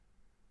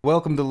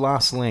Welcome to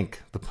Lost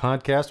Link, the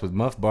podcast with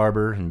Muff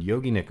Barber and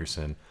Yogi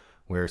Nickerson,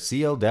 where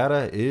CL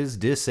data is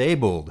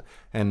disabled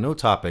and no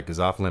topic is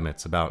off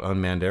limits about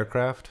unmanned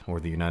aircraft or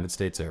the United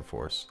States Air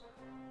Force.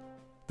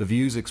 The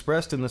views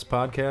expressed in this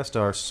podcast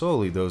are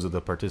solely those of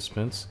the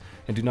participants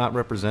and do not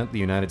represent the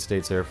United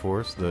States Air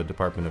Force, the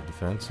Department of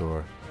Defense,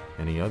 or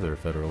any other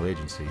federal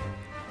agency.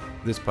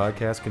 This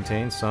podcast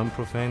contains some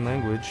profane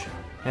language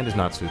and is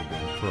not suitable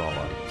for all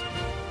audiences.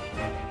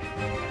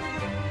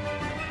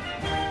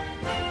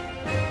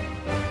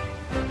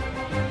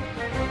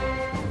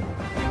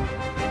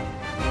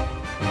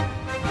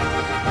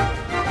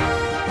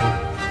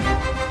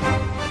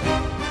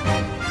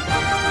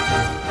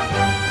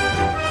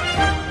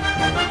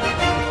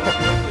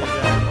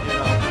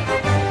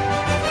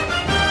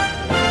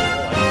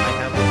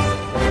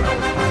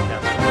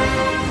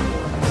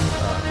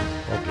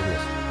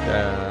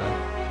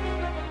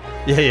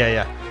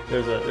 Yeah.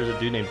 There's a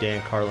dude named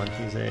Dan Carlin.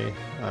 He's a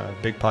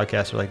big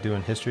podcaster, like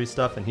doing history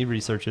stuff, and he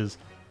researches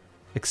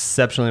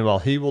exceptionally well.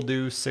 He will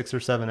do 6 or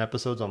 7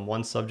 episodes on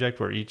one subject,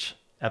 where each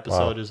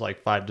episode is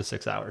like 5 to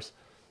 6 hours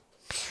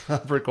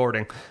of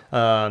recording.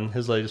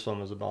 His latest one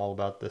was all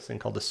about this thing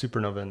called the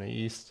supernova in the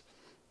East,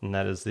 and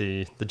that is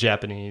the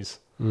Japanese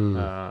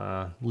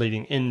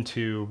leading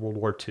into World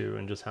War II,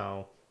 and just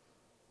how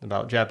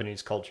about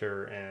Japanese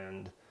culture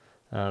and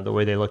the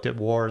way they looked at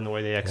war and the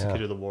way they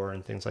executed the war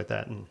and things like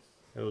that. And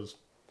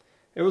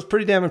it was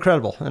pretty damn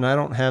incredible. And I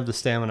don't have the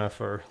stamina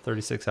for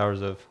 36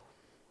 hours of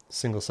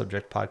single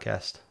subject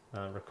podcast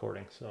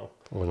recording. So,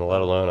 well,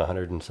 let alone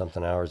 100 and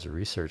something hours of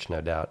research,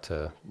 no doubt,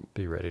 to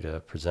be ready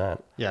to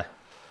present. Yeah.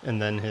 And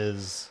then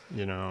his,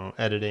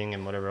 editing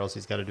and whatever else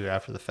he's got to do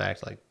after the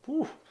fact. Like,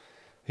 whew,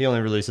 he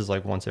only releases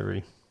like once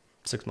every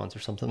 6 months or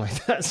something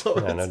like that. So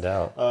yeah, no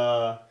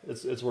doubt.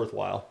 It's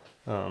worthwhile.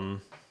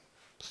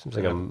 Seems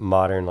like a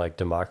modern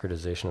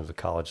democratization of the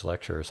college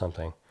lecture or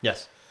something.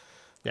 Yes.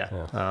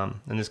 Yeah.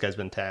 And this guy's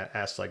been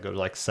asked to go to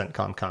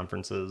CENTCOM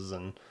conferences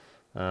and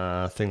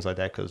things like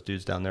that, because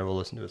dudes down there will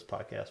listen to his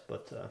podcast.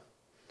 But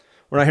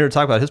we're not here to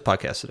talk about his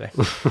podcast today.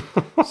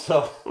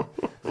 So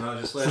no,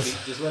 just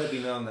let it be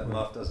known that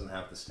Muff doesn't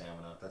have the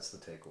stamina. That's the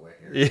takeaway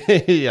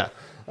here. Yeah.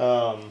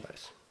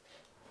 Nice.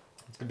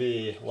 It's gonna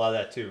be a lot of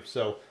that too.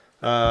 So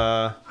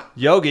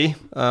Yogi,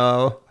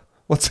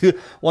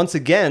 once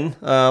again,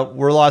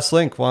 we're Lost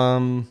Link.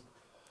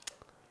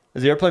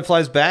 As the airplane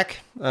flies back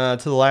to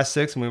the last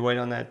 6, and we wait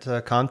on that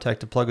Comtech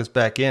to plug us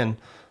back in,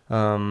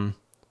 we're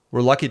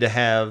lucky to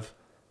have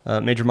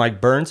Major Mike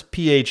Byrnes,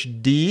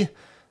 Ph.D.,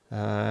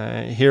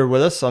 here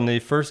with us on the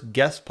first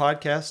guest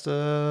podcast,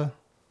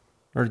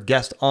 or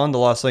guest on the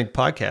Lost Link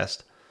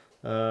podcast.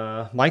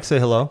 Mike, say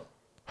hello.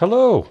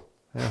 Hello.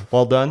 Yeah,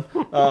 well done.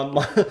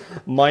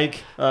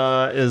 Mike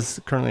is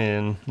currently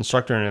an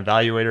instructor and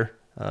evaluator,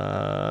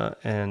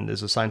 and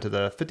is assigned to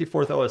the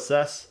 54th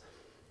OSS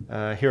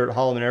here at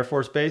Holloman Air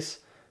Force Base.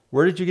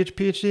 Where did you get your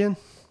PhD in?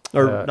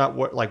 Or not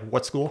what?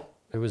 What school?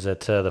 It was at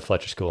the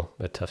Fletcher School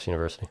at Tufts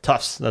University.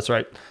 Tufts, that's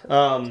right.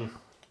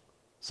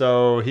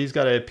 So he's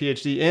got a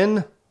PhD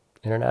in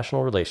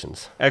international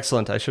relations.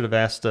 Excellent. I should have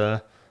asked,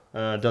 done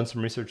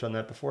some research on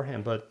that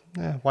beforehand, but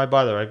why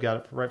bother? I've got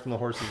it right from the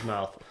horse's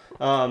mouth.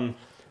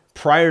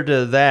 Prior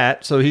to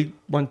that, so he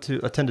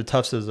attended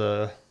Tufts as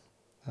a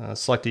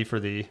selectee for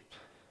the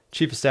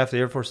Chief of Staff of the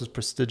Air Force's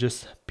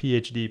prestigious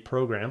PhD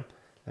program,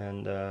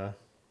 and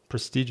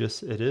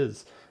prestigious it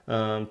is.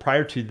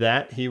 Prior to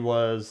that, he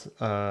was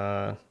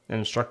an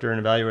instructor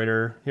and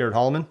evaluator here at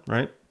Holloman,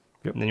 right?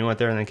 Yep. And then you went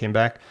there and then came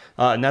back.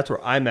 And that's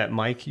where I met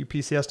Mike,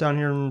 UPCS, down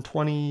here in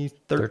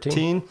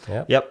 2013.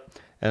 Yep.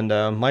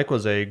 And Mike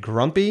was a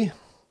grumpy,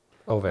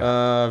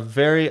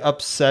 very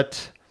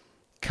upset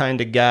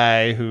kind of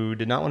guy who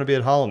did not want to be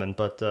at Holloman,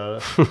 but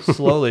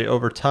slowly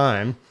over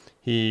time,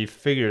 he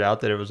figured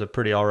out that it was a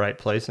pretty all right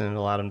place, and it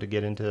allowed him to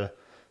get into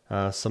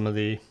some of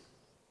the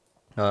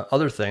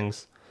other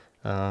things,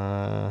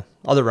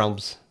 other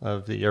realms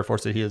of the Air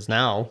Force that he is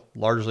now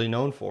largely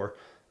known for.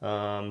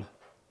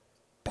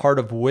 Part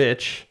of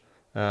which,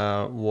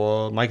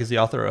 Mike is the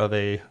author of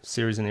a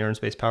series in the Air and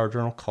Space Power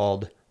Journal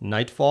called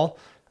Nightfall.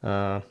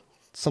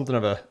 Something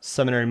of a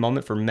seminary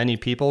moment for many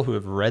people who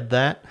have read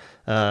that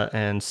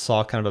and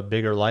saw kind of a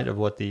bigger light of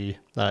what the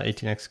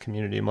 18X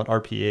community and what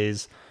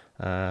RPAs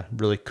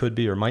really could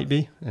be or might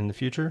be in the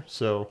future.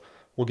 So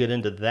we'll get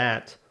into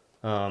that.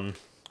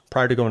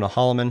 Prior to going to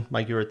Holloman,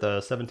 Mike, you were at the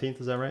 17th,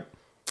 is that right?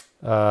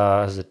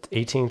 I was at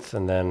 18th,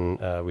 and then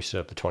we stood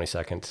up the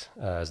 22nd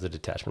as the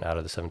detachment out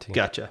of the 17th.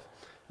 Gotcha.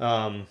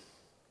 And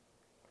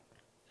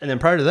then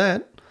prior to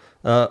that,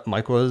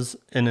 Mike was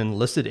an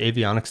enlisted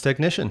avionics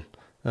technician.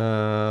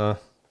 That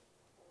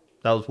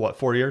was what,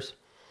 4 years?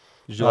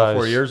 Did you do all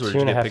 4 years, or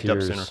did you get picked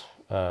up sooner?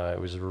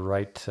 It was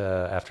right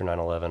after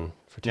 9/11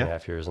 for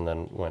 2.5 years, and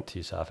then went to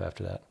USAF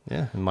after that.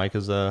 Yeah, and Mike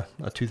is a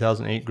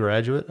 2008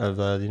 graduate of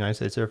the United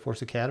States Air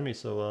Force Academy.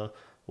 So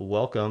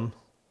welcome,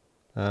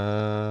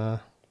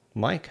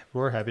 Mike.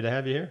 We're happy to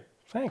have you here.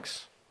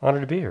 Thanks.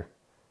 Honored to be here.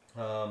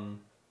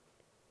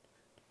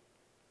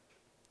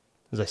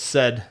 As I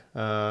said,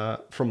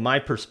 from my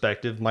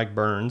perspective, Mike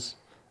Byrnes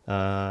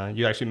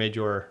You actually made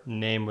your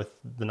name with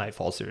the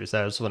Nightfall series.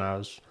 That was when I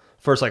was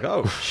first like,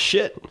 oh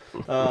shit,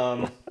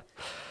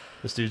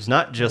 this dude's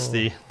not just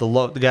the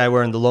guy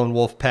wearing the lone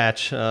wolf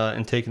patch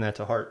and taking that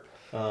to heart.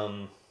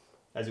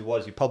 As he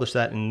was, you published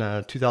that in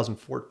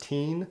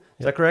 2014.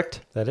 Is that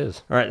correct? That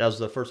is. All right, that was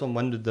the first one.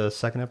 When did the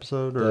second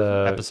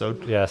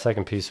episode Yeah,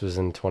 second piece was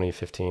in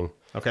 2015.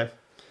 Okay.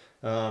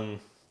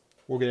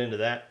 We'll get into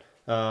that.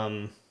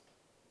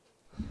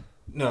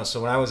 No,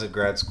 so when I was at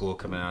grad school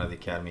coming out of the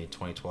academy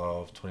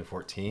 2012,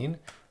 2014,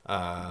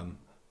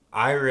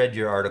 I read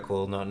your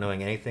article not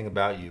knowing anything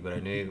about you, but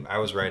I knew I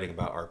was writing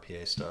about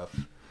RPA stuff,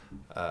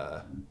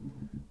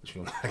 which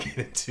we'll not get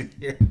into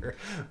here.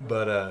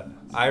 But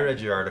I read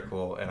your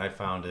article and I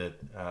found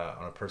it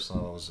on a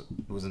personal level,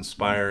 it was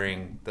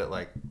inspiring that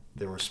like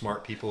there were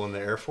smart people in the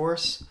Air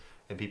Force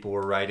and people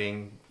were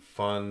writing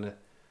fun,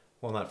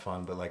 well not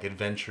fun, but like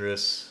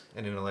adventurous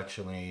and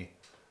intellectually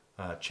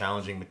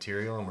challenging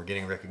material, and we're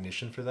getting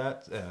recognition for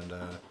that. And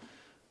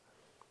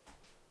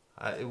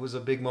it was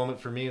a big moment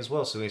for me as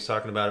well. So when he's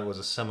talking about it was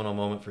a seminal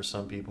moment for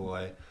some people,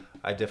 I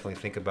definitely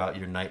think about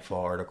your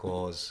Nightfall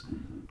article as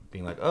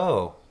being like,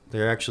 oh,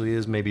 there actually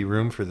is maybe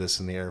room for this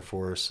in the Air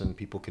Force and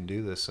people can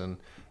do this. And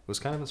it was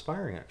kind of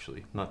inspiring,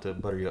 actually, not to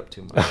butter you up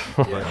too much.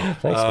 But,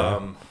 Thanks,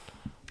 man.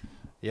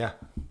 Yeah.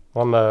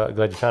 Well, I'm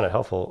glad you found it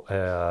helpful.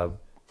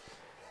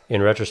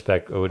 In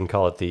retrospect, I wouldn't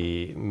call it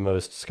the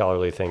most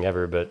scholarly thing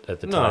ever, but at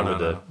the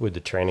time with the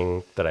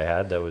training that I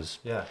had, that was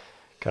kind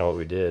of what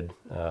we did.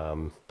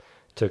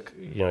 Took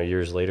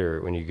years later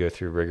when you go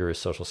through rigorous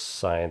social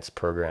science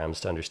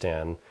programs to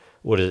understand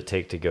what does it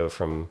take to go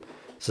from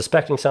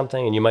suspecting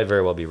something, and you might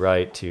very well be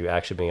right, to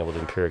actually being able to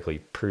empirically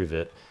prove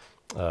it.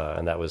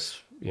 And that was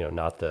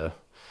not the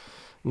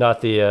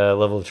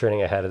level of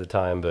training I had at the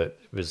time, but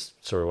it was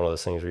sort of one of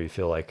those things where you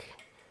feel like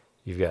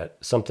you've got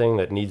something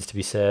that needs to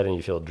be said and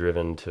you feel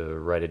driven to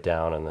write it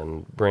down and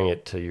then bring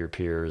it to your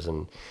peers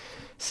and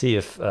see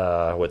if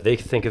what they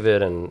think of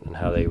it and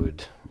how they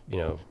would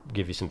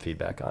give you some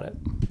feedback on it.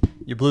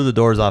 You blew the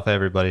doors off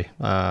everybody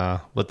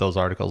with those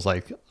articles.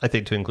 Like, I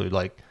think to include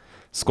like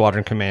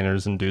squadron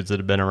commanders and dudes that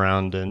have been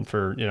around and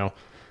for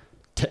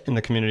in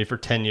the community for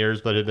 10 years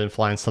but had been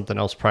flying something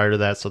else prior to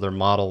that, so their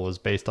model was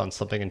based on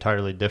something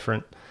entirely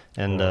different.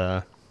 And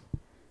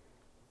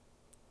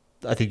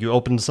I think you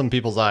opened some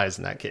people's eyes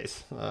in that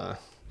case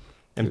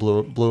and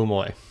blew them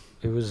away.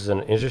 It was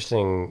an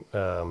interesting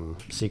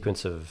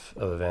sequence of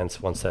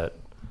events once that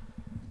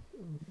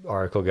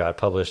article got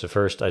published. At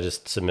first, I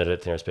just submitted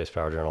it to the Aerospace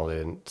Power Journal. They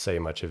didn't say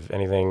much of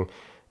anything.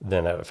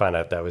 Then I found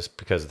out that was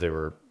because they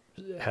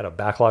had a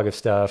backlog of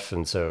stuff,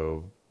 and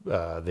so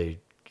the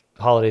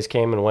holidays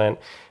came and went,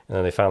 and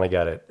then they finally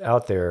got it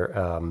out there.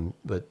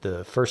 But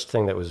the first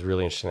thing that was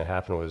really interesting that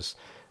happened was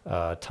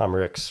Tom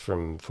Ricks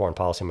from Foreign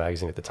Policy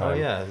magazine at the time. Oh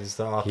yeah, he's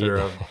the author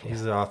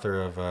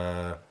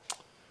of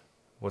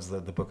what's the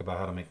book about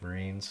how to make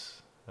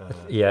Marines?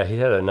 Yeah, he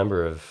had a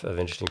number of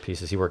interesting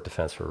pieces. He worked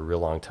defense for a real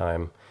long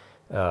time.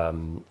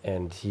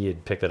 And he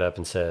had picked it up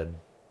and said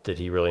that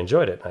he really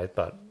enjoyed it. And I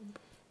thought,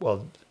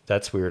 well,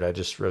 that's weird. I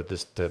just wrote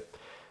this to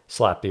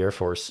slap the Air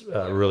Force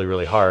really,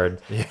 really hard.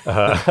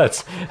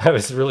 I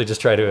was really just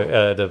trying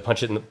to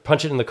punch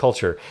it in the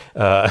culture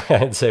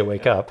and say,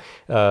 wake up.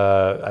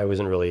 I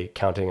wasn't really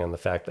counting on the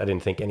fact I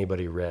didn't think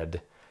anybody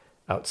read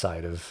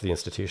outside of the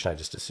institution. I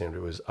just assumed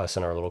it was us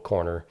in our little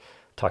corner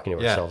talking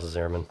to ourselves as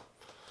airmen.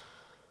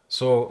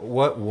 So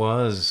what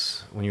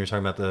was, when you were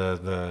talking about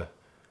the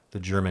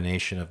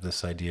germination of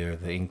this idea,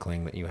 the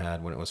inkling that you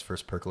had when it was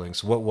first percolating,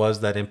 so what was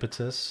that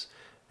impetus?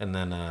 And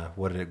then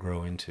what did it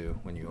grow into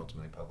when you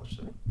ultimately published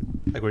it?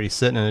 Like, were you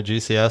sitting in a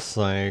GCS,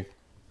 like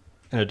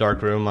in a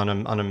dark room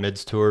on a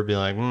mids tour, be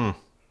like,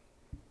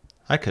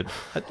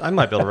 I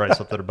might be able to write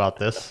something about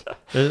this.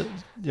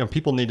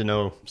 People need to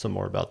know some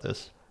more about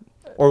this.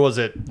 Or was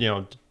it,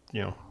 what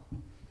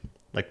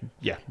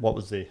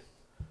was the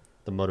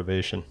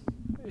motivation?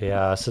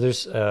 Yeah, so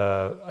there's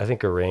I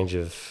think a range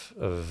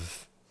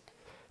of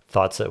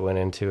thoughts that went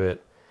into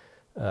it.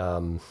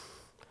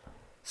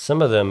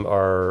 Some of them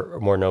are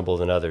more noble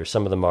than others.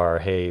 Some of them are,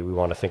 hey, we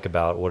want to think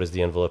about what is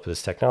the envelope of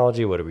this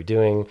technology? What are we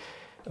doing?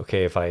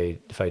 Okay, if I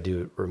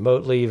do it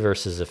remotely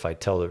versus if I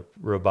tell the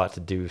robot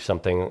to do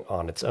something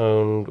on its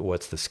own,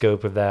 what's the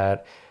scope of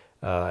that?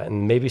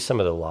 And maybe some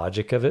of the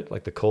logic of it,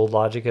 like the cold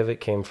logic of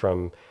it, came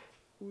from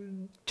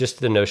just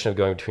the notion of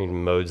going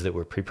between modes that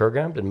were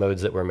pre-programmed and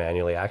modes that were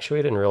manually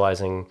actuated, and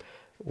realizing,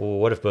 well,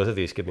 what if both of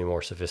these could be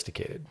more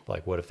sophisticated?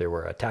 Like, what if there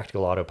were a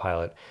tactical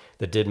autopilot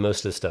that did most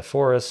of this stuff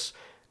for us?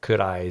 Could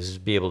I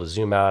be able to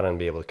zoom out and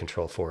be able to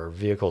control 4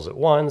 vehicles at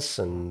once?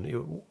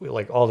 And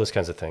like all those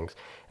kinds of things.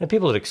 And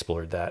people had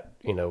explored that,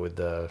 with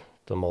the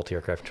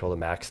multi-aircraft control, the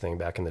MAX thing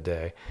back in the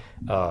day.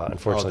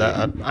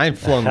 Unfortunately, I've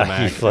flown the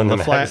MAX.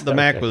 The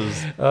MAX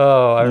was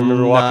I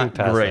remember walking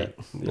past great.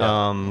 That.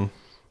 Yeah.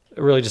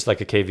 Really just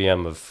like a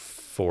KVM of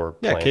 4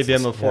 planes. Yeah,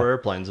 KVM of 4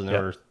 airplanes, and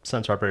there were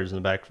sensor operators in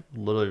the back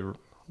literally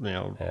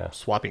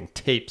swapping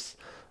tapes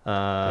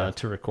to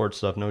record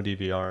stuff, no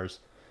DVRs.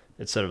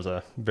 It said it was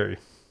a very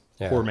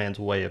poor man's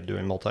way of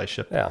doing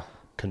multi-ship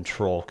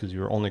control because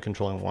you were only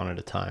controlling one at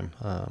a time.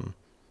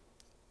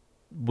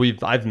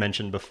 I've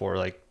mentioned before,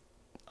 like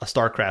a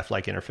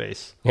StarCraft-like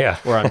interface. Yeah.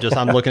 Where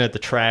I'm looking at the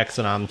tracks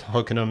and I'm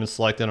hooking them and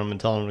selecting them and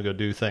telling them to go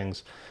do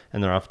things,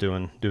 and they're off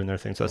doing their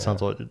things. So that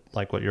sounds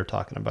like what you're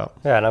talking about.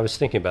 Yeah, and I was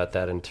thinking about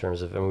that in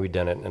terms of, we'd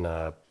done it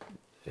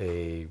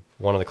in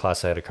one of the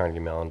classes I had at Carnegie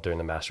Mellon during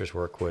the master's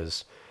work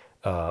was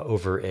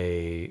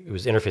it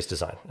was interface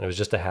design. It was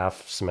just a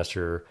half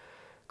semester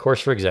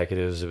course for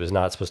executives. It was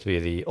not supposed to be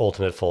the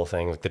ultimate full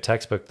thing. Like the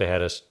textbook they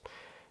had us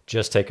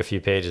just take a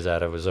few pages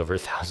out of was over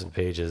 1,000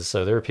 pages.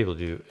 So there were people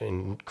who do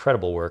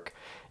incredible work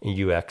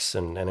in UX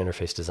and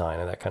interface design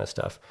and that kind of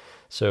stuff.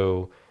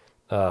 So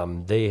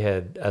they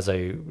had, as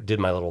I did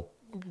my little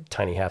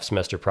tiny half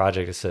semester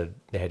project, it said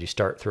they had you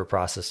start through a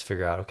process to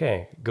figure out,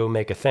 okay, go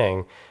make a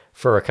thing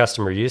for a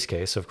customer use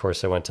case. Of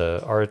course, I went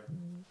to our,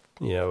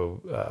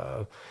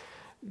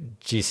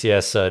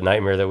 GCS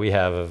nightmare that we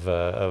have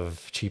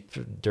of cheap,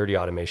 dirty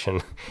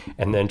automation,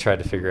 and then tried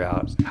to figure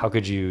out how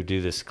could you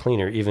do this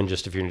cleaner, even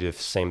just if you're going to do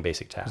the same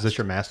basic task. Is this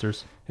your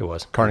master's? It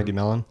was. Carnegie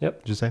Mellon?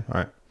 Yep. Did you say?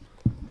 All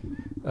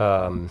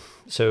right.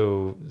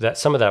 So that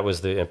some of that was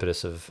the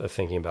impetus of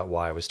thinking about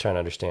why I was trying to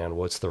understand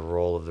what's the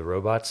role of the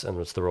robots and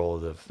what's the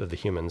role of the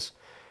humans,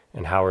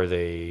 and how are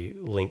they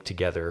linked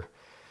together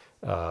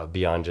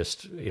beyond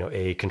just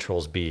A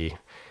controls B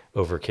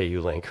over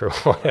KU link or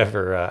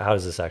whatever. How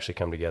does this actually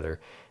come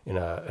together in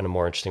a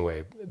more interesting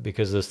way?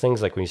 Because those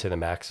things, like when you say the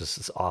Max is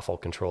this awful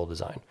control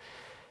design,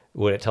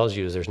 what it tells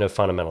you is there's no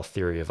fundamental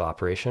theory of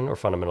operation or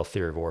fundamental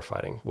theory of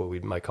warfighting, what we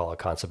might call a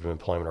concept of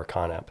employment or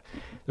CONEP.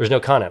 There's no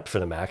CONEP for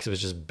the Max. It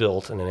was just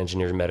built and an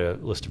engineer made a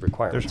list of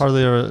requirements.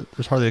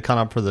 There's hardly a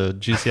CONEP for the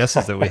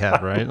GCSs that we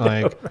had, right?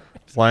 Like,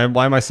 why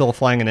am I still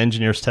flying an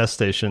engineer's test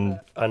station?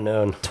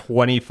 Unknown.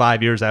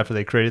 25 years after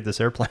they created this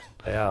airplane.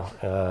 Yeah,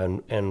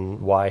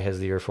 and why has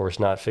the Air Force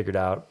not figured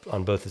out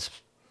on both its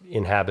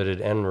inhabited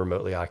and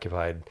remotely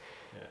occupied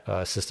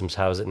systems,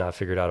 how has it not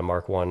figured out a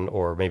Mark 1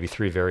 or maybe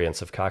 3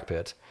 variants of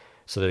cockpit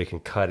so that it can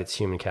cut its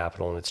human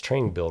capital and its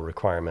training bill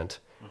requirement?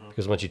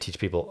 Because once you teach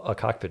people a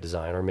cockpit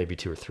design, or maybe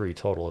 2 or 3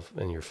 total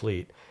in your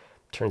fleet,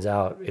 turns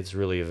out it's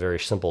really a very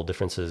simple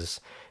differences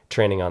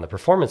training on the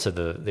performance of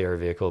the air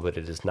vehicle, but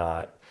it is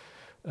not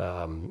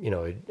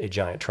a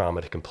giant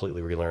trauma to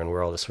completely relearn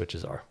where all the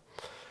switches are.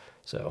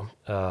 So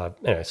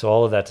anyway, so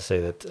all of that to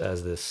say that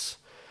as this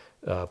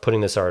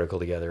putting this article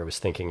together, I was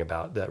thinking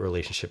about that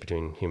relationship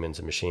between humans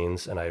and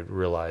machines, and I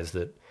realized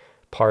that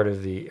part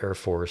of the Air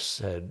Force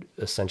had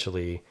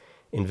essentially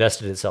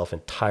invested itself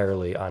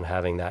entirely on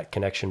having that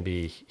connection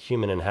be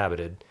human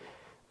inhabited.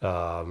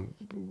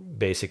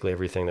 Basically,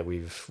 everything that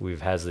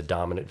we've has the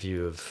dominant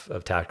view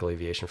of tactical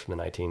aviation from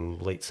the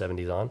late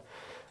 70s on.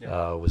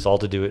 Was all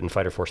to do it in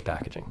fighter force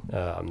packaging.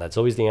 That's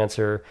always the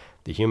answer.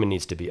 The human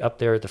needs to be up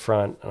there at the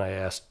front. And I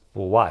asked,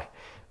 well, why?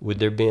 Would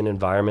there be an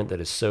environment that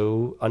is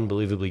so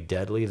unbelievably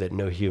deadly that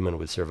no human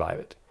would survive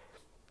it?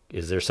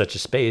 Is there such a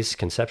space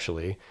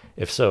conceptually?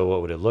 If so,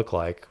 what would it look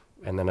like?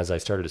 And then as I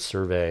started to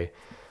survey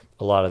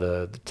a lot of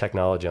the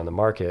technology on the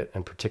market,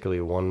 and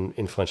particularly one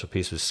influential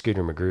piece was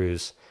Scooter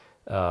McGrew's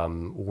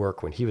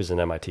work when he was an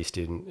MIT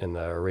student in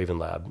the Raven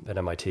Lab at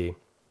MIT.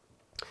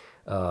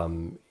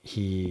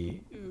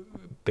 He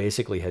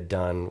basically had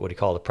done what he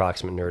called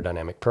approximate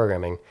neurodynamic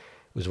programming.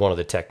 It was one of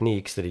the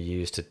techniques that he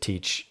used to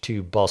teach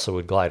 2 balsa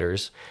wood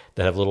gliders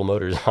that have little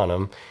motors on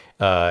them.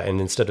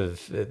 And instead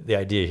of the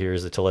idea here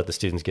is that to let the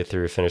students get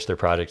through, finish their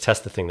project,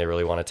 test the thing they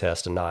really want to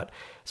test, and not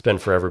spend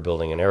forever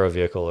building an aero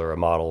vehicle or a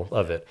model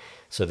of it.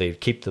 So they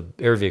keep the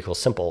air vehicle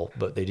simple,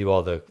 but they do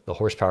all the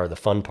horsepower, the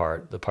fun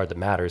part. The part that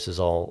matters is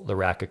all the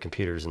rack of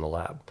computers in the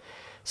lab.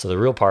 So the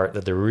real part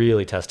that they're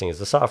really testing is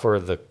the software.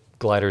 The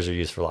gliders are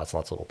used for lots and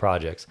lots of little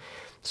projects.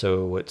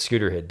 So what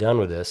Scooter had done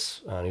with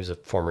this, and he was a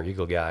former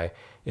Eagle guy,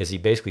 is he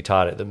basically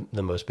taught it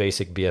the most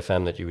basic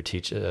BFM that you would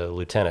teach a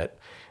lieutenant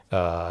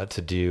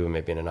to do,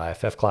 maybe in an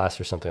IFF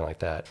class or something like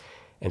that.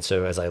 And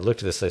so as I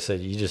looked at this, I said,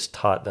 you just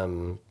taught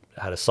them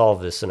how to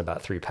solve this in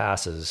about 3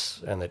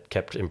 passes, and it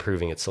kept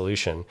improving its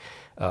solution.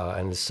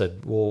 And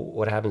said, well,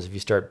 what happens if you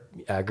start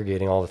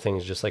aggregating all the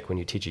things just like when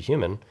you teach a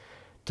human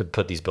to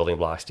put these building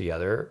blocks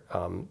together?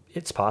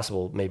 It's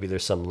possible maybe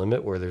there's some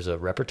limit where there's a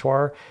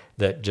repertoire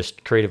that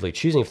just creatively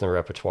choosing from the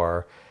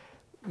repertoire,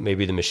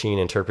 maybe the machine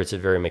interprets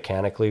it very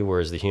mechanically,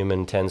 whereas the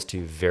human tends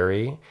to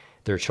vary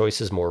their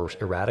choices more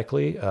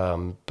erratically.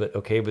 But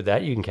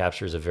that you can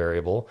capture as a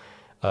variable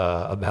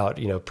about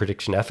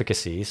prediction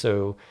efficacy.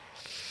 So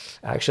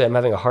actually, I'm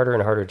having a harder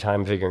and harder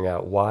time figuring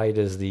out why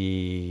does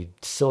the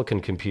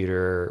silicon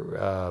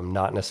computer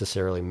not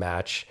necessarily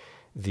match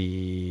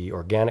the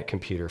organic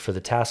computer for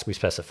the task we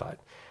specified.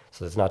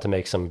 So that's not to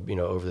make some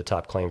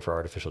over-the-top claim for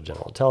artificial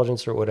general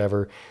intelligence or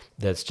whatever.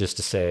 That's just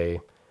to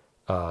say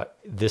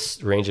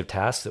this range of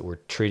tasks that we're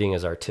treating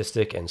as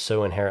artistic and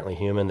so inherently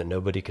human that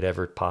nobody could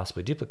ever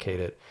possibly duplicate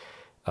it.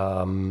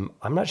 I'm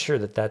not sure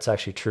that that's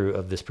actually true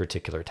of this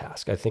particular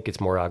task. I think it's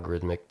more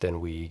algorithmic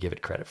than we give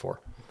it credit for.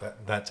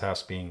 That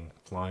task being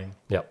flying?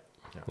 Yep.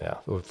 Yeah.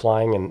 With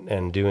flying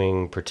and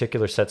doing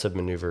particular sets of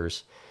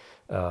maneuvers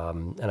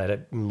And I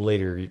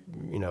later,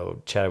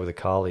 chatted with a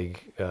colleague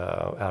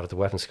out at the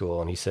weapons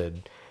school, and he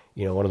said,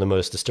 one of the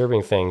most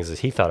disturbing things is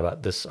he thought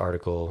about this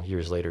article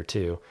years later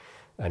too.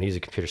 And he's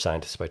a computer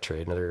scientist by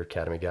trade, another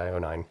academy guy,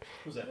 '09.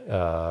 Who's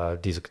that?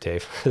 Diesel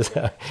Cave.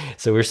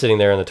 So we're sitting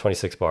there in the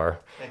 26 bar.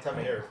 Anytime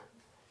I hear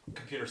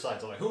computer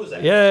science, I'm like, who is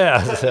that?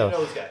 Yeah. I So,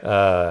 know this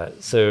guy.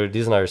 so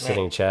Diesel and I were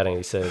sitting chatting.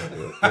 He said,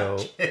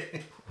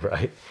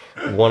 right.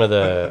 One of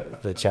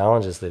the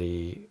challenges that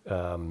he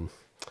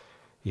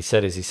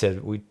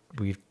said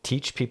we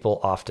teach people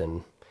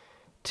often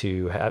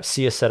to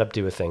see a setup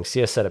do a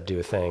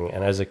thing,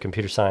 and as a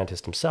computer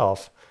scientist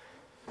himself,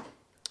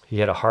 he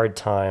had a hard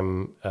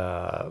time,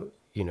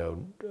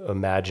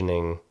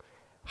 imagining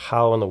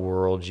how in the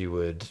world you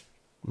would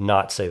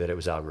not say that it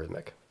was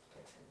algorithmic.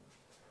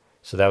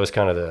 So that was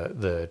kind of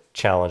the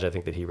challenge I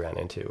think that he ran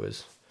into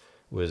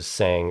was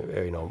saying,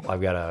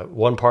 I've got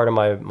one part of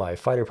my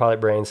fighter pilot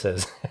brain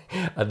says,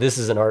 this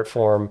is an art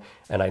form,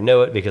 and I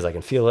know it because I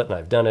can feel it and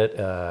I've done it.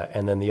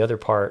 And then the other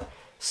part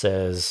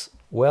says,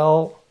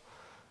 well,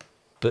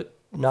 but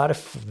not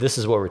if this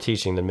is what we're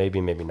teaching, then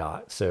maybe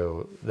not.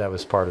 So that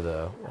was part of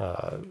the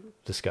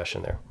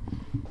discussion there.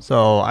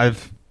 So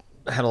I've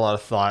had a lot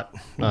of thought,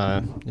 in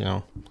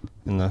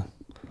the,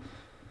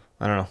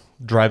 I don't know,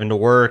 driving to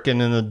work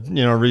and in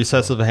the,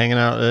 recess of hanging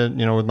out,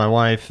 with my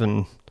wife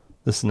and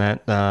this and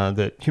that,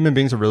 that human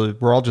beings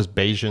we're all just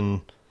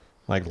Bayesian,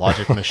 like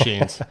logic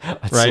machines.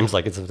 It right? seems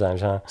like it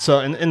sometimes, huh? So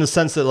in the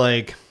sense that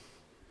like,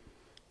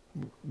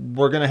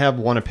 we're going to have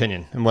one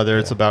opinion, and whether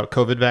it's about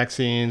COVID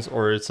vaccines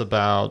or it's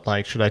about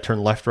like, should I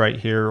turn left, right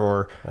here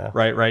or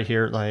right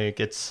here? Like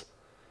it's,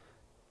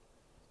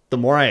 the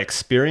more I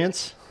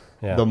experience,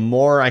 the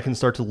more I can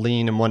start to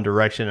lean in one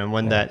direction. And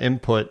when that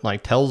input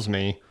like tells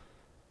me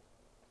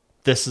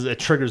it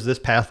triggers this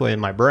pathway in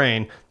my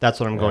brain, that's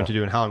what I'm going to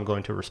do and how I'm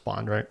going to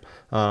respond. Right.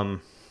 And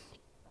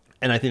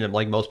I think that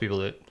like most people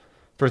that,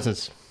 for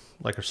instance,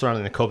 like are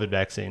surrounding the COVID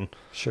vaccine,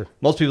 sure.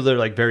 Most people that are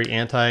like very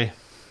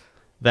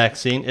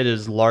anti-vaccine, it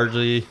is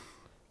largely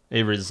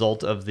a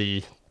result of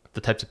the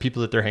types of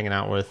people that they're hanging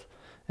out with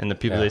and the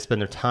people they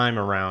spend their time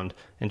around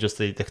and just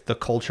the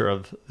culture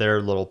of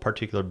their little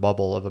particular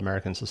bubble of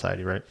American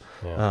society, right?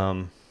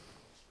 Yeah.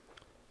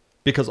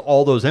 Because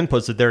all those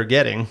inputs that they're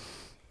getting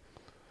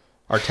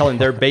are telling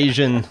their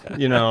Bayesian,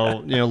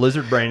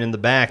 lizard brain in the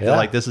back that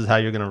like, this is how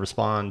you're going to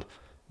respond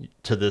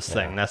to this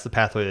thing. That's the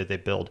pathway that they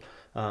build.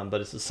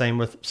 But it's the same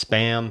with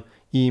spam,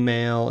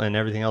 email, and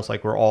everything else.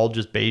 Like we're all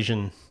just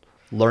Bayesian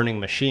learning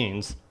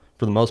machines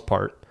for the most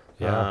part.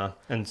 Yeah.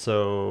 And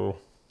so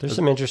there's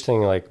some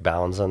interesting like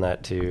bounds on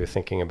that too.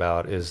 Thinking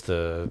about is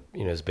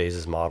is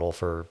Bayes' model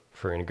for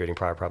integrating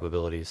prior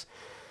probabilities,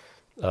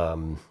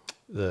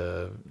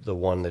 the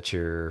one that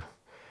you're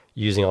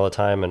using all the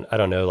time. And I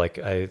don't know, like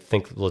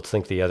let's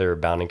think the other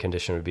bounding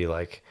condition would be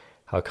like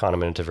how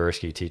Kahneman and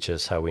Tversky teach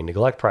us how we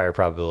neglect prior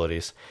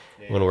probabilities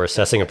when we're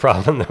assessing a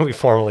problem that we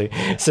formally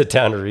sit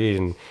down to read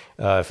and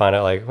find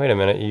out like, wait a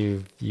minute,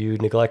 you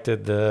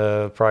neglected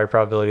the prior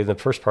probability in the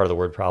first part of the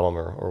word problem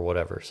or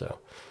whatever. So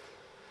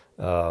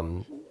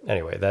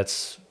anyway,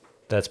 that's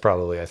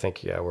probably, I think,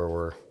 where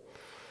we're,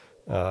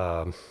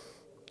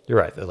 you're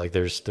right. Like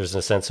there's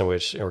a sense in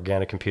which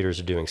organic computers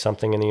are doing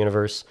something in the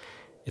universe.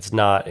 It's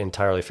not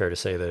entirely fair to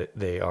say that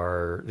they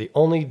are the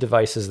only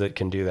devices that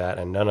can do that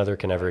and none other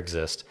can ever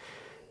exist.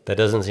 That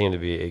doesn't seem to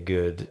be a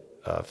good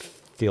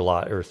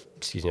theological,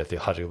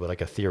 but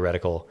like a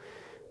theoretical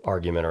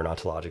argument or an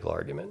ontological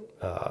argument.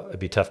 It'd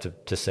be tough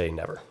to say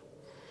never.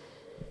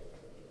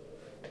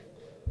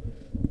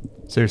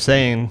 So you're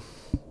saying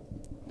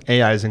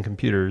AIs and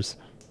computers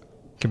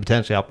can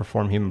potentially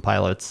outperform human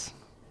pilots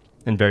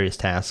in various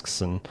tasks,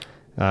 and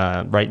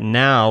right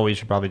now we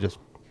should probably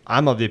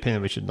I'm of the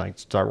opinion we should like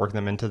start working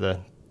them into the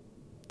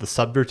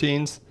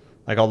subroutines,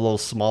 like all the little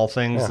small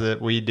things that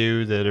we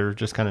do that are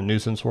just kind of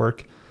nuisance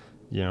work,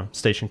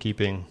 station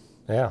keeping,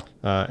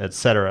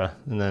 etc.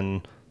 And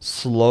then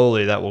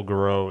slowly that will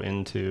grow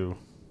into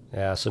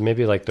so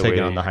maybe like the taking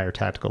way on the higher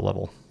tactical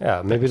level.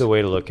 Maybe the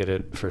way to look at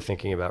it for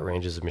thinking about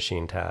ranges of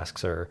machine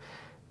tasks, or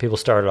people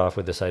started off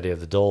with this idea of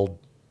the dull,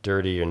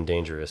 dirty, and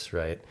dangerous,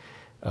 right?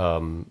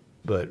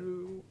 But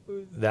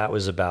that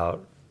was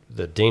about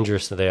the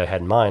dangerous that they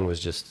had in mind was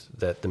just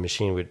that the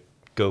machine would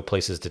go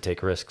places to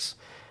take risks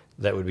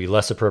that would be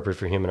less appropriate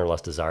for human or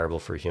less desirable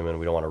for a human.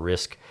 We don't want to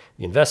risk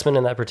the investment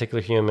in that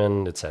particular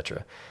human,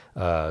 etc.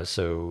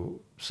 So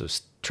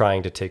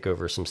trying to take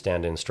over some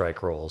stand-in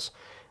strike roles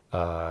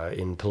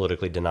in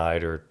politically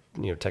denied or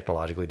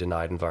technologically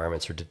denied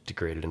environments or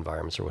degraded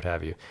environments or what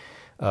have you.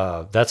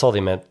 That's all they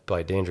meant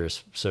by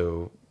dangerous.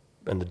 So,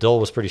 and the dull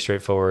was pretty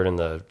straightforward, and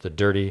the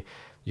dirty,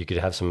 you could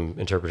have some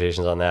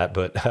interpretations on that,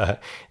 but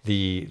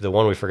the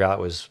one we forgot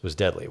was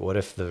deadly. What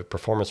if the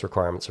performance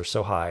requirements are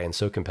so high and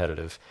so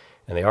competitive,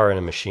 and they are in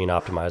a machine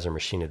optimized or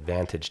machine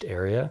advantaged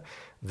area,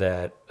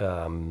 that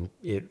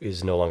it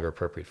is no longer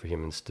appropriate for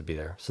humans to be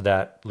there? So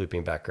that,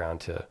 looping back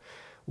around to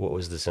what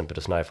was this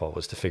impetus Nightfall,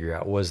 was to figure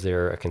out, was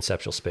there a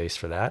conceptual space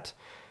for that?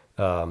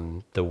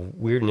 The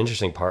weird and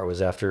interesting part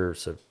was after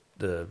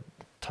the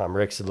Tom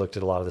Ricks had looked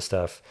at a lot of the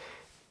stuff,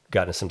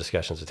 got into some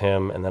discussions with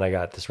him, and then I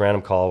got this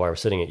random call while I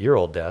was sitting at your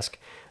old desk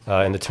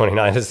in the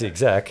 29 as the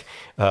exec.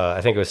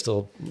 I think it was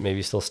still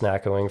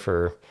snackoing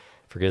for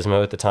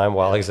Gizmo at the time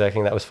while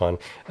execing. That was fun.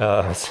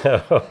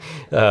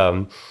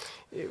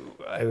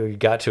 I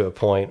got to a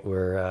point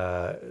where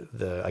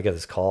I got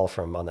this call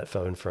on that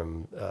phone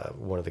from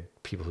one of the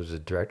people who's the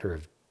director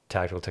of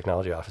Tactical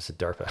Technology Office at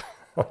DARPA.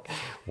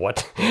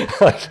 What?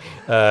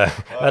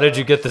 How did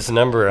you get this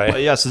number?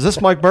 Yes, is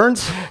this Mike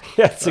Byrnes?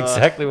 Yeah, that's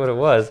exactly what it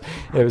was.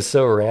 It was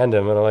so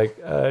random, and I'm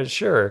like,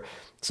 sure.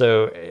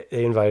 So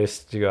they invited us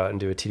to go out and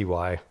do a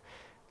TDY.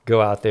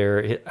 Go out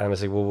there. I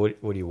was like, well,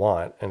 what do you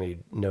want? I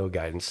mean, no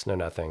guidance, no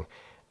nothing.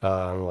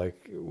 I'm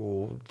like,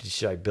 well,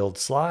 should I build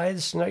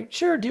slides? And like,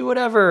 sure, do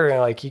whatever.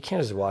 And like, you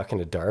can't just walk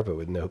into DARPA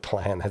with no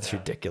plan. That's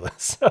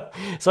ridiculous.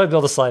 So I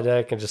built a slide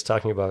deck and just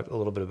talking about a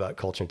little bit about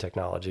culture and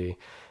technology,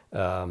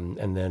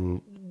 and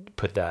then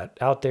put that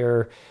out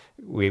there.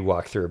 We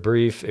walked through a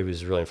brief. It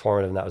was really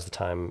informative. And that was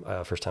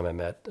the first time I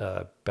met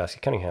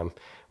Basket Cunningham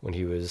when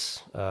he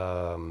was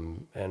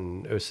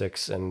in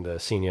 06 and the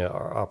senior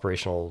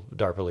operational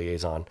DARPA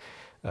liaison.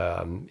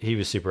 He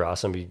was super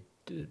awesome.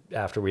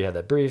 After we had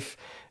that brief,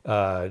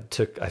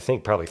 took, I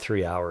think, probably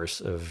 3 hours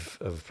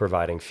of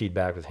providing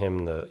feedback with him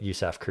and the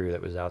USAF crew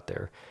that was out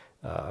there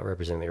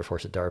representing the Air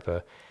Force at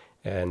DARPA.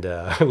 And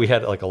we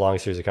had like a long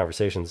series of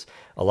conversations.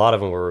 A lot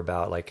of them were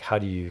about like, how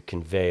do you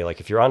convey, like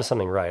if you're onto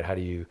something right, how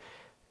do you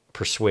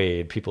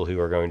persuade people who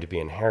are going to be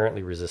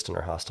inherently resistant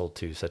or hostile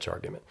to such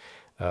argument?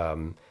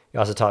 He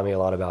also taught me a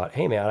lot about,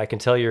 hey man, I can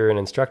tell you're an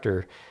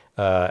instructor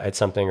at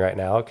something right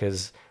now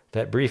because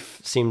that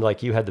brief seemed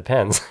like you had the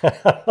pens.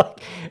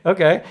 Like,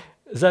 okay,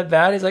 is that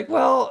bad? He's like,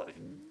 well,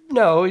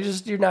 no,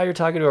 you're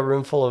talking to a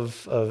room full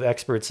of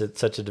experts at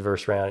such a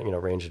diverse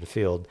range and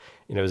field.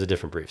 It was a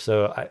different brief.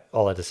 So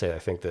all that to say, I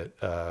think that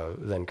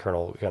then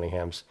Colonel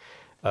Cunningham's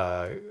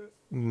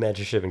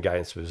mentorship and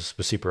guidance was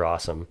super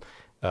awesome,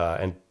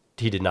 and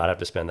he did not have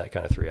to spend that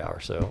kind of 3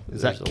 hours. So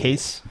is that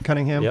Case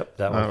Cunningham? Yep,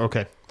 that one.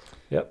 Okay.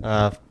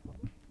 Yep.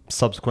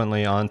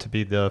 Subsequently on to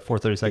be the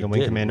 432nd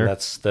Wing Commander.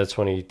 That's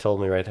when he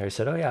told me right there. He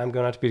said, "Oh yeah, I'm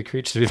going out to be the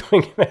Creech to be the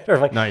Wing Commander." I'm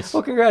like, nice.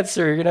 Well, congrats,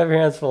 sir. You're gonna have your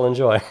hands full.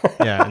 Enjoy.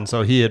 Yeah, and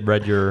so he had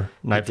read your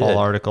Nightfall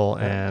article,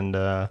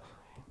 and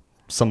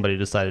somebody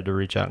decided to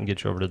reach out and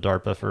get you over to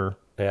DARPA for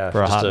a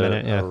hot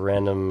minute. Yeah, a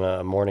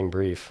random morning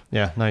brief.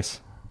 Yeah, nice.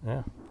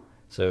 Yeah.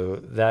 So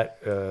that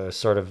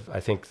I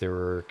think there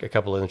were a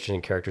couple of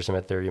interesting characters I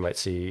met there. You might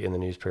see in the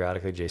news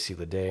periodically, J.C.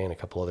 Leday and a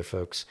couple other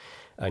folks.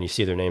 And you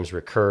see their names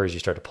recur as you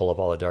start to pull up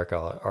all the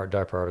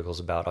DARPA articles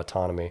about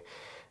autonomy.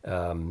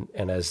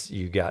 And as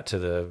you got to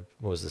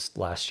this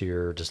past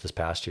year,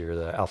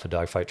 the Alpha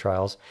Dogfight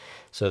trials.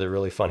 So the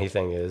really funny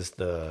thing is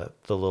the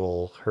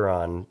little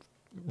Huron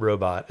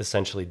robot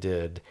essentially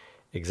did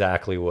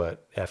exactly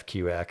what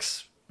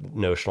FQX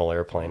notional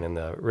airplane in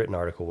the written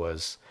article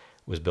was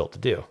built to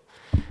do.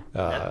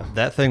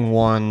 That thing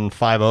won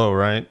 5-0,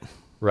 right?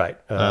 Right.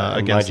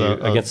 Against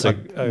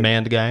a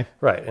manned guy.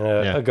 Right. And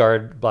a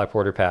guard black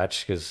border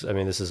patch, because, I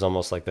mean, this is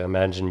almost like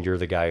imagine you're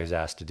the guy who's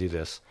asked to do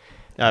this.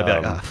 I'd be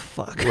like, oh,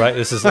 fuck. Right.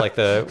 This is like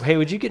hey,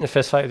 would you get in a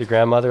fist fight with your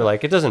grandmother?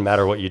 Like, it doesn't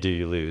matter what you do,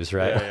 you lose,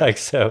 right? Yeah. Like,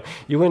 so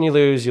you win, you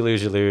lose, you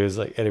lose, you lose.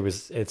 Like, and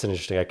it's an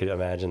interesting, I could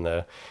imagine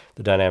the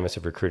dynamics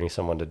of recruiting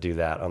someone to do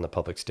that on the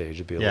public stage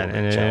would be a little bit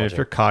challenging. And if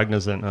you're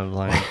cognizant of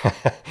like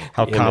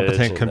how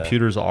competent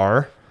computers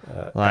are,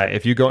 like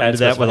if you go into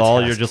that with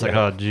all, you're just like,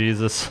 oh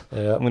Jesus,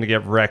 I'm going to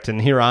get wrecked.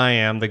 And here I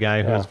am, the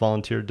guy who has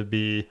volunteered to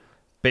be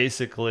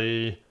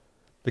basically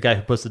the guy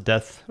who puts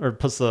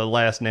the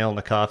last nail in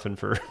the coffin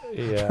for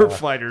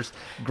fighters.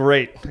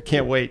 Great, I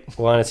can't wait.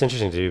 Well, and it's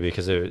interesting too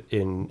because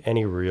in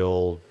any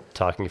real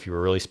talking, if you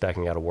were really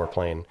speccing out a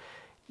warplane,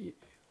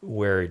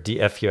 where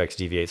FQX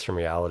deviates from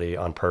reality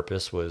on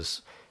purpose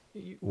was,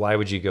 why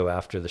would you go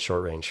after the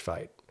short range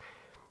fight?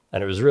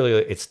 And it was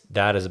really,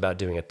 that is about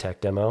doing a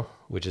tech demo,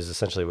 which is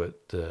essentially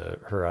what the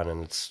Huron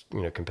and its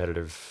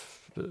competitive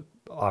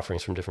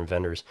offerings from different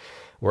vendors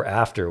were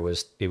after.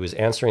 It was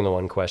answering the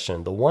one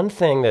question. The one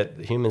thing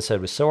that humans said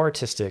was so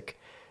artistic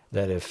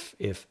that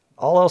if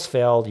all else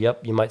failed,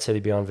 you might say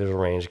they'd be on visual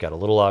range, got a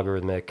little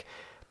logarithmic,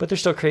 but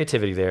there's still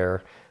creativity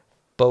there.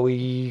 But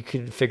we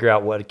could figure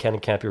out what can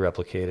and can't be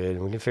replicated,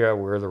 and we can figure out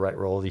where the right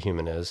role of the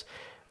human is.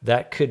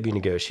 That could be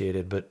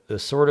negotiated, but the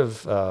sort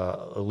of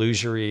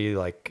illusory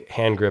like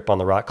hand grip on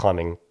the rock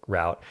climbing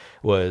route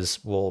was,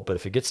 but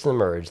if it gets to the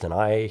merge, then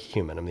I'm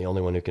the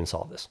only one who can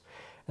solve this.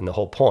 And the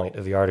whole point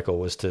of the article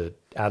was to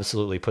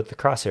absolutely put the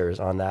crosshairs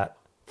on that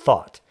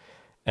thought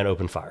and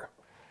open fire.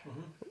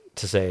 Mm-hmm.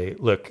 To say,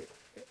 look,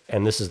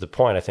 and this is the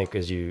point, I think,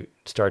 as you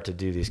start to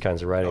do these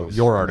kinds of writings.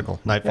 Your article,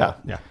 Nightfall.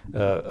 Yeah.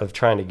 Of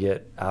trying to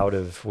get out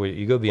of,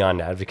 you go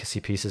beyond advocacy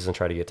pieces and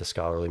try to get to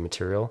scholarly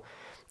material.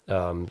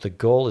 The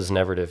goal is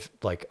never to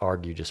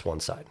argue just one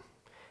side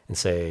and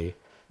say,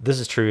 this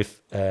is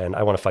truth and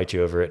I want to fight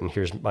you over it. And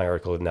here's my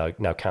article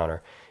now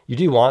counter. You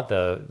do want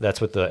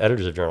that's what the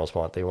editors of journals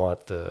want. They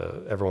want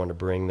everyone to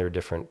bring their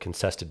different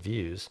contested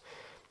views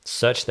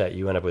such that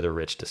you end up with a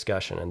rich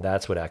discussion. And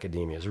that's what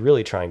academia is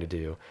really trying to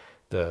do,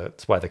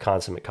 That's why the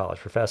consummate college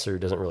professor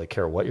doesn't really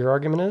care what your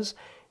argument is.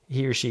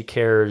 He or she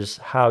cares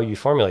how you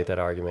formulate that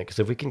argument. Because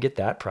if we can get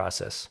that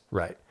process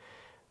right,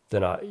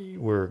 then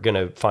we're going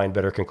to find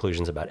better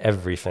conclusions about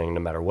everything, no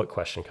matter what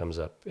question comes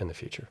up in the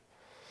future.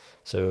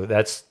 So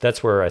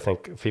that's where I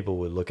think people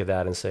would look at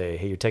that and say,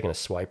 hey, you're taking a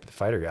swipe at the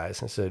fighter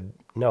guys. And I said,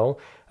 no,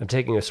 I'm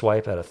taking a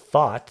swipe at a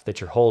thought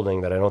that you're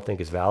holding that I don't think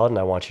is valid, and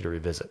I want you to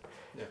revisit.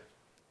 Yeah.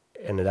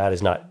 And that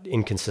is not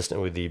inconsistent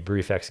with the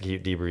brief,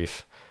 execute,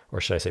 debrief, or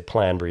should I say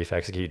plan, brief,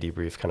 execute,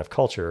 debrief kind of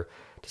culture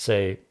to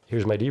say,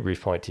 here's my debrief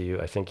point to you.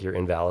 I think you're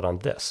invalid on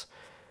this.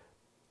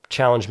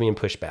 Challenge me and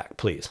push back,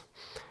 please.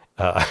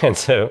 And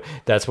so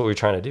that's what we're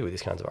trying to do with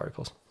these kinds of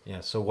articles. Yeah.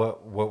 So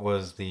what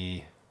was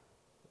the,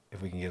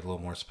 if we can get a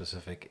little more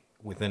specific,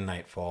 within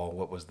Nightfall,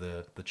 what was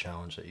the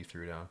challenge that you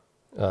threw down?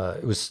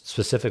 It was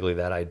specifically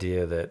that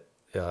idea that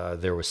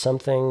there was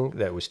something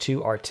that was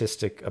too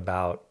artistic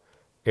about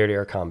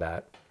air-to-air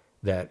combat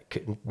that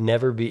could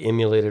never be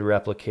emulated,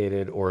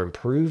 replicated, or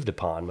improved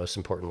upon, most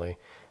importantly,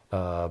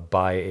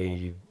 by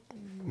a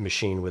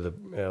machine with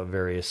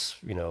various,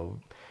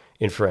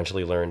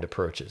 inferentially learned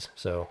approaches.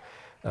 So,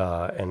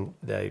 and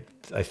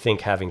I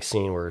think having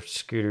seen where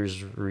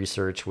Scooter's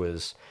research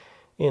was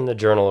in the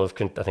Journal of,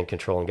 I think,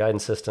 Control and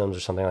Guidance Systems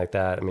or something like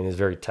that. I mean, it's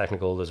very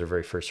technical. Those are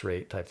very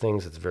first-rate type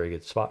things. It's a very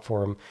good spot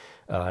for him.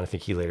 And I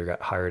think he later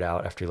got hired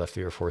out after he left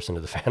the Air Force into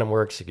the Phantom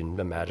Works. You can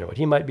imagine what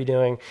he might be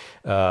doing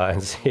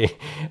and see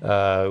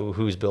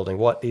who's building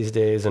what these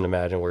days and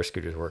imagine where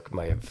Scooter's work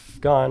might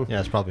have gone. Yeah,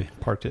 it's probably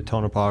parked at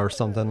Tonopah or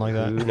something like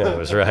that. Who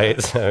knows,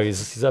 right? So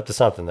he's up to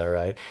something there,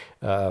 right?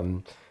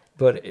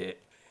 But it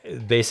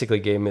basically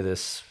gave me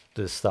this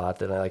thought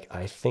that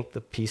I think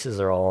the pieces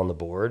are all on the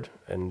board.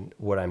 And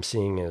what I'm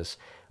seeing is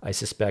I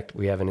suspect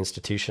we have an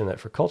institution that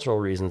for cultural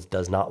reasons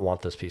does not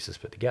want those pieces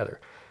put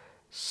together.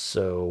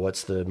 So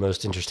what's the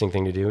most interesting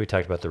thing to do? We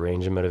talked about the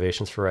range of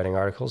motivations for writing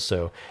articles.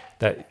 So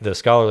that the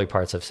scholarly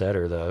parts I've said,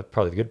 or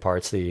probably the good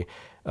parts,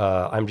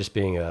 I'm just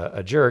being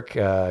a jerk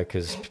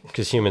because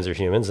humans are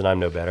humans and I'm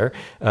no better,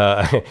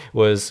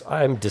 was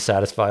I'm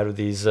dissatisfied with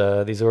these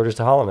orders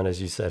to Holloman,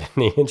 as you said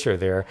in the intro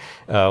there.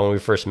 When we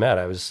first met,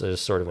 I was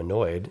sort of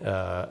annoyed.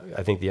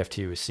 I think the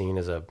FTU was seen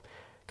as a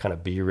kind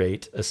of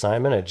B-rate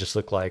assignment. It just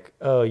looked like,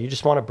 oh, you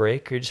just want to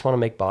break, or you just want to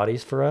make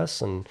bodies for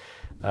us? And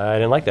I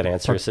didn't like that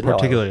answer. I said,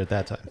 particularly at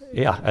that time.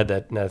 Yeah, I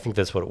think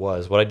that's what it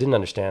was. What I didn't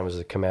understand was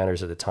the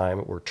commanders at the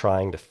time were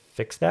trying to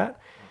fix that.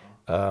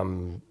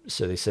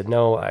 So they said,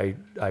 no,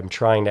 I'm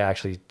trying to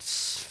actually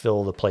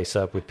fill the place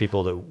up with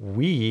people that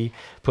we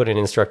put in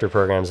instructor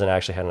programs and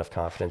actually had enough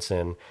confidence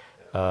in.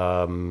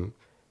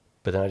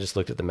 But then I just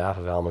looked at the map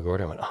of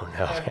Alamogordo and went, oh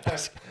no.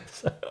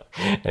 So,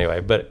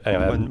 anyway,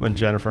 when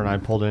Jennifer and I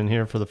pulled in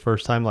here for the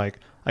first time, I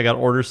got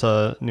orders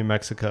to New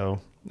Mexico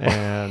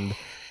and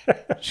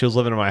she was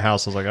living in my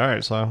house. I was like, all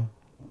right, so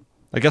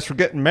I guess we're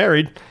getting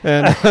married.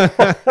 And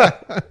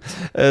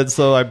and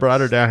so I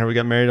brought her down here. We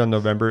got married on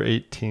November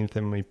 18th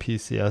and we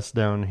PCS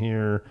down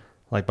here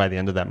by the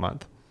end of that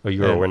month. Oh,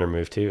 you were a winter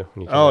move too?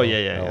 Yeah. Oh,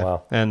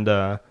 wow.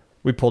 And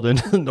we pulled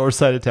into the north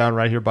side of town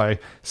right here by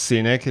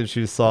Scenic, and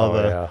she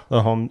saw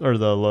the home, or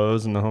the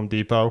Lowe's and the Home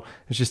Depot,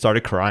 and she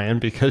started crying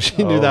because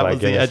she knew that was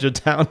the edge of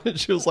town. And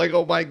she was like,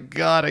 oh my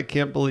God, I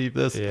can't believe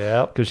this.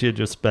 Yeah. Because she had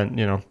just spent,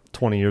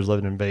 20 years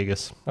living in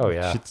Vegas. Oh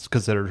yeah. She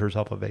considered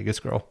herself a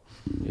Vegas girl.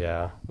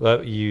 Yeah.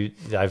 Well,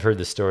 I've heard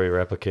the story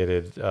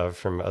replicated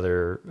from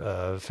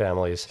other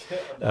families.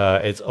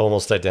 It's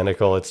almost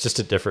identical. It's just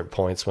at different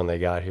points when they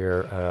got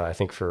here. I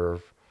think for,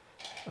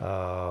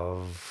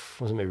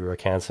 wasn't maybe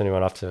Rick Hansen who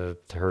went off to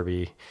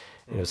Herbie,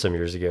 some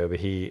years ago,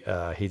 but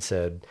he'd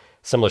said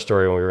similar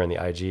story when we were in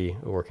the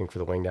IG working for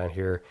the wing down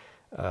here,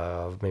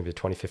 maybe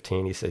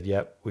 2015. He said,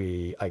 yep,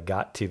 I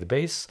got to the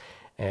base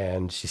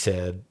and she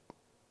said,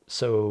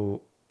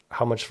 so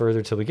how much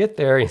further till we get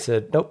there? He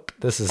said, nope,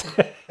 this is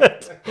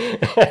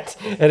it.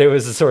 And it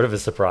was sort of a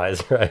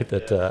surprise, right?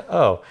 That, right.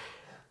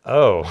 I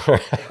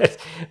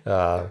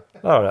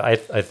don't know. I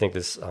think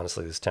this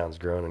town's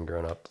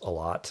grown up a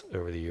lot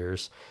over the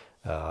years.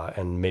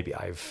 And maybe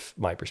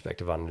my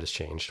perspective on it has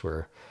changed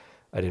where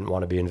I didn't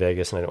want to be in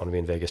Vegas and I didn't want to be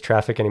in Vegas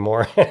traffic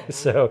anymore.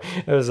 So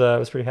I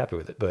was pretty happy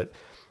with it. But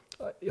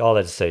all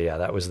that to say, yeah,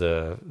 that was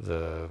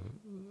the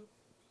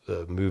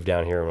move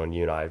down here when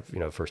you and I,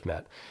 first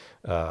met.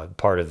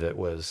 Part of it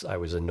was I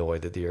was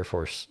annoyed that the Air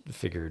Force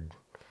figured,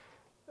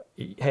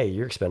 hey,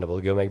 you're expendable,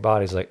 go make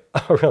bodies. Like,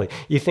 oh, really?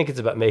 You think it's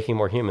about making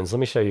more humans? Let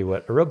me show you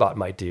what a robot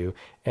might do,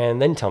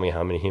 and then tell me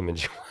how many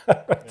humans you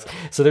want. Yeah.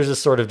 So there's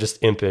this sort of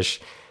just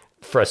impish,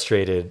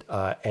 frustrated,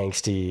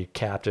 angsty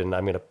captain.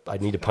 I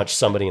need to punch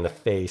somebody in the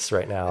face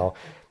right now,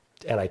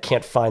 and I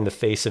can't find the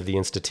face of the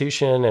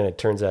institution, and it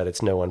turns out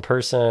it's no one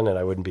person, and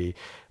I wouldn't be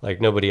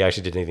nobody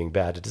actually did anything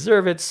bad to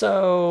deserve it,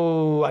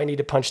 so I need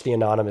to punch the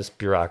anonymous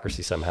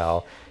bureaucracy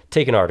somehow.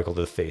 Take an article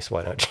to the face,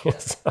 why don't you?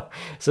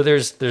 So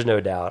there's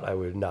no doubt I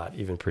would not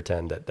even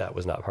pretend that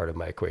was not part of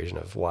my equation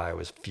of why I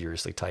was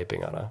furiously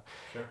typing on a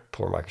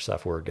poor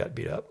Microsoft Word got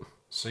beat up.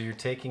 So you're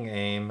taking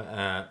aim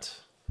at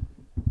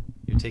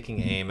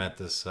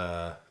this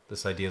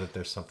this idea that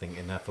there's something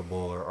ineffable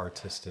or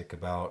artistic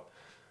about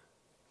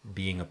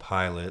being a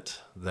pilot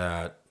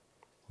that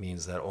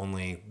means that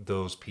only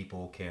those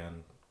people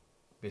can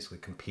basically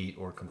compete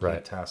or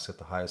complete tasks at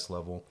the highest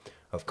level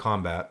of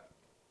combat.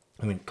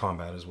 I mean,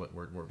 combat is what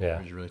we're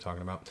really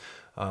talking about.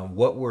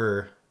 What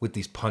were, with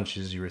these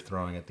punches you were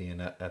throwing at this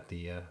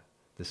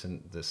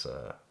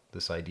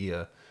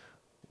idea,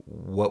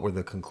 what were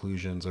the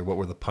conclusions or what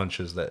were the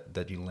punches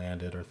that you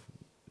landed, or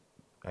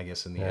I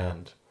guess in the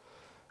end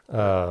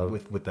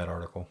with that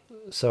article?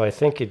 So I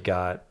think it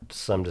got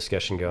some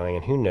discussion going,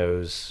 and who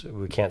knows,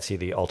 we can't see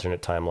the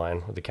alternate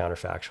timeline with the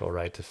counterfactual,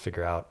 right, to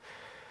figure out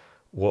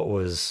what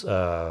was,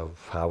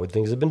 how would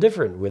things have been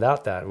different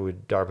without that?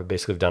 Would DARPA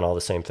basically have done all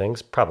the same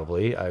things?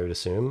 Probably, I would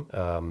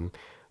assume.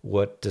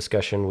 What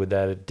discussion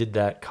did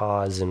that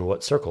cause in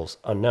what circles?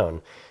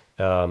 Unknown.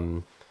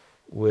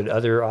 Would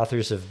other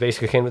authors have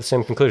basically came to the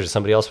same conclusion?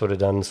 Somebody else would have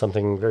done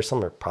something very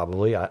similar?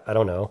 Probably. I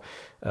don't know.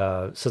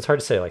 So it's hard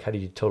to say, like, how do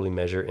you totally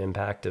measure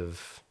impact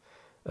of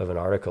an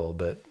article?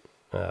 But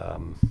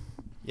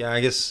yeah,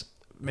 I guess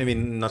maybe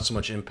not so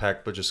much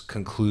impact, but just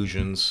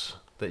conclusions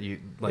that you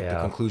like, the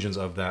conclusions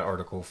of that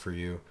article for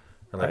you,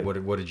 or like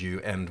what did you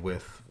end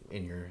with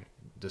in your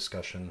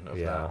discussion of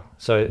that?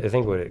 So I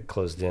think what it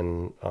closed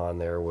in on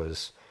there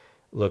was,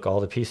 look,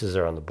 all the pieces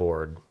are on the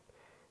board.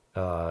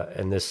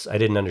 And this, I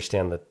didn't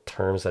understand the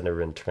terms. I'd never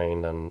been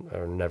trained on,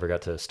 or never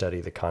got to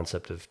study the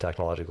concept of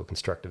technological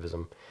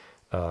constructivism,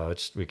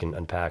 which we can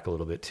unpack a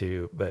little bit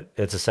too. But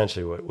it's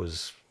essentially what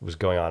was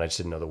going on. I just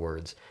didn't know the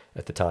words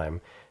at the time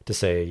to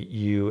say,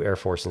 you Air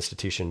Force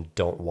institution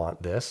don't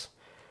want this,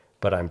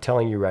 but I'm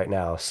telling you right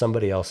now,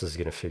 somebody else is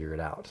going to figure it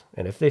out.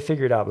 And if they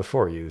figure it out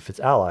before you, if it's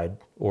allied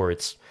or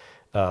it's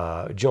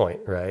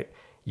joint, right?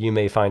 You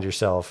may find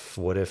yourself,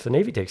 what if the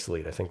Navy takes the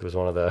lead? I think was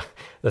one of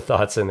the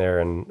thoughts in there.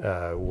 And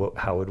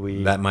how would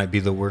we... That might be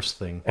the worst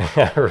thing.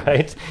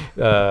 Right?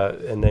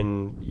 And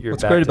then you're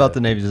What's great about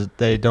the Navy is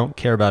they don't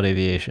care about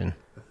aviation.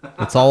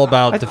 It's all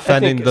about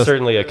defending I think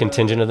certainly a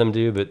contingent of them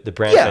do, but the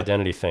branch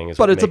identity thing is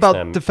what makes them But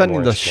it's about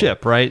defending the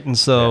ship, right? And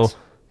so,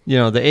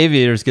 the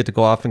aviators get to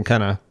go off and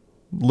kind of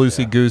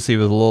loosey-goosey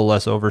with a little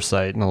less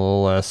oversight and a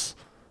little less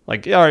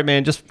like, all right,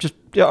 man, just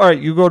all right,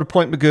 you go to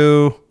Point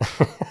Magoo,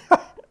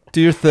 do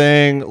your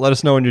thing, let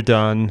us know when you're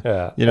done.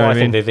 Yeah. You know what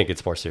I mean? They think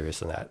it's more serious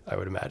than that, I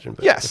would imagine.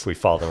 But if we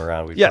follow them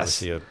around, we'd probably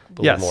see a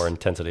little more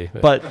intensity.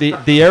 But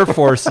the Air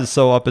Force is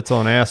so up its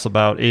own ass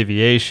about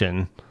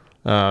aviation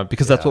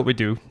because that's what we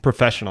do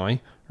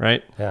professionally,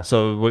 right? Yeah.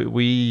 So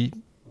we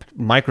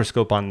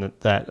microscope on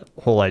that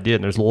whole idea,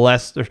 and there's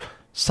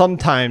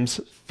sometimes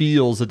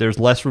feels that there's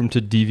less room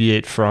to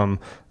deviate from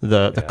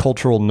the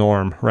cultural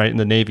norm, right? And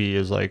the Navy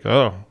is like,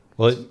 oh,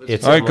 well,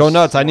 it's all right, go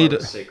nuts. I need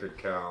a sacred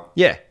cow.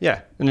 Yeah.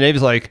 And the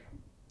Navy's like,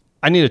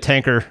 I need a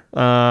tanker.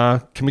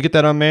 Can we get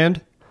that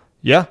unmanned?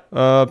 Yeah.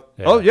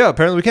 Oh yeah,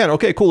 apparently we can.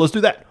 Okay, cool. Let's do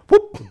that.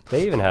 Whoop.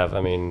 They even have,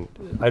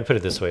 I'd put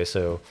it this way.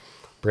 So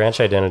branch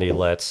identity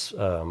lets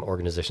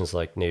organizations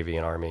like Navy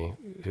and Army,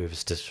 who've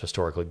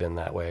historically been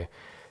that way,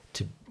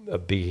 to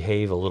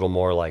behave a little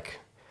more like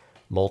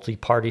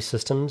multi-party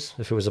systems.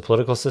 If it was a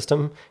political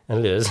system, and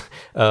it is,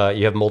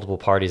 you have multiple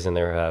parties in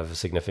there who have a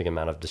significant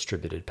amount of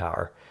distributed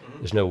power.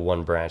 There's no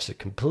one branch that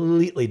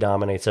completely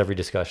dominates every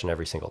discussion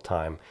every single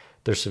time.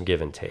 There's some give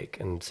and take,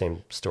 and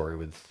same story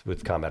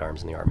with combat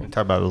arms in the Army.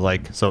 Talk about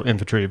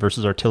infantry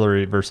versus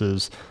artillery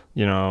versus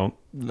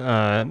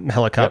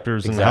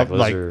helicopters, and how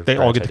they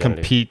all get to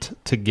compete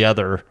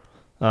together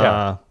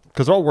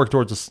because they all work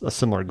towards a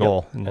similar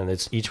goal. Yep. And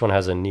it's each one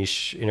has a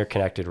niche,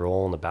 interconnected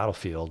role in the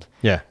battlefield.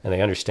 Yeah, and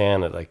they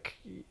understand that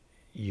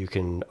you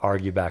can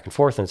argue back and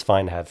forth, and it's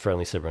fine to have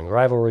friendly sibling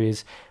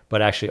rivalries,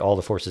 but actually all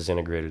the forces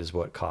integrated is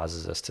what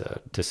causes us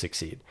to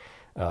succeed.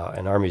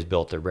 And Army's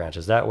built their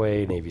branches that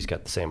way. Navy's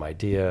got the same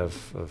idea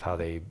of how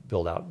they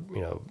build out,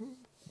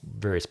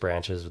 various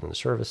branches within the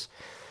service.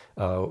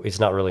 It's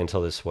not really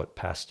until this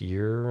past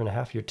year and a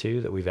half, year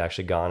two, that we've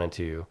actually gone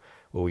into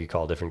what we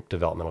call different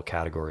developmental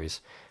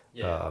categories.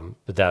 Yeah.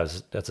 But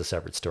that's a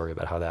separate story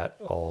about how that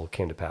all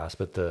came to pass.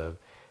 But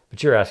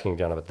you're asking,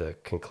 John, about the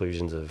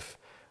conclusions of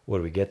what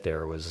do we get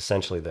there, was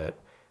essentially that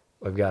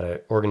I've got an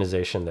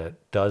organization that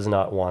does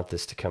not want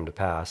this to come to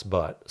pass,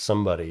 but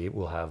somebody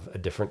will have a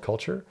different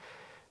culture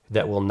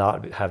that will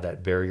not have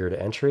that barrier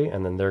to entry,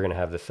 and then they're going to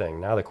have the thing.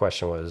 Now the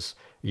question was,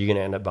 are you going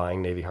to end up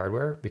buying Navy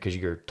hardware because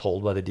you're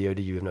told by the DoD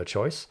you have no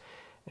choice,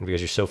 and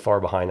because you're so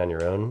far behind on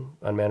your own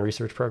unmanned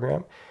research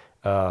program?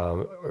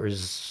 Or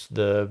is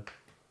the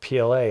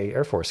PLA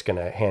Air Force going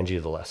to hand you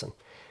the lesson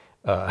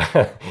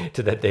to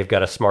that they've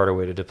got a smarter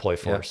way to deploy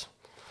force? Yeah.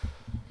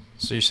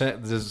 So you're saying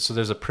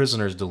there's a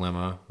prisoner's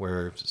dilemma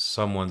where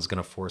someone's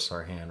going to force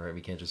our hand, right? We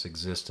can't just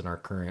exist in our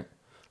current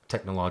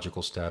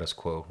technological status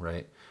quo,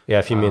 right? Yeah,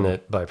 if you mean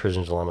that by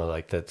prisoner's dilemma,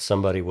 like that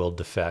somebody will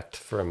defect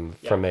from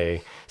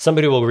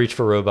somebody will reach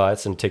for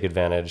robots and take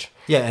advantage.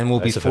 Yeah, and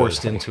we'll be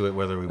forced into it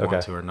whether we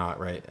want to or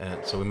not, right?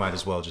 And so we might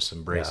as well just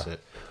embrace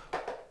it.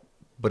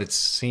 But it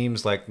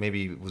seems like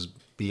maybe it was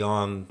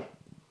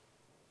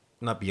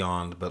not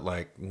beyond, but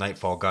like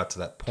Nightfall got to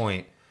that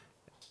point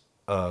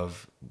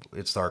of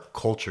it's our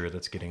culture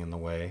that's getting in the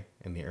way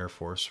in the Air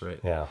Force, right?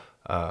 Yeah.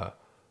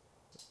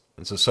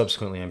 And so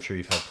subsequently, I'm sure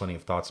you've had plenty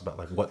of thoughts about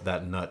like what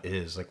that nut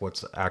is, like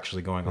what's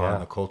actually going on in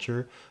the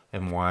culture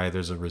and why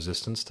there's a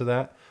resistance to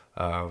that.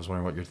 I was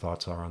wondering what your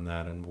thoughts are on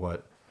that and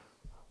what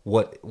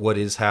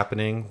is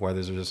happening, why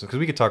there's resistance. Because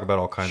we could talk about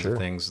all kinds of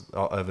things,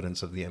 all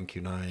evidence of the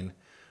MQ-9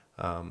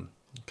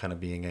 kind of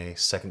being a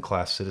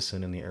second-class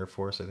citizen in the Air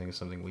Force. I think is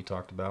something we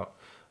talked about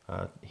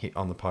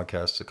on the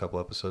podcast a couple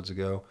episodes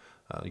ago.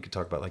 You could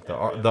talk about like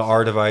the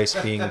R device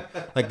being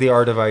like the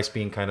R device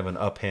being kind of an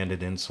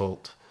uphanded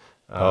insult.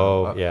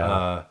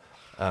 And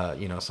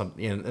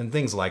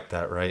things like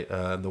that, right?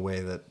 The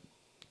way that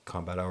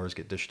combat hours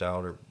get dished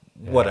out or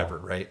whatever,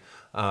 right?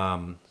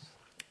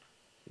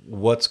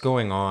 What's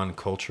going on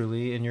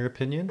culturally, in your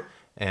opinion,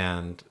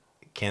 and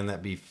can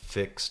that be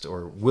fixed,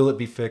 or will it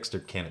be fixed, or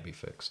can it be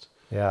fixed?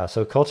 Yeah,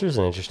 so culture is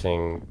an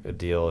interesting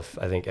deal.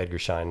 I think Edgar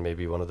Schein may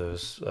be one of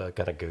those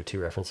kind of go-to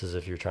references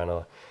if you're trying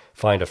to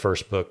find a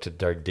first book to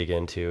dig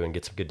into and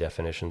get some good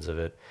definitions of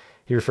it.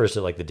 He refers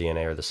to like the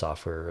DNA or the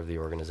software of the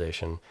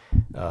organization.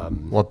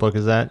 What book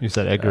is that? You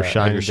said Edgar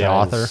Schein, the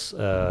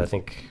author? I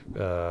think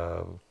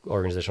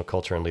Organizational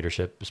Culture and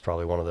Leadership is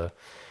probably one of the...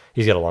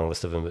 He's got a long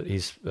list of them, but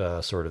he's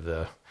sort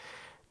of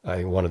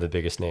one of the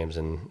biggest names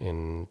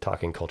in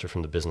talking culture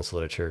from the business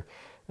literature.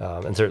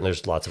 And certainly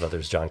there's lots of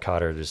others. John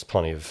Cotter, there's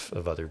plenty of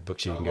other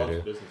books you can go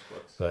to.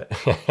 But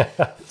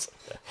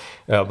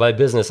by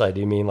business, I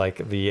do mean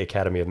like the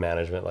Academy of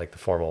Management, like the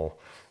formal,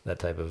 that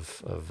type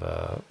of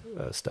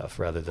stuff,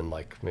 rather than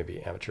like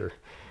maybe amateur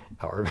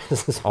hour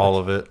business. All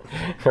of it.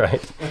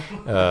 Right.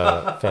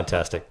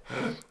 Fantastic.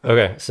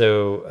 Okay.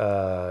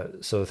 So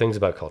things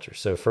about culture.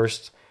 So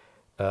first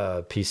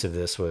piece of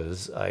this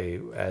was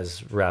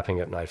as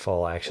wrapping up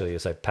Nightfall, actually,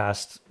 as I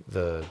passed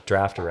the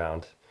draft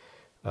around,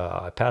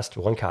 I passed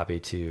one copy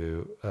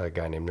to a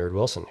guy named Nerd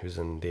Wilson, who's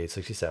in the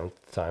 867th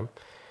at the time.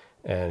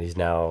 And he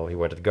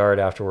went to the Guard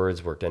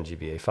afterwards, worked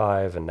NGBA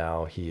 5, and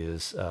now he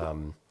is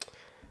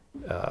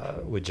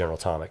with General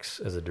Atomics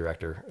as a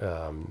director.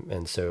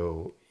 And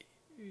so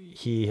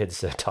he had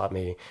taught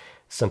me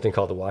something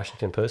called the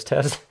Washington Post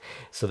test.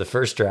 So the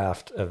first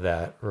draft of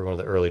that, or one of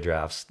the early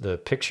drafts, the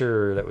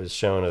picture that was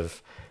shown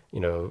of,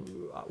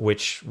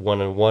 which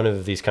one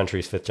of these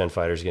countries' fifth-gen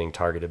fighters getting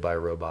targeted by a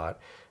robot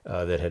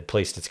that had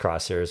placed its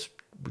crosshairs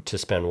to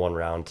spend one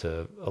round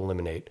to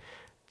eliminate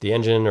the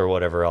engine or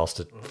whatever else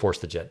to force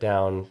the jet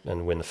down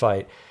and win the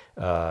fight,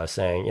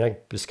 saying,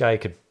 this guy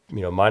could,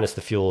 minus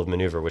the fuel of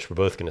maneuver, which we're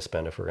both going to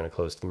spend if we're going to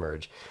close the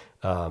merge,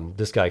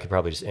 this guy could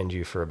probably just end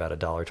you for about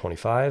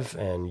 $1.25,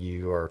 and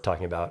you are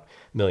talking about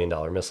 $1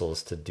 million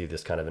missiles to do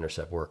this kind of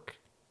intercept work.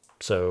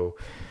 So,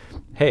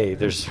 hey,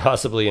 there's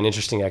possibly an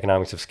interesting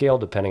economics of scale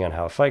depending on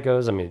how a fight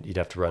goes. I mean, you'd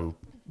have to run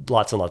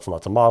lots and lots and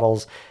lots of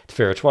models to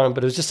figure which one,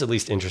 but it was just at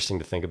least interesting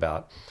to think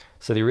about.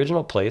 So the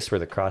original place where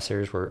the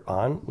crosshairs were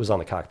on was on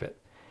the cockpit.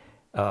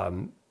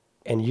 And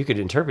you could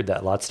interpret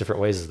that lots of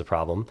different ways as the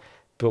problem.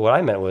 But what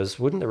I meant was,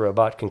 wouldn't the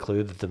robot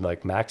conclude that the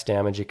max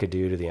damage it could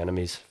do to the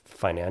enemy's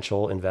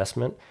financial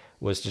investment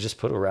was to just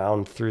put a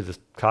round through the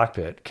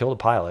cockpit, kill the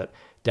pilot,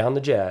 down the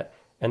jet,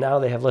 and now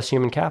they have less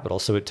human capital.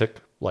 So it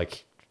took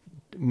like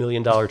 $1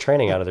 million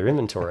training out of their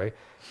inventory.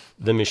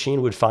 The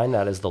machine would find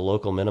that as the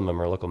local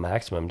minimum or local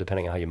maximum,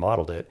 depending on how you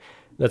modeled it.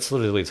 That's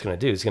literally what it's going to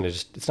do. It's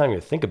not even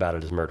going to think about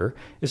it as murder.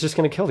 It's just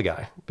going to kill the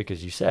guy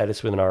because you said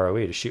it's with an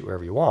ROE to shoot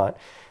wherever you want.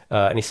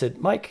 And he said,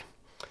 Mike,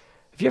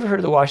 have you ever heard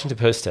of the Washington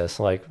Post test?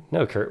 I'm like,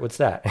 no, Kurt, what's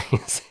that? He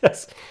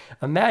says,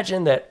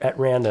 imagine that at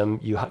random,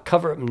 you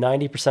cover up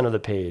 90% of the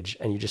page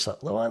and you just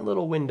let one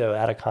little window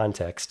out of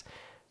context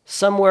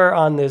somewhere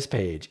on this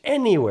page,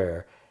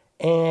 anywhere.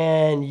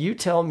 And you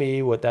tell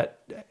me what that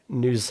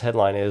news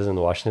headline is in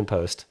the Washington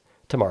Post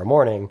tomorrow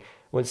morning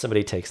when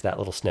somebody takes that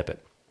little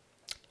snippet.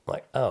 I'm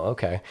like, oh,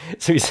 okay.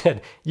 So he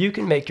said, you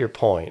can make your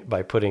point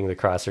by putting the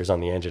crosshairs on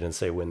the engine and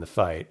say, win the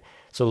fight.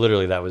 So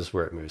literally that was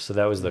where it moves. So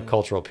that was the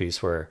cultural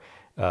piece where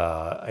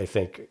I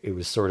think it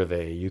was sort of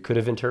you could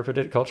have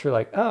interpreted culture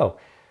like, oh,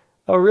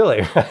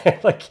 really?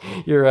 Like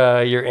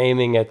you're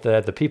aiming at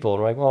the people.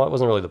 And we're like, well, that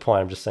wasn't really the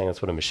point. I'm just saying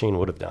that's what a machine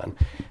would have done.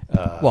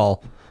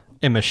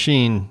 A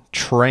machine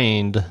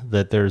trained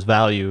that there's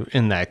value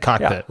in that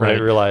cockpit, right?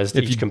 It realized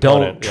if each you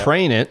component, don't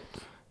train it,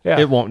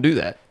 it won't do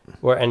that.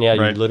 You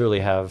literally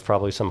have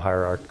probably some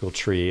hierarchical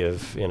tree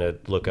in a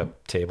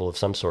lookup table of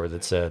some sort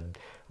that said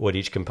what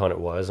each component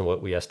was and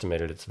what we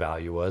estimated its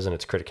value was and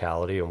its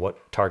criticality and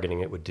what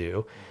targeting it would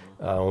do.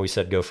 When we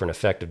said go for an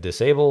effective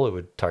disable, it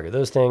would target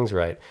those things,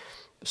 right?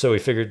 So we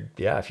figured,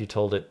 if you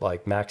told it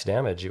like max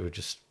damage, it would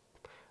just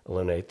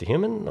eliminate the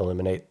human,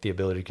 eliminate the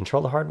ability to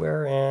control the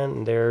hardware,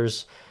 and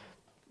there's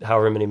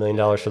however many $1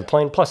 million for the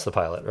plane plus the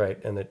pilot,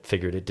 right? And it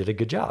figured it did a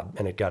good job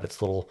and it got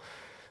its little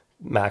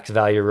max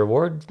value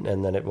reward,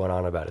 and then it went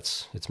on about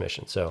its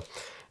mission. So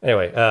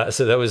anyway,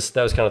 so that was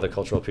kind of the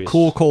cultural piece.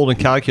 Cool, cold, and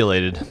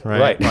calculated,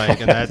 right?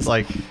 Right. And that's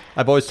like,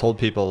 I've always told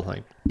people,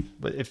 like,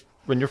 but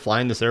when you're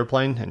flying this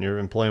airplane and you're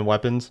employing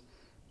weapons,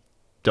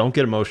 don't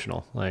get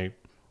emotional. Like,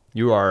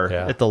 you are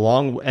at the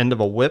long end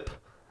of a whip,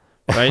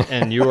 right?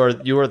 And you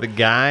are the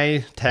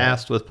guy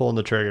tasked with pulling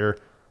the trigger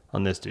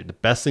on this dude. The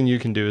best thing you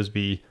can do is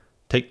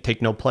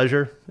take no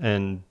pleasure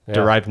and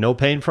derive no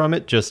pain from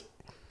it. Just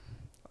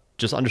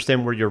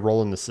understand where your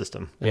role in the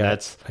system. And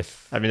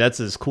that's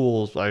as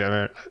cool as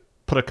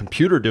put a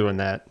computer doing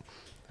that.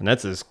 And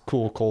that's as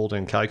cool, cold,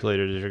 and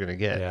calculated as you're going to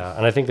get. Yeah,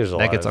 and I think there's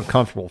that gets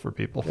uncomfortable for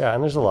people. Yeah,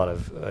 and there's a lot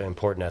of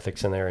important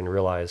ethics in there, and you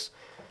realize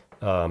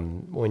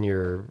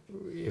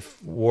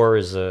if war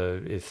is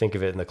think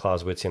of it in the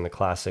Clausewitzian, the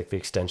classic, the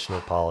extension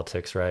of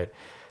politics, right?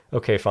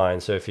 Okay,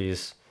 fine. So if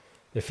there's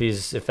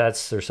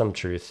some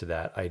truth to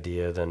that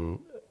idea, then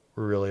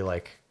really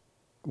like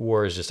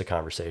war is just a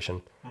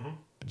conversation,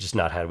 just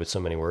not had with so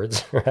many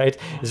words, right?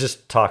 It's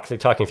just talking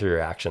through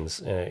your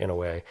actions in a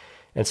way.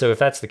 And so if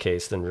that's the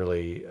case, then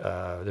really,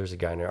 there's a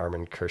guy named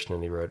Armin Kirshner,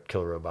 he wrote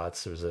Killer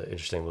Robots. It was an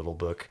interesting little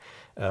book.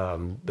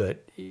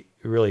 But he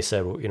really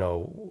said,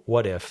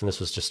 what if, and this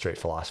was just straight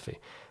philosophy,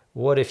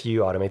 what if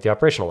you automate the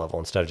operational level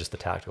instead of just the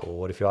tactical?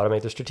 What if you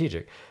automate the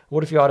strategic?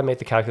 What if you automate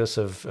the calculus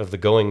of the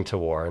going to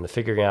war and the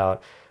figuring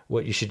out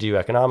what you should do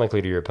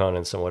economically to your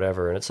opponents and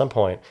whatever? And at some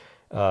point,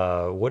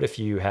 what if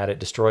you had it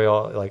destroy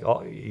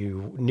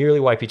you nearly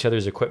wipe each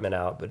other's equipment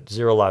out, but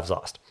 0 lives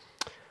lost?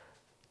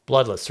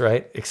 Bloodless,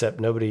 right? Except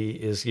nobody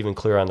is even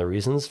clear on the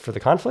reasons for the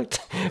conflict,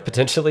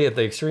 potentially at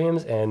the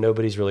extremes, and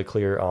nobody's really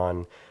clear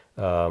on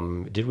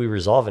did we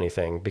resolve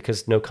anything,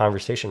 because no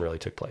conversation really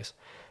took place.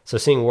 So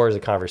seeing war as a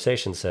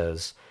conversation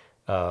says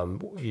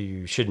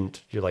you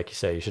shouldn't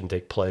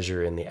take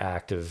pleasure in the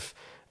act of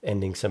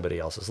ending somebody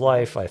else's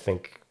life. I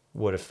think,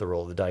 what if the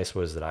roll of the dice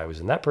was that I was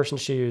in that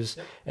person's shoes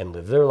and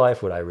lived their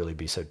life? Would I really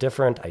be so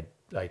different? I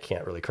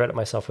can't really credit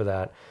myself with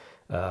that.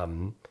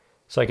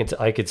 So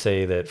I could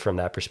say that from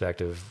that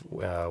perspective,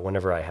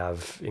 whenever I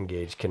have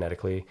engaged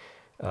kinetically,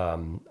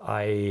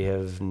 I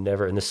have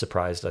never, and this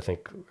surprised, I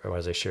think,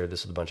 as I shared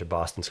this with a bunch of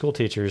Boston school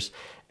teachers,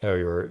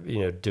 we were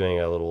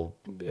doing a little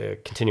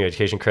continuing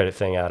education credit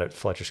thing out at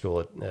Fletcher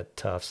School at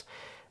Tufts,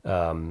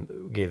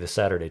 gave the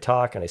Saturday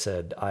talk, and I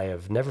said, I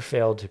have never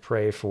failed to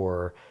pray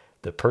for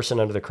the person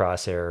under the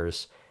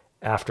crosshairs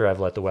after I've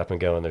let the weapon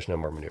go and there's no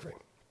more maneuvering.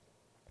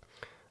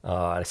 And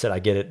I said, I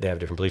get it. They have a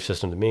different belief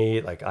system to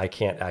me. Like, I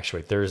can't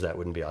actuate theirs. That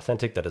wouldn't be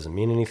authentic. That doesn't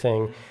mean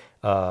anything.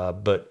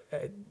 But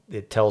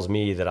it tells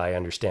me that I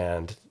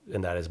understand,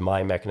 and that is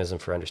my mechanism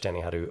for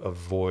understanding how to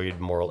avoid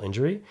moral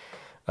injury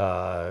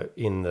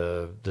in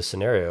the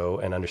scenario,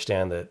 and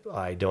understand that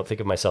I don't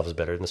think of myself as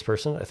better than this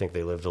person. I think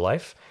they lived a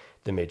life.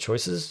 They made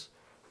choices.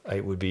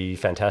 It would be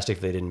fantastic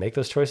if they didn't make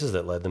those choices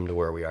that led them to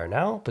where we are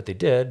now, but they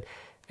did.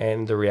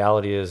 And the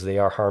reality is they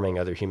are harming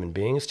other human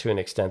beings to an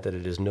extent that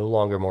it is no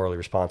longer morally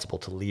responsible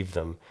to leave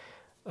them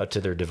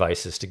to their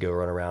devices to go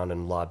run around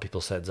and lob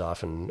people's heads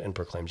off and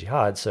proclaim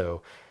jihad.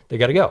 So they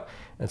got to go.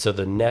 And so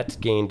the net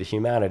gain to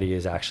humanity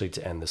is actually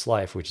to end this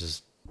life, which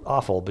is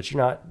awful, but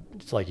you're not,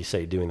 like you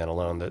say, doing that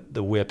alone.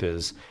 The whip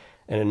is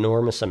an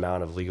enormous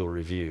amount of legal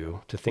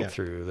review to think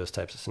through those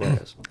types of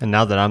scenarios. And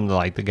now that I'm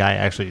the guy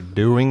actually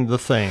doing the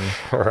thing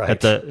right. at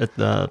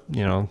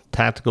the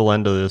tactical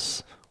end of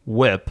this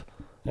whip,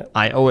 yep.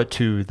 I owe it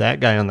to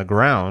that guy on the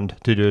ground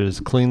to do it as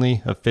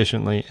cleanly,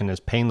 efficiently, and as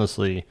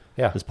painlessly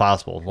as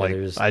possible.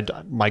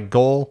 My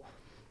goal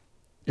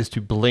is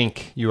to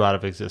blink you out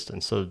of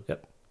existence, so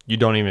you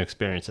don't even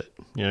experience it.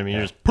 You know what I mean?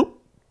 You're just poop,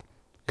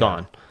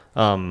 gone.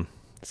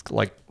 It's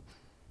like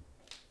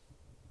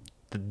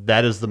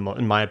that is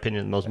in my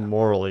opinion, the most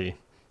morally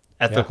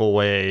ethical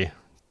way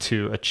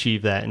to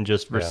achieve that, and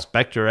just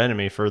respect your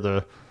enemy for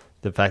the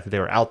fact that they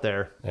were out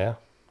there,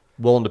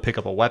 willing to pick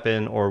up a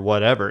weapon or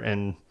whatever,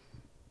 and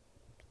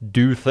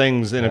do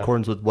things in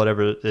accordance with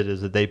whatever it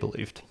is that they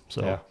believed.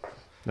 So,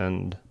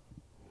 and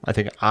I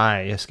think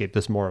I escaped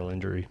this moral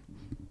injury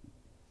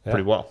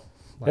pretty well.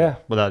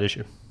 Without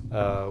issue.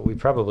 We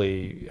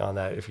probably, on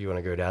that, if you want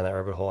to go down that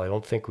rabbit hole, I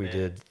don't think we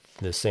did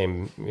the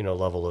same,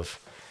 level of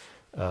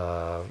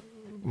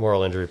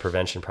moral injury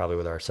prevention probably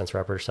with our sensor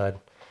operator side.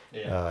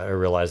 I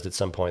realized at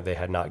some point they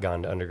had not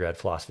gone to undergrad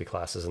philosophy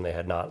classes, and they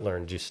had not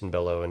learned jus in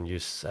bello and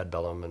jus ad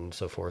bellum and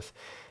so forth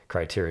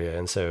criteria.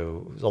 And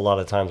so a lot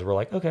of times we're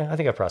like, okay, I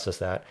think I processed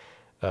that.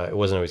 It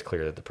wasn't always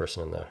clear that the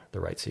person in the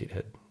right seat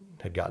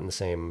had gotten the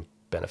same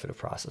benefit of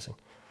processing.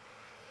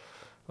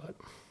 But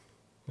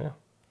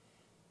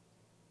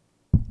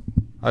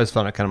I always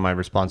found it kind of my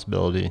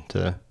responsibility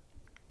to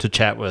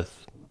chat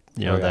with,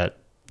 that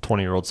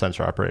 20-year-old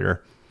sensor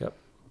operator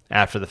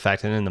after the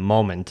fact. And in the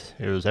moment,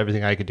 it was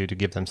everything I could do to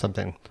give them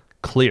something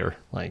clear,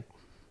 like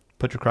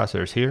put your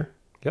crosshairs here.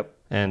 Yep.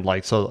 And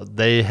so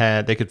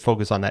they could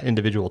focus on that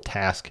individual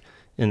task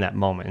in that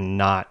moment, and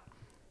not,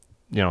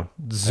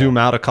 zoom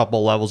out a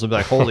couple levels and be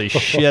like, holy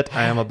shit,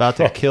 I am about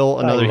to kill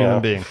another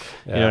human being.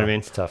 You know what I mean?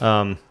 It's tough.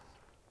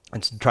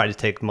 And to try to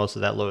take most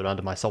of that load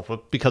onto myself,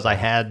 because I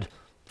had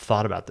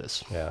thought about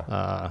this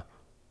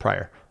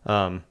prior.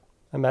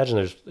 I imagine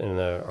there's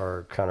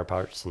our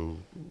counterparts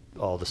and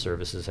all the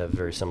services have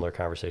very similar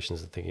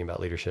conversations in thinking about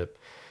leadership.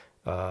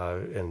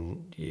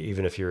 And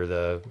even if you're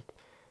the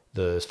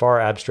as far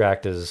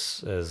abstract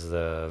as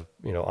the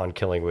on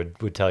killing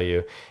would tell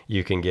you,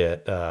 you can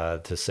get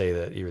to say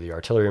that you're the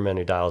artilleryman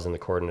who dials in the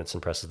coordinates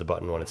and presses the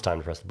button when it's time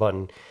to press the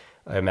button.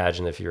 I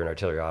imagine if you're an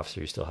artillery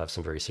officer, you still have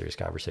some very serious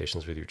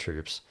conversations with your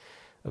troops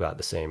about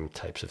the same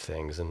types of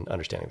things and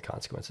understanding the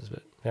consequences.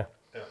 But yeah.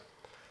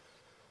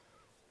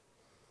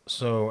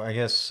 So I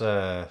guess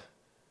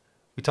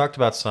we talked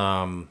about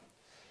some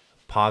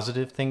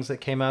positive things that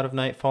came out of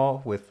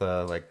Nightfall with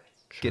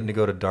getting to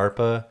go to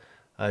DARPA.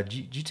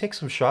 Did you take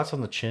some shots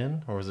on the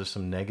chin, or was there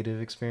some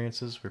negative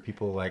experiences where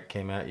people like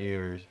came at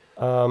you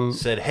or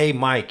said, "Hey,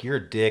 Mike, you're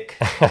a dick,"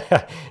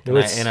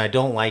 and I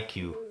don't like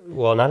you?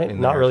 Well,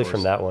 not really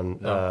from that one.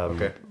 No?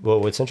 Okay.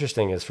 Well, what's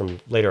interesting is from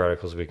later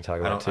articles we can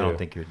talk about too. I don't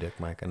think you're a dick,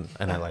 Mike, and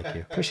I like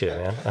you. Appreciate it,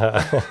 man.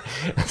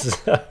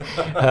 So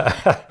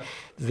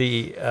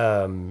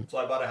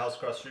I bought a house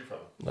across the street from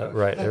him.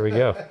 Right, there we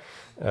go.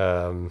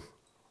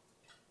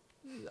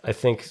 I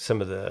think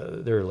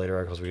there were later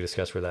articles we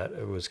discussed where that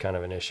it was kind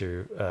of an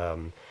issue.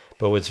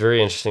 But what's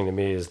very interesting to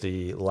me is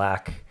the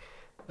lack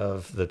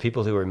of the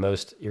people who were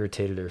most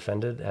irritated or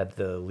offended had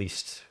the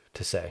least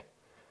to say.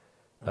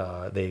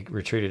 They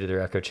retreated to their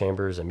echo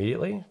chambers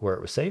immediately where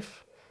it was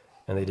safe,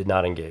 and they did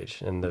not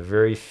engage. And the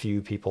very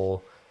few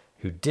people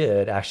who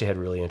did actually had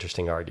really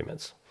interesting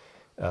arguments.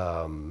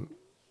 And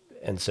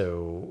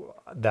so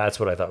that's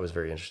what I thought was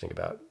very interesting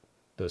about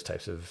those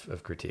types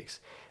of critiques.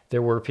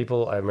 There were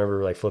people, I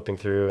remember like flipping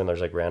through and there's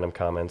like random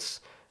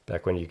comments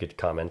back when you could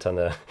comment on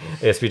the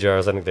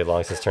ASPGRs. I think they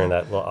long since turned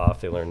that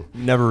off. They learned.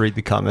 Never read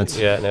the comments.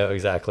 Yeah, no,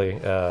 exactly.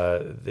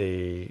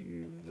 The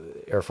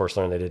Air Force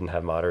learned they didn't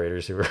have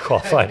moderators who were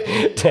qualified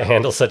to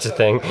handle such a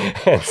thing.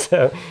 And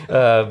so,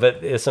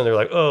 but some they're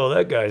like, oh,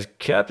 that guy's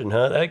captain,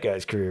 huh? That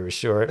guy's career was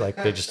short. Like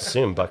they just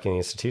assumed bucking the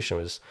institution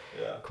was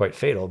quite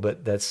fatal.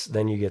 But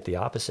then you get the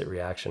opposite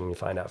reaction. You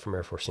find out from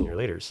Air Force senior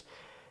leaders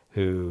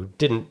who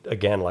didn't,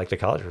 again, like the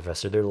college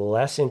professor, they're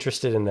less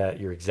interested in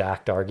your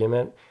exact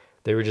argument.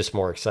 They were just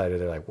more excited.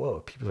 They're like,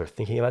 whoa, people are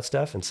thinking about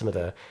stuff. And some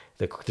of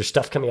there's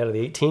stuff coming out of the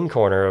 18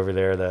 corner over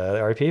there. The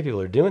RPA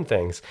people are doing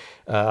things.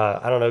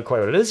 I don't know quite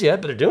what it is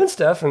yet, but they're doing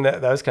stuff. And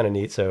that was kind of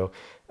neat. So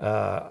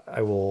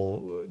I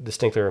will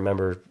distinctly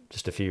remember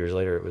just a few years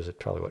later, it was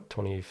probably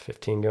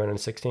 2015 going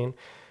into 16,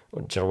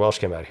 when General Welsh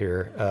came out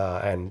here.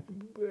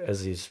 And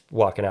as he's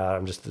walking out,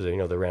 I'm just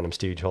the random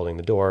stooge holding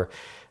the door.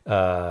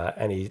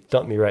 And he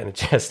thumped me right in the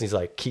chest and he's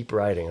like, keep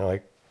writing. I'm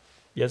like,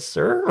 yes,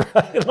 sir.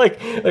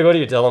 like what do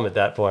you tell him at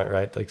that point?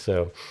 Right. Like,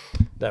 so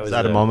that was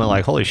a moment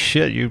like, holy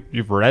shit,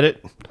 you've read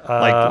it.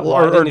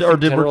 Or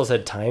generals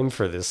had time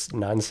for this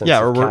nonsense.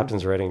 Yeah. Or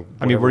captains writing.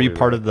 I mean, were you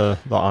part of the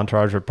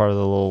entourage or part of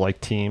the little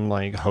like team,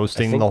 like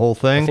hosting the whole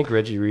thing? I think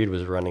Reggie Reed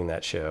was running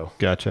that show.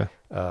 Gotcha.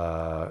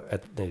 And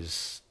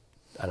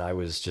I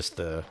was just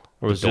the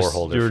door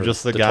holder. You were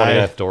just the guy.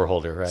 29th door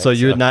holder, right? So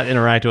you had not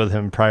interacted with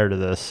him prior to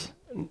this.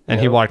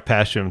 And he walked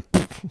past you and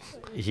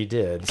he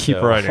did. Keep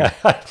writing.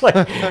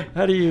 Like,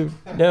 how do you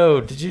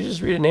know? Did you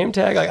just read a name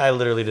tag? Like, I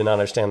literally did not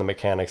understand the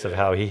mechanics of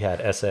how he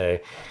had SA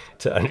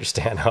to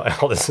understand how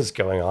all this is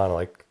going on.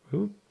 Like,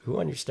 who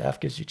on your staff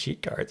gives you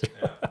cheat cards?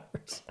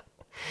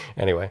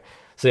 Anyway,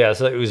 so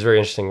it was very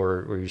interesting.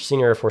 Where your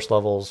senior Air Force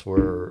levels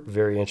were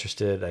very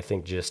interested, I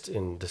think, just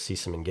to see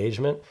some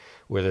engagement.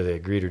 Whether they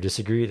agreed or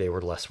disagreed, they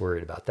were less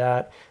worried about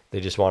that.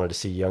 They just wanted to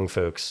see young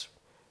folks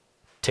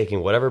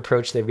taking whatever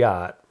approach they've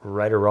got,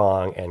 right or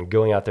wrong, and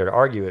going out there to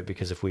argue it,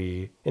 because if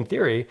we, in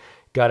theory,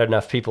 got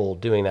enough people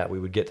doing that, we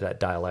would get to that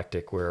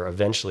dialectic where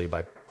eventually,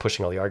 by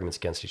pushing all the arguments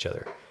against each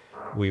other,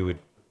 we would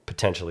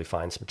potentially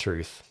find some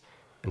truth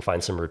and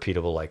find some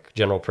repeatable, like,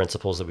 general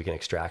principles that we can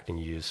extract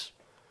and use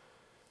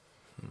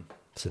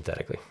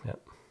synthetically. Yeah.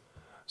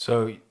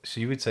 So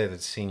you would say that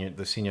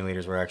the senior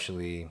leaders were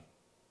actually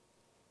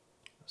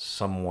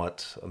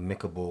somewhat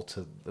amicable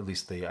to at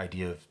least the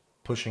idea of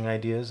pushing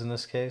ideas in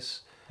this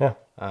case? Yeah.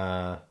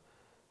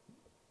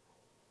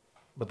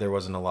 But there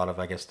wasn't a lot of,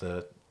 I guess,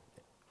 the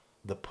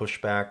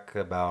pushback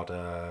about,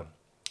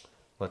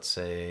 let's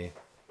say,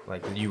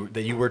 like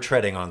that you were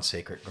treading on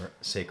sacred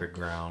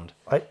ground.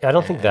 I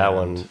don't think that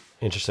one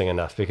interesting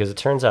enough, because it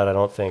turns out I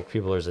don't think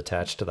people are as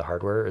attached to the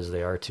hardware as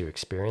they are to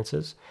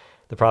experiences.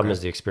 The problem is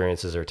the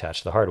experiences are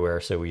attached to the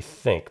hardware, so we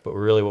think, but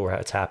really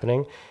what's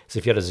happening is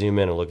if you had to zoom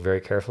in and look very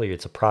carefully,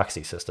 it's a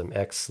proxy system.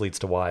 X leads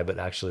to Y, but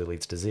actually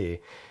leads to Z.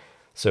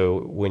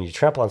 So when you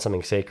trample on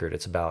something sacred,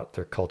 it's about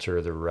their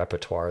culture, their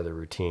repertoire, their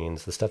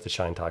routines, the stuff that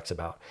Shine talks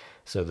about.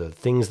 So the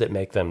things that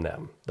make them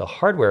them. The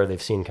hardware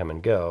they've seen come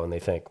and go, and they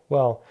think,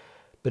 well,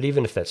 but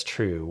even if that's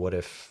true, what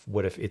if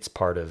it's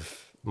part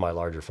of my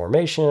larger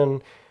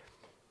formation?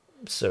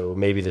 So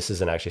maybe this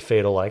isn't actually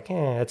fatal. Like,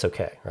 it's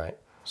okay, right?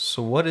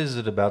 So what is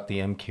it about the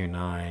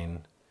MQ-9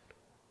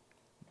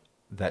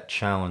 that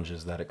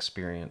challenges that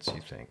experience,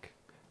 you think?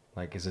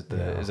 Like, is it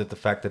the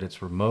fact that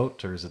it's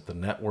remote, or is it the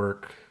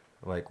network?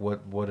 Like,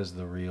 what is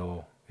the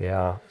real...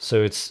 Yeah,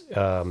 so it's,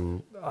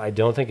 I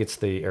don't think it's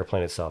the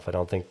airplane itself. I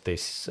don't think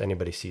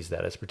anybody sees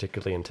that as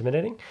particularly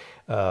intimidating,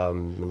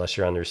 unless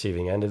you're on the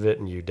receiving end of it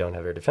and you don't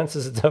have air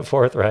defenses and so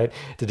forth, right,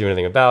 to do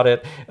anything about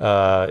it.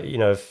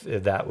 If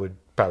that would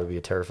probably be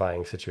a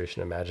terrifying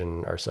situation to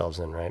imagine ourselves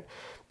in, right?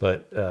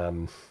 But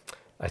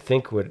I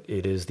think what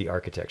it is the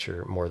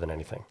architecture more than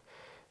anything.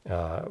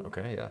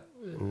 Okay, yeah.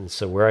 And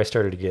so where I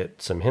started to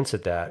get some hints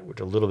at that, which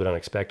a little bit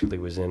unexpectedly,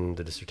 was in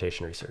the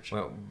dissertation research.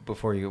 Well,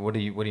 before you, what do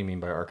you mean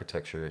by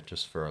architecture,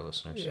 just for our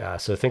listeners? Yeah,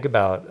 so think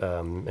about,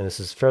 and this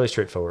is fairly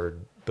straightforward,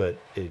 but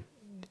it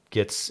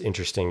gets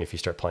interesting if you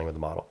start playing with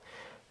the model.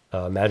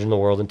 Imagine the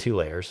world in 2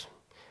 layers.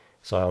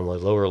 So on the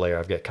lower layer,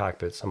 I've got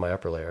cockpits. On my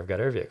upper layer, I've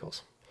got air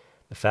vehicles.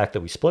 The fact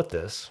that we split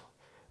this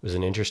was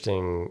an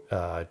interesting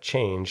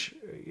change.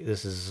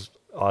 This is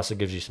also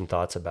gives you some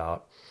thoughts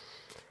about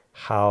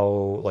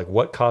how, like,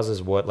 what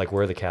causes what, like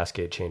where the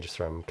cascade changes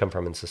come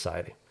from in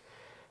society.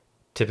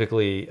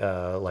 Typically,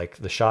 like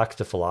the shock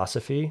to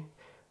philosophy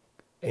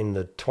in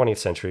the 20th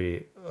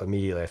century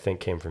immediately, I think,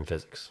 came from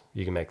physics.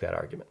 You can make that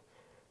argument.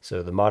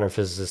 So the modern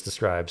physicists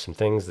describe some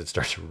things that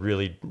start to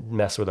really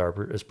mess with our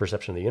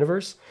perception of the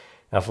universe.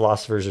 Now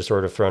philosophers are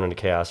sort of thrown into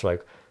chaos.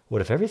 Like,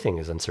 what if everything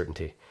is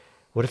uncertainty?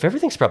 What if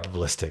everything's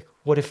probabilistic?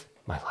 What if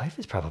my life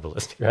is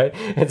probabilistic, right?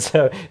 And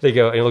so they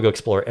go, and they'll go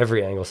explore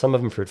every angle. Some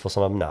of them fruitful,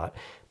 some of them not.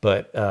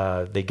 But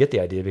they get the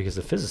idea because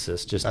the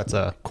physicists just... That's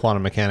a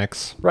quantum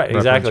mechanics. Right,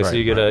 exactly. Right, so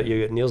you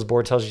get Niels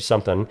Bohr tells you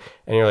something,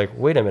 and you're like,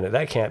 wait a minute,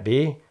 that can't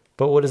be.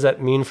 But what does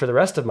that mean for the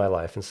rest of my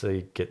life? And so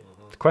you get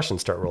the questions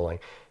start rolling,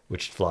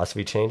 which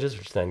philosophy changes,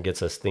 which then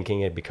gets us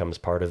thinking. It becomes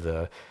part of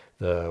the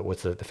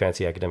what's the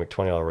fancy academic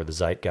 $20 word, the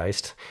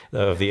zeitgeist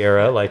of the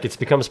era. Like, it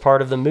becomes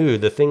part of the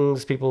mood, the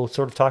things people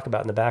sort of talk about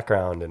in the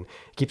background, and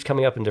it keeps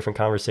coming up in different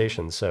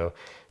conversations. So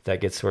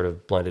that gets sort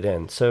of blended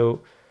in.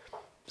 So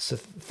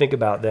think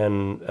about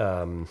then,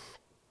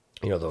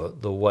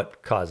 the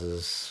what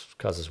causes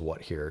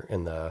what here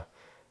in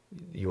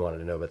you wanted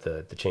to know about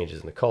the changes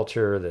in the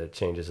culture, the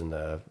changes in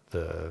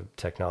the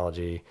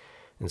technology,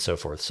 and so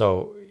forth.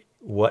 So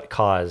what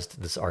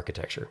caused this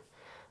architecture?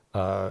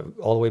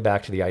 All the way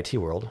back to the IT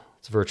world,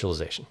 it's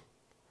virtualization.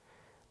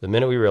 The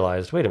minute we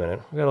realized, wait a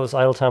minute, we got all this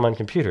idle time on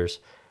computers,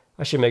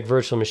 I should make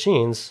virtual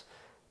machines,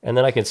 and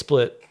then I can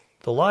split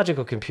the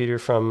logical computer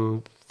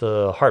from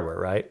the hardware,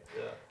 right?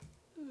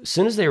 Yeah. As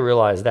soon as they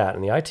realized that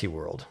in the IT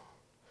world,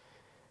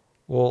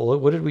 well,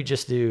 what did we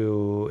just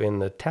do in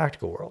the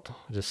tactical world?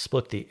 We just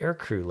split the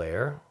aircrew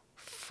layer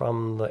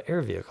from the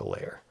air vehicle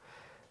layer.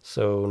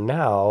 So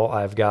now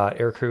I've got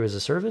aircrew as a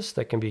service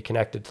that can be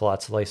connected to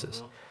lots of places.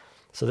 Mm-hmm.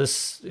 So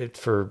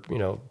for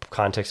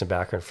context and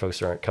background, folks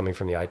who aren't coming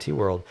from the IT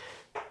world,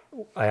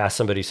 I asked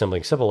somebody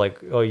something simple like,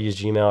 oh, you use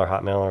Gmail or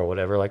Hotmail or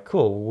whatever. Like,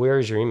 cool,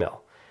 where's your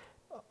email?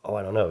 Oh,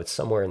 I don't know. It's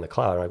somewhere in the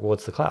cloud. I'm like, well,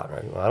 what's the cloud?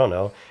 Like, well, I don't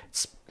know.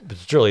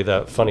 It's really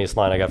the funniest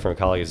line I got from a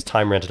colleague is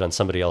time rented on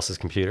somebody else's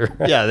computer.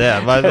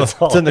 Yeah.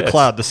 It's in the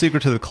cloud. The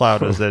secret to the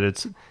cloud is that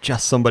it's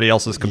just somebody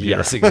else's computer.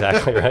 Yes,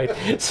 exactly right.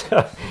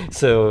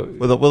 So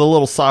with a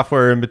little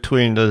software in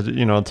between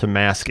to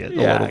mask it.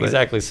 Yeah, a little bit.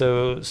 Exactly.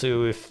 So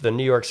if the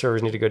New York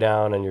servers need to go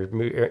down and your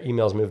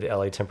emails move to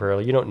LA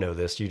temporarily, you don't know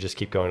this. You just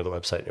keep going to the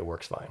website and it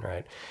works fine,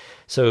 right?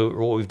 So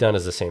what we've done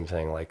is the same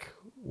thing. Like,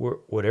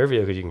 what air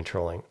vehicle are you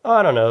controlling? Oh,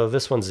 I don't know.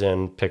 This one's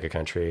in, pick a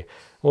country.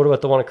 What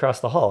about the one across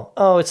the hall?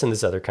 Oh, it's in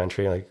this other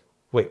country. Like,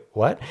 wait,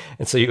 what?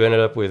 And so you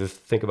ended up with,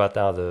 think about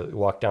now,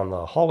 walk down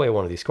the hallway of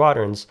one of these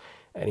squadrons,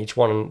 and each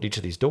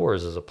of these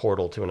doors is a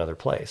portal to another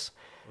place.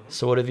 Mm-hmm.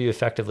 So what have you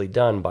effectively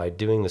done by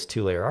doing this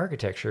 2-layer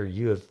architecture?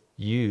 You have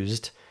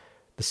used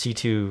the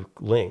C2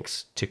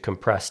 links to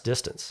compress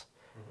distance.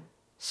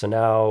 So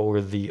now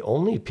we're the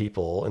only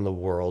people in the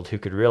world who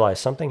could realize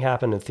something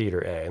happened in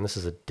theater A, and this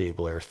is a Dave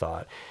Blair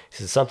thought. He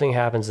says something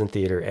happens in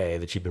theater A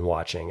that you've been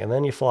watching, and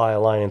then you fly a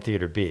line in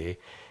theater B,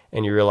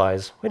 and you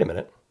realize, wait a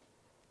minute,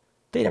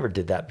 they never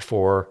did that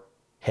before.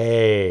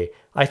 Hey,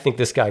 I think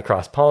this guy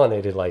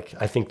cross-pollinated, like,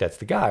 I think that's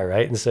the guy,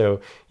 right? And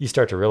so you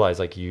start to realize,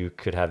 like, you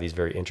could have these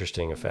very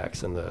interesting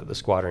effects, and the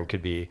squadron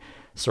could be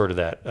sort of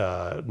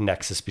that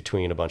nexus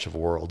between a bunch of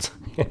worlds.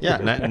 Yeah,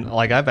 and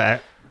like,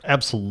 I've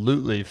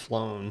absolutely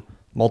flown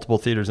multiple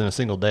theaters in a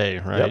single day,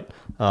 right?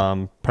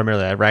 Yep.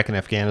 Primarily Iraq and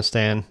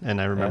Afghanistan.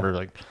 And I remember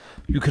like,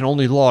 you can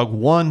only log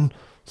one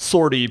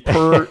sortie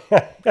per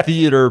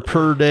theater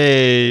per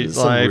day,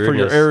 like for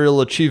your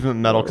aerial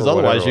achievement medal. Because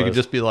otherwise you could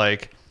just be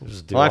like,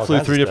 I flew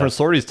 3 different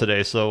sorties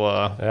today. So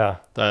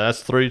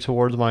that's 3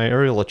 towards my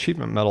aerial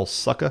achievement medal,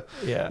 sucker.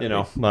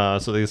 Yeah.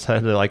 So they just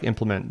had to like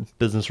implement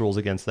business rules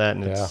against that.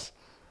 And it's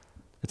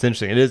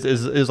interesting. It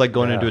is like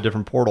going into a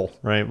different portal,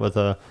 right? With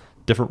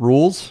different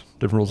rules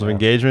of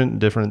engagement,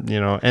 different,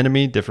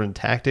 enemy, different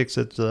tactics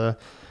that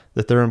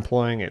they're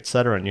employing, et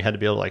cetera. And you had to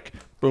be able to like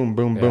boom,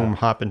 boom, boom,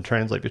 hop and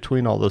translate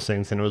between all those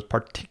things. And it was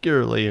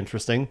particularly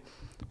interesting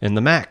in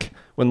the Mac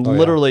when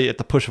literally at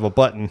the push of a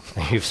button,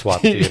 you've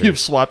swapped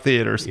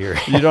theaters.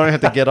 You don't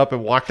have to get up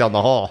and walk down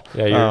the hall.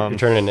 Yeah, you're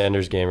turning into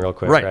Ender's Game real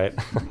quick, right?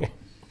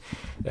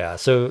 Yeah.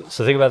 So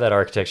think about that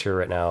architecture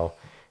right now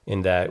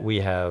in that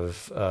we've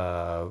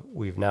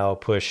now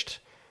pushed.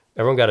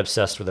 Everyone got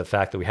obsessed with the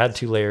fact that we had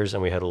 2 layers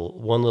and we had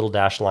one little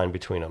dashed line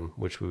between them,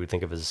 which we would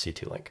think of as a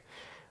C2 link.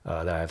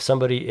 That I have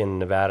somebody in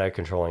Nevada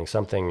controlling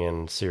something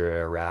in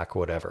Syria, Iraq,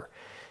 whatever.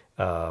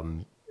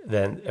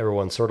 then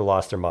everyone sort of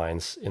lost their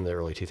minds in the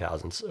early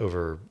 2000s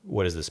over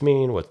what does this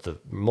mean? What's the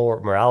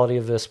morality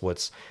of this?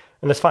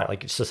 And that's fine.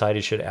 Like society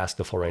should ask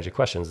the full range of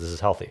questions. This is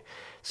healthy.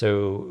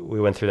 So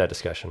we went through that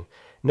discussion.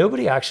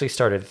 Nobody actually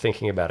started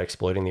thinking about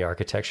exploiting the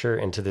architecture.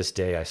 And to this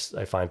day,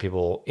 I find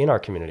people in our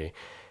community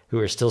who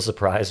are still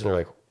surprised and they're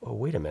like, oh,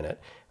 wait a minute.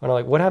 And I'm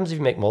like, what happens if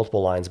you make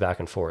multiple lines back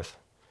and forth?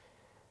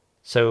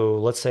 So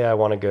let's say I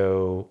want to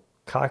go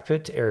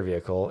cockpit to air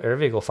vehicle. Air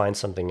vehicle finds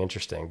something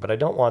interesting, but I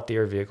don't want the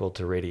air vehicle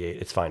to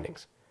radiate its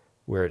findings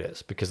where it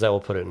is, because that will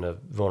put it in a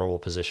vulnerable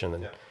position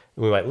and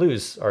we might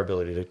lose our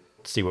ability to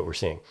see what we're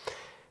seeing.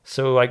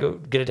 So I go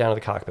get it down to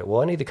the cockpit.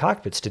 Well, I need the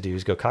cockpits to do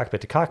is go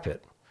cockpit to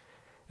cockpit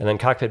and then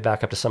cockpit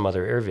back up to some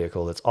other air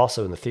vehicle that's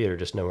also in the theater,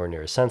 just nowhere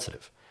near as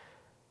sensitive.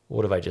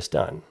 What have I just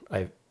done?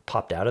 I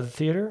popped out of the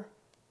theater,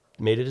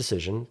 made a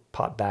decision,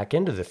 popped back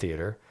into the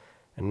theater,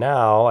 and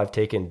now I've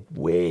taken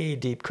way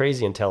deep,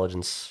 crazy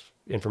intelligence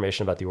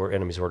information about the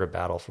enemy's order of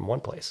battle from one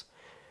place,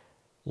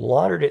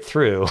 laundered it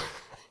through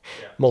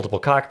multiple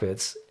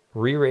cockpits,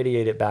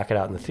 re-radiate it back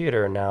out in the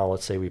theater, and now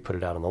let's say we put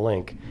it out on the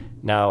link.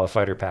 Now a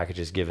fighter package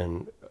is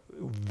given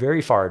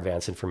very far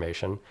advanced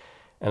information,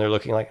 and they're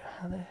looking like,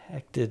 how the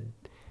heck did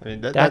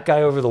that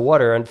guy over the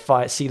water and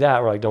see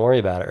that? We're like, don't worry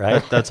about it,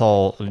 right? That's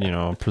all,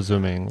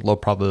 presuming low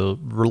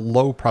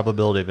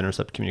probability of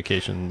intercept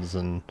communications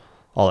and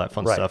all that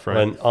fun stuff, right?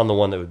 And on the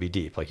one that would be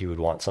deep, like you would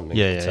want something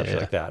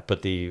like that.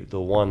 But the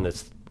one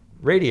that's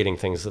radiating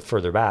things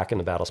further back in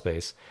the battle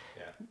space,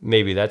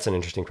 maybe that's an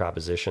interesting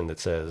proposition that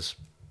says,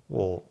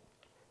 well,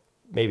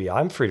 maybe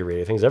I'm free to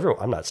radiate things.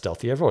 I'm not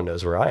stealthy. Everyone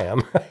knows where I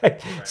am. Right?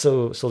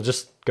 So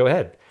just go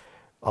ahead.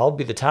 I'll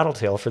be the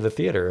tattletale for the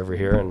theater over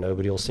here, and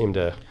nobody will seem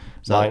to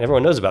mind.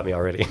 Everyone knows about me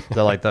already. Is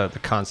that like the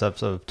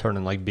concepts of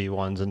turning like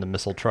B-1s into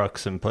missile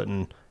trucks and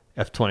putting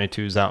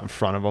F-22s out in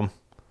front of them?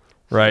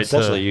 Right.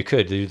 Essentially, you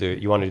could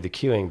you want to do the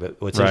queuing,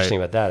 but what's interesting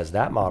about that is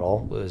that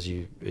model, as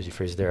you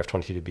phrase it there,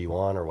 F-22 to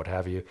B-1 or what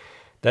have you,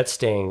 that's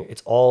staying.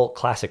 It's all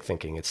classic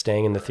thinking. It's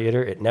staying in the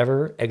theater. It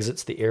never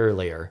exits the air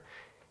layer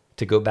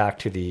to go back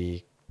to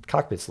the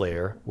cockpits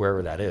layer,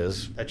 wherever that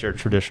is. At your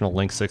traditional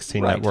Link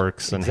 16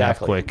 networks and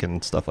half-quick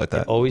and stuff like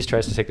that. It always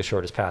tries to take the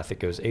shortest path. It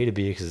goes A to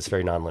B because it's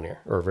very nonlinear,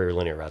 or very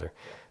linear rather,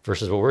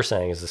 versus what we're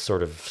saying is this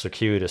sort of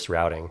circuitous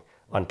routing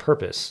on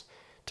purpose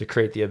to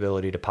create the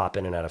ability to pop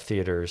in and out of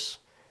theaters,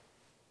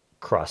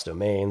 cross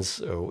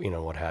domains, or,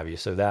 what have you.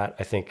 So that,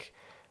 I think,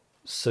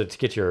 to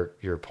get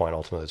your point,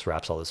 ultimately, this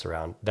wraps all this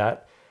around.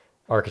 That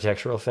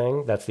architectural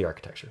thing, that's the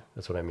architecture.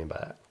 That's what I mean by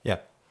that. Yeah.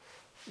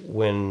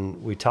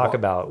 When we talk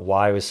about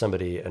why was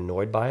somebody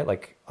annoyed by it,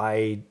 like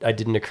I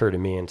didn't occur to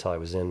me until I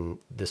was in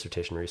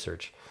dissertation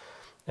research.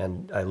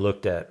 And I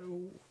looked at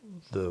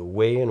the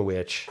way in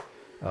which,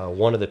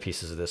 one of the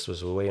pieces of this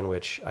was the way in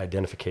which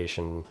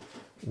identification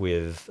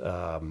with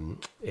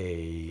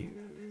a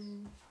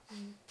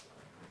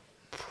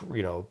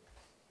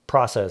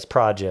process,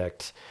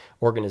 project,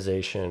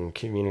 organization,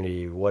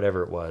 community,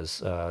 whatever it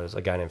was. There's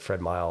a guy named Fred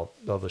Mile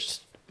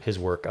published his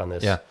work on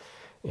this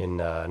in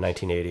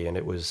 1980, and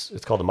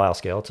it's called the Mile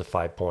Scale. It's a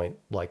 5-point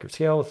Likert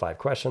scale with 5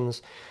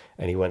 questions,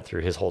 and he went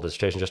through his whole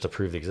dissertation just to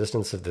prove the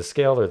existence of this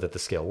scale, or that the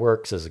scale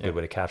works as a good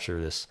way to capture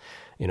this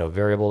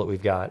variable that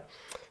we've got.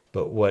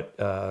 But what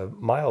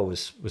Mile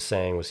was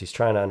saying was he's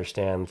trying to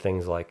understand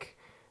things like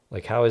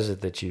how is it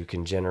that you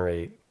can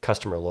generate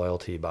customer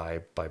loyalty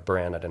by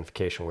brand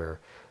identification, where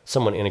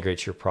someone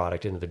integrates your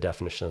product into the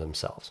definition of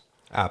themselves.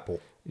 Apple.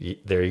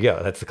 There you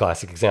go. That's the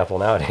classic example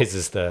nowadays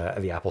is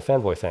the Apple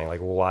fanboy thing.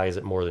 Like, well, why is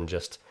it more than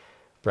just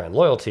brand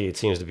loyalty? It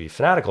seems to be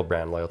fanatical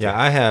brand loyalty. Yeah,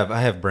 I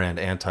have brand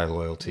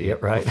anti-loyalty. Yeah,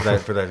 right.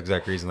 For that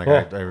exact reason.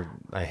 Like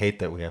I hate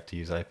that we have to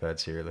use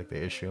iPads here. Like they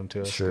issue them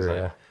to us. Sure.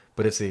 Yeah.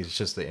 But it's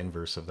just the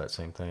inverse of that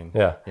same thing.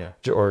 Yeah. Yeah.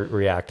 Or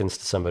reactance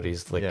to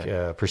somebody's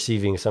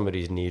perceiving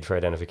somebody's need for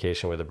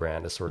identification with a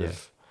brand is sort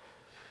of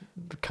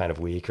kind of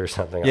weak or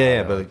something.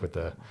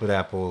 But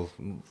Apple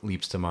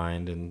leaps to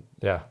mind, and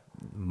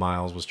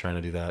Miles was trying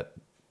to do that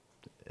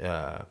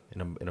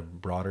in a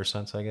broader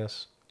sense, I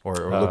guess, or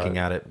looking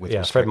at it with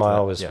respect Fred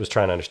Mile to was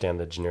trying to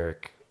understand the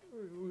generic,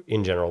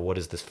 in general, what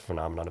is this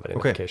phenomenon of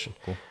identification.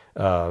 Okay.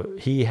 Cool.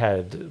 He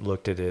had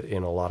looked at it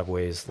in a lot of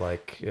ways,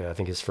 like I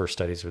think his first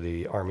studies were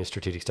the Army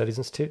Strategic Studies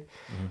Institute.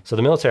 Mm-hmm. So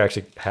the military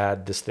actually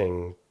had this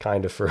thing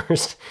kind of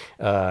first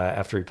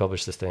after he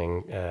published this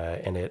thing,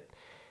 and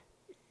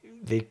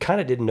they kind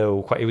of didn't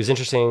know quite. It was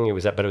interesting.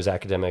 But it was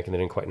academic, and they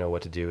didn't quite know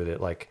what to do with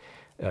it. Like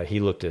he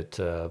looked at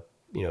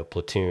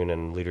platoon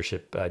and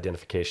leadership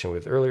identification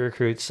with early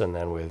recruits, and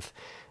then with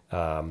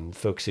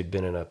folks who'd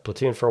been in a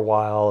platoon for a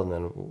while, and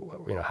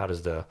then how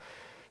does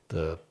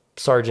the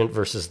sergeant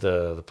versus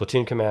the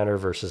platoon commander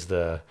versus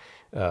the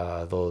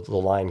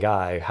line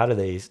guy, how do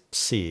they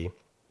see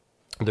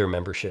their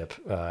membership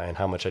and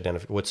how much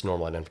what's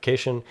normal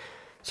identification?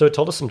 So it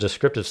told us some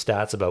descriptive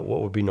stats about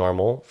what would be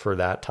normal for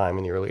that time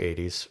in the early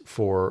 80s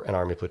for an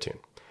Army platoon.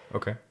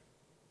 Okay.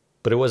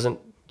 But it wasn't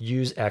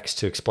use X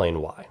to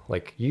explain Y.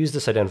 Like use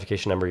this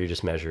identification number you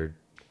just measured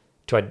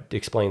to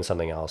explain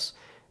something else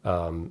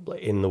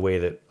in the way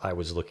that I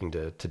was looking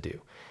to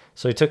do.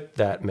 So we took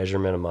that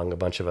measurement among a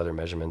bunch of other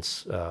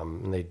measurements,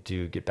 and they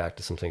do get back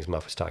to some things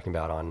Muff was talking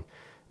about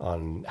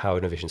on how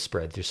innovation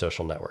spread through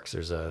social networks.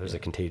 There's a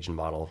contagion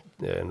model,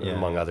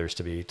 among others,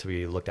 to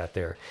be looked at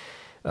there.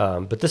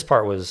 But this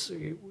part was,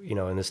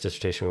 in this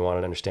dissertation, we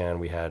wanted to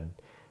understand. We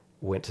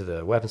went to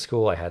the weapons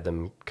school. I had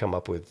them come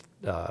up with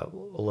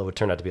what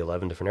turned out to be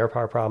 11 different air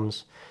power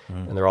problems.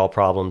 And they're all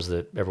problems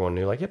that everyone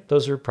knew, like, yep,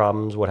 those are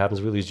problems. What happens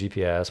if we lose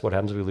GPS? What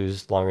happens if we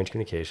lose long-range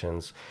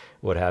communications?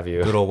 What have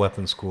you? Good old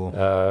weapons school.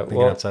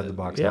 Thinking outside the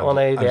box. Yeah,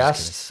 I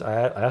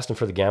asked them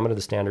for the gamut of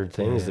the standard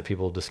things that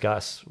people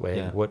discuss.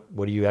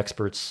 What do you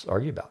experts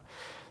argue about?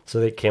 So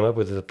they came up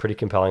with a pretty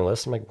compelling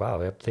list. I'm like,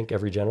 wow, I think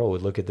every general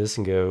would look at this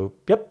and go,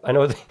 yep, I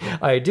know.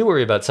 I do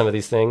worry about some of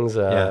these things.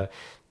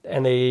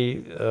 And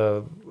they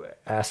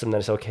asked them, then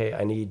I said, okay,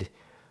 I need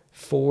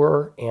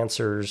 4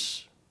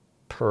 answers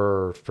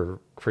for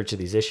each of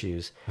these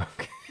issues,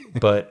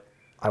 but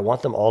I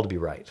want them all to be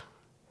right.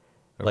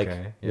 Like,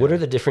 what are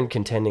the different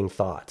contending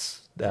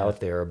thoughts out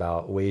there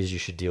about ways you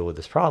should deal with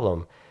this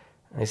problem?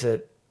 And I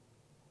said,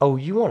 oh,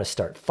 you want to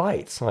start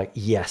fights? I'm like,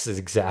 yes,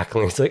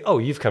 exactly. It's like, oh,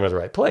 you've come to the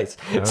right place.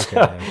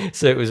 Okay.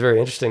 So it was very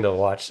interesting to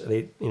watch.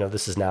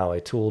 This is now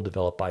a tool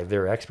developed by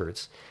their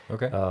experts.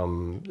 Okay.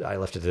 I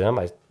left it to them.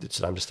 I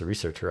said, I'm just the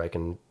researcher. I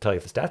can tell you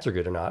if the stats are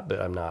good or not,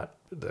 but I'm not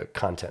the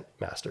content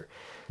master.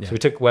 Yeah. So we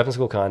took weapons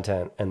school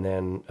content and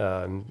then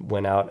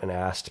went out and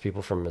asked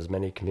people from as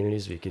many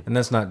communities as we could. And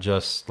that's not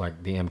just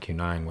like the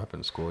MQ9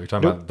 weapons school. You're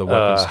talking about the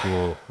weapons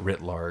school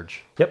writ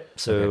large. Yep.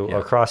 So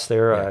across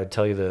there, I'd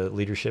tell you the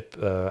leadership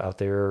out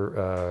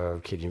there,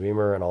 Katie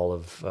Beamer and all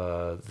of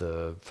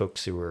the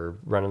folks who were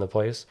running the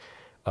place,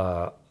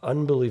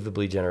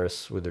 unbelievably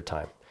generous with their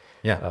time.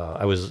 Yeah.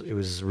 It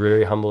was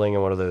very humbling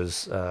and one of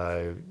those,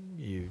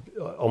 you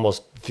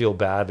almost feel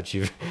bad, but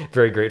you're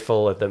very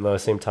grateful at the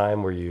same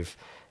time where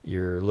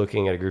you're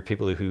looking at a group of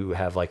people who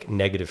have like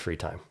negative free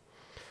time.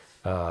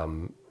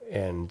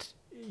 And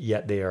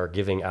yet they are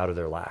giving out of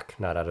their lack,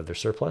 not out of their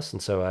surplus. And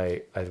so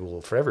I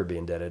will forever be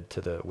indebted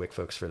to the WIC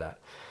folks for that.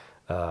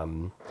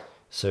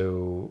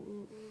 So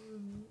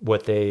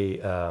what they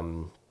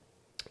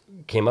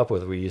came up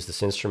with, we used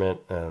this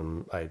instrument.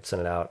 I sent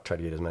it out, tried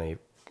to get as many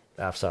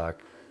AFSOC,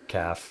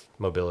 CAF,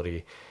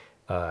 mobility.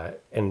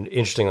 And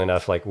interestingly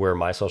enough, like where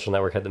my social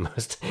network had the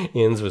most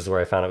ins was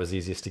where I found it was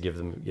easiest to give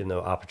them,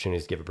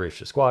 opportunities to give a brief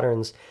to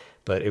squadrons.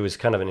 But it was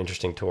kind of an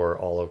interesting tour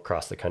all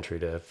across the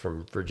country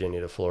from Virginia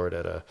to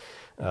Florida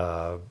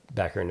to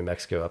back here in New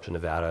Mexico up to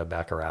Nevada,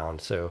 back around.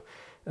 So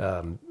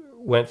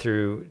went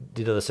through,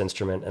 did this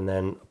instrument, and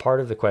then part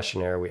of the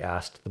questionnaire we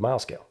asked the mile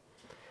scale.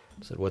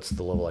 So what's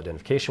the level of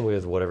identification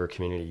with whatever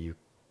community you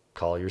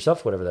call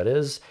yourself, whatever that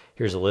is.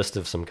 Here's a list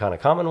of some kind of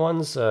common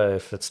ones.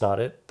 If it's not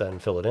it, then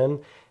fill it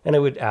in. And it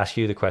would ask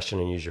you the question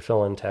and use your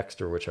fill-in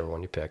text or whichever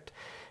one you picked.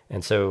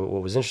 And so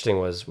what was interesting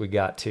was we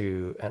got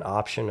to an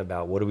option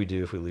about what do we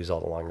do if we lose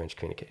all the long-range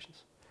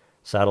communications.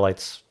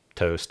 Satellites,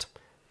 toast,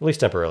 at least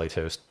temporarily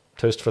toast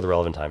for the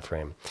relevant time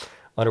frame.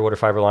 Underwater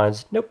fiber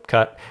lines, nope,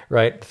 cut,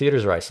 right? The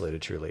theaters are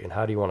isolated truly. And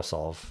how do you want to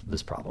solve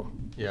this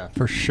problem? Yeah,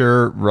 for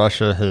sure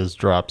Russia has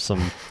dropped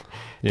some...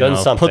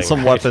 something, put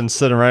some weapons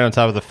sitting right on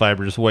top of the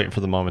fiber, just waiting for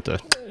the moment to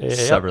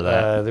sever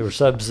that. There were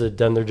subs that had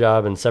done their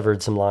job and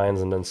severed some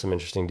lines and done some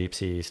interesting deep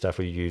sea stuff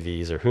with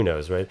UVs or who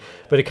knows, right?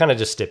 But it kind of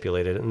just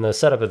stipulated. And the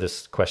setup of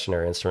this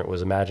questionnaire instrument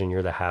was imagine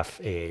you're the half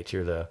AH,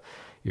 you're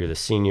the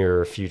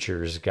senior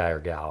futures guy or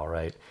gal,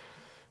 right?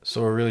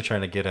 So we're really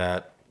trying to get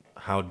at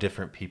how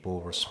different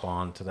people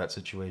respond to that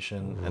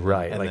situation, and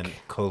then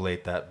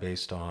collate that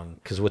based on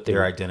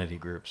their identity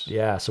groups.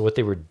 Yeah. So what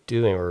they were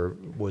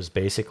doing was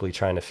basically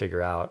trying to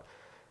figure out.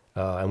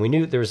 And we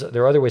knew there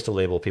are other ways to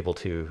label people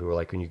too, who are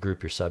like when you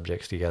group your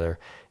subjects together,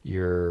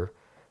 you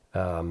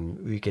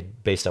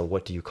could, based on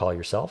what do you call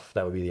yourself,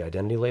 that would be the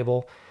identity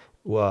label.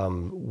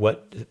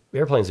 What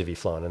airplanes have you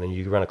flown? And then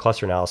you run a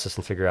cluster analysis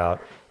and figure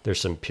out there's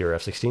some pure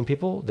F-16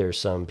 people. There's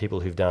some people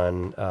who've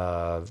done,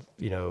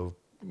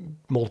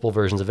 multiple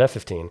versions of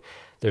F-15.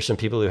 There's some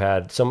people who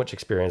had so much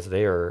experience,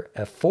 they are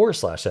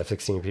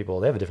F4/F-16 people.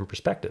 They have a different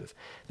perspective.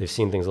 They've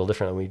seen things a little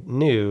different. And we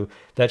knew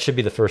that should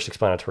be the first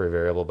explanatory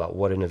variable about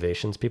what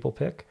innovations people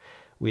pick.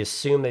 We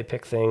assume they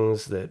pick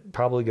things that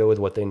probably go with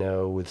what they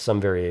know with some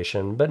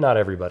variation, but not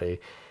everybody.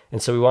 And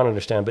so we want to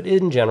understand, but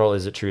in general,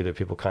 is it true that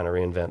people kind of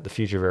reinvent the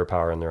future of air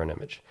power in their own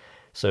image?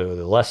 So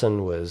the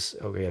lesson was,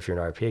 okay, if you're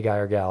an RPA guy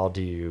or gal,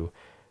 do you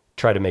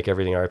try to make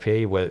everything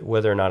RPA,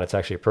 whether or not it's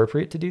actually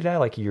appropriate to do that?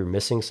 Like you're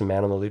missing some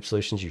man-in-the-loop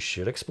solutions you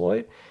should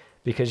exploit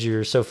because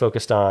you're so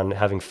focused on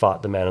having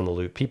fought the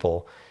man-in-the-loop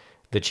people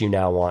that you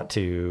now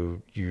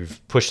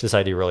you've pushed this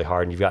idea really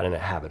hard and you've gotten in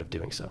a habit of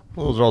doing so.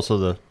 Well, those are also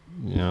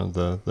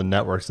the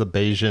networks, the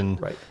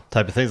Bayesian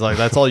type of things. Like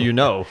that's all you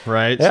know,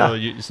 right?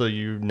 Yeah. So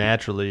you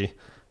naturally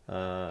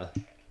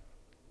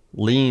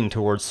lean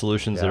towards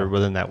solutions that are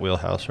within that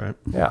wheelhouse, right?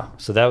 Yeah.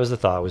 So that was the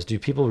thought, was do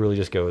people really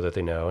just go with what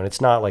they know? And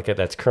it's not like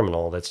that's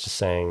criminal. That's just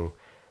saying,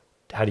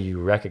 how do you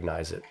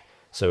recognize it?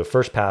 So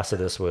first pass of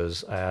this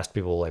was I asked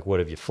people like, what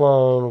have you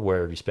flown?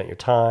 Where have you spent your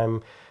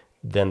time?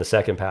 Then the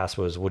second pass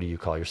was, what do you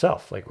call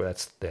yourself? Like,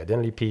 that's the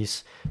identity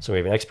piece. So we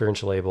have an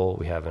experiential label,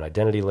 we have an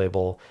identity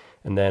label.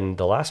 And then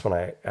the last one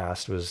I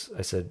asked was,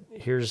 I said,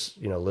 here's,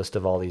 a list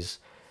of all these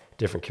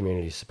different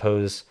communities.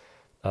 Suppose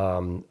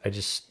I'm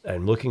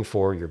looking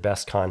for your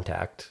best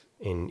contact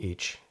in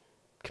each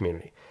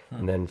community.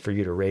 And then for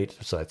you to rate,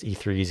 so that's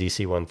E3s,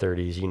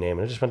 EC-130s, you name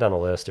it. I just went down the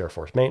list, Air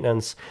Force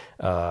maintenance,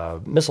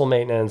 missile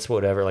maintenance,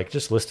 whatever, like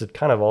just listed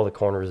kind of all the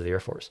corners of the Air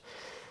Force.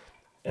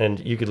 And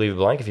you could leave it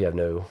blank if you have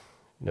no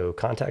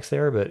context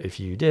there, but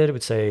if you did, it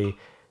would say,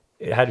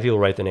 it had people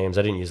write the names.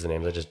 I didn't use the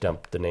names. I just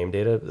dumped the name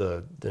data.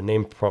 The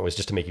name point was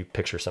just to make you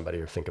picture somebody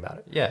or think about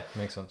it. Yeah,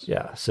 makes sense.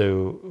 Yeah.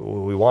 So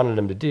what we wanted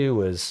them to do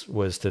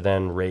was to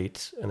then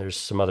rate, and there's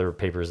some other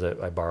papers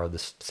that I borrowed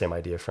this same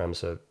idea from.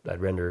 So I'd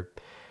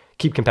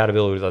keep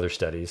compatibility with other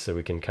studies so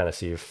we can kind of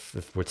see if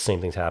the same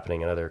thing's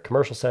happening in other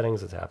commercial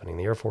settings, it's happening in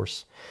the Air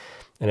Force.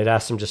 And it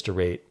asked them just to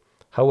rate,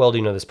 how well do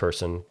you know this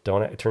person?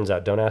 It turns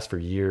out, don't ask for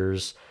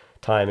years,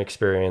 time,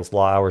 experience,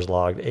 hours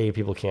logged. A,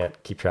 people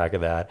can't keep track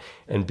of that.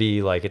 And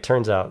B, like, it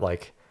turns out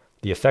like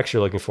the effects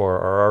you're looking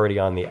for are already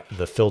on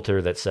the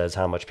filter that says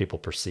how much people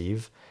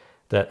perceive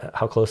that,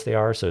 how close they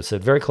are. So it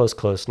said very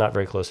close, not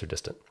very close or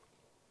distant.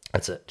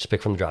 That's it. Just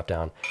pick from the drop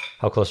down.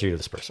 How close are you to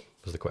this person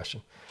was the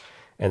question.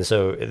 And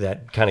so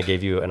that kind of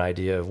gave you an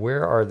idea of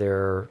where are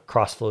there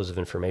cross flows of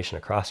information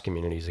across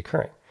communities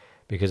occurring,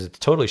 because it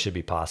totally should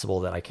be possible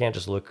that I can't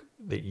just look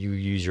that you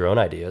use your own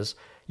ideas.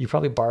 You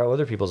probably borrow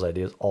other people's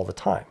ideas all the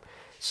time.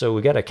 So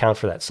we got to account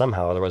for that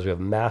somehow. Otherwise we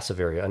have a massive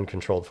area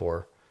uncontrolled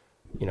for,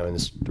 in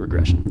this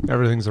regression.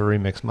 Everything's a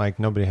remix, Mike.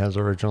 Nobody has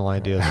original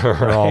ideas.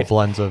 They're all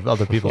blends of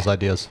other people's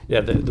ideas.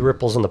 Yeah. The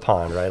ripples in the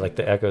pond, right? Like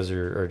the echoes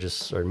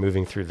are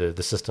moving through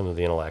the system of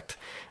the intellect.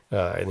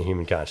 In the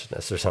human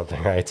consciousness or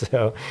something, right?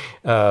 So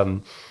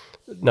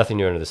nothing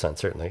new under the sun,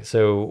 certainly.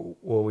 So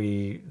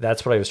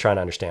that's what I was trying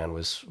to understand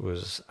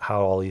was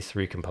how all these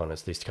three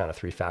components, these kind of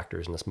three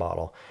factors in this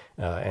model,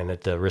 and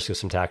at the risk of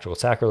some tactical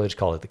sacrilege,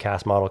 call it the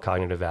CAS model,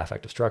 cognitive,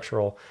 affective,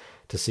 structural,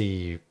 to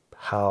see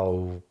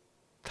how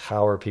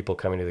are people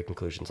coming to the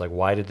conclusions? Like,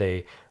 why did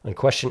they, on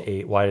question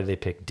 8, why did they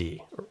pick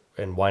D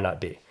and why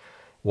not B?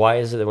 Why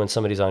is it that when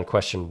somebody's on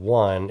question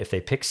 1, if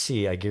they pick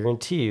C, I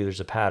guarantee you there's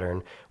a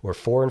pattern where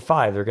 4 and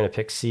 5, they're going to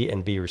pick C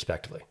and B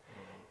respectively.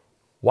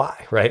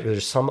 Why, right?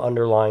 There's some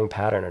underlying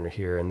pattern under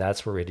here, and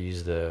that's where we'd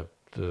use the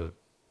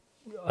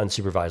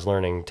unsupervised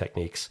learning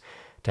techniques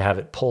to have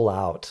it pull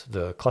out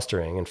the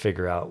clustering and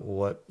figure out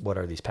what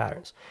are these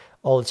patterns.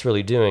 All it's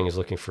really doing is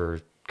looking for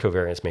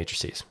covariance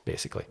matrices,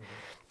 basically.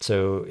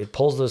 So it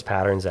pulls those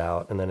patterns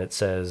out, and then it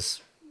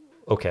says,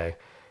 okay,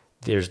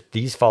 there's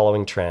these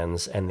following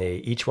trends, and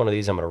each one of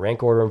these, I'm going to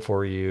rank order them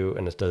for you.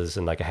 And it does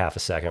in like a half a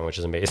second, which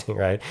is amazing,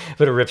 right?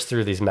 But it rips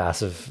through these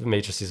massive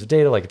matrices of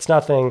data like it's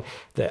nothing,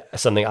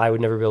 something I would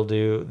never be able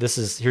to do.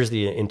 Here's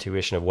the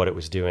intuition of what it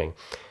was doing.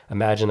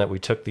 Imagine that we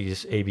took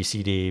these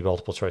ABCD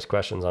multiple choice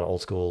questions on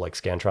old school, like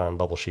Scantron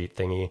bubble sheet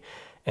thingy.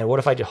 And what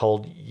if I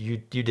hold, you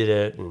did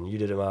it, and you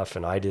did it, Muff,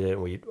 and I did it,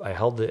 and I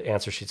held the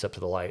answer sheets up to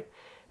the light.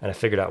 And I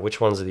figured out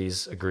which ones of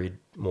these agreed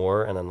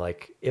more. And then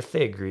like, if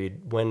they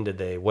agreed,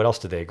 what else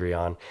did they agree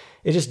on?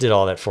 It just did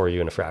all that for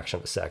you in a fraction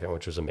of a second,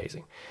 which was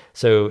amazing.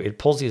 So it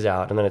pulls these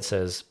out, and then it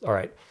says, all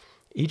right,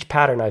 each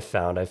pattern I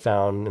found,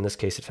 in this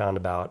case, it found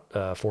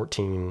about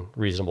 14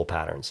 reasonable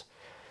patterns.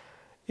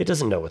 It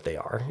doesn't know what they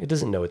are. It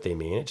doesn't know what they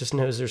mean. It just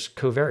knows there's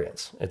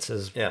covariance. It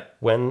says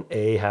when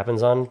A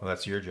happens on... Well,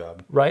 that's your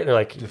job. Right? They're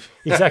like,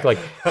 exactly.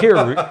 Like,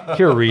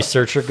 here,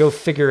 researcher, go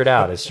figure it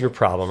out. It's your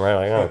problem,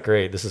 right? Like, oh,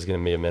 great. This is going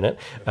to be a minute.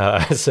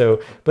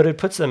 But it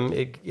puts them...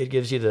 It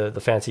gives you the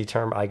fancy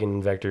term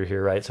eigenvector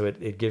here, right? So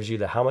it gives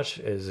you how much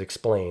is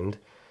explained,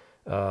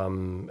 how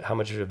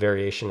much of a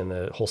variation in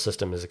the whole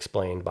system is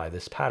explained by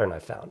this pattern I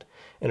found.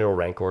 And it'll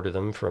rank order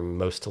them from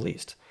most to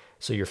least.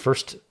 So your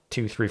first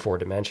 2, 3, 4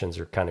 dimensions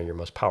are kind of your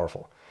most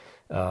powerful.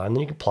 And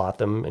then you can plot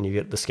them, and you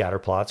get the scatter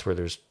plots where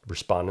there's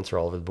respondents are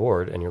all over the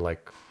board, and you're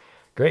like,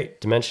 great,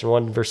 dimension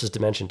 1 versus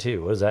dimension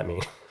 2. What does that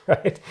mean?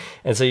 Right?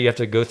 And so you have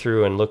to go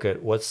through and look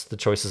at what's the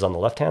choices on the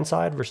left-hand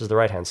side versus the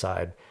right-hand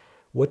side.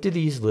 What do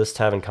these lists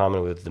have in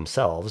common with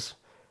themselves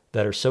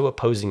that are so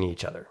opposing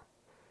each other?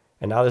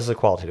 And now this is a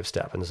qualitative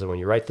step. And so when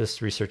you write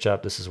this research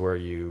up, this is where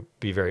you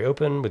be very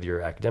open with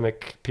your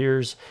academic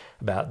peers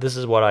about, this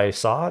is what I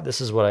saw,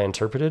 this is what I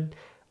interpreted.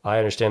 I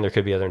understand there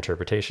could be other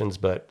interpretations,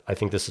 but I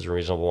think this is a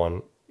reasonable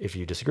one. If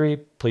you disagree,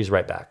 please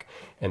write back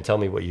and tell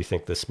me what you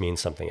think this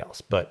means something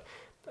else. But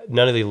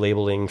none of the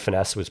labeling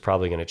finesse was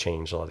probably going to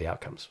change a lot of the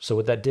outcomes. So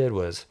what that did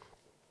was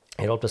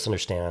it helped us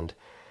understand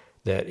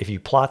that if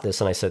you plot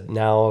this, and I said,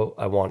 now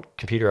I want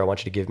you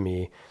to give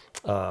me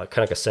kind of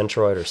like a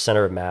centroid or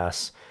center of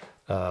mass.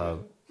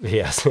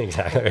 Yes,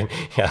 exactly.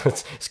 Yeah,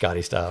 it's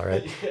Scotty style,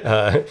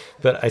 right?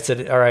 But I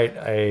said, all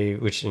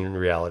right, which in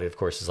reality, of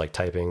course, is like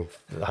typing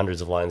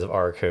hundreds of lines of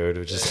R code,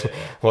 which is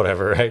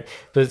whatever, right?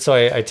 But so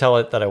I tell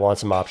it that I want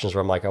some options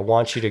where I'm like, I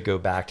want you to go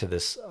back to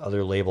this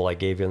other label I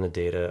gave you in the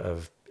data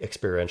of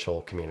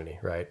experiential community,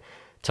 right?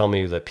 Tell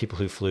me that people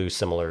who flew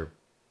similar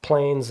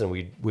planes, and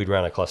we'd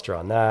run a cluster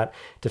on that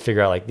to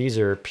figure out like these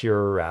are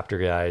pure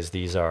Raptor guys.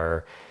 These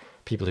are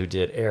people who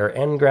did air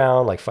and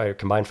ground, like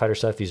combined fighter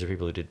stuff. These are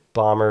people who did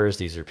bombers.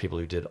 These are people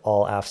who did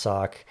all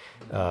AFSOC,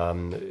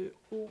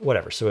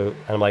 whatever. So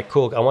and I'm like,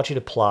 cool. I want you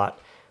to plot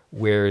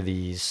where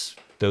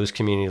those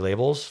community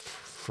labels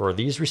for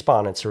these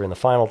respondents are in the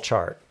final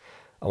chart.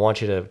 I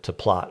want you to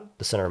plot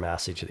the center of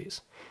mass each of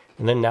these.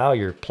 And then now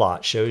your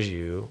plot shows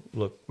you,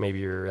 look, maybe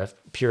your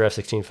pure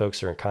F-16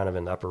 folks are kind of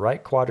in the upper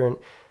right quadrant,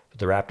 but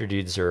the Raptor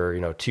dudes are,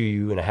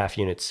 2.5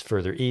 units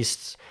further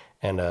east,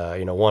 and,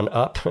 one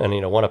up,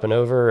 and, one up and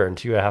over, and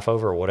 2.5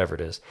 over, or whatever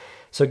it is.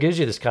 So it gives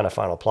you this kind of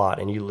final plot,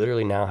 and you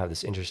literally now have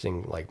this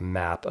interesting like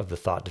map of the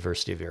thought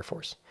diversity of the Air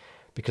Force.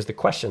 Because the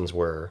questions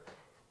were,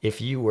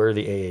 if you were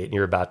the A8 and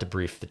you're about to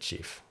brief the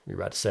chief, you're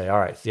about to say, all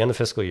right, it's the end of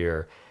the fiscal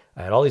year,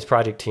 I had all these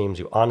project teams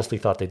who honestly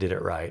thought they did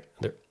it right.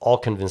 They're all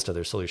convinced of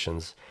their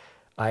solutions.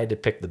 I had to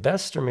pick the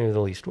best or maybe the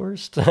least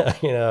worst,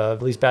 the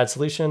least bad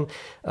solution.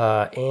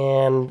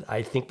 And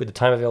I think with the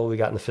time available we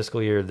got in the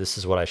fiscal year, this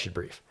is what I should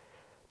brief.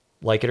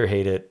 Like it or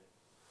hate it.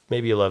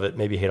 Maybe you love it.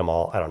 Maybe you hate them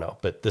all. I don't know.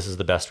 But this is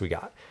the best we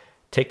got.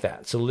 Take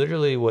that. So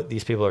literally what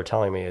these people are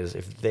telling me is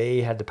if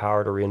they had the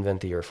power to reinvent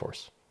the Air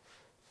Force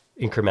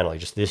incrementally,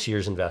 just this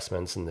year's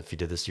investments, and if you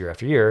did this year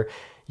after year,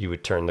 you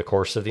would turn the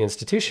course of the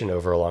institution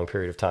over a long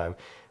period of time.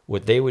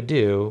 What they would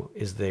do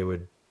is they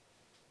would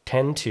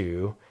tend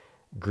to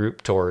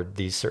group toward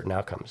these certain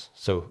outcomes.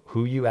 So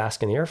who you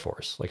ask in the Air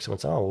Force, like someone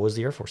said, oh, what was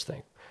the Air Force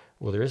thing?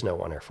 Well, there is no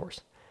one Air Force.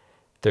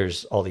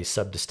 There's all these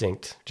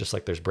sub-distinct, just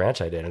like there's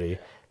branch identity,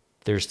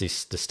 there's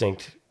these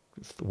distinct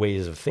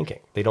ways of thinking.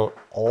 They don't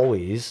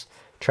always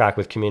track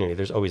with community.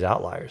 There's always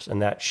outliers.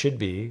 And that should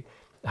be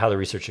how the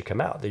research should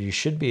come out, that you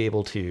should be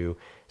able to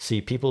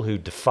see people who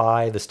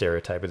defy the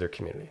stereotype of their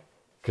community,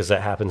 because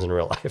that happens in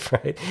real life,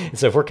 right? And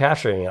so if we're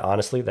capturing it,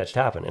 honestly, that should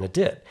happen. And it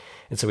did.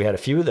 And so we had a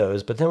few of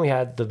those, but then we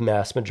had the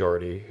mass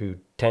majority who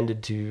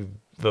tended to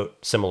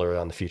vote similar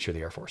on the future of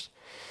the Air Force.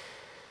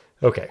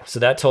 Okay, so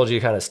that told you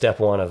kind of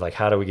step one of like,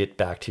 how do we get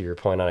back to your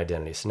point on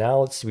identity? So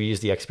now we use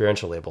the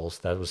experiential labels.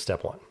 That was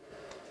step one.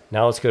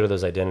 Now let's go to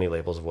those identity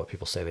labels of what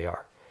people say they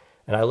are.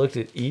 And I looked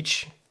at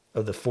each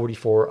of the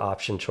 44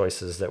 option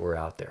choices that were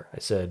out there. I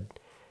said,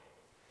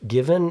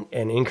 given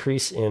an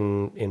increase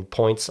in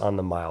points on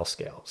the mile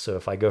scale, so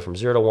if I go from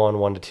 0 to 1,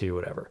 1 to 2,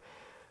 whatever,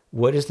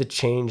 what is the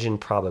change in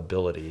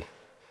probability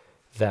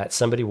that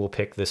somebody will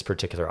pick this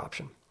particular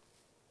option?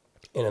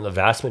 And in the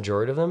vast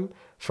majority of them,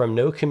 from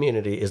no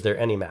community is there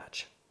any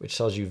match, which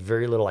tells you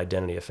very little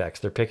identity effects.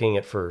 They're picking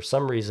it for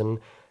some reason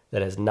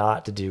that has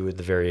not to do with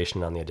the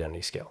variation on the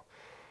identity scale.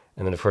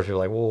 And then of course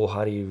people are like, well,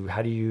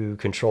 how do you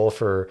control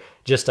for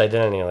just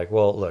identity? And like,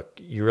 well, look,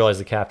 you realize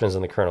the captains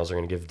and the colonels are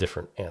going to give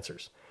different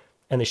answers.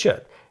 And they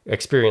should.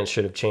 Experience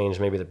should have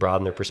changed, maybe that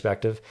broaden their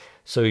perspective.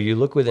 So you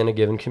look within a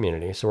given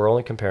community. So we're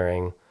only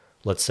comparing,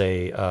 let's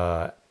say,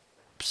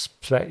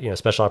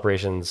 special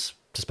operations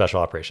to special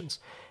operations.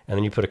 And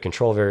then you put a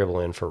control variable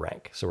in for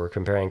rank. So we're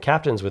comparing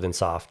captains within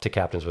SOF to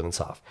captains within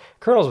SOF,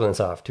 colonels within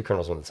SOF to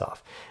colonels within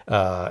SOF.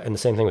 And the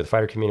same thing with the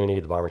fighter community,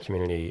 the bomber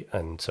community,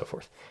 and so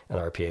forth, and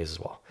RPAs as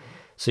well.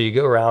 So you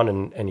go around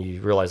and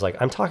you realize, like,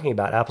 I'm talking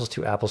about apples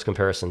to apples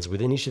comparisons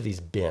within each of these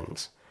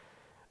bins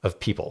of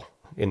people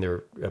in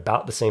their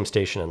about the same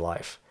station in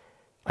life.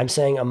 I'm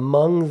saying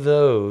among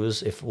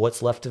those, if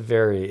what's left to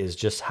vary is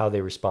just how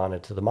they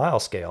responded to the mile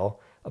scale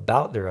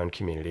about their own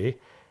community,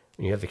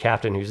 and you have the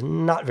captain who's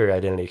not very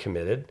identity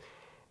committed,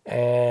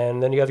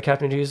 and then you have the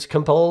captain who's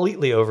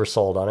completely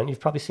oversold on it. And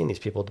you've probably seen these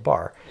people at the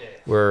bar,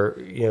 where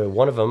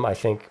one of them, I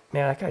think,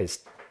 man, that guy's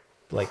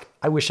like,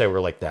 I wish I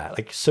were like that,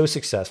 like so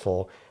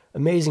successful,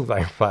 amazing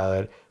fighter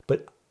pilot,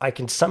 but I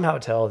can somehow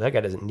tell that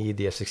guy doesn't need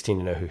the F-16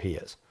 to know who he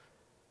is.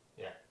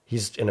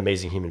 He's an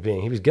amazing human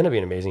being. He was going to be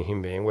an amazing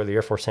human being, whether the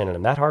Air Force handed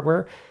him that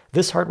hardware,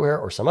 this hardware,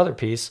 or some other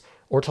piece,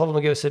 or told him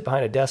to go sit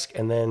behind a desk,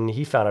 and then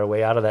he found a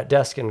way out of that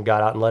desk and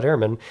got out and led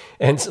airmen.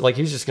 And so, like,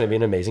 he was just going to be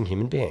an amazing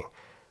human being.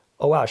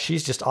 Oh, wow,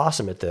 she's just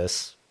awesome at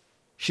this.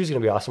 She was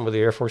going to be awesome whether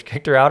the Air Force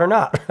kicked her out or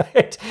not,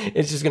 right?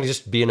 It's just going to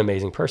just be an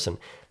amazing person.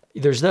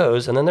 There's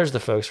those, and then there's the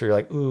folks where you're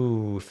like,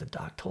 ooh, if the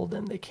doc told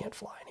them they can't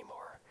fly anymore,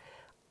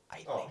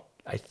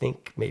 I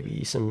think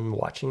maybe some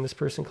watching this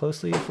person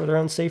closely for their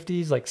own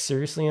safety is like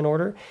seriously in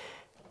order.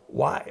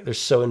 Why? They're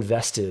so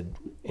invested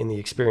in the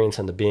experience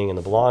and the being and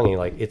the belonging.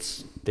 Like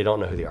they don't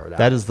know who they are.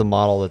 That is the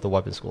model that the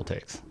weapons school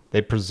takes.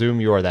 They presume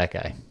you are that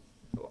guy.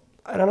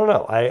 I don't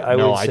know.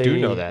 I do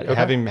know that. Okay.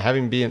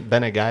 Having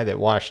been a guy that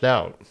washed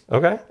out.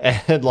 Okay.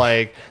 And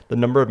like the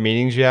number of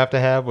meetings you have to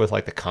have with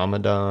like the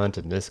commandant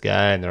and this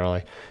guy, and they're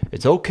like,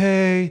 it's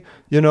okay,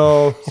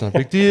 it's not a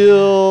big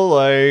deal.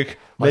 Like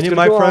many of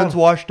my friends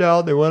washed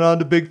out. They went on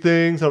to big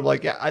things. I'm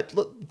like, yeah,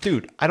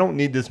 dude, I don't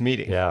need this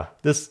meeting. Yeah.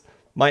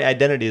 My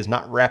identity is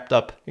not wrapped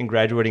up in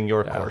graduating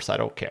your course. I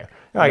don't care.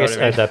 I guess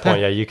at that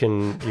point, yeah, you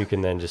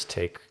can then just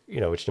take,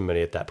 which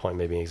somebody at that point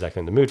may be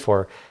exactly in the mood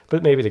for.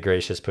 But maybe the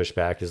gracious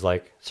pushback is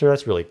like, sir,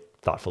 that's really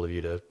thoughtful of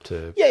you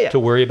to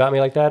worry about me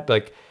like that. But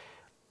like,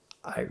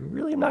 I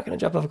really am not going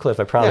to jump off a cliff.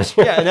 I promise.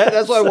 you. Yeah, and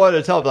that's why I wanted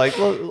to tell him, like,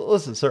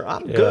 listen, sir,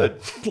 I'm good.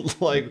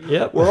 Like,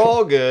 we're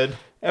all good.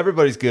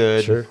 Everybody's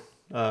good. Sure.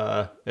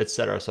 Et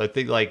cetera. So I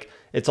think, like,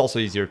 it's also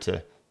easier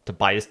to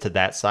bias to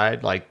that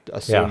side, like,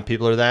 assume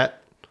people are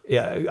that.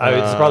 Yeah,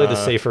 it's probably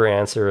the safer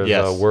answer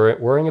of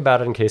worrying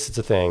about it in case it's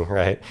a thing,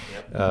 right?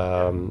 Yep.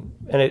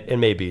 And it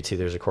may be, too.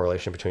 There's a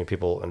correlation between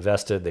people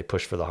invested. They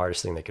pushed for the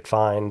hardest thing they could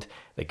find.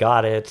 They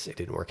got it. It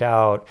didn't work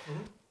out.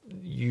 Mm-hmm.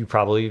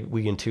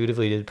 We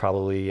intuitively did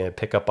probably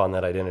pick up on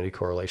that identity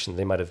correlation.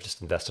 They might have just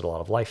invested a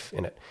lot of life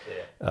in it.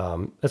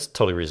 Yeah. That's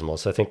totally reasonable.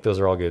 So I think those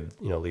are all good,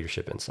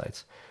 leadership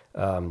insights.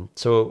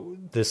 So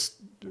this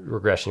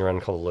regression you're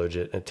running called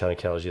logit and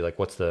technology, like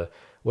what's the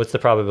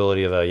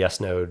probability of a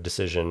yes/no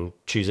decision,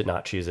 choose it,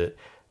 not choose it,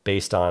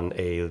 based on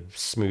a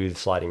smooth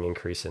sliding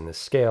increase in this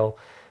scale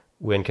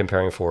when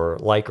comparing for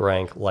like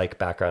rank, like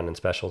background and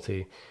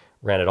specialty.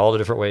 Ran it all the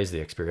different ways, the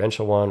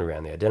experiential one, we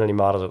ran the identity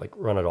model, like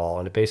run it all.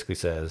 And it basically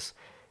says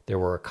there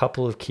were a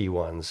couple of key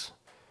ones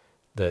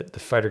that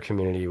the fighter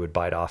community would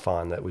bite off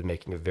on that was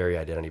making a very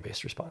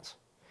identity-based response.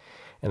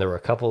 And there were a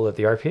couple that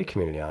the RPA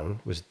community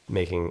on was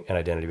making an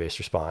identity-based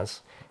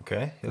response.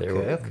 Okay.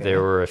 There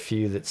were a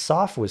few that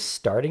SOF was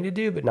starting to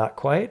do, but not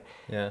quite.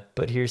 Yeah.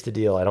 But here's the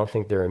deal. I don't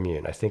think they're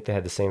immune. I think they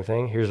had the same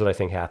thing. Here's what I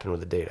think happened with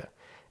the data.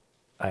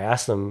 I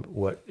asked them,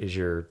 what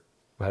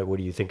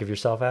do you think of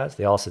yourself as?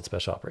 They all said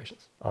special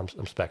operations. I'm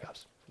spec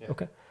ops. Yeah.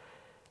 Okay.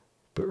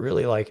 But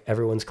really, like,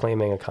 everyone's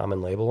claiming a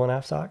common label in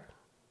AFSOC.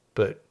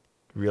 But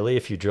really,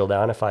 if you drill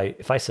down, if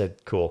I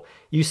said, cool,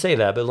 you say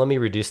that, but let me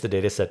reduce the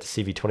data set to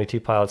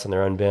CV-22 pilots in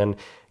their own bin,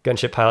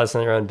 gunship pilots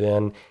in their own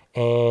bin,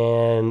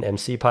 and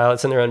MC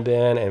pilots in their own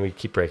bin, and we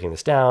keep breaking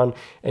this down,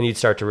 and you'd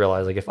start to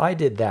realize, like, if I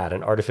did that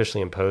and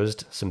artificially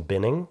imposed some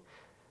binning,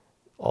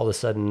 all of a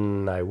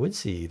sudden I would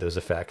see those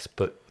effects,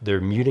 but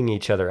they're muting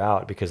each other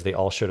out because they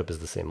all showed up as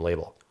the same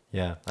label.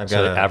 Yeah. They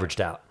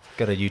averaged out.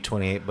 Got a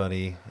U-28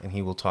 buddy, and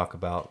he will talk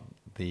about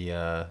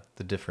the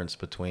difference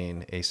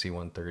between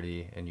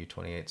AC-130 and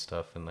U-28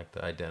 stuff and like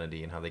the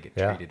identity and how they get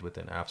treated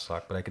within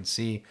AFSOC. But I can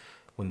see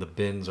when the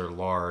bins are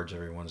large,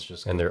 everyone's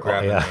just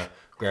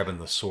grabbing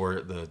the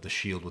sword, the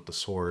shield with the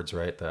swords,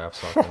 right? The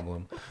AFSOC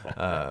emblem.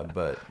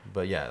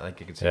 But yeah, like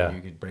you could see,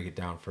 you could break it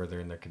down further,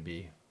 and there could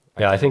be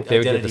I think they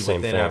would get the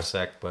same within thing.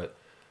 AFSOC, but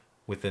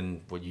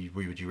within what you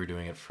were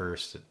doing at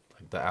first,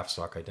 like the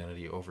AFSOC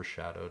identity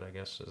overshadowed, I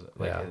guess.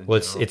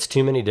 It's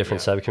too many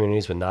different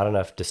subcommunities with not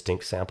enough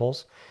distinct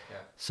samples. Yeah.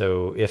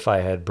 So if I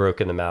had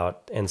broken them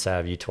out,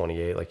 NSAV,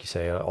 U28, like you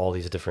say, all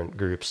these different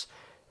groups,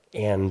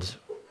 and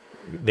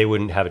they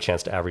wouldn't have a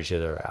chance to average each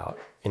other out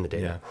in the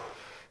data. Yeah.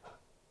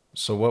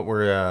 So what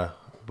were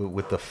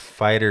with the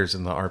fighters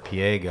and the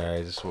RPA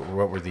guys?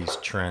 What were these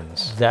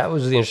trends? That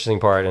was the interesting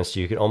part, and so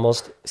you could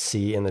almost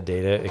see in the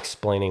data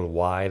explaining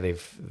why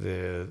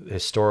the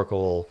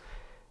historical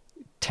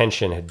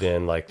tension had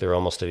been like they're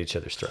almost at each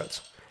other's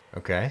throats.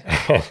 Okay,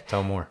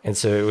 tell more. And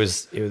so it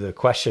was the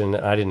question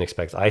I didn't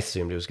expect. I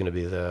assumed it was going to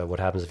be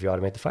what happens if you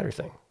automate the fighter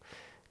thing,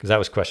 because that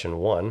was question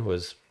one.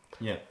 Was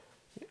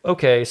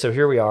okay, so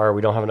here we are.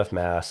 We don't have enough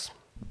mass.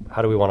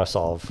 How do we want to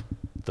solve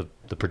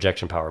the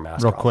projection power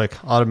mass Real problem?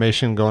 quick,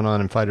 automation going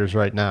on in fighters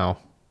right now.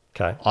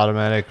 Okay.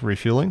 Automatic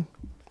refueling.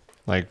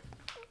 Like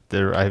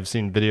I've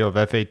seen video of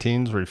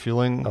F-18s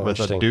refueling with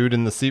a dude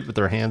in the seat with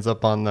their hands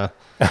up on the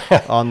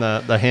on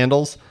the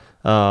handles.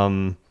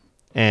 And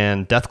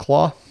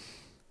Deathclaw.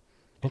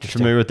 You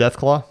familiar with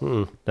Deathclaw?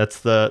 Mm-mm.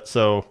 That's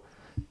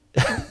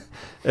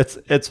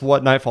it's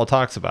what Nightfall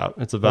talks about.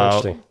 It's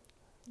about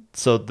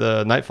so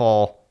the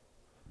Nightfall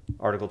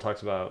article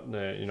talks about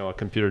a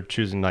computer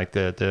choosing like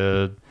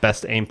the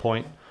best aim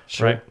point,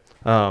 right?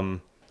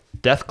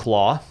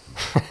 Deathclaw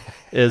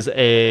is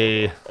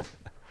a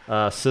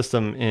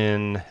system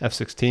in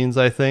F-16s,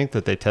 I think,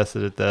 that they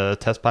tested at the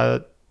test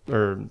pilot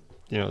or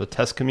the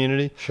test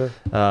community. Sure.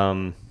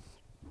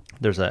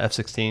 There's a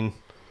F-16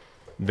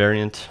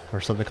 variant or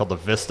something called the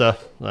Vista,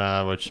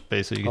 which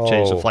basically you can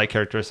change the flight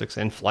characteristics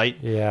in flight.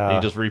 Yeah. And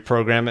you just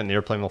reprogram it and the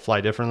airplane will fly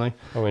differently.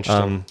 Oh,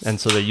 interesting. And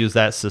so they use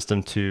that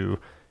system to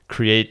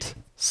create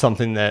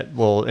something that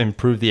will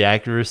improve the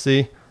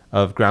accuracy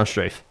of ground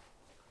strafe.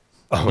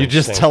 Oh, you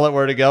just tell it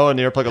where to go and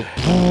the airplane goes.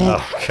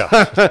 Oh,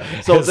 God.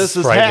 So this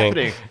is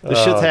happening.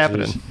 This shit's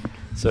happening. Geez.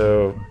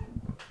 So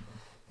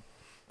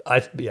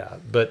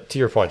but to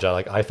your point, John,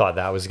 like I thought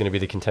that was going to be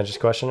the contentious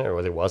question, or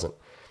it wasn't.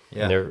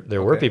 Yeah. And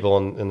there were people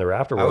in the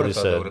Raptor world who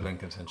said that would have been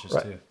contentious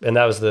too. And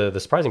that was the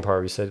surprising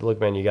part. We said,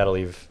 look, man, you got to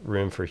leave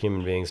room for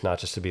human beings, not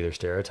just to be their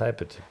stereotype,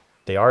 but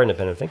they are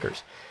independent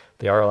thinkers.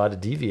 They are allowed to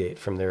deviate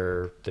from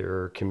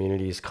their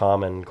community's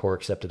common core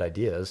accepted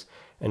ideas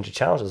and to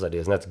challenge those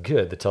ideas. And that's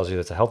good. That tells you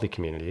that's a healthy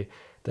community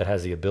that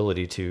has the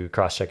ability to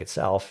cross-check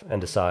itself and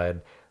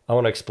decide, I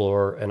want to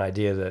explore an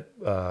idea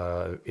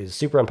that is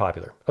super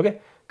unpopular. Okay,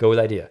 go with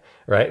idea,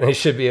 right? And they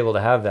should be able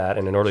to have that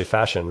in an orderly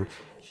fashion,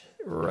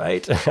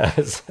 right?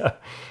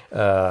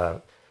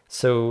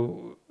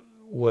 So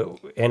what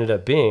ended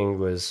up being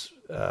was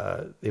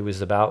it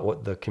was about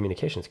what the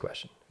communications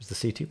question. It was the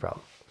C2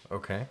 problem.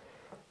 Okay.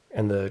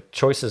 And the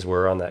choices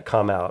were on that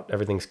com out,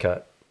 everything's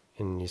cut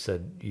and you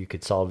said you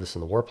could solve this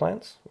in the war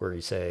plans, where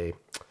you say,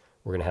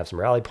 we're going to have some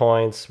rally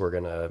points, we're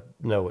going to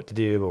know what to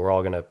do, but we're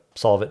all going to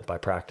solve it by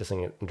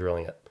practicing it and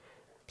drilling it.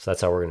 So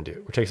that's how we're going to do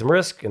it. We're taking some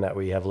risk in that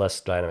we have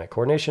less dynamic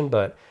coordination,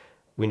 but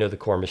we know the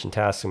core mission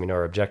tasks and we know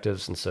our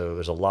objectives. And so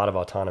there's a lot of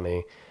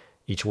autonomy.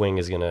 Each wing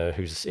is going to,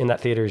 who's in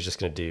that theater is just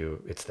going to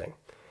do its thing.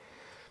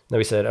 Then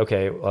we said,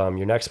 okay,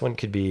 your next one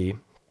could be,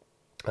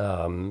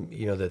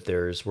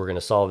 that we're going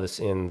to solve this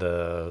in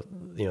the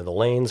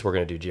lanes. We're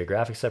going to do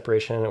geographic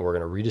separation, and we're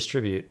going to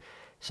redistribute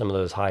some of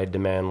those high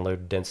demand, low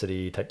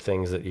density type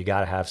things that you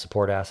got to have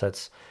support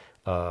assets.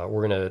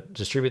 We're going to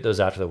distribute those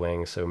out to the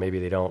wings. So maybe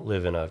they don't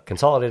live in a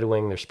consolidated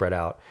wing, they're spread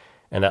out.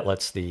 And that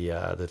lets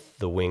the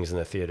wings in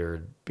the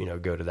theater,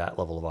 go to that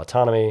level of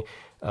autonomy.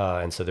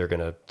 And so they're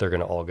going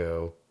to all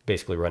go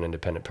basically run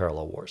independent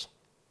parallel wars.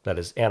 That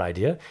is an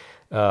idea.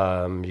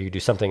 You could do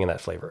something in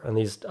that flavor. And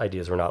these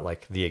ideas were not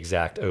like the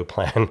exact O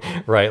plan,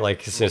 right?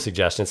 Like it's no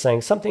suggestion. It's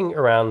saying something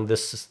around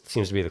this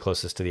seems to be the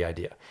closest to the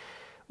idea.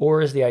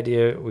 Or is the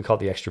idea, we call it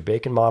the extra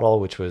bacon model,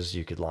 which was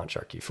you could launch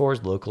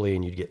RQ-4s locally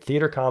and you'd get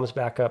theater comms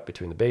backup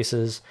between the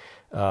bases,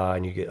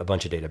 and you get a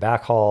bunch of data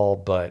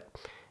backhaul, but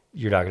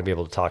you're not going to be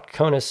able to talk to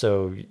CONUS,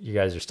 so you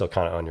guys are still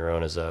kind of on your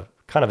own as a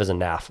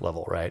NAF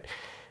level, right?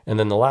 And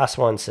then the last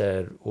one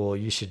said, well,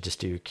 you should just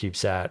do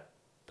CubeSat,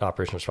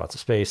 Operational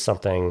Responsive Space,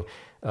 something.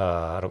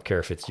 I don't care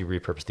if it's you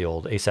repurpose the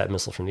old ASAT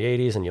missile from the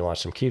 80s and you launch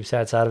some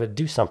CubeSats out of it,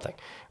 do something,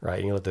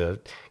 right? You let the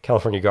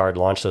California Guard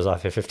launch those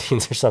off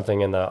F-15s or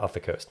something off the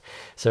coast.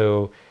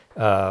 So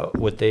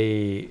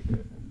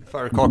if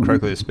I recall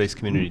correctly, the space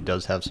community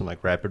does have some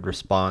like rapid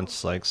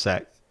response, like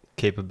SAT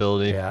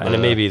capability. Yeah, and it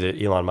may be that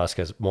Elon Musk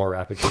has more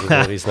rapid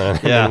capabilities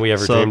than we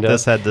ever dreamed of.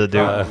 This had to do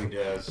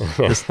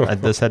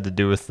this had to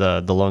do with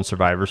the lone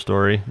survivor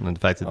story and the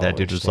fact that that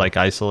dude was like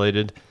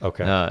isolated.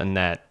 Okay, and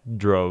that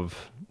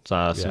drove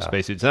some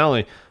spacesuits. And I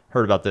only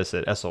heard about this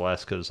at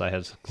SOS because I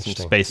had some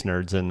space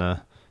nerds in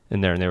there,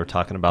 and they were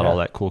talking about all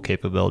that cool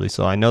capability.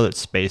 So I know that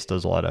space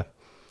does a lot of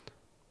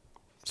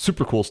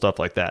super cool stuff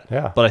like that.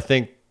 Yeah, but I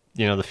think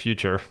the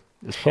future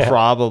is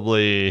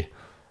probably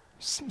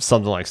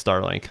something like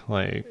Starlink.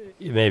 Like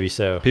maybe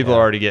so. People are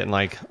already getting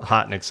like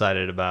hot and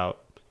excited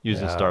about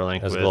using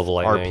Starlink as with global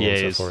lightning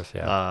RPAs and so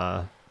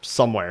forth.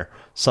 Somewhere,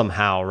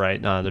 somehow,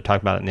 right? They're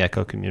talking about it in the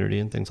Echo community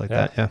and things like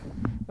that.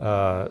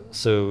 Yeah.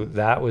 So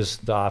that was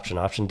the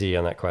option D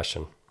on that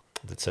question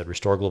that said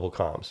restore global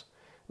comms.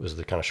 It was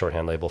the kind of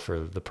shorthand label for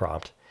the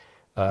prompt.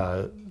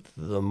 The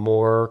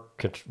more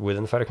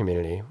within the fighter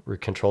community,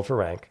 controlled for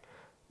rank,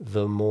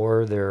 the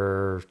more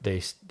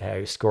they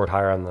scored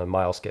higher on the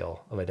mile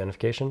scale of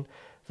identification,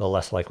 the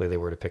less likely they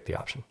were to pick the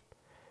option.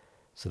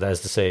 So that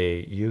is to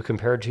say, you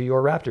compared to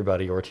your Raptor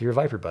buddy or to your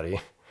Viper buddy,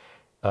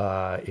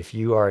 if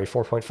you are a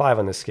 4.5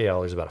 on this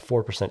scale, there's about a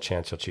 4%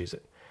 chance you'll choose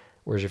it.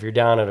 Whereas if you're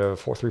down at a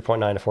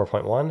 3.9 to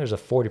 4.1, there's a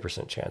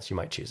 40% chance you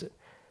might choose it.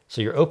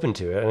 So you're open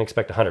to it and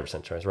expect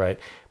 100% chance, right?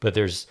 But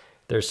there's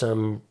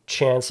some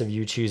chance of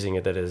you choosing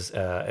it that is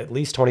at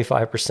least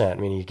 25%. I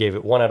mean, you gave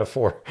it 1 out of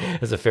 4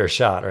 as a fair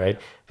shot, right?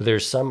 But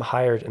there's some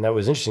higher, and that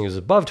was interesting, it was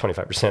above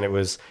 25%. It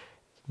was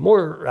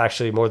more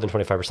than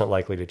 25%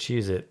 likely to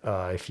choose it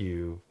if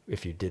you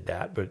did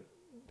that. But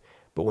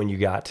when you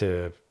got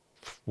to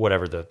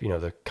whatever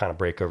the kind of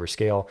breakover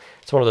scale,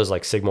 it's one of those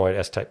like sigmoid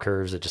S-type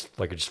curves that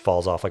just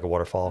falls off like a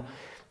waterfall.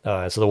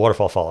 So the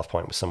waterfall fall-off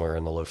point was somewhere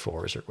in the low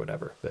 4s or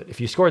whatever. But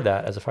if you scored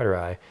that as a fighter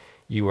eye,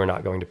 you were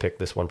not going to pick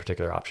this one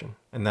particular option.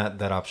 And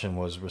that option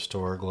was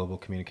restore global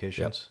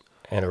communications. Yep.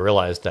 And I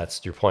realized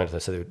that's your point. They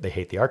said they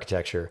hate the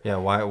architecture. Yeah.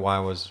 Why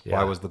was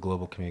the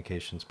global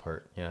communications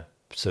part? Yeah.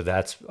 So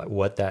that's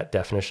what that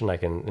definition.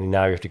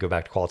 Now you have to go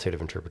back to qualitative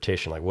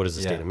interpretation. Like, what does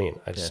this data mean?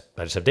 I just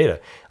have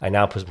data. I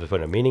now put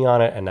a meaning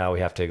on it, and now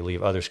we have to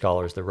leave other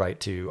scholars the right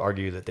to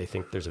argue that they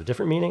think there's a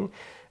different meaning,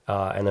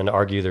 and then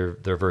argue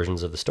their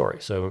versions of the story.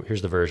 So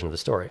here's the version of the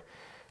story.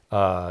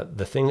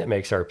 The thing that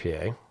makes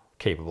RPA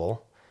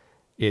capable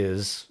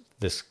is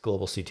this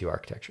global C2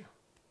 architecture.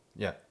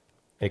 Yeah.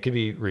 It could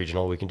be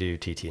regional. We can do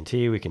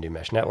TT&T. We can do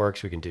mesh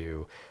networks. We can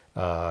do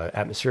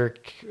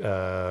atmospheric,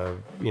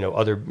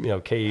 other,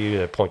 KU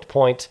to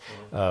point.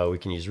 We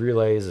can use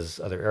relays as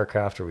other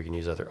aircraft, or we can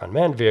use other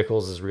unmanned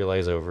vehicles as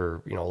relays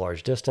over, a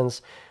large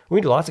distance. We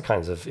can do lots of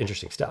kinds of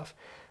interesting stuff.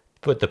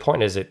 But the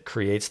point is it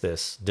creates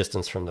this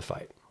distance from the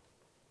fight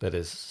that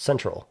is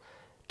central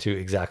to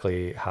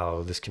exactly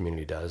how this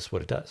community does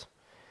what it does.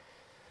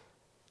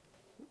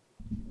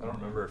 I don't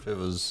remember if it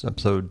was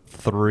episode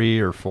 3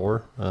 or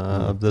 4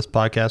 of this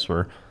podcast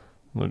where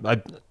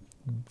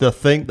the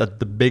thing that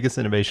the biggest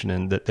innovation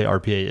in that the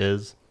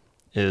RPA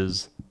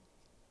is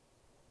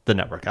the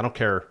network. I don't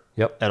care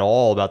at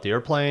all about the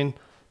airplane.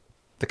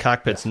 The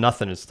cockpit's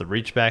nothing. It's the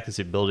reach back. It's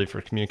the ability for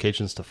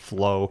communications to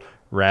flow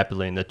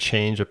rapidly and the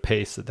change of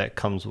pace that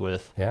comes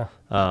with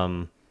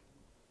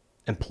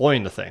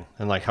employing the thing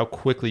and like how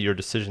quickly your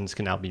decisions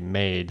can now be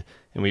made.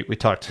 And we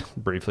talked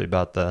briefly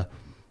about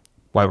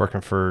why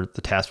working for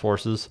the task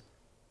forces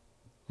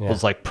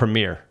was like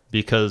premier,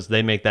 because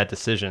they make that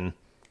decision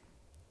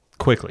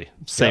quickly.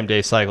 Same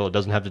day cycle. It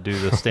doesn't have to do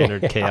the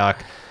standard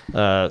chaotic,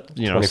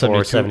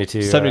 24,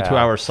 72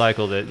 hour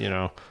cycle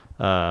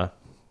that,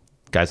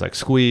 guys like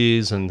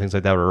Squeeze and things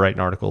like that were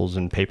writing articles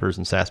and papers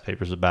and SAS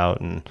papers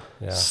about. And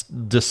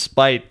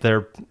despite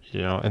their,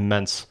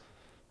 immense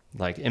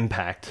like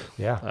impact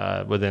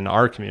within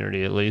our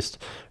community, at least,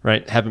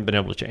 right, haven't been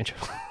able to change.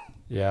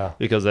 Yeah,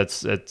 because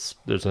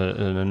there's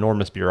an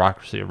enormous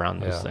bureaucracy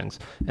around those things,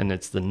 and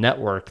it's the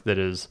network that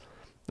is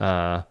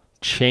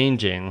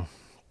changing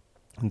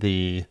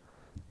the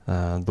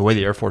way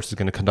the Air Force is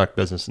going to conduct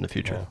business in the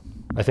future.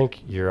 Yeah. I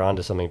think you're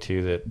onto something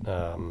too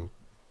that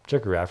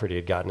Joker Rafferty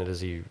had gotten it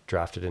as he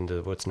drafted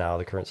into what's now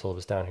the current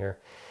syllabus down here,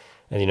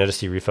 and you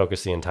notice he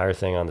refocused the entire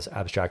thing on this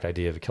abstract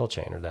idea of a kill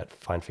chain, or that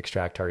find, fix,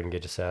 track, target,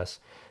 engage, assess,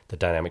 the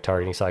dynamic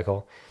targeting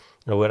cycle.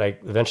 What I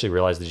eventually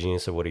realized the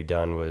genius of what he'd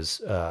done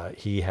was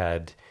he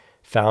had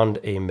found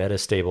a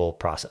metastable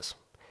process,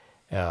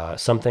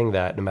 something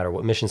that no matter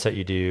what mission set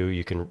you do,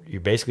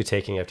 you're basically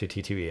taking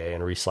FTT2EA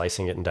and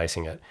reslicing it and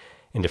dicing it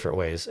in different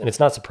ways. And it's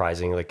not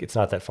surprising, like it's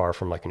not that far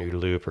from like an OODA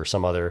loop or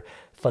some other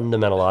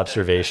fundamental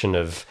observation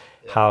of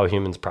how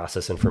humans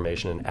process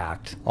information and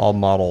act. All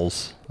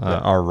models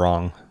are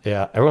wrong.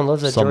 Yeah, everyone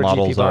loves that. Some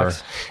models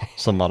box.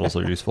 Some models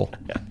are useful.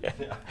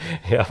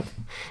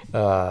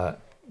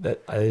 That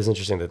it is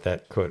interesting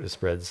that quote is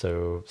spread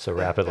so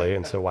rapidly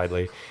and so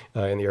widely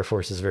in the Air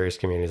Force's various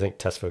communities. I think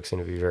test folks seem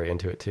to be very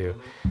into it too.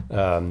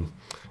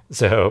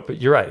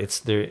 But you're right. It's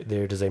there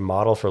is a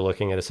model for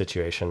looking at a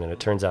situation, and it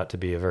turns out to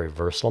be a very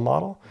versatile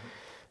model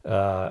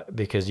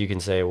because you can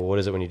say, well, what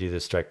is it when you do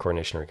this strike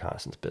coordination and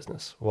reconnaissance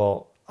business?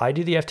 Well, I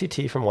do the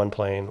FTT from one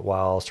plane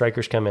while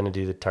strikers come in and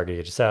do the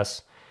target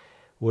HSS.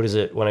 What is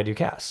it when I do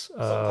CAS?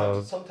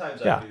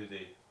 Sometimes I do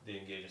the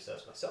engage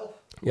assess myself.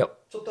 Yep.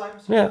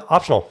 Sometimes. Yeah,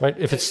 optional, right?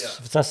 If it's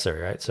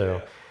necessary, right?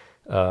 So,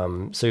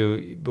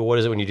 but what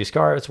is it when you do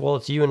SCAR? Well,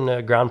 it's you and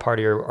the ground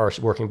party are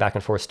working back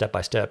and forth step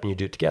by step, and you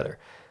do it together.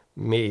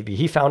 Maybe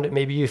he found it,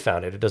 maybe you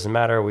found it. It doesn't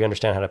matter. We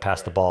understand how to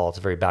pass the ball. It's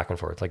very back and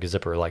forth, like a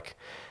zipper, like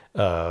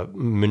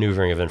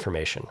maneuvering of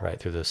information, right,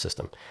 through the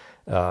system.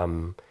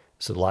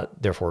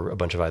 Therefore, a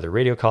bunch of either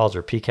radio calls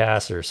or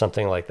PCAS or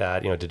something like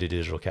that, to do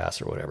digital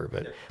CAS or whatever.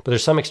 But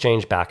there's some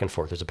exchange back and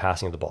forth. There's a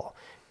passing of the ball.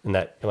 And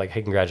that, like,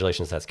 hey,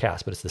 congratulations, that's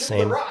CAS. But it's the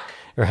same,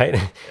 right?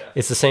 Yeah.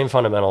 It's the same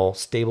fundamental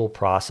stable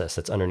process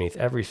that's underneath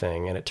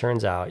everything. And it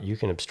turns out you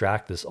can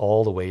abstract this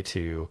all the way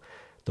to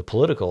the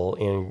political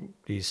in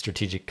these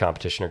strategic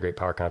competition or great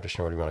power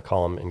competition, or whatever you want to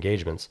call them,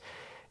 engagements,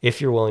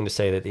 if you're willing to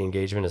say that the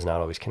engagement is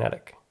not always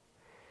kinetic.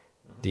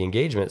 The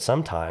engagement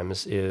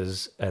sometimes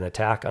is an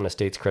attack on a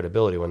state's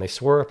credibility when they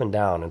swore up and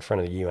down in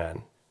front of the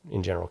UN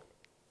in general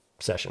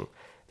session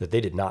that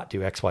they did not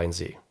do X, Y, and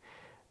Z.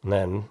 And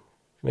then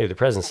maybe the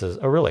president says,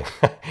 oh, really?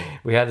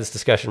 We had this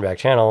discussion back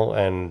channel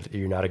and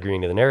you're not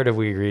agreeing to the narrative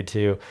we agreed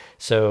to.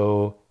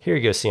 So here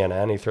you go,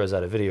 CNN. He throws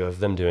out a video of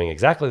them doing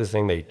exactly the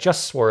thing they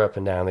just swore up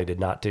and down they did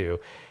not do.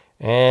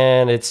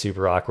 And it's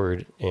super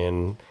awkward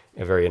in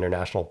a very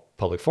international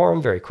public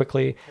forum very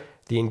quickly.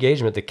 The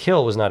engagement, the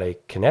kill was not a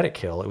kinetic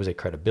kill. It was a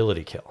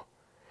credibility kill.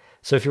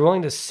 So if you're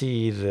willing to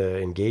see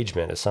the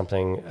engagement as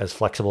something as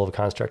flexible of a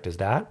construct as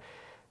that,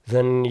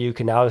 then you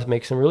can now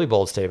make some really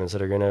bold statements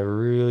that are going to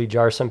really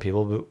jar some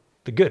people,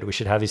 but good. We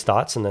should have these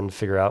thoughts and then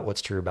figure out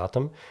what's true about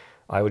them.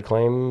 I would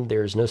claim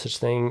there's no such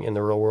thing in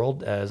the real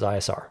world as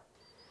ISR.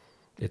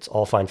 It's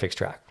all find, fix,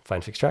 track.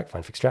 Find, fix, track,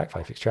 find, fix, track,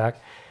 find, fix,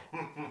 track.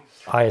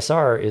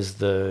 ISR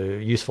is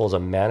useful as a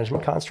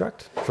management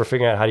construct for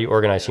figuring out how do you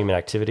organize human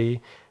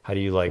activity, how do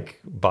you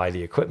buy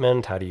the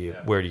equipment,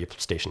 where do you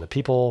station the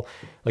people?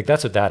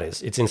 That's what that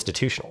is. It's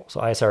institutional.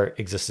 So ISR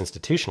exists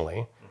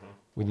institutionally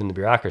within the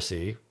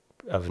bureaucracy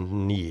of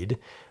need,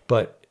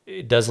 but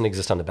it doesn't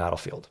exist on the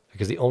battlefield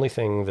because the only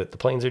thing that the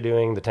planes are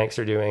doing, the tanks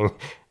are doing,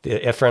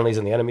 the F-friendlies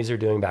and the enemies are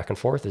doing back and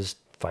forth is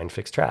find,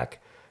 fix, track.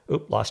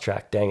 Oop, lost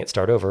track. Dang it,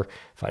 start over.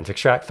 Find,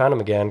 fix, track. Found him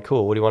again.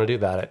 Cool. What do you want to do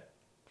about it?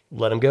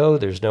 Let him go.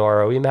 There's no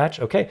ROE match.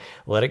 Okay,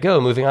 let it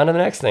go. Moving on to the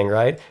next thing,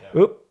 right?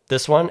 Yeah. Oop,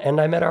 this one,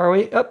 and I met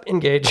ROE. Up,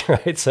 engage,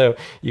 right? So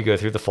you go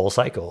through the full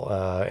cycle.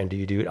 And do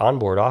you do it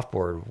onboard,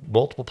 offboard,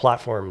 multiple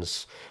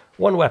platforms,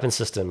 one weapon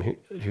system?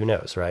 Who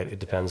knows, right? It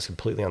depends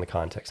completely on the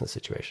context and the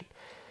situation.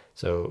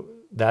 So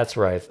that's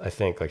where I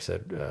think, like I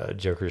said,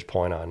 Joker's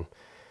point on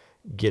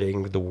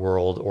getting the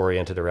world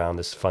oriented around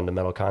this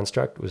fundamental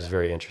construct was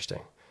very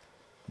interesting.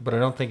 But I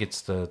don't think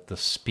it's the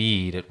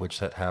speed at which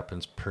that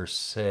happens per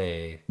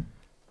se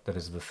that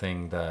is the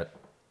thing that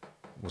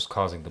was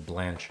causing the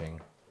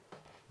blanching,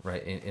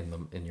 right?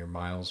 In your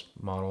Miles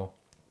model,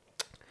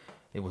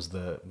 was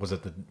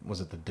it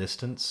the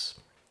distance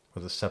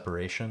or the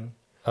separation?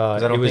 I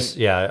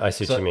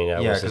see what you mean.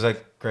 Yeah,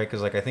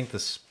 because I think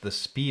the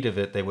speed of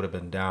it they would have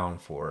been down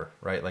for,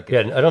 right? I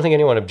don't think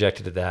anyone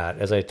objected to that.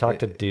 As I talked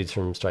to dudes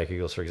from Strike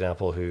Eagles, for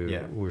example, who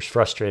were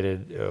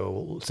frustrated,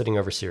 sitting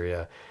over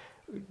Syria,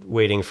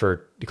 waiting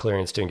for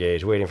clearance to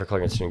engage, waiting for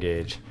an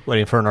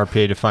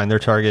RPA to find their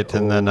target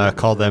and then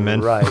call them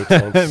in, right?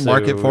 And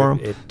mark it for them.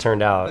 It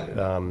turned out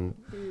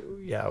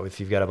if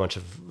you've got a bunch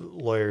of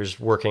lawyers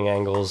working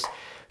angles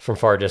from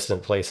far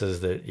distant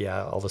places, that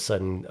all of a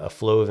sudden a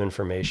flow of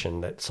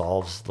information that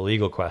solves the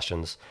legal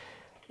questions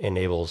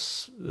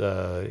enables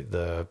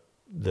the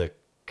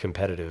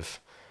competitive,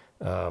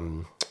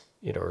 or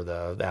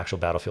the actual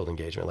battlefield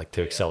engagement, like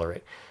to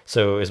accelerate.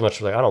 So as much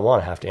as like, I don't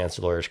want to have to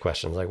answer lawyers'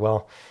 questions, like,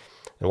 well,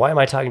 and why am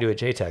I talking to a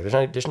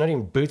JTAG? There's not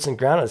even boots and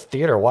ground at this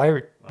theater.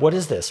 What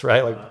is this,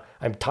 right? Like,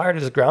 I'm tired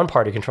of this ground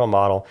party control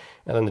model.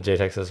 And then the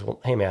JTAG says, well,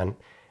 hey man,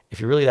 if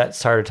you're really that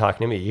tired of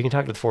talking to me, you can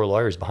talk to the 4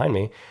 lawyers behind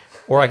me,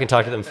 or I can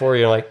talk to them for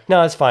you. And like,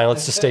 no, it's fine.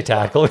 Let's just stay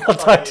tactical. I'll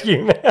talk to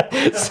you,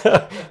 man.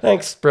 So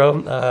thanks,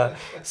 bro.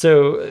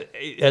 So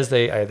as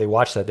they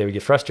watch that, they would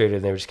get frustrated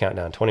and they would just count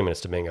down 20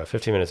 minutes to bingo,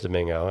 15 minutes to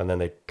bingo. And then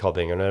they call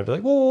bingo and they'd be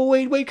like, whoa,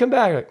 wait, come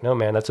back. Like, no,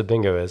 man, that's what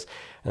bingo is.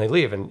 And they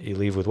leave, and you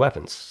leave with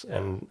weapons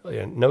and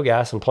no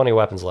gas and plenty of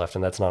weapons left.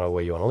 And that's not a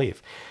way you want to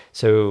leave.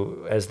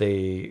 So as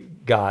they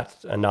got,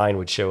 a 9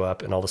 would show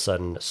up and all of a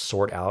sudden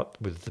sort out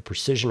with the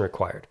precision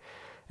required.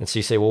 And so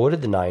you say, well, what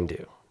did the 9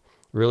 do?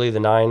 Really, the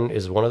 9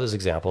 is one of those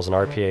examples, and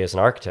RPA as an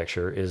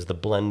architecture is the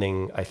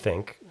blending, I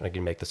think, I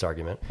can make this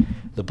argument,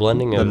 the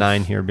blending of... The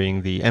 9 here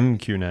being the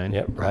MQ9.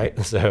 Yep,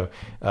 right. So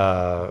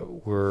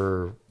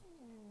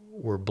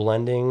we're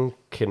blending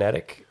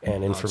kinetic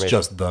and information. It's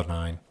just the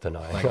 9. The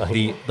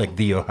 9. Like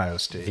the Ohio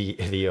State.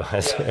 The Ohio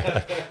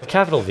State.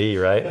 Capital V,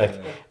 right?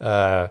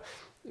 Like,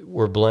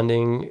 we're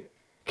blending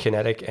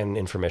kinetic and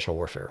informational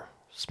warfare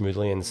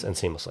smoothly and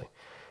seamlessly.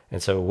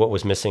 And so what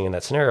was missing in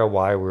that scenario,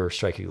 why were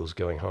Strike Eagles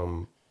going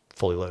home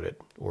fully loaded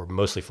or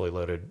mostly fully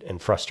loaded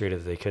and frustrated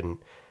that they couldn't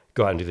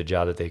go out and do the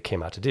job that they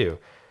came out to do?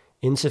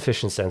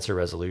 Insufficient sensor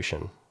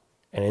resolution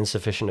and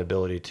insufficient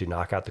ability to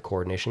knock out the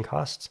coordination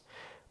costs.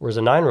 Whereas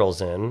a 9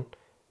 rolls in,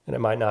 and it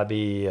might not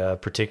be a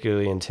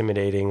particularly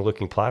intimidating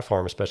looking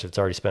platform, especially if it's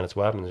already spent its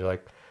weapons. You're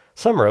like,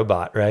 some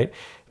robot, right?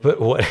 But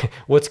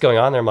what's going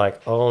on there? I'm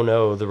like, oh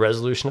no, the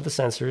resolution of the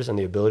sensors and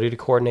the ability to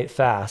coordinate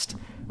fast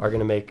are going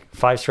to make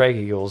 5 Strike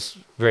Eagles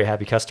very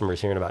happy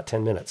customers here in about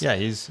 10 minutes. Yeah,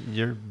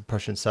 you're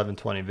pushing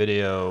 720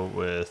 video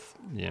with,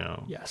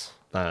 yes,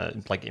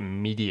 like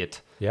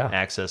immediate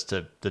access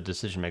to the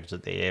decision makers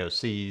at the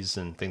AOCs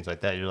and things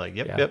like that. You're like,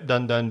 yep,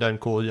 done,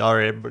 cool. All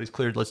right, everybody's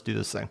cleared. Let's do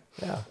this thing.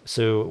 Yeah.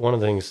 So one of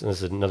the things, and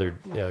this is another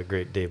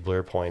great Dave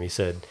Blair point. He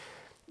said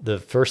the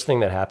first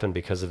thing that happened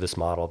because of this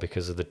model,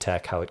 because of the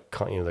tech, how it,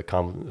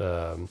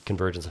 the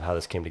convergence of how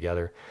this came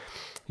together.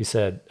 He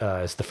said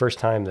it's the first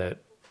time that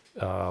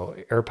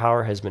air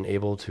power has been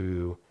able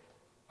to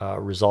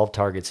resolve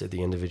targets at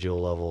the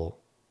individual level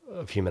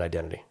of human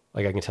identity.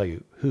 Like I can tell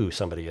you who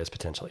somebody is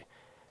potentially.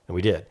 And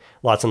we did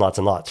lots and lots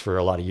and lots for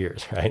a lot of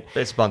years, right?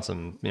 Based upon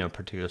some,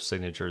 particular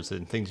signatures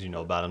and things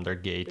about them, their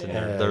gait and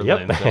their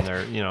limbs and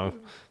their,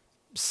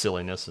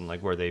 silliness and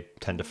like where they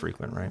tend to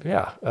frequent, right?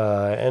 Yeah.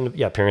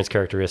 Appearance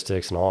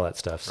characteristics and all that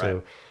stuff.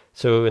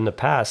 So in the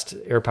past,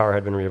 air power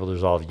had been able to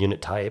resolve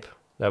unit type.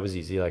 That was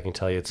easy. I can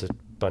tell you it's a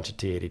bunch of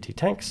T-80T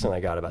tanks and I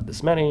got about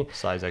this many.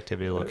 Size,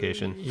 activity,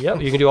 location.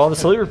 Yep. You can do all the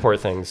salute report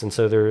things. And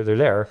so they're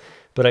there.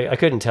 But I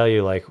couldn't tell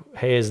you like,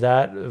 hey, is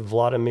that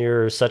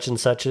Vladimir such and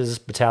such's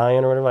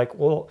battalion or whatever? Like,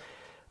 well,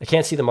 I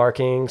can't see the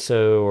marking.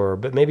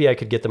 But maybe I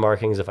could get the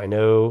markings if I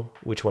know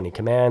which one he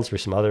commands through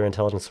some other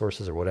intelligence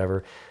sources or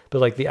whatever.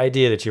 But like the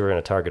idea that you were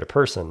going to target a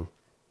person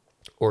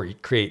or you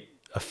create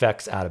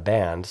effects out of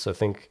band. So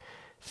think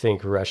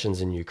Russians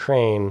in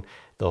Ukraine,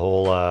 the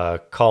whole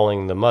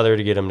calling the mother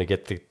to get him to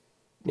get the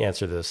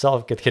answer to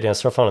get the kid to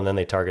answer the cell phone, and then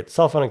they target the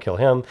cell phone and kill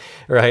him,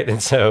 right?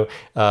 And so,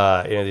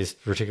 these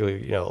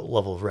particularly,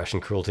 level of Russian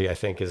cruelty, I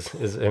think, is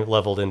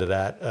leveled into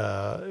that,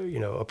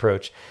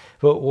 approach.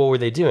 But what were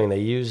they doing? They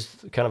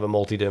used kind of a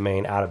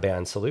multi-domain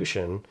out-of-band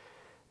solution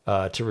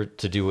to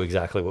do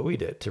exactly what we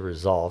did, to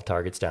resolve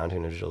targets down to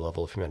an individual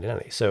level of human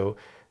identity. So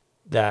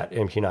that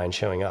MQ-9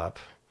 showing up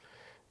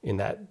in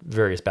that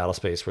various battle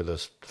space where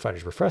those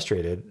fighters were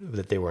frustrated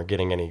that they weren't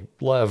getting any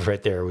love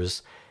right there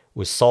was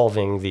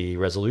solving the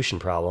resolution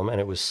problem, and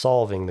it was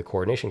solving the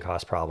coordination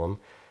cost problem.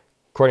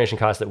 Coordination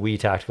costs that we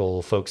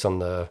tactical folks on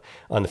the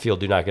field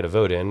do not get a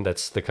vote in.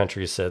 That's the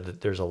country has said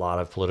that there's a lot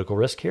of political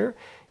risk here.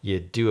 You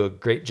do a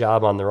great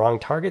job on the wrong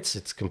targets,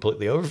 it's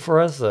completely over for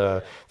us.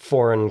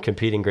 Foreign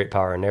competing great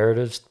power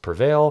narratives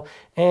prevail,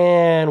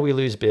 and we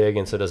lose big,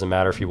 and so it doesn't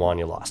matter if you won,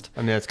 you lost.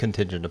 I mean, that's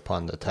contingent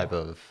upon the type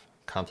of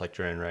conflict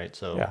you're in, right?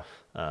 So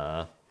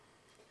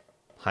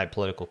high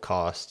political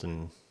cost,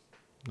 and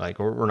like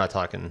we're not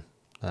talking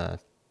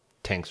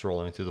tanks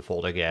rolling through the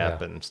Fulda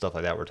Gap and stuff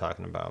like that. We're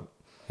talking about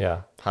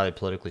highly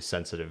politically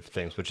sensitive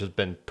things, which has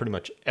been pretty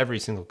much every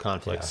single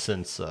conflict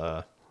since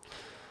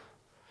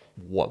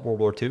World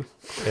War II?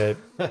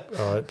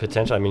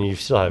 Potentially. I mean, you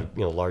still have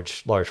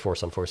large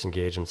force on force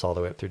engagements all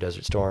the way up through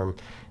Desert Storm,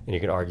 and you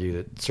can argue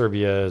that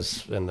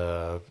Serbia's and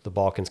the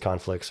Balkans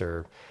conflicts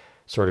are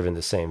sort of in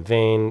the same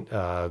vein,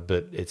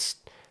 but it's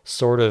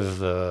sort of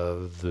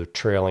the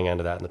trailing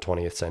end of that in the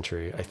 20th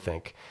century, I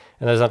think.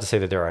 And that's not to say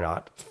that there are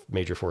not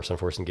major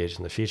force-on-force engagements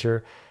in the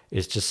future.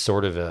 It's just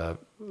sort of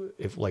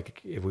if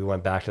we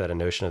went back to that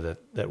notion of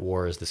that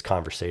war is this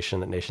conversation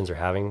that nations are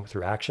having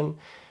through action,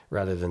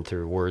 rather than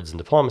through words and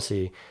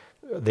diplomacy,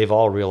 they've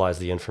all realized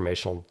the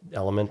informational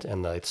element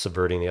and the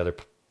subverting the other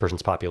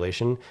person's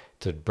population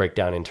to break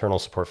down internal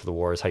support for the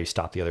war is how you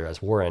stop the other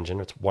as war engine.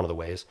 It's one of the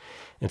ways.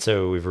 And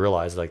so we've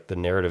realized like the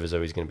narrative is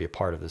always going to be a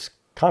part of this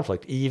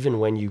conflict, even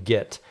when you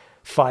get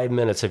 5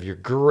 minutes of your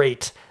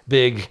great,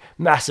 big,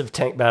 massive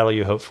tank battle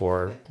you hope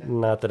for.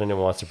 Not that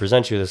anyone wants to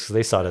present you this because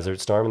they saw Desert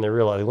Storm and they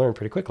learned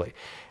pretty quickly,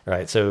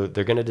 right? So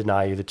they're going to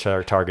deny you the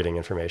targeting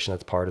information.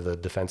 That's part of the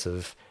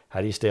defensive. How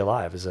do you stay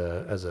alive as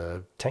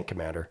a tank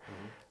commander?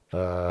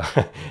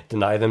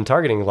 Deny them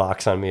targeting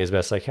locks on me as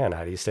best I can.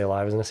 How do you stay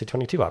alive as an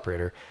SA-22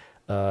 operator?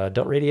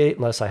 Don't radiate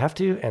unless I have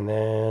to, and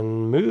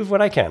then move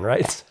when I can,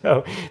 right?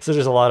 So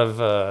there's a lot of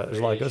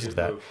goes into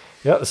that.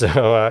 Yep.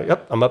 So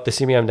yep, I'm up to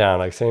see me, I'm down.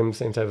 Like same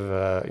type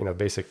of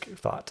basic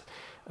thought.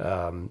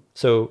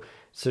 So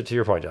to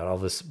your point, John, all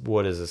this,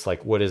 what is this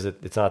like? What is it?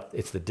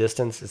 It's the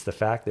distance. It's the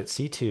fact that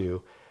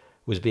C2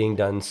 was being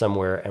done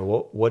somewhere, and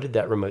what did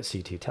that remote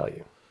C2 tell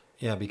you?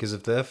 Yeah, because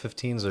if the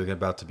F-15s are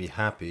about to be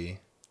happy,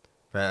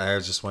 right? I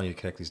just want you to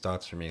connect these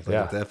dots for me. If the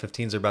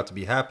F-15s are about to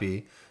be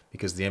happy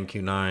because the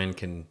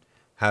MQ-9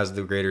 has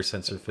the greater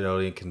sensor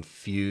fidelity and can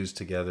fuse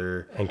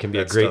together and can be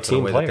a great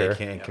team player.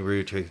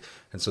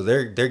 And so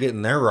they're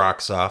getting their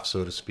rocks off,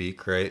 so to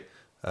speak, right?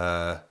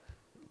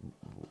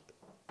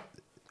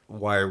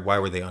 Why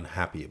were they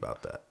unhappy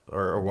about that,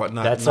 or what?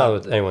 That's not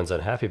what anyone's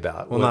unhappy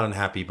about. Well, not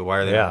unhappy, but why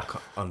are they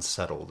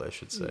unsettled? I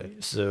should say.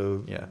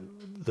 So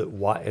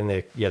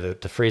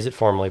to phrase it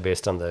formally,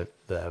 based on the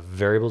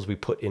variables we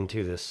put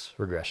into this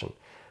regression,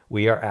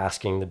 we are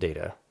asking the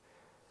data.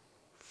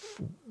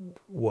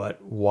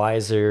 Why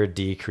is there a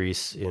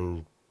decrease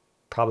in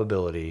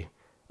probability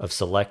of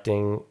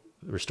selecting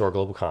restore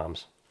global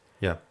comms?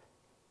 Yeah.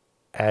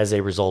 As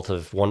a result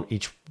of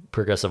each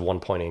progressive 1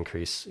 point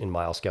increase in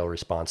mile scale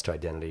response to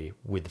identity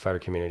with the fighter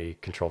community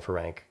control for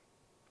rank.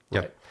 Yeah.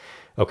 Right.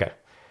 Okay.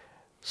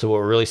 So what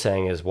we're really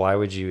saying is, why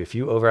would you, if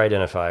you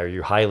over-identify or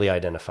you highly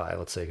identify,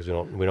 let's say, because we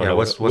don't know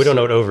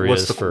what over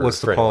is for.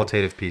 What's the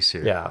qualitative piece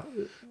here? Yeah.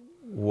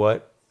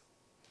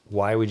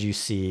 Why would you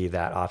see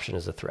that option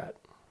as a threat?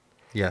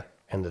 Yeah.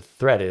 And the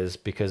threat is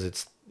because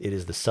it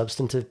is the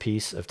substantive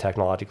piece of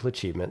technological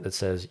achievement that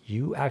says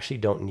you actually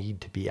don't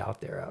need to be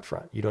out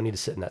front. You don't need to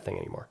sit in that thing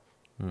anymore.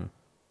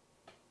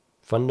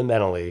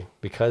 Fundamentally,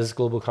 because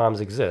global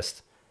comms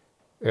exist,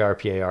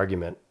 RPA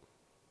argument,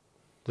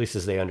 at least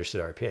as they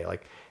understood RPA,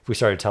 like if we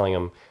started telling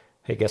them,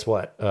 hey, guess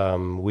what?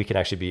 We can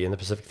actually be in the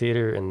Pacific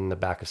Theater in the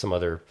back of some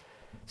other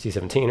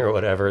C-17 or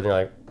whatever. And they're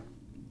like,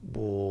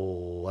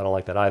 well, I don't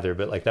like that either,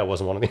 but like that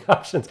wasn't one of the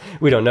options.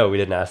 We don't know. We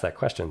didn't ask that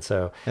question.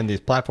 So, and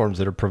these platforms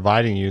that are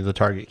providing you the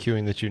target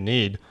queuing that you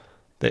need,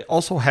 they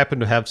also happen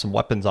to have some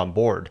weapons on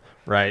board,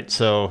 right?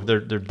 So they're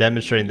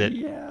demonstrating that,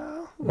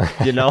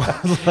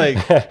 like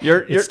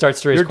it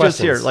starts to raise you're questions.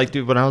 Just here, like,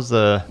 dude, when I was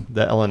the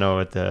LNO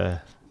at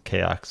the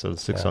KAOC, so the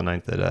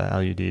 609th at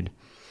LUD,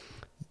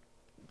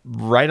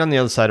 right on the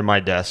other side of my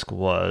desk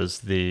was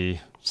the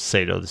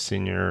SATO,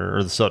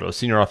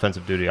 senior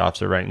offensive duty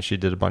officer, right? And she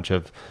did a bunch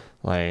of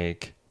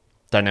like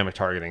dynamic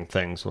targeting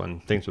things when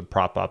things would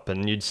prop up,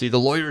 and you'd see the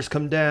lawyers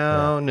come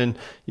down, and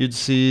you'd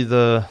see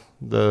the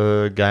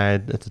guy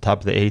at the top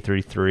of the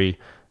A33,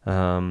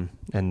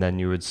 and then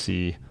you would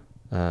see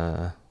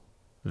the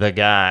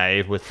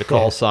guy with the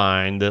call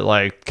sign that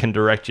like can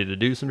direct you to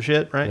do some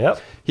shit, right?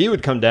 Yep. He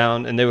would come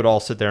down, and they would all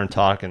sit there and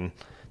talk, and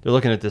they're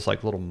looking at this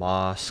like little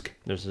mosque.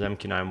 There's an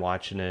MQ-9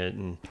 watching it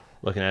and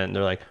looking at it, and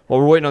they're like, well,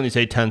 we're waiting on these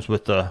A-10s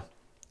with the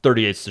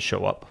 38s to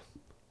show up.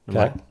 I'm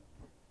like,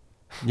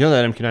 you know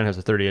that MQ-9 has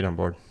a 38 on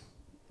board?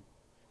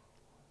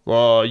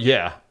 Well,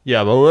 yeah,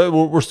 but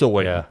we're still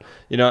waiting.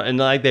 Yeah. And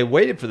like they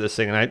waited for this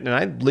thing, and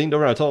I leaned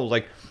over and I told them, I was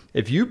like,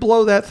 if you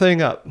blow that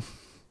thing up,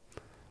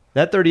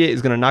 that 38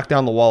 is going to knock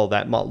down the wall of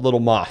that little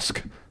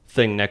mosque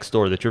thing next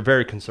door that you're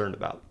very concerned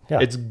about. Yeah.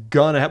 It's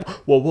going to happen.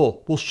 Well,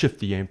 we'll shift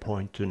the aim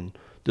point and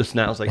this and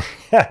that. I was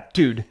like,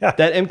 dude, that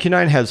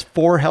MQ-9 has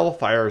 4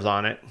 Hellfires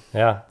on it.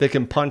 Yeah. That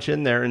can punch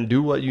in there and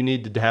do what you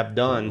need to have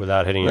done.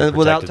 Without hitting your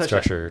protected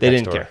structure. They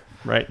didn't care,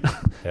 right?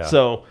 Yeah.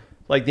 So,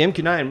 like, the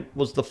MQ-9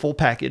 was the full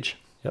package.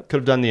 Yep. Could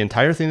have done the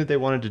entire thing that they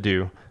wanted to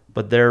do,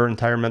 but their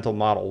entire mental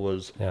model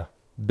was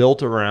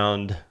built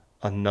around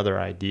another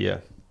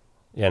idea.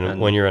 Yeah,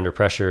 and when you're under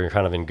pressure and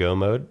kind of in go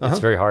mode, it's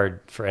very hard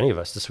for any of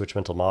us to switch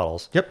mental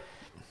models. Yep.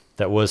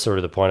 That was sort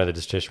of the point of the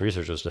dissertation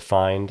research, was to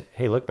find,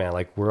 hey, look, man,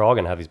 like we're all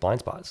going to have these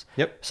blind spots.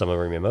 Yep. Some of them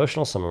are going to be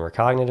emotional, some of them are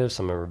cognitive,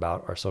 some of them are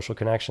about our social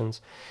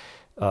connections.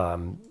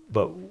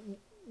 But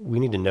we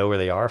need to know where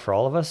they are for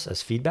all of us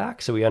as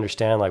feedback, so we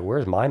understand, like,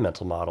 where's my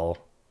mental model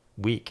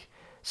weak,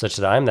 such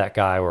that I'm that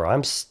guy where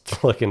I'm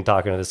talking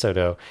to the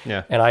Soto,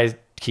 and I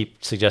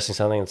keep suggesting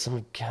something, and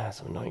some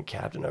annoying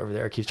captain over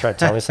there keeps trying to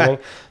tell me something.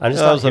 I'm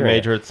just that was a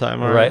major at the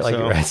time, right?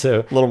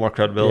 So a little more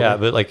credibility. Yeah,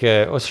 but like,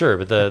 sure,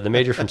 but the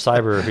major from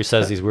cyber who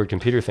says these weird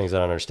computer things I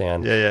don't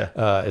understand,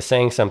 is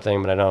saying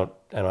something, but I don't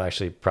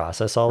actually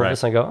process all of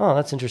this. And I go, oh,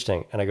 that's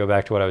interesting, and I go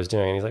back to what I was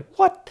doing, and he's like,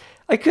 what?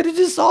 I could have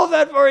just solved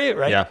that for you,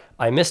 right? Yeah.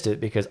 I missed it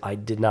because I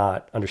did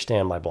not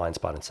understand my blind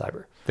spot in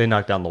cyber. They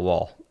knocked down the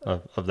wall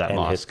of that And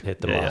mosque.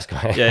 hit the Yeah, mosque.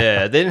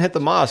 yeah. They didn't hit the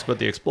mosque, but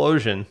the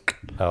explosion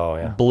Oh,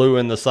 yeah. blew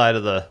in the side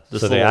of this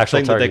So the little actual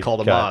thing that they target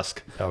called a got-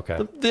 mosque. Okay.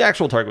 The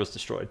actual target was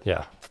destroyed.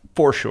 Yeah.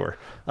 For sure.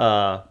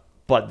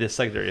 But the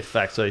secondary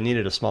effect, so they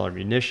needed a smaller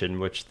munition,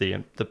 which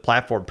the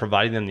platform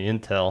providing them the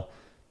intel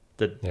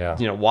that,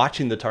 Yeah.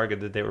 watching the target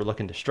that they were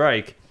looking to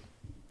strike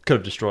could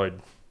have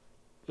destroyed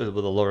with a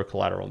lower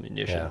collateral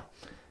munition. Yeah.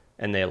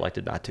 And they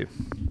elected not to.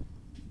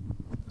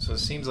 So it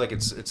seems like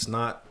it's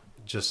not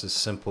just as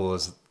simple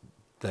as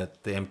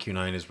that the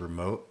MQ-9 is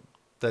remote,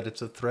 that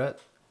it's a threat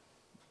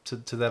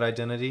to that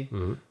identity.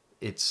 Mm-hmm.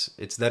 It's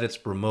that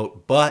it's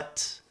remote,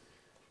 but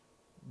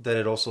that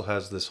it also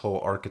has this whole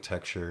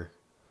architecture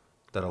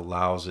that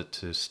allows it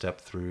to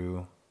step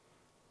through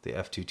the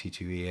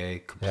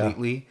F2T2EA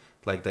completely,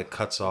 like that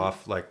cuts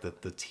off like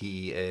the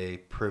TEA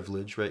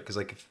privilege, right? Because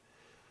like if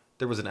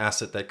there was an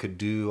asset that could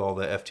do all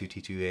the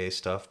F2T2EA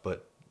stuff,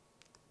 but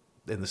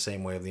in the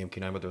same way of the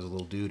MQ-9, but there was a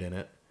little dude in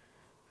it,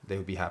 they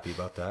would be happy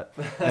about that.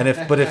 And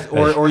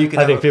or you could.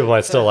 I think people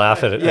might still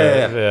laugh at it.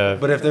 Yeah.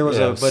 But if there was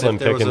Slim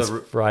Pickens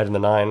riding the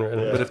 9.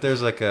 But if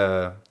there's like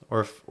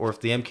or if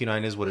the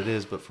MQ-9 is what it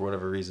is, but for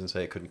whatever reason,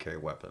 say it couldn't carry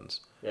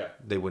weapons,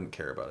 they wouldn't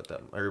care about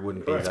it or it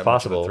wouldn't be It's that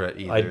possible. much of a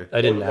threat either. I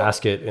didn't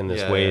ask it in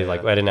this way. Yeah.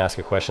 Like I didn't ask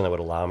a question that would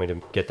allow me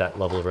to get that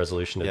level of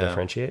resolution to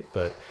differentiate.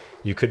 But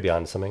you could be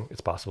onto something.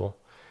 It's possible.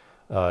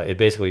 It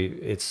basically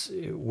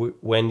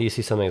when do you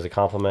see something as a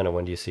complement and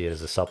when do you see it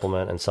as a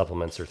supplement? And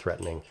supplements are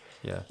threatening.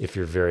 Yeah. If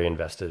you're very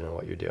invested in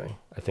what you're doing,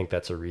 I think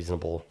that's a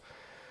reasonable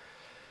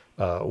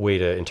way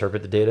to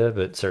interpret the data.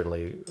 But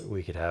certainly,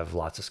 we could have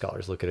lots of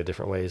scholars look at it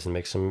different ways and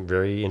make some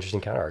very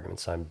interesting counter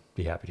arguments. I'd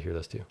be happy to hear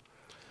those too.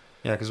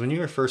 Yeah, because when you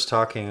were first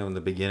talking in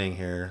the beginning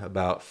here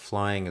about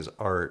flying as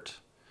art,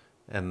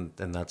 and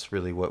that's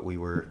really what you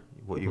were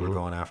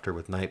going after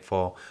with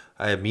Nightfall,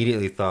 I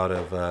immediately thought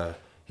of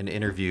an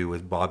interview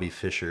with Bobby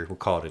Fischer. We'll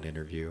call it an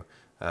interview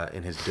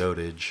in his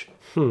dotage.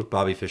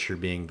 Bobby Fischer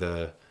being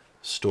the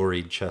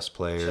storied chess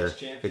player,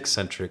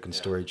 eccentric and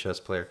storied chess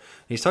player. And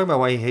he's talking about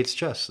why he hates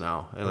chess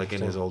now, like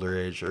in his older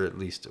age, or at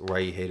least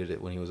why he hated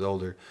it when he was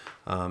older,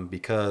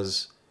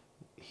 because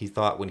he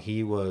thought when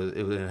he was,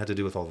 it had to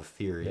do with all the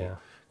theory.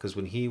 Because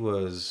when he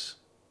was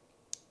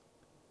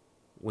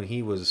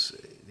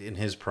in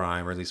his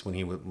prime, or at least when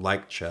he would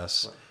like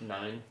chess,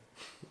 9.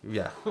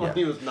 Yeah. When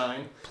he was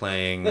 9.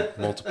 Playing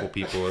multiple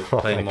people,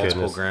 playing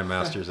multiple goodness.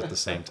 grandmasters at the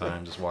same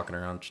time, just walking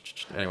around.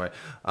 Anyway,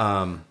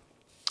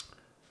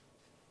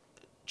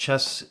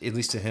 chess, at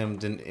least to him,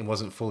 it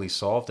wasn't fully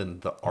solved,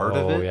 and the art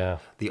of it,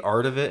 the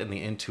art of it, and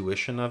the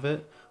intuition of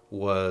it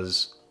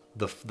was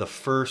the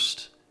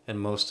first and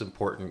most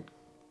important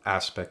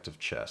aspect of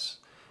chess,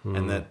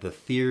 and that the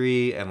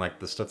theory and like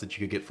the stuff that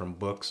you could get from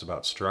books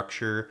about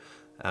structure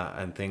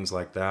and things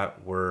like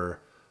that were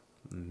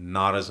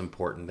not as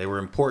important. They were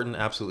important,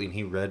 absolutely, and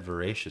he read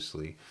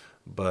voraciously,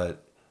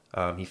 but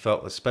he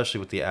felt, especially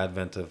with the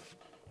advent of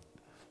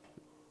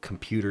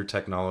computer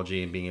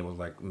technology and being able to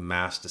like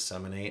mass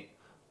disseminate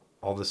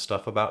all this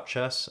stuff about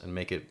chess and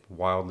make it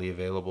wildly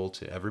available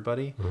to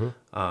everybody,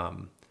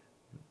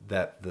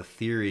 that the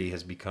theory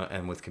has become,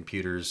 and with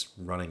computers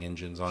running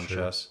engines on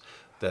chess,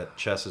 that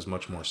chess is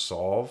much more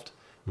solved,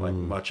 like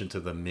much into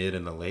the mid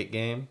and the late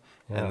game,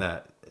 and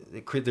that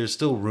there's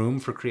still room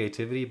for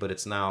creativity, but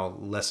it's now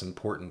less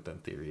important than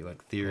theory.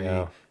 Like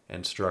theory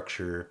and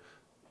structure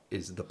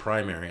is the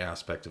primary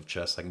aspect of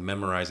chess, like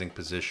memorizing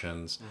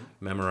positions,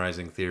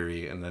 memorizing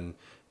theory, and then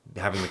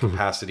having the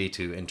capacity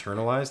to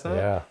internalize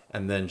that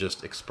and then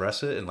just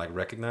express it and like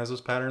recognize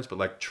those patterns. But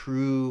like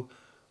true,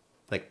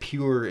 like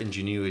pure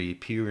ingenuity,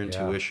 pure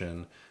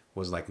intuition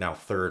was like now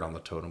third on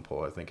the totem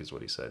pole, I think is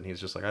what he said. And he's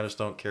just like, I just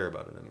don't care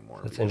about it anymore.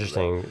 That's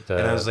interesting.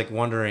 And I was like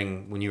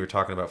wondering when you were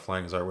talking about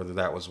flying as art, whether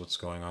that was what's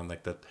going on,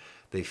 like that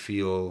they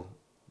feel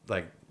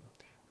like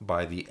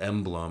by the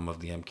emblem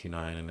of the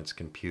MQ-9 and its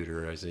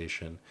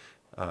computerization,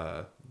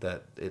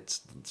 that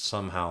it's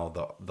somehow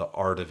the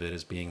art of it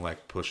is being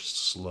like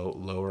pushed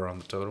lower on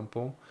the totem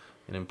pole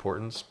in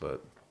importance,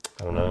 but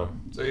I don't know.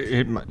 So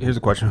here's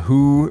a question: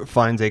 who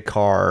finds a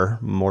car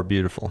more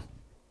beautiful?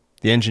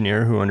 The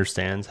engineer who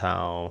understands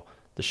how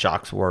the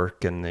shocks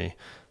work, and the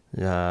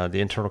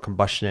internal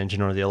combustion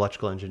engine, or the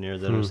electrical engineer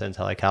that understands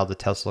how the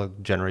Tesla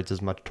generates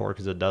as much torque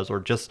as it does, or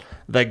just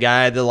the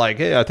guy that like,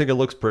 hey, I think it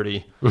looks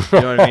pretty, you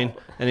know what I mean?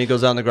 And he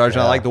goes out in the garage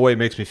and I like the way it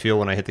makes me feel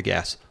when I hit the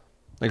gas.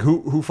 Like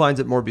who finds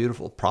it more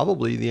beautiful?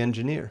 Probably the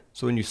engineer.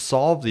 So when you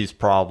solve these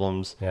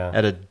problems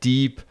at a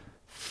deep,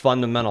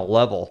 fundamental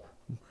level,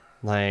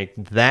 like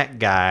that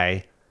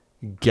guy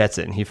gets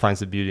it and he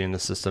finds the beauty in the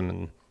system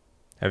and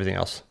everything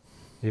else.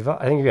 I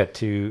think you've got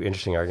two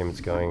interesting arguments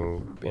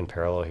going in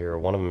parallel here.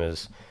 One of them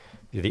is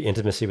the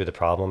intimacy with the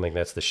problem. I think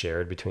that's the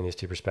shared between these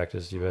two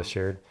perspectives you both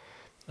shared.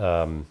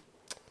 There's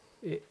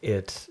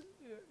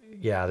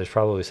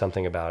probably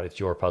something about it's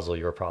your puzzle,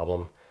 your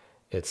problem.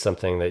 It's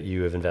something that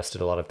you have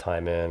invested a lot of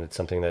time in. It's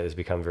something that has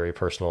become very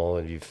personal,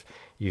 and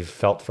you've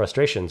felt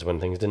frustrations when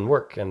things didn't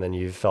work, and then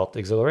you've felt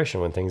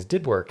exhilaration when things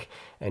did work,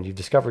 and you've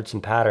discovered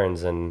some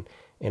patterns. And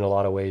in a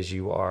lot of ways,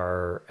 you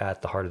are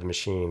at the heart of the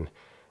machine,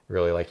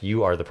 really. Like,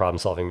 you are the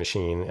problem-solving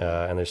machine,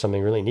 and there's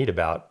something really neat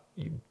about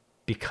you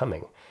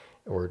becoming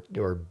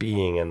or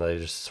being, and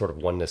there's sort of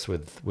oneness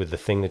with the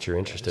thing that you're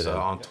interested in.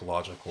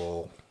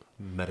 Ontological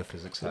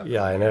metaphysics.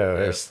 Yeah, I know.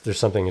 Yeah. There's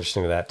something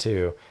interesting with that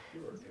too.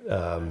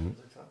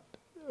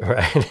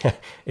 Right.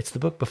 It's the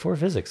book before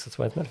physics. That's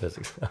why it's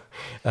metaphysics.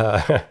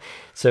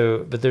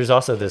 But there's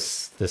also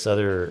this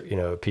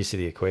other, piece of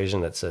the equation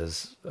that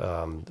says,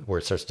 where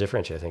it starts to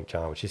differentiate, I think,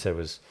 John, what you said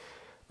was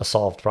a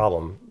solved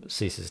problem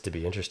ceases to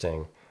be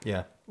interesting.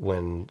 Yeah.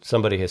 When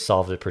somebody has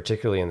solved it,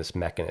 particularly in this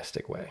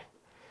mechanistic way.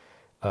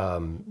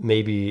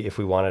 Maybe if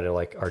we wanted to,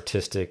 like,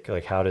 artistic,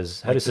 like, how does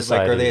society,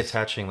 like, are they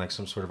attaching like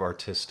some sort of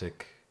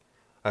artistic,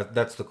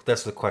 that's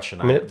the question.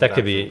 I mean, that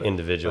could be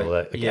individual.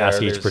 Like,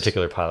 ask each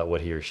particular pilot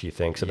what he or she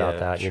thinks about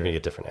that. Sure. You're going to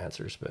get different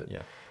answers. But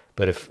yeah.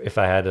 But if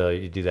I had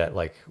to do that,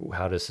 like,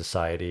 how does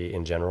society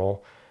in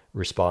general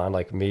respond?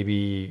 Like, maybe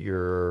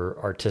your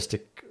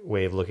artistic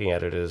way of looking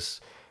at it is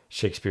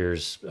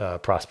Shakespeare's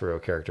Prospero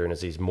character, and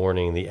as he's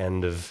mourning the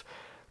end of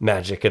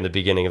magic and the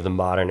beginning of the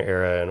modern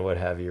era and what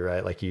have you,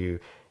 right? Like, you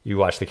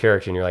watch the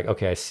character and you're like,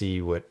 okay, I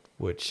see what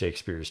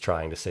Shakespeare is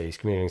trying to say. He's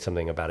communicating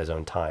something about his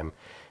own time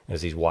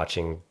as he's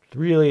watching.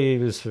 Really,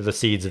 the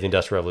seeds of the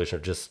Industrial Revolution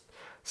are just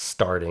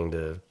starting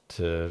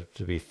to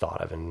be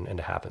thought of and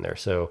to happen there.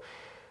 So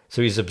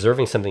he's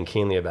observing something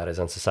keenly about his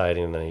own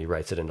society, and then he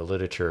writes it into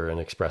literature and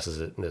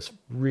expresses it in this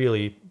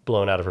really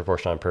blown out of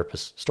proportion on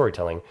purpose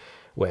storytelling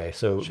way.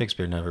 So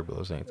Shakespeare never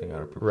blows anything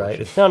out of proportion.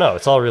 Right? No,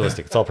 it's all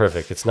realistic. It's all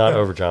perfect. It's not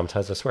over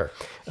dramatized, I swear.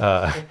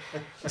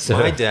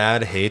 My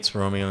dad hates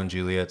Romeo and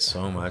Juliet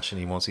so much, and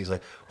he's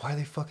like, why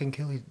they fucking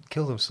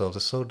kill themselves?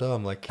 It's so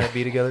dumb. Like, can't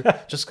be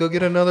together. Just go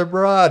get another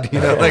broad.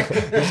 Like,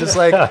 it's just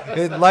like,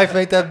 life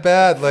ain't that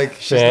bad. Like,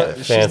 she's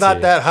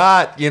not that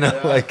hot.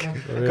 Like,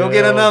 go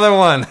get another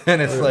one.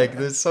 And it's like,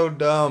 it's so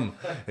dumb.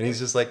 And he's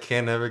just like,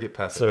 can't never get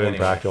past it. So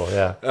impractical,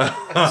 yeah.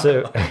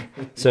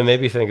 So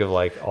maybe think of,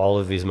 like, all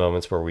of these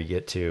moments where we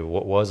get to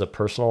what was a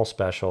personal,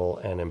 special,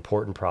 and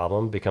important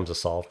problem becomes a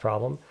solved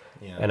problem,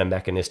 and a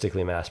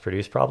mechanistically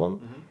mass-produced problem.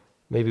 Mm-hmm.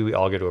 Maybe we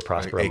all go to a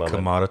Prospero moment. A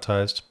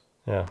commoditized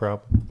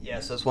problem.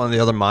 Yes, that's one of the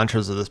other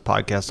mantras of this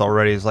podcast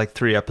already. Is like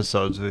 3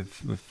 episodes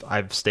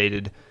I've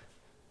stated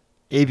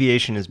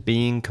aviation is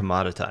being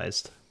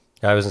commoditized.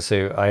 I was going to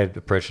say, I had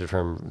approached it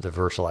from the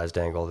virtualized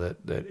angle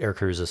that air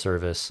crew as a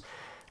service,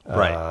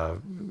 right?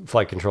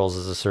 Flight controls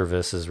as a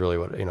service is really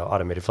what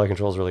automated flight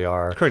controls really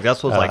are. Correct.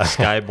 That's what like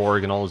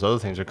Skyborg and all those other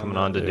things are coming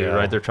on to do,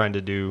 right? They're trying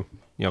to do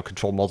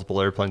control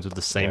multiple airplanes with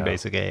the same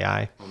basic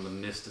AI. The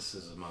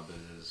mysticism of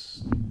it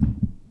is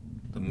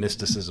the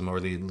mysticism, or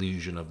the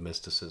illusion of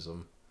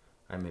mysticism.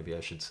 Maybe I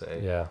should say.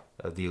 Yeah.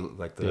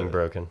 Being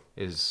broken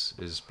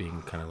is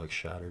being kind of like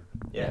shattered.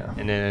 Yeah.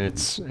 And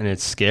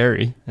it's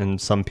scary, and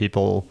some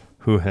people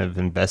who have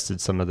invested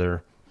some of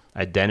their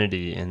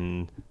identity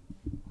in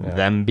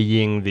them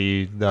being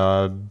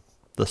the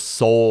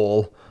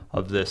soul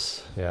of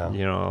this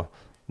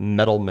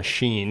metal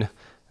machine,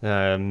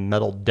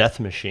 metal death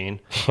machine,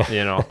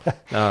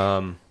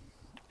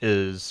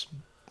 is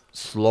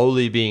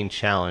slowly being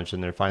challenged,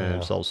 and they're finding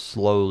themselves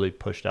slowly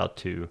pushed out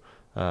to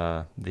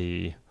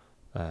the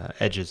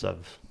edges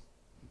of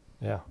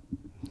the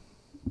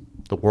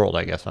world.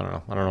 I guess I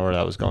don't know where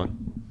that was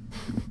going.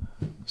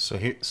 So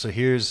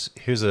here's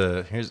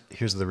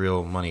the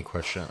real money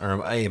question,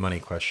 or a money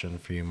question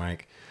for you,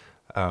 Mike.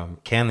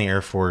 Can the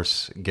Air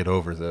Force get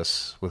over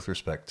this with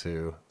respect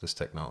to this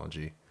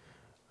technology,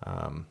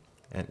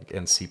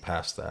 and see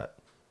past that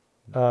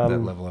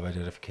level of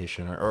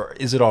identification, or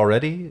is it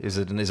already? Is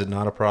it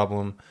not a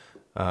problem?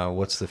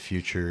 What's the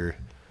future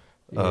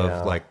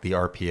of like the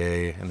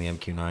RPA and the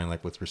MQ-9,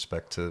 like with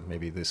respect to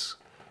maybe this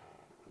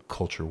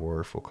culture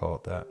war, if we'll call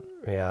it that?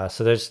 Yeah,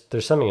 so there's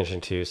something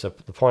interesting too. So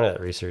the point of that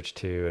research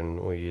too,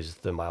 and we use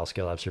the mile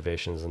scale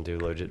observations and do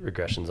logit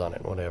regressions on it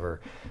and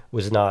whatever,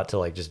 was not to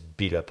like just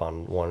beat up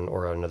on one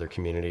or another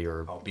community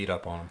or... I'll beat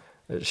up on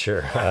them.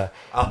 Sure.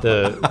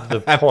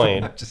 The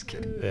point... I'm just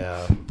kidding.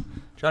 Yeah.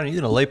 John, are you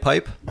going to lay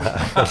pipe?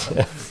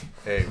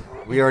 Hey,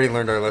 we already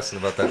learned our lesson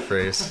about that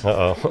phrase.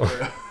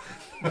 Uh-oh.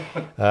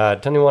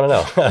 Don't even want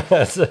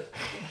to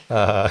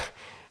know.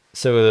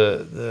 So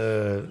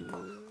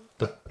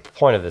the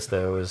point of this,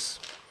 though, is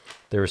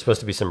there was supposed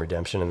to be some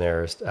redemption in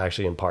there,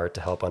 actually in part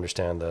to help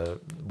understand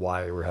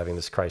why we're having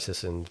this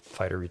crisis in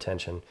fighter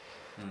retention.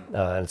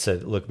 And it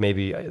said, look,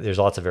 maybe there's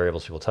lots of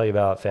variables people tell you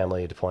about,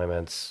 family,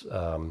 deployments,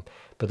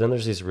 but then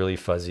there's these really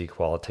fuzzy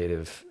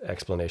qualitative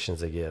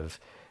explanations they give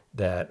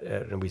that,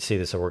 and we see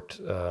this, I worked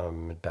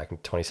back in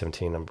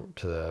 2017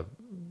 to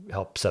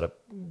help set up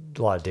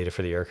a lot of data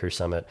for the Air Crew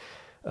Summit.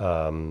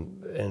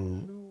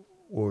 And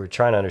what we were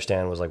trying to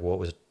understand was like,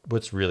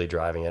 what's really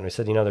driving it? And we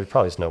said, there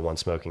probably is no one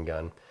smoking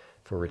gun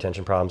for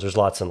retention problems. There's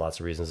lots and lots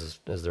of reasons,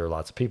 as there are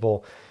lots of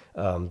people.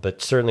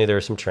 But certainly there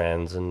are some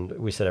trends, and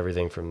we said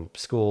everything from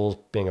schools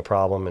being a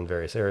problem in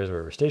various areas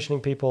where we're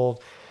stationing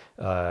people,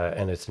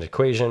 and it's an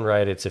equation,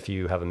 right? It's if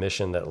you have a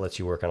mission that lets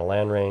you work on a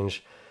land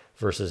range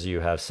versus you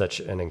have such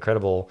an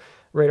incredible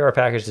radar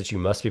package that you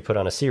must be put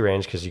on a sea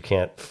range because you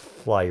can't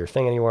fly your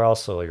thing anywhere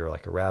else. So you're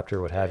like a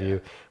Raptor, what have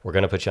you. We're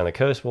going to put you on the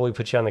coast. Well, we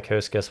put you on the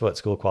coast. Guess what?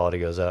 School quality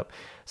goes up.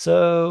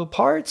 So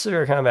parts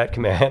of combat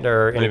command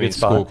are in a good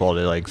spot. School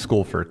quality, like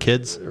school for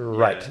kids,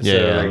 right?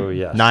 Yeah, So,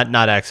 yeah.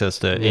 Not access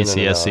to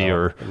ACSC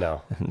or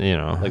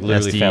like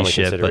literally SD family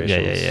shit, but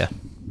considerations. yeah.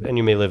 And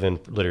you may live in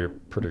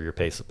prettier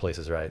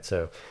places, right?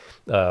 So,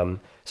 so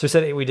we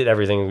said we did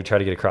everything. We tried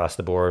to get across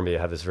the board and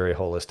have this very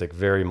holistic,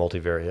 very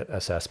multivariate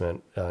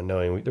assessment,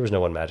 knowing there was no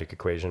one magic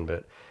equation,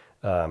 but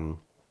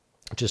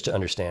just to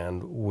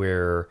understand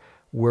where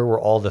were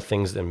all the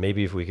things that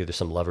maybe if we could, there's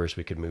some levers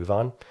we could move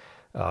on.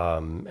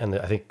 And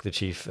I think the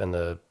chief and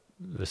the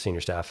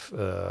senior staff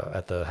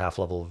at the half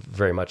level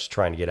very much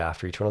trying to get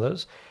after each one of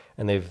those.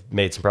 And they've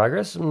made some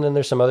progress. And then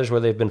there's some others where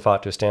they've been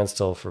fought to a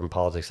standstill from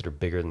politics that are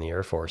bigger than the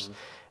Air Force. Mm-hmm.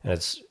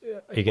 And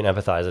you can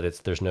empathize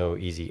that there's no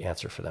easy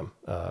answer for them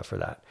for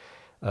that.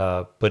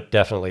 But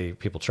definitely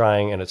people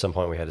trying. And at some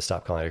point we had to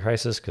stop calling it a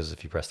crisis because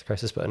if you press the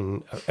crisis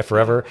button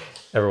forever,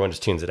 everyone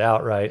just tunes it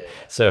out, right?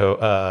 So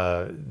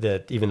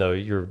that even though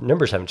your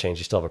numbers haven't changed,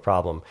 you still have a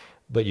problem.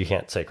 But you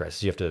can't say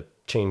crisis. You have to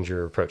change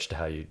your approach to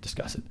how you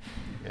discuss it.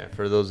 Yeah,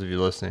 for those of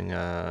you listening,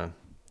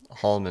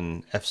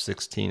 Holloman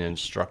F-16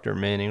 instructor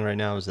manning right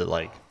now is at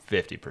like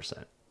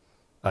 50%.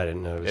 I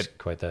didn't know it was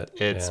quite that.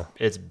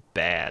 It's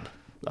bad.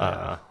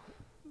 I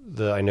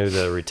know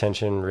the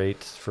retention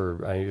rate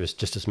it was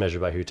just as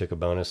measured by who took a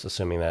bonus,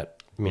 assuming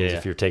that means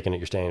if you're taking it,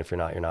 you're staying. If you're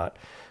not, you're not.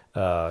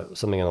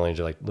 Something in the range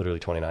of like literally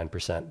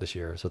 29% this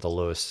year. So the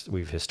lowest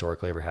we've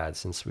historically ever had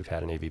since we've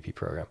had an AVP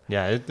program.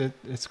 Yeah,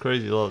 it's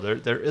crazy low.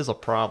 There is a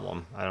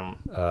problem. I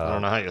don't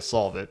know how you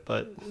solve it,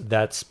 but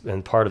that's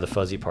and part of the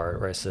fuzzy part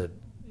where I said,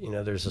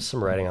 there's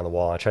some writing on the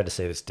wall. I tried to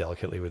say this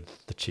delicately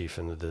with the chief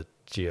and the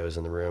GOs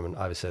in the room, and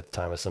obviously at the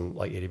time I was some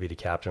like itty bitty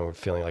captain. We're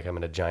feeling like I'm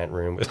in a giant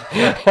room with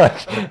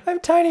I'm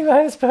tiny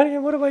behind this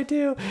podium. What do I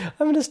do?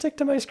 I'm going to stick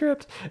to my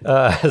script.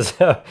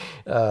 But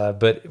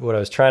what I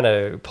was trying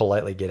to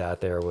politely get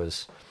out there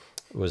was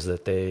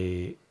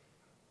that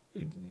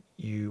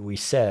we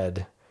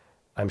said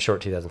I'm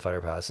short 2,000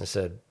 fighter pilots, and I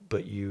said,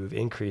 but you've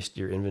increased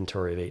your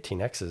inventory of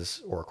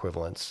 18Xs or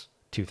equivalents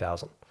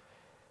 2,000.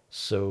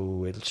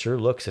 So it sure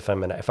looks if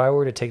I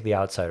were to take the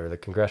outsider, the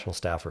congressional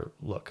staffer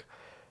look,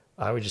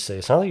 I would just say,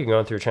 it's not like you're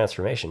going through a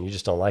transformation. You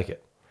just don't like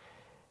it.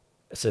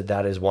 I said,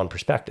 that is one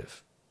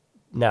perspective.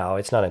 Now,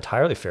 it's not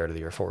entirely fair to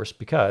the Air Force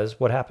because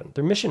what happened?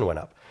 Their mission went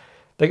up.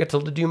 They got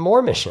to do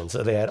more missions.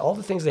 So they had all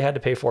the things they had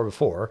to pay for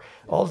before,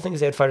 all the things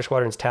they had fighter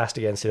squadrons tasked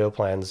against CDO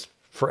plans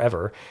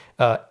forever,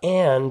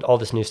 and all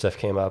this new stuff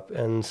came up.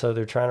 And so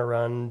they're trying to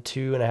run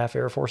 2.5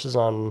 Air Forces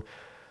on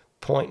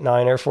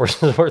 0.9 Air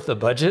Forces worth of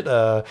budget.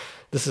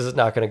 This is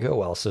not going to go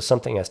well. So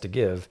something has to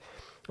give.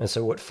 And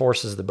so what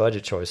forces the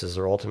budget choices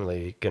are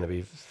ultimately going to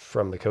be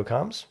from the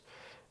COCOMs,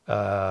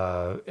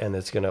 and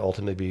it's going to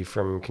ultimately be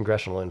from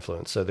congressional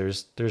influence. So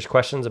there's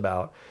questions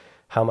about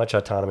how much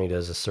autonomy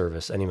does a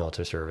service, any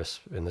military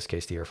service, in this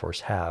case the Air Force,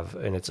 have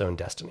in its own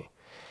destiny.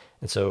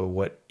 And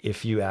so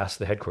if you ask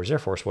the headquarters Air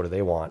Force, what do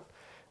they want?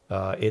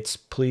 It's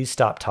please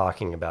stop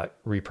talking about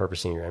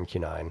repurposing your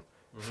MQ-9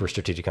 for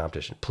strategic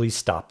competition. Please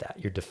stop that.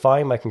 You're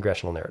defying my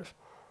congressional narrative.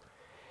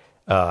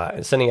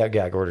 And sending out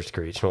gag orders to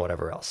Creech and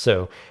whatever else.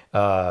 So,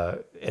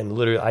 and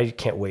literally, I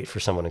can't wait for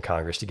someone in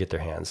Congress to get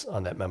their hands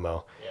on that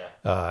memo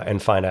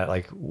and find out,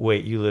 like,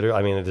 wait,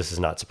 this is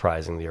not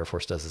surprising. The Air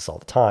Force does this all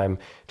the time,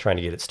 trying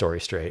to get its story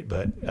straight.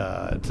 But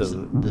this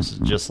is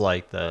just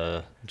like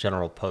the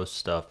General Post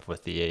stuff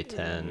with the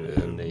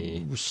A-10 and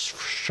the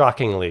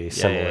shockingly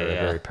similar,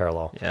 very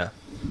parallel. Yeah.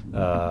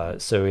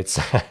 So it's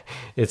I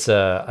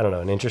don't know,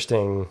 an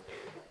interesting.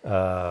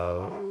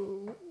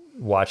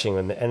 Watching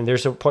and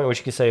there's a point in which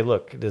you can say,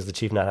 look, does the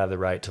chief not have the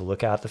right to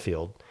look out the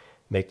field,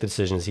 make the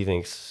decisions he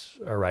thinks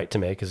are right to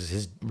make, because it's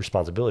his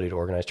responsibility to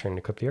organize, train, and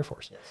equip the Air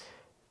Force. Yes.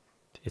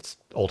 It's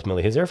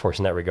ultimately his Air Force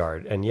in that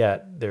regard. And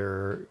yet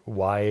you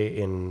go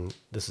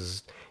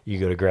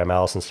to Graham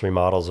Allison's 3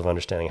 models of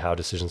understanding how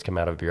decisions come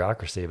out of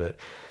bureaucracy, but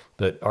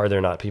are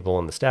there not people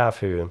in the staff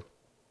who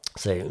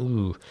say,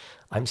 ooh,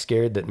 I'm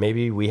scared that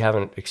maybe we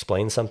haven't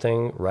explained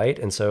something right,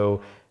 and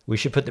so we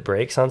should put the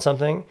brakes on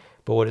something?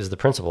 But what is the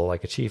principle?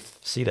 Like a chief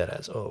see that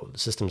as, the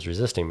system's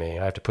resisting me.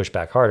 I have to push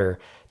back harder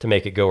to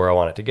make it go where I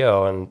want it to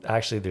go. And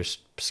actually there's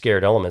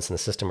scared elements in the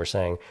system who are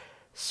saying,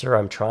 sir,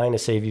 I'm trying to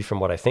save you from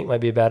what I think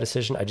might be a bad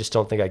decision. I just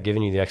don't think I've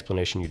given you the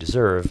explanation you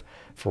deserve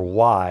for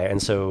why.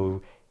 And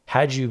so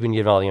had you been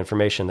given all the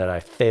information that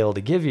I failed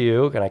to give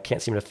you, and I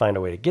can't seem to find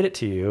a way to get it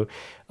to you,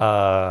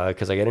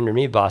 because I got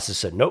underneath bosses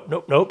said, nope.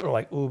 And I'm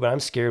like, but I'm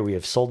scared we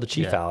have sold the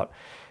chief out.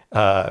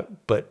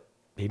 But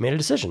he made a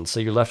decision. So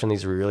you're left in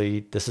these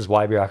this is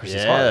why bureaucracy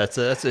is hard. Yeah,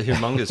 that's a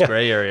humongous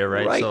gray area,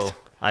 right? Right. So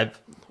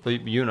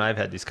you and I have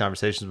had these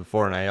conversations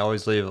before, and I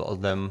always leave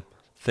them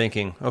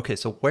thinking, okay,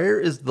 so where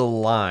is the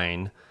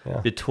line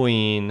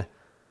between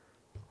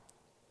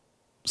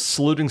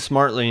saluting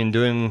smartly and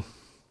doing,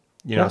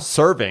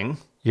 serving.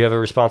 You have a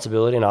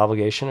responsibility and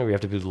obligation, and we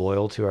have to be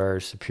loyal to our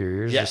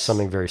superiors. Yes. There's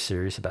something very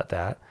serious about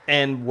that.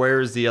 And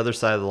where's the other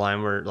side of the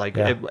line where, like,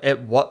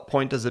 at what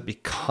point does it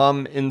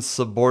become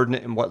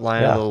insubordinate, and what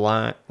line of the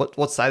line,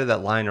 what side of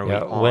that line are we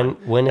on?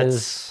 When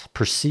is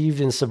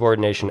perceived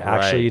insubordination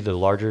actually Right. the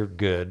larger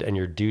good and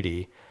your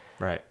duty?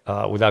 Right.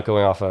 Without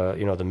going off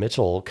the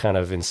Mitchell kind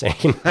of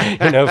insane,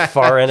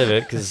 far end of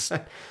it, because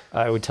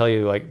I would tell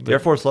you, like, The Air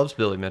Force loves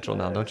Billy Mitchell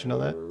now, don't you know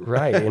that?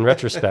 right, in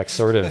retrospect,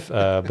 sort of.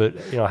 But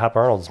Hap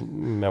Arnold's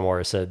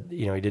memoir said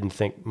he didn't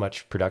think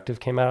much productive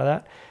came out of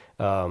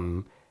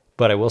that.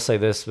 But I will say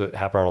this: what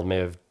Hap Arnold may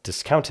have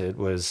discounted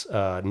was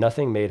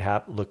nothing made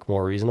Hap look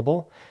more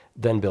reasonable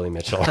than Billy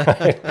Mitchell.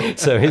 Right?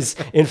 So he's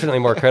infinitely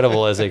more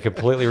credible as a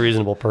completely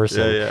reasonable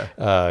person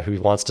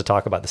who wants to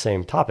talk about the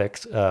same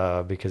topics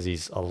because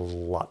he's a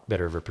lot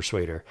better of a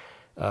persuader.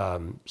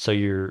 So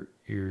you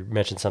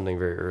mentioned something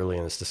very early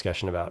in this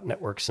discussion about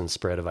networks and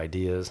spread of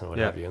ideas and what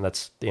have you, and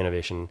that's the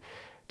innovation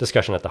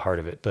discussion at the heart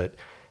of it. But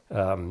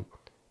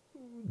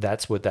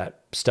that's what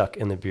that stuck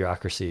in the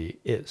bureaucracy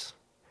is.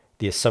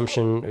 The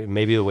assumption,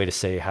 maybe the way to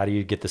say, how do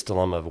you get this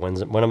dilemma of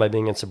when am I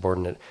being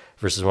insubordinate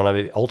versus when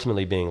I'm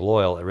ultimately being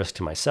loyal at risk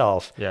to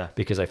myself? Yeah.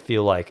 Because I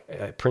feel like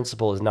a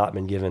principal has not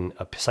been given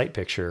a sight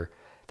picture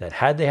that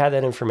had they had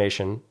that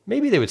information,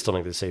 maybe they would still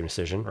make the same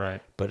decision,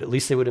 Right. but at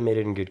least they would have made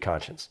it in good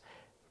conscience.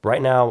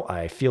 Right now,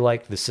 I feel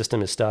like the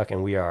system is stuck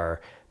and we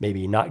are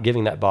maybe not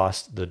giving that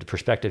boss the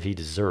perspective he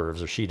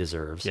deserves or she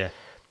deserves. Yeah.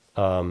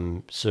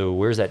 So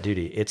where's that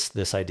duty? It's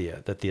this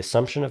idea that the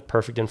assumption of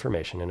perfect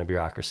information in a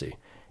bureaucracy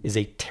is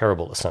a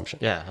terrible assumption.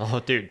 Yeah. Oh,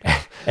 dude.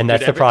 And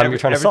that's the problem you're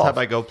trying to solve. Every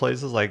time I go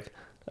places, like,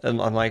 I'm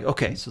like,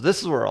 okay, so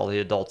this is where all the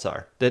adults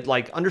are that,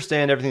 like,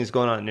 understand everything that's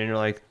going on. And you're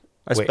like,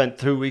 I spent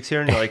 2 weeks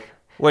here, and you're like,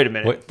 wait a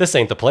minute. This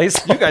ain't the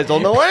place. You guys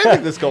don't know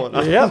anything that's going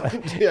on. Yeah.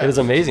 It is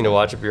amazing to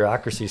watch a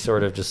bureaucracy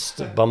sort of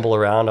just bumble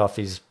around off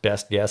these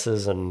best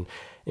guesses and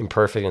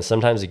imperfect. And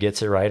sometimes it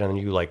gets it right. And then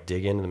you like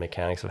dig into the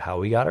mechanics of how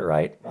we got it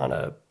right on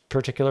a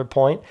particular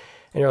point.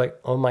 And you're like,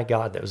 oh my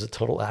God, that was a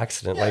total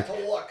accident. Yeah, like,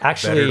 total luck.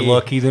 actually, Better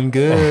lucky than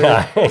good.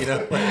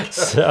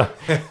 So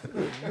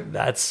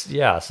that's,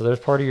 so there's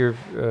part of your,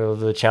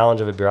 the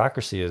challenge of a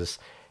bureaucracy is,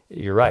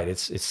 you're right.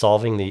 It's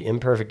solving the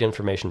imperfect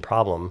information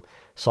problem,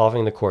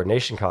 solving the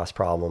coordination cost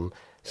problem,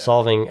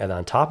 solving, and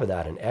on top of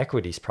that, an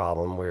equities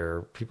problem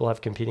where people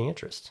have competing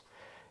interests.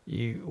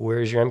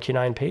 Where's your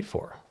MQ9 paid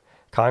for?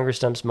 Congress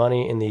dumps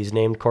money in these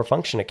named core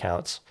function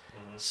accounts.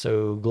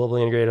 So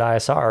globally integrated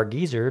ISR,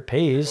 Geezer,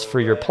 pays for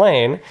your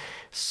plane,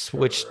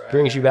 which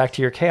brings you back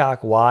to your chaos.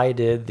 Why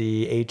did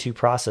the A2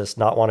 process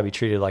not want to be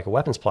treated like a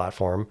weapons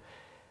platform?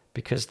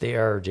 Because they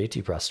are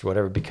J2 process,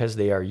 whatever, because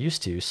they are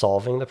used to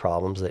solving the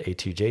problems that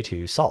A2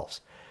 J2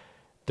 solves.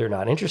 They're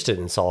not interested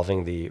in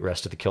solving the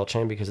rest of the kill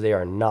chain because they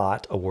are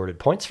not awarded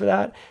points for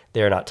that.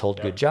 They are not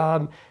told good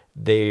job.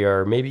 They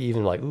are maybe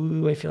even like,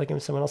 ooh, I feel like I'm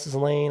in someone else's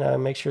lane. I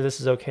make sure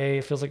this is okay.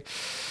 It feels like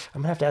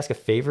I'm gonna have to ask a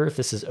favor if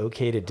this is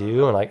okay to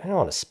do. And like, I don't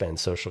want to spend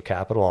social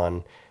capital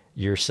on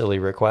your silly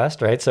request,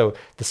 right? So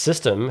the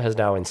system has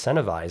now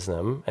incentivized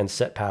them and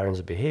set patterns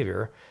of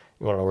behavior.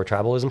 You want to know where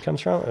tribalism comes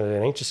from?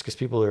 It ain't just because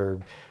people are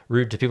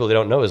rude to people they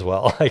don't know as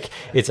well. Like,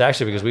 it's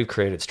actually because we've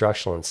created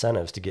structural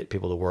incentives to get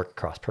people to work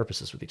across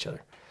purposes with each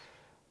other.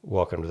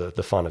 Welcome to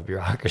the fun of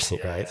bureaucracy,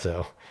 right?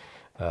 So,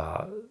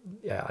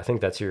 I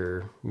think that's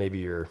your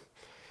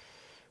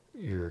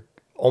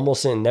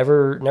almost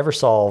never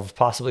solved,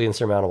 possibly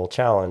insurmountable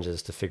challenge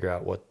is to figure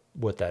out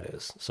what that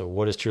is. So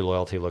what does true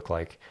loyalty look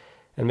like?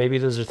 And maybe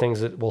those are things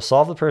that will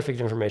solve the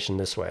perfect information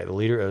this way. The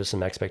leader owes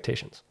some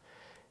expectations.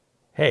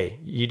 Hey,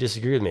 you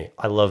disagree with me.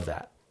 I love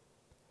that.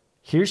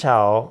 Here's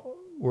how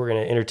we're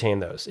going to entertain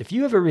those. If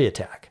you have a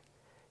reattack,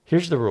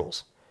 here's the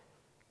rules.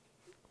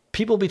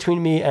 People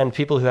between me and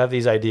people who have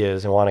these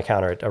ideas and want to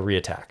counter it, a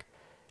reattack.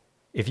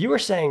 If you are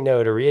saying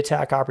no to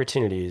reattack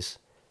opportunities,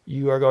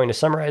 you are going to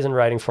summarize in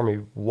writing for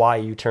me why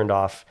you turned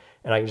off,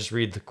 and I can just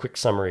read the quick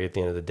summary at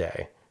the end of the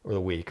day or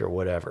the week or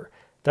whatever.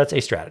 That's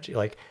a strategy.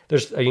 Like, you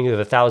can have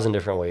 1,000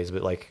 different ways,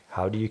 but like,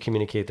 how do you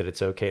communicate that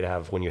it's okay to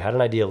have, when you had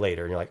an idea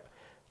later and you're like,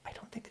 I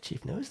don't think the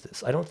chief knows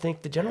this. I don't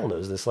think the general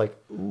knows this. Like,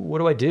 what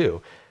do I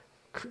do?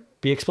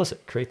 Be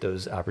explicit, create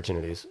those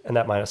opportunities. And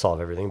that might not solve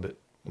everything, but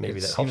maybe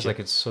that helps. It seems like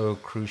it's so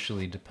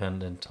crucially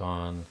dependent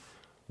on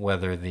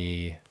whether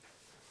the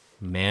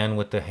man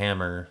with the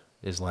hammer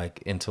is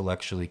like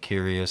intellectually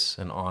curious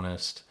and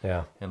honest,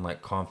 and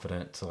like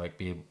confident to like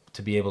be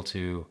able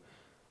to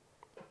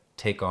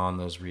take on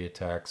those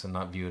reattacks and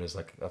not view it as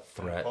like a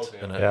threat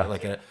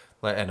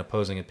and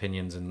opposing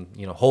opinions, and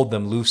hold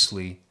them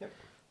loosely,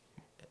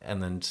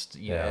 and then just,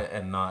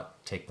 and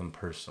not take them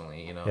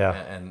personally,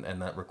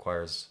 and that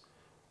requires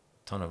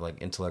a ton of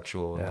like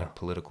intellectual and like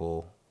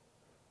political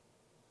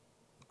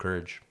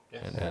courage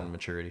and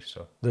maturity.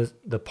 So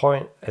the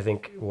point, I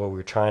think, what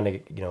we're trying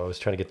to, I was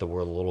trying to get the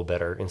world a little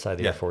better inside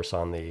the Air Force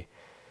on the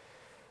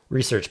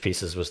research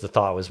pieces was the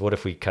thought was, what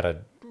if we kind of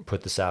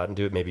put this out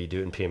and maybe do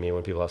it in PME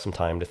when people have some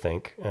time to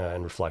think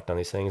and reflect on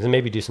these things, and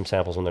maybe do some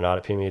samples when they're not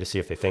at PME to see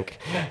if they think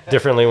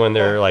differently when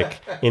they're like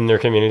in their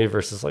community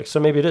versus like, so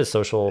maybe it is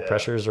social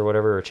pressures or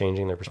whatever are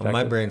changing their perspective.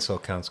 Well, my brain cell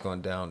count's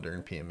going down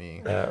during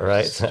PME.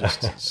 Right.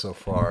 Just so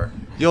far.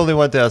 You only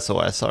went to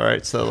SOS, all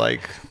right? So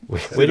like,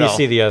 where do you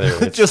see the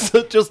other? just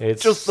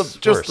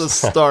the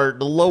start,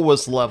 the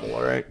lowest level,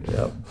 all right?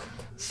 Yep.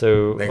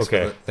 So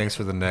thanks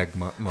for the neg,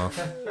 Muff.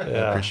 I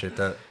appreciate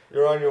that.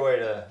 You're on your way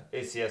to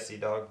ACSC,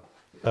 dog.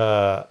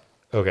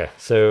 Okay,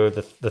 so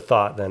the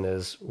thought then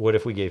is, what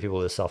if we gave people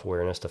this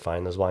self-awareness to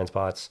find those blind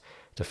spots,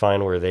 to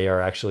find where they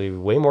are actually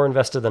way more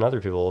invested than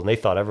other people, and they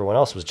thought everyone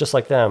else was just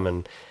like them,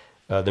 and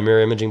the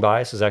mirror imaging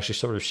bias is actually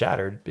sort of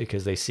shattered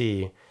because they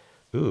see,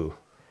 ooh,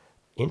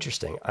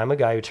 interesting. I'm a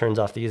guy who turns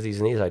off these,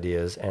 and these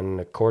ideas,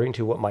 and according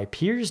to what my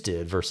peers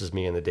did versus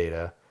me in the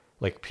data,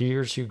 like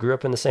peers who grew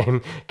up in the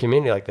same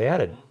community, like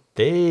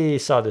they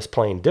saw this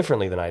playing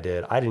differently than I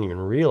did. I didn't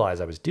even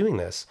realize I was doing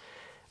this.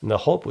 And the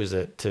hope was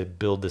that to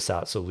build this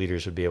out so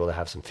leaders would be able to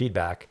have some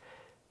feedback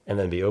and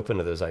then be open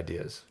to those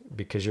ideas.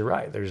 Because you're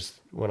right.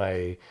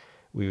 We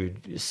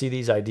would see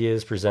these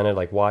ideas presented,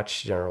 like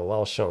watch General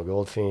Welsh, General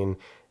Goldfein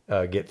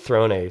get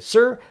thrown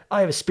sir, I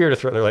have a spear to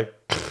throw. They're like,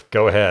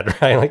 go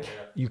ahead, right? Like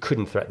you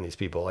couldn't threaten these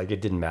people. Like it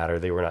didn't matter.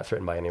 They were not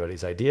threatened by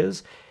anybody's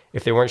ideas.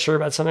 If they weren't sure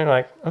about something, they're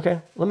like,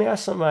 okay, let me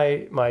ask some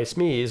of my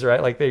SMEs,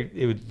 right? Like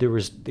there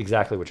was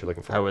exactly what you're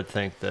looking for. I would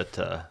think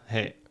that,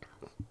 hey,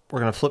 we're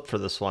going to flip for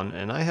this one,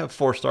 and I have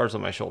 4 stars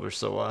on my shoulders,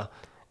 so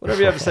whatever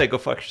you have to say, go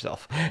fuck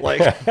yourself.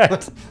 Like,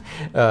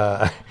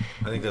 I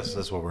think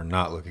that's what we're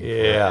not looking for.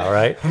 Yeah,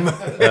 right.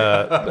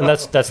 And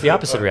that's the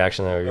opposite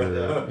reaction,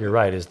 though. You're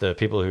right. Is the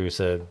people who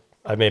said,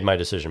 I made my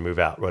decision, move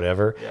out,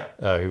 whatever,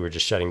 who were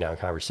just shutting down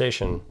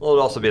conversation. Well, it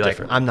would also be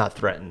different. Like, I'm not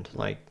threatened.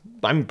 Like,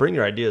 bring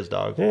your ideas,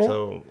 dog. Yeah.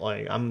 So,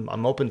 like,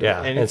 I'm open to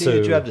anything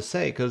that you have to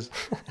say, because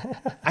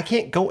I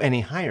can't go any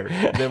higher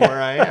than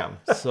where I am.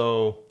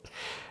 So.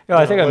 No,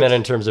 I think I meant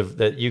in terms of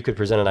that you could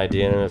present an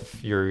idea, and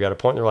if you're got a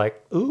point, they're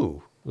like,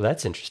 ooh, well,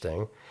 that's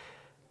interesting.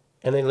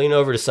 And they lean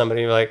over to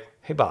somebody and you're like,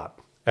 hey, Bob.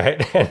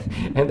 Right?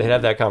 And they'd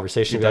have that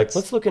conversation. Be like,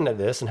 let's look into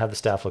this and have the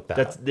staff look that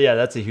up. Yeah,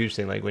 that's a huge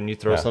thing. Like when you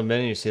throw something in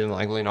and you see them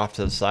like lean off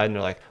to the side and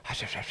they're like,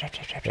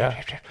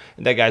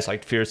 and that guy's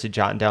like fiercely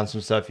jotting down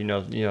some stuff, you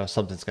know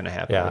something's going to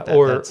happen. Yeah,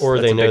 that's or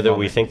they know that moment.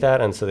 we think that,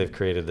 and so they've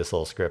created this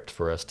little script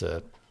for us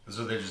to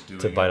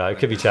bite out. It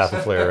could be chaff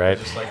and flare, right?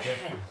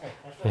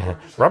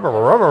 Rubber.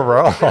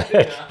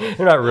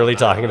 They're not really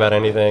talking about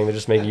anything. They're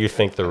just making you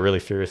think they're really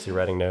furiously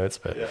writing notes,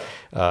 but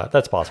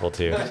that's possible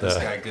too. This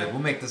guy good.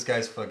 We'll make this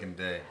guy's fucking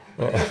day.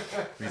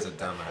 He's a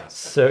dumbass.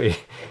 So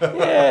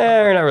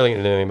we're not really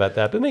going to do anything about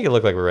that, but make it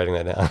look like we're writing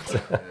that down.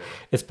 So,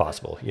 it's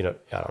possible. I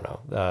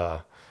don't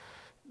know.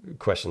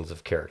 Questions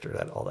of character,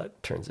 that all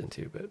that turns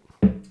into,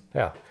 but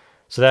yeah.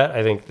 So that,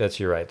 I think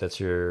you're right.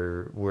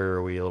 Where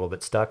are we a little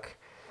bit stuck?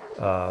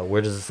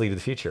 Where does this lead to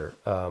the future?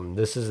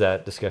 This is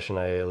that discussion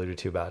I alluded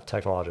to about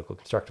technological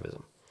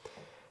constructivism.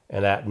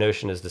 And that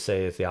notion is to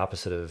say it's the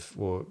opposite of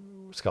what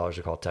scholars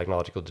are called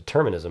technological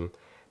determinism.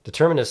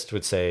 Determinists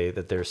would say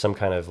that there's some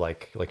kind of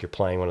like you're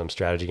playing one of them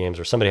strategy games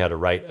where somebody had to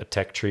write a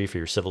tech tree for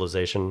your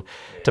civilization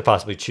to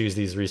possibly choose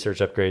these research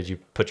upgrades you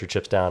put your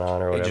chips down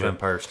on or whatever. Age of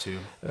Empires 2.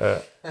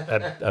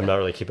 I'm not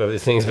really keeping up with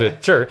these things,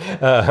 but sure.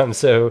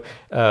 So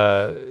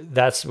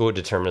that's what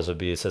determinism would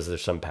be. It says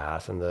there's some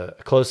path. And the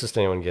closest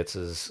anyone gets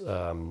is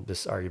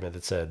this argument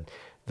that said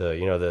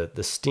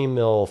the steam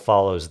mill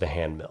follows the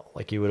hand mill.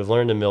 Like you would have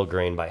learned to mill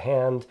grain by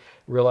hand,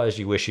 realized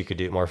you wish you could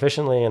do it more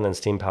efficiently, and then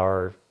steam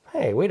power,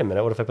 hey, wait a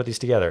minute, what if I put these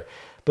together?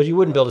 But you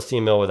wouldn't build a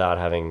steam mill without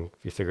having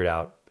you figured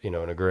out, an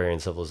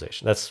agrarian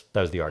civilization. That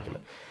was the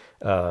argument.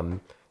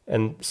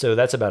 And so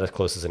that's about as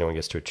close as anyone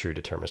gets to a true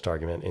determinist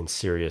argument in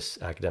serious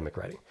academic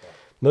writing.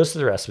 Most of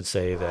the rest would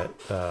say that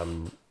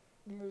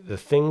the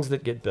things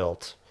that get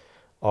built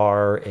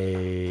are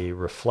a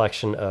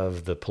reflection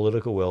of the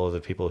political will of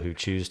the people who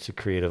choose to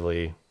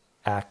creatively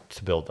act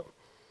to build them.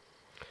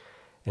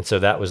 And so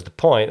that was the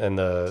point, and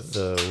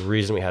the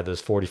reason we had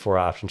those 44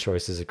 option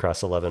choices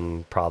across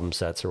 11 problem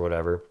sets or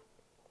whatever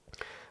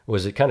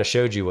was it kind of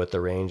showed you what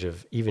the range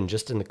of, even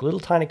just in the little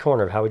tiny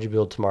corner of how would you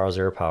build tomorrow's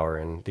air power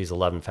in these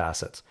 11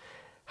 facets,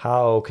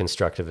 how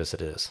constructivist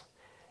it is.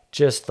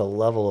 Just the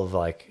level of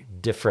like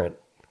different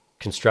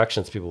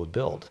constructions people would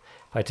build.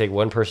 If I take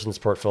one person's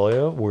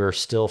portfolio, we're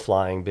still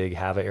flying big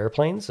HAVA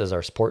airplanes as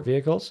our support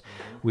vehicles.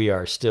 We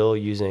are still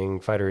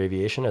using fighter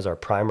aviation as our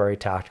primary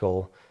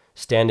tactical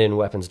stand-in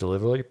weapons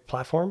delivery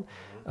platform.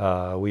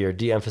 We are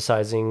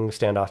de-emphasizing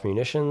standoff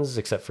munitions,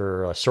 except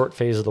for a short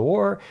phase of the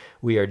war.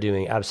 We are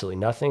doing absolutely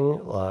nothing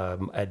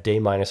at day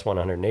minus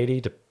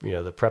 180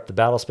 to prep the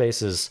battle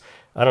space is,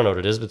 I don't know what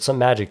it is, but some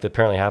magic that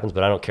apparently happens,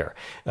 but I don't care.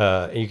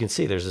 And you can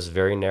see there's this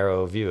very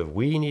narrow view of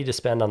we need to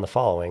spend on the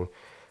following.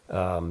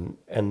 And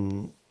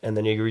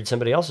then you read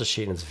somebody else's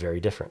sheet and it's very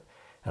different.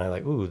 And I'm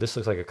like, ooh, this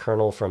looks like a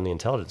colonel from the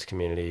intelligence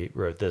community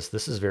wrote this.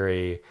 This is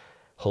very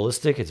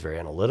holistic. It's very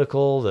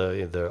analytical.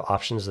 The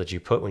options that you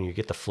put when you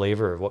get the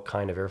flavor of what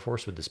kind of Air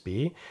Force would this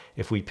be.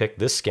 If we pick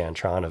this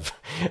Scantron of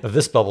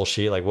this bubble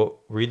sheet, like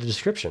read the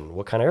description.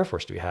 What kind of Air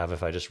Force do we have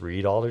if I just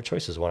read all their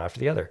choices one after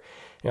the other?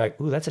 And you're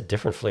like, ooh, that's a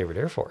different flavored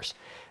Air Force.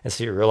 And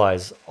so you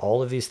realize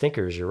all of these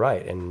thinkers, you're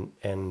right,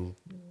 and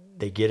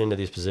they get into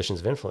these positions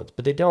of influence,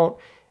 but they don't.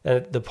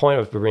 And the point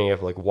of bringing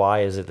up, like,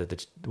 why is it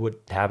that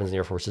what happens in the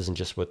Air Force isn't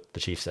just what the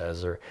chief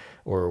says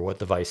or what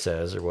the vice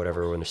says or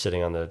whatever when they're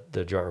sitting on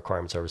the Joint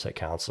Requirements Oversight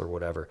Council or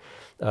whatever.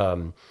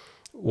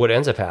 What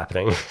ends up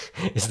happening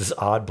is this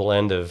odd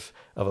blend of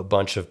a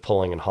bunch of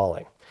pulling and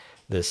hauling.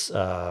 This,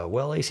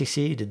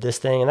 ACC did this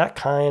thing, and that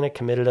kind of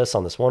committed us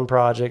on this one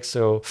project.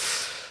 So,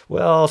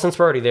 well, since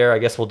we're already there, I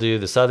guess we'll do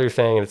this other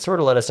thing. And it sort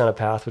of led us down a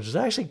path, which is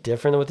actually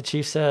different than what the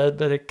chief said,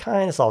 but it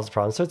kind of solves the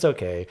problem. So it's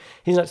okay.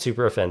 He's not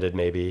super offended,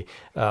 maybe.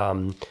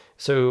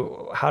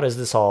 So how does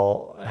this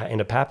all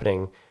end up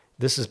happening?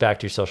 This is back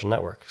to your social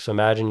network. So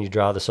imagine you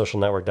draw the social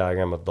network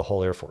diagram of the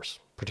whole Air Force,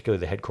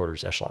 particularly the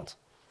headquarters echelons.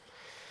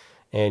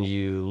 And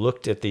you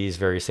looked at these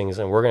various things,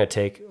 and we're going to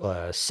take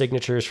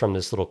signatures from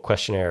this little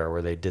questionnaire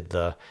where they did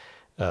the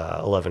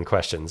 11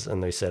 questions,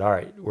 and they said, all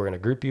right, we're going to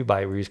group you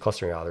by reuse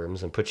clustering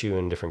algorithms and put you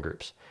in different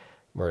groups.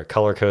 We're going to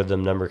color code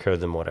them, number code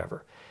them,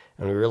 whatever.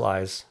 And we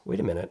realize, wait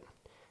a minute,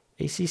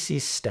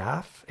 ACC's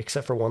staff,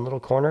 except for one little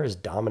corner, is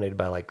dominated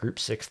by like group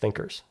 6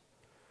 thinkers.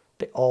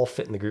 They all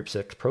fit in the group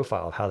 6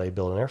 profile of how they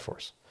build an Air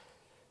Force.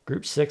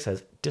 Group 6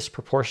 has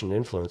disproportionate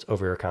influence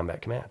over Air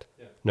Combat Command,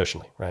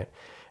 notionally, right?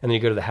 And then you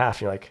go to the half,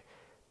 and you're like,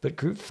 but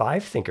group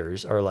 5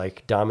 thinkers are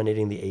like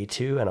dominating the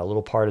A2 and a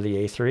little part of the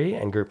A3,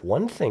 and group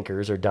 1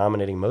 thinkers are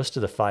dominating most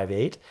of the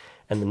 5-8,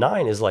 and the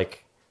 9 is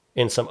like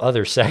in some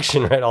other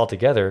section, right,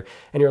 altogether.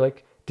 And you're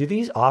like, do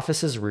these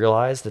offices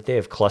realize that they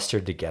have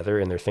clustered together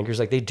in their thinkers?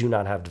 Like, they do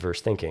not have diverse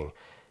thinking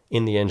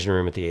in the engine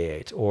room at the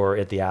A8 or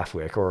at the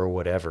AFWIC or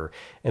whatever.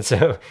 And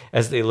so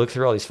as they look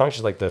through all these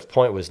functions, like, the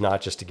point was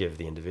not just to give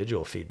the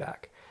individual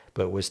feedback,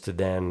 but was to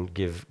then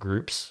give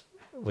groups,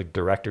 like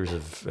directors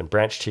and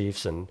branch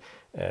chiefs and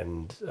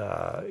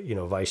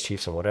vice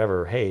chiefs and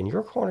whatever, hey, in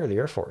your corner of the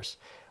Air Force,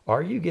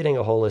 are you getting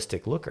a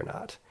holistic look or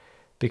not?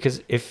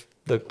 Because if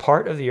the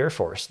part of the Air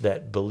Force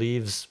that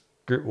believes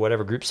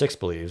whatever group 6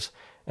 believes,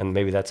 and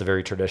maybe that's a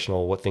very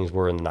traditional what things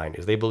were in the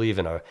 90s, they believe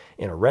in a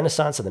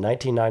renaissance of the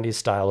 1990s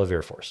style of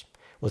Air Force.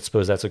 Let's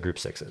suppose that's what group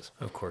 6 is.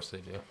 Of course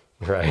they do.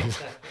 Right.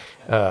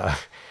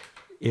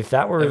 If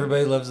that were...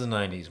 Everybody loves the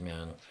 90s,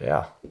 man.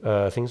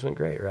 Yeah. Things went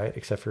great, right?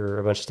 Except for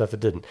a bunch of stuff that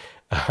didn't.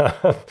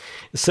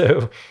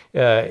 So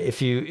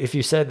if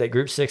you said that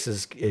group 6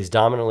 is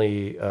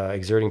dominantly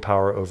exerting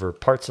power over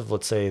parts of,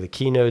 let's say, the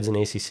key nodes in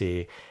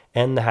ACC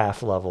and the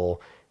half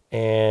level,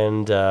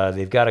 and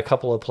they've got a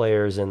couple of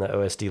players in the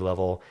OSD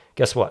level,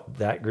 guess what?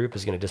 That group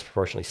is going to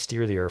disproportionately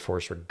steer the Air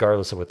Force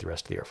regardless of what the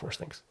rest of the Air Force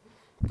thinks.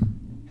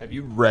 Have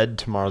you read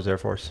Tomorrow's Air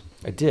Force?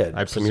 I did.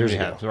 I presume you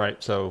have,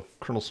 right? So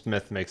Colonel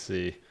Smith makes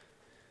the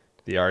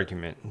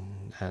argument,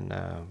 and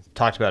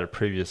talked about it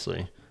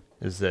previously,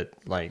 is that,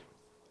 like,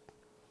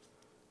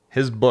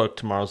 his book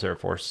Tomorrow's Air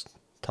Force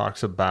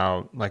talks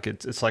about, like,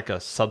 it's like a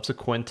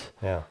subsequent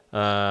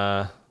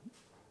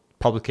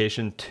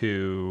publication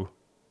to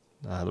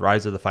The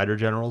Rise of the Fighter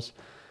Generals.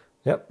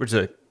 Yep. Which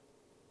is a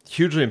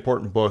hugely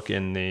important book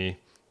in the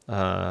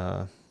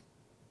Air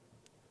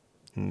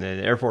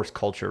Force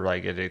culture.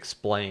 Like, it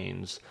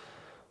explains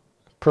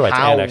provides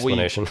an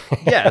explanation.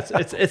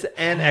 It's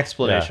an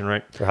explanation,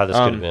 right? For how this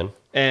could have been.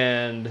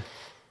 And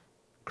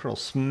Colonel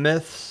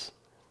Smith's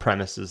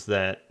premise is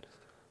that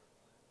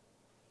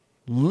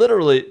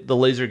literally the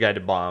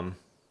laser-guided bomb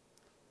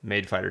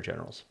made fighter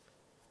generals.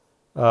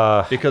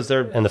 Because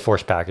they're... And the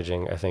force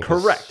packaging, I think.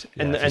 Correct.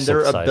 And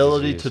their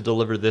ability to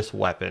deliver this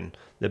weapon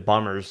that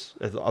bombers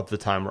of the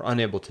time were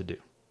unable to do,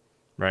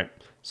 right?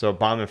 So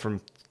bombing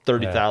from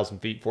 30,000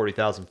 feet,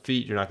 40,000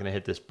 feet, you're not going to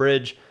hit this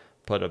bridge,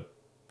 put a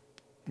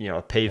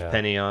pave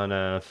penny on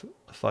a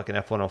fucking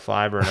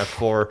F-105 or an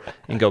F-4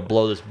 and go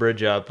blow this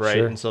bridge up, right?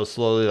 Sure. And so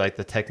slowly, like,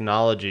 the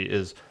technology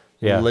is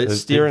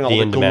steering all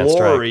the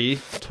glory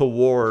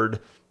toward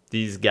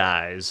these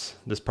guys,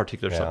 this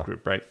particular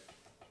subgroup, right?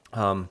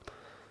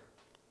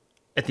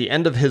 At the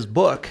end of his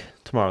book,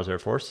 Tomorrow's Air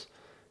Force,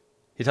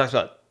 he talks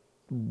about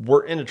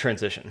we're in a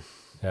transition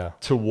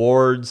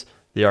towards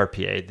the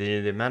RPA.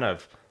 The amount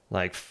of,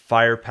 like,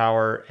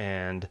 firepower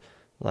and,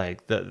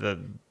 like, the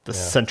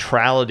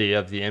centrality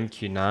of the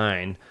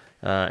MQ-9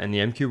 and the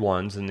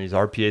MQ-1s and these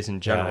RPAs in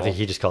general. I think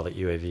he just called it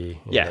UAV.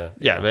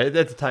 But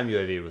at the time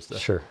UAV was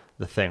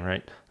the thing,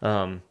 right?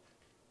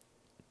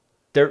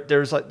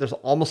 There's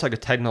almost like a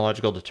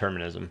technological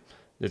determinism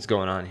that's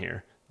going on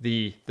here.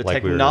 The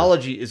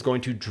technology is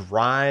going to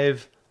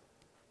drive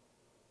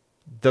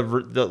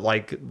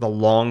the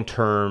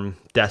long-term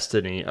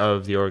destiny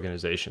of the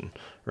organization,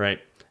 right?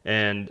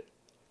 And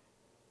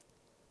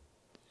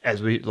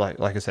as we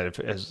like I said,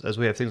 as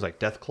we have things like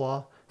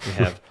Deathclaw, we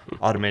have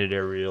automated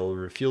aerial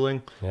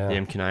refueling, the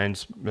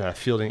MQ-9's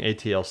fielding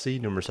ATLC,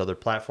 numerous other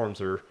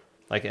platforms are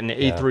Like an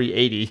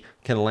A380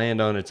 can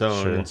land on its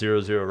own in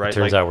 0-0, right? It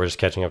turns out we're just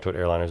catching up to what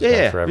airliners have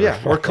done forever. Yeah,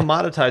 we're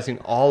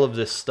commoditizing all of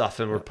this stuff,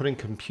 and we're putting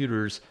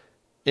computers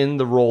in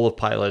the role of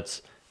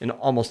pilots in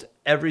almost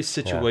every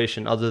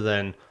situation other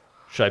than,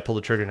 should I pull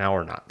the trigger now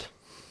or not?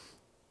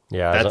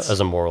 Yeah, as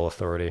a moral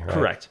authority. Right?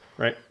 Correct,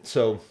 right?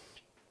 So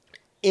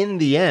in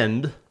the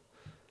end,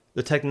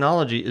 the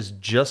technology is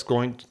just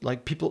going to,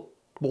 like, people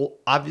will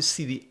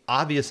obviously the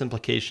obvious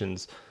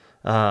implications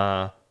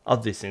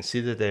of these things.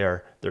 See that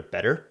they're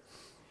better,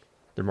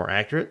 they're more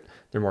accurate,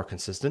 they're more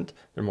consistent,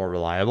 they're more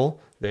reliable,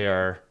 they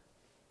are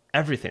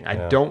everything.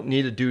 I don't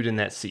need a dude in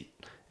that seat.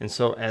 And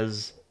so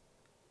as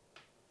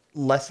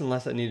less and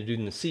less I need a dude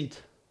in the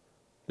seat,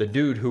 the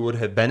dude who would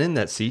have been in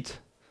that seat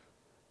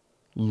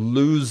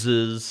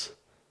loses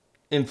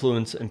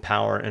influence and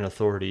power and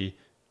authority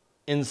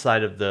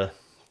inside of the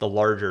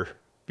larger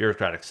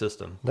bureaucratic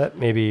system. That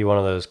may be one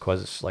of those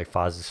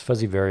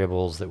fuzzy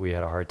variables that we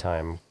had a hard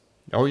time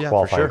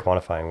qualifying,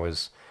 quantifying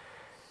was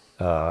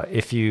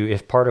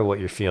if part of what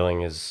you're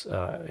feeling is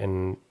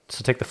so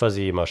take the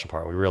fuzzy emotion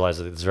part. We realize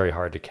that it's very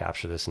hard to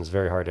capture this and it's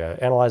very hard to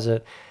analyze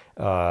it.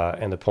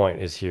 And the point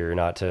is here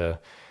not to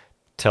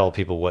tell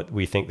people what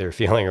we think they're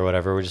feeling or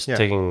whatever. We're just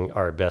taking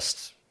our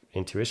best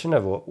intuition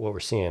of what we're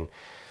seeing.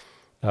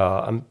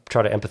 I'm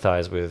trying to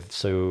empathize with,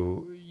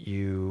 so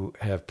you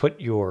have put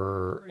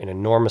an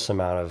enormous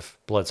amount of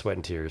blood, sweat,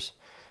 and tears.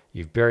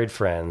 You've buried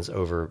friends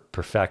over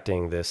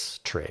perfecting this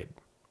trade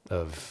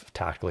of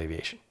tactical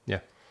aviation. Yeah.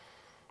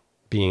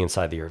 Being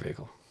inside the air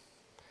vehicle.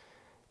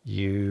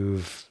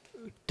 You've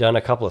done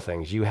a couple of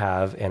things. You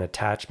have an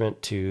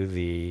attachment to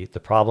the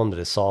problem that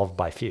is solved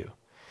by few.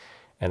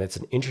 And it's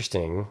an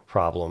interesting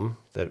problem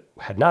that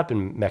had not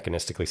been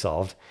mechanistically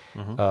solved.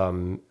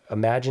 Mm-hmm.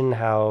 Imagine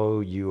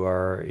how you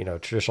are,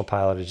 traditional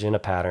pilotage in a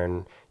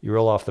pattern. You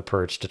roll off the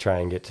perch to try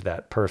and get to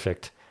that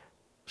perfect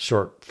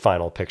short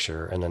final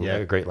picture and then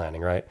a great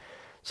landing, right?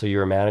 So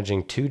you're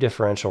managing two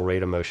differential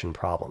rate of motion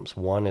problems.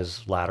 One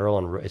is lateral,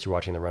 and as you're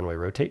watching the runway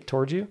rotate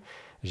towards you,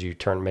 as you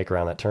make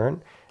around that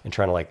turn, and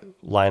trying to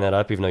line that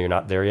up, even though you're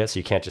not there yet. So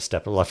you can't just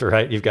step left or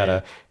right. You've got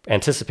to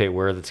anticipate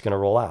where that's going to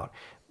roll out.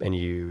 And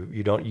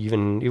you don't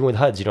even with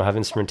HUDs, you don't have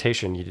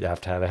instrumentation. You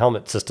have to have a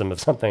helmet system of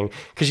something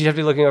because you have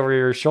to be looking over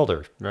your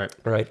shoulder.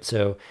 Right.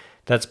 So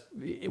that's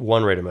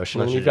one rate of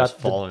motion. And you've got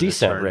the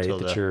descent rate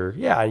that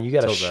you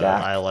got a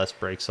shack. The ILS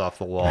breaks off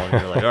the wall and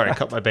you're like, all right,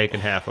 cut my bank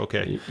in half.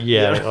 Okay.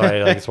 Yeah.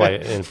 That's why,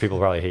 and people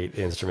probably hate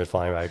instrument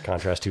flying by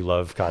contrast who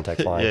love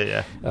contact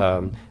flying.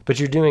 But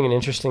you're doing an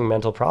interesting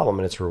mental problem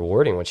and it's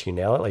rewarding once you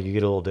nail it. Like you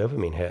get a little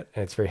dopamine hit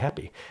and it's very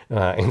happy.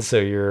 And so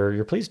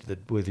you're pleased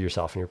with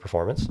yourself and your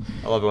performance.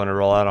 I love it when I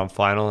roll out on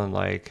final and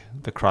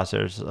the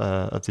crosshairs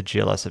of the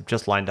GLS have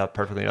just lined up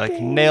perfectly. You're like,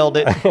 nailed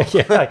it.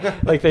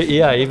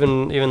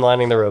 Even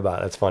lining the robot.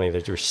 That's funny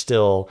that you're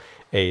still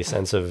a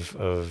sense of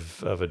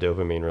a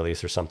dopamine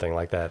release or something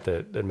like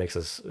that makes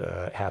us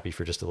happy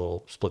for just a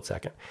little split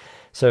second.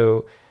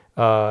 So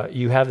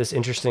you have this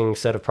interesting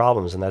set of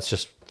problems, and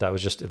that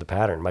was just the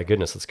pattern. My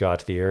goodness, let's go out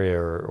to the area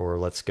or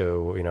let's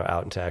go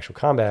out into actual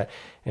combat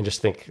and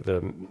just think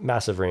the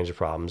massive range of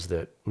problems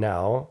that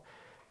now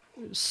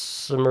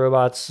some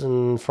robots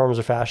and forms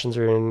or fashions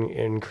are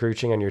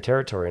encroaching on your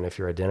territory. And if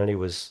your identity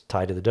was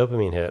tied to the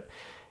dopamine hit,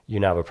 you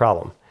now have a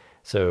problem.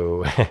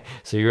 So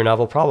your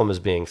novel problem is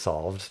being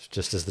solved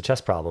just as the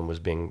chess problem was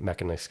being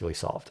mechanistically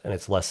solved, and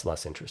it's less and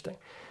less interesting.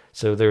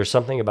 So there's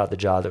something about the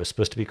job that was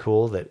supposed to be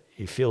cool that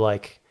you feel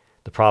like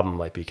the problem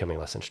might be becoming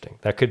less interesting.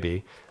 That could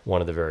be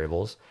one of the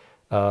variables.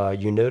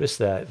 You notice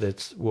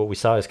that's what we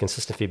saw as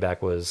consistent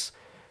feedback was,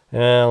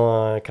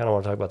 I kind of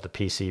want to talk about the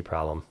PC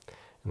problem.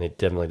 And they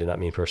definitely did not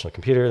mean personal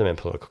computer. They meant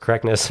political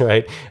correctness,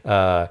 right?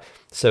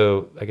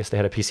 So I guess they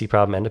had a PC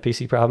problem and a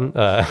PC problem.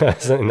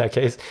 In that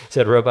case,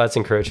 said robots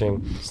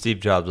encroaching. Steve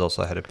Jobs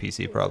also had a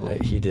PC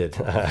problem. He did.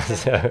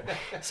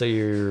 So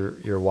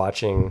you're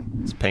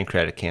watching. It's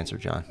pancreatic cancer,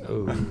 John.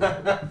 Oh,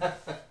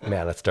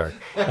 man, that's dark.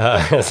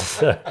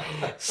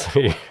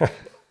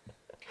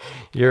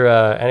 You're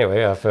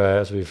anyway.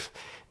 As we've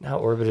now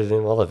orbited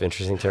in all of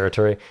interesting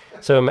territory.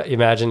 So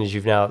imagine as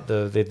you've now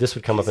this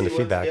would come up in the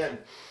feedback.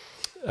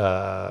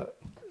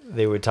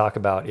 They would talk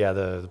about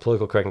the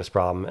political correctness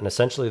problem, and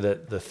essentially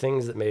the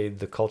things that made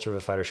the culture of a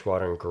fighter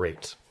squadron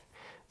great.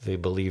 They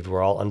believed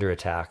were all under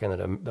attack, and that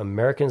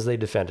Americans they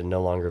defended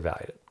no longer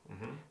valued it.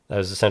 Mm-hmm. That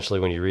was essentially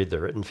when you read the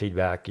written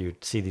feedback,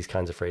 you'd see these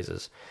kinds of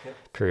phrases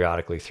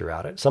periodically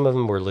throughout it. Some of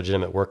them were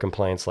legitimate work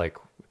complaints, like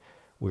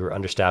we were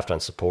understaffed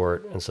on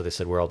support, and so they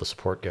said, "Where'd all the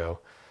support go?"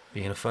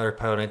 Being a fighter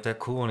pilot ain't that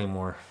cool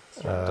anymore.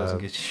 It doesn't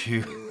get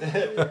you.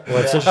 Well,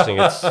 it's interesting.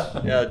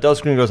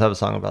 Dos Gringos have a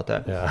song about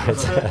that.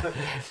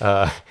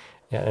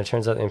 And it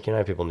turns out the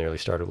MQ-9 people nearly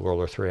started World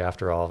War III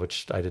after all,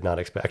 which I did not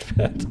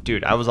expect.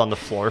 Dude, I was on the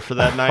floor for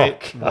that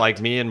night,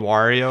 like me and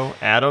Wario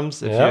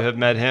Adams, if you have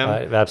met him.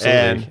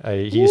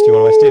 Absolutely. He used to be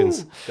one of my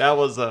students. That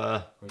was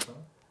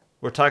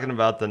we're talking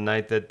about the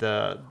night that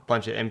a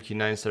bunch of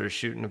MQ-9s started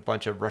shooting a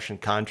bunch of Russian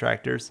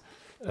contractors.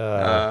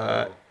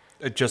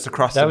 Just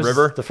across the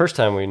river. The first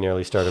time we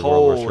nearly started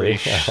World War III. Holy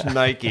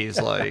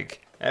shnikes,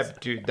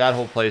 Dude, that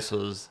whole place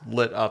was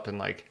lit up and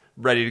like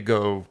ready to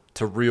go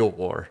to real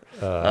war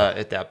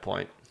at that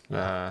point.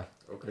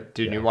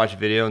 Dude, you watch a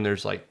video and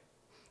there's like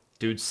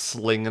dudes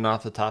slinging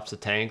off the tops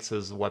of tanks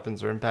as the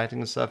weapons are impacting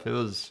and stuff. It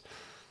was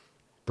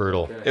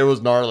brutal. Okay. It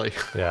was gnarly.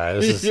 Yeah,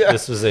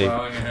 this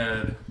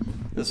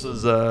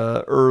was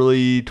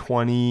early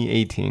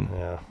 2018.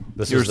 Yeah,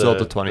 this You were was still at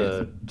the 20th.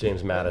 the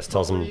James Mattis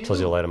tells you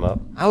to light him up.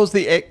 I was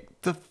the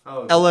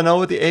LNO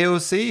with the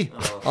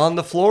AOC on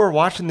the floor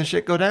watching the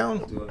shit go down.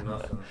 Doing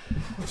nothing.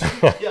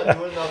 Yeah,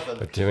 doing nothing.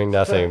 But doing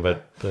nothing,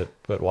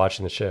 but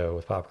watching the show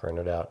with popcorn,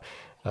 no doubt.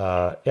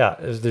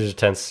 There's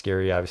tense,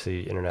 scary,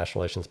 obviously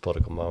international relations,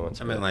 political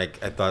moments. I mean,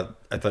 like I thought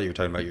you were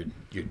talking about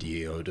your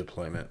DEO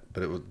deployment,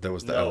 but that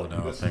was the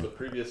LNO this thing. was the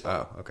previous.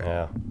 Oh, okay.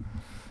 Yeah.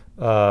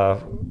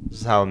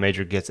 This is how a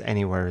major gets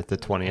anywhere at the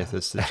 20th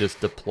is to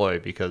just deploy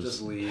because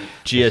Just leave.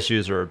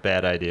 GSUs are a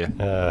bad idea.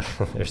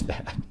 There's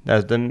that.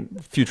 That's the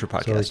future So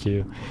podcast. like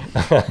you.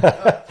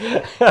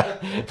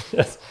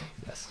 Yes.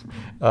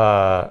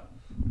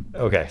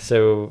 Okay.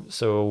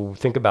 So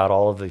think about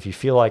all of the. If you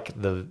feel like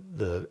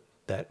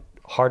that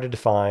hard to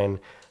define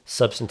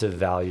substantive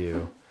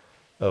value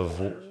of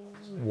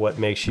what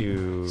makes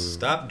you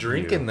Stop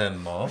drinking then,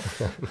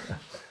 Muff.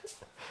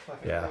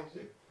 Yeah.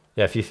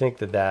 If you think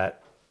that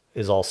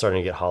is all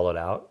starting to get hollowed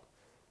out,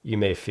 you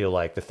may feel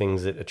like the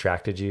things that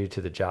attracted you to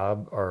the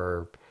job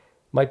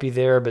might be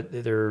there,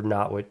 but they're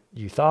not what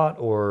you thought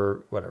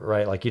or whatever,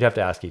 right? Like you'd have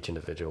to ask each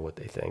individual what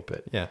they think,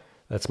 but Yeah.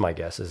 that's my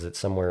guess is that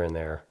somewhere in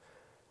there,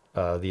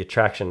 the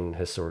attraction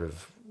has sort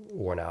of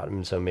worn out.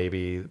 And so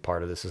maybe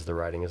part of this is the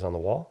writing is on the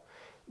wall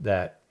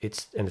that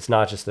it's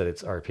not just that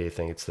it's RPA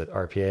thing. It's that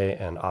RPA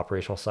and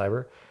operational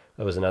cyber,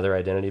 that was another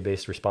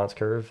identity-based response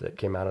curve that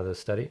came out of the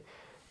study,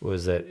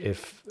 was that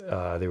if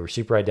they were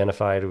super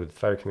identified with the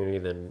fighter community,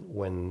 then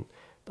when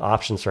the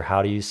options for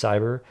how to use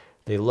cyber,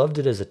 they loved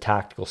it as a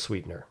tactical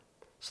sweetener.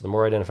 So the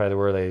more identified they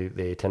were,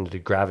 they tended to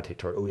gravitate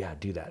toward, oh yeah,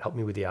 do that. Help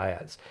me with the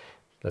IADs.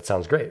 That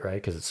sounds great, right?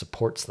 Because it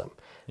supports them.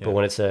 Yeah. But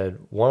when it said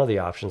one of the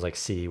options, like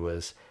C,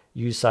 was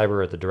use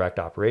cyber at the direct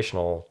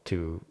operational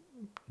to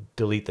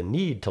delete the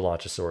need to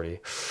launch a sortie.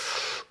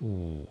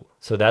 Ooh.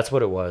 So that's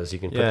what it was. You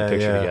can put the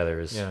picture together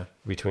is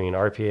between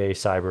RPA,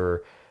 cyber,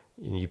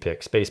 you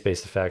pick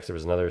space-based effects. There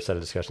was another set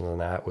of discussions on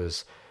that,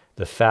 was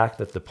the fact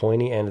that the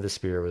pointy end of the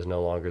spear was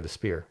no longer the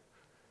spear.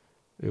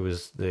 It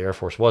was, the Air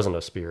Force wasn't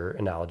a spear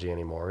analogy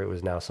anymore. It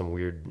was now some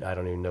weird, I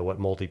don't even know what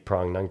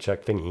multi-pronged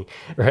nunchuck thingy,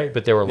 right?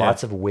 But there were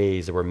lots of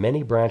ways. There were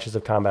many branches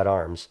of combat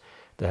arms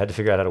that had to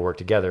figure out how to work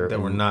together. That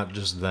were not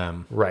just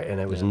them. Right,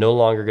 and it was no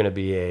longer going to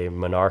be a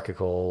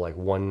monarchical, like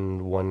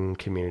one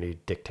community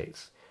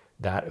dictates.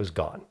 That was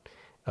gone.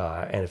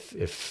 And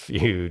if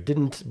you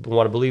didn't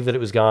want to believe that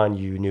it was gone,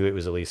 you knew it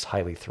was at least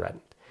highly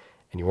threatened,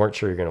 and you weren't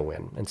sure you're going to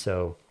win. And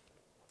so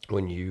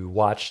when you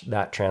watch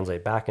that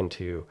translate back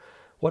into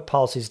what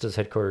policies does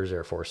Headquarters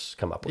Air Force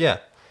come up with? Yeah.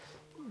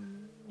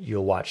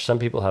 You'll watch some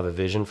people have a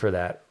vision for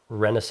that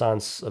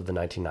renaissance of the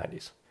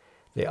 1990s.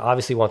 They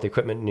obviously want the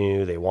equipment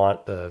new, they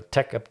want the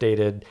tech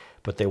updated,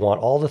 but they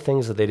want all the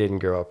things that they didn't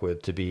grow up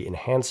with to be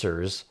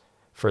enhancers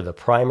for the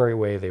primary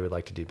way they would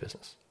like to do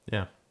business.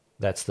 Yeah.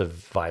 That's the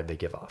vibe they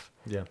give off.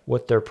 Yeah.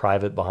 What their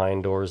private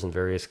behind doors and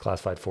various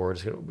classified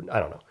forwards, I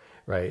don't know,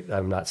 right?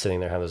 I'm not sitting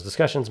there having those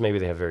discussions. Maybe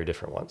they have very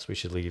different ones. We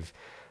should leave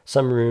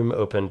some room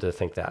open to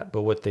think that.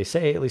 But what they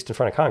say, at least in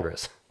front of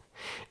Congress,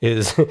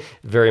 is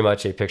very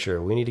much a picture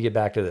of, we need to get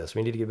back to this.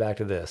 We need to get back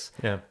to this.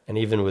 Yeah. And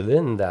even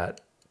within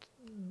that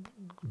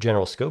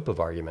general scope of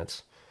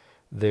arguments,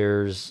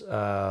 there's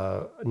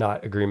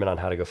not agreement on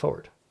how to go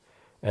forward.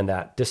 And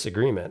that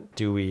disagreement,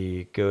 do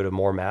we go to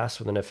more mass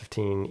with an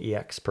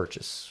F-15EX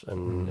purchase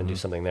and do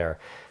something there?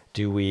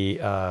 Do we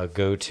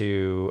go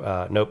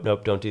to,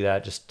 nope, don't do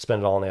that. Just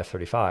spend it all on the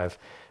F-35.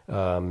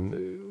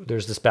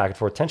 There's this back and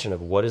forth tension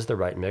of what is the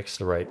right mix,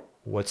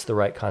 what's the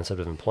right concept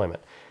of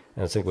employment.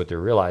 And I think what they're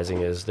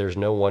realizing is there's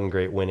no one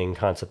great winning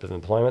concept of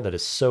employment that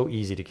is so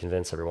easy to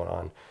convince everyone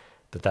on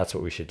that that's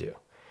what we should do.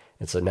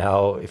 And so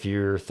now if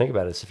you think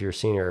about it, if you're a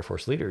senior Air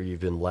Force leader, you've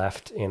been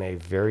left in a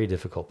very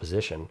difficult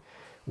position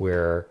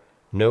where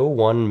no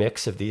one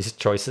mix of these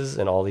choices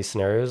in all these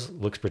scenarios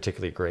looks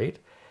particularly great.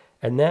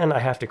 And then I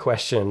have to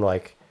question,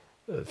 like,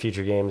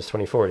 Future Games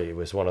 2040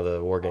 was one of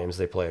the war games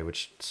they play,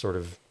 which sort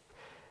of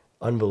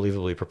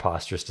unbelievably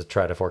preposterous to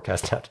try to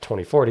forecast out to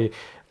 2040.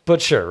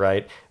 But sure,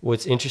 right?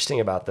 What's interesting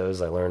about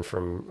those, I learned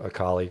from a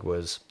colleague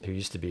who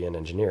used to be an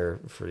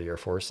engineer for the Air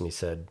Force, and he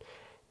said,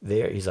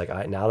 he's like,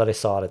 now that I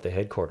saw it at the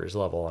headquarters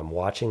level, I'm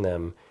watching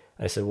them.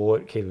 I said, well,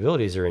 what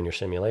capabilities are in your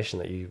simulation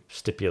that you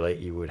stipulate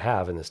you would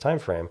have in this time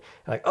frame?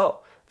 Like,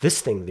 oh,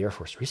 this thing the Air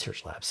Force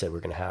Research Lab said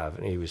we're going to have.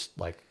 And he was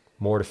like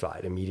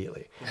mortified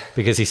immediately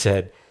because he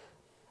said,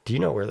 do you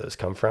know where those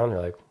come from?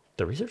 They're like,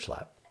 the research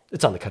lab.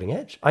 It's on the cutting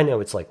edge. I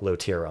know it's like low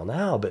TRL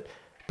now, but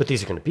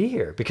these are going to be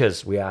here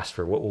because we asked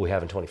for what will we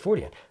have in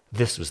 2040. And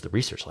this was the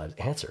research lab's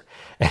answer.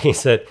 And he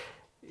said,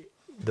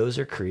 those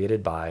are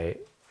created by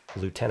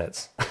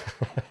lieutenants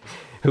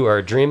who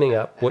are dreaming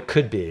up what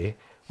could be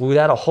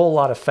without a whole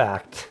lot of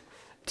fact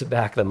to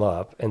back them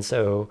up. And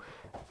so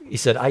He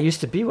said, I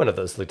used to be one of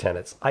those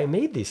lieutenants. I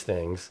made these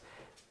things.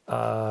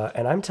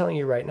 And I'm telling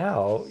you right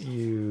now,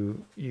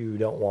 you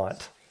don't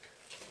want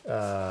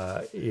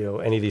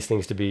any of these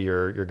things to be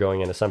your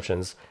going in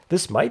assumptions.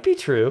 This might be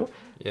true,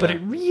 but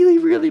it really,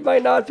 really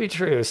might not be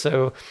true.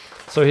 So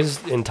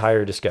his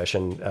entire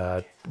discussion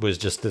was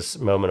just this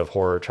moment of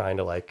horror, trying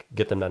to like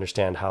get them to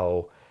understand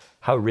how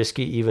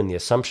risky even the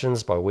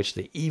assumptions by which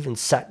they even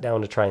sat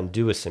down to try and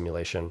do a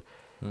simulation.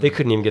 They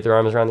couldn't even get their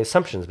arms around the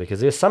assumptions because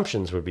the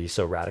assumptions would be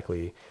so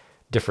radically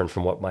different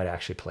from what might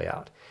actually play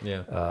out.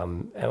 Yeah.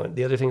 And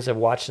the other things I've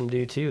watched them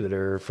do too that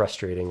are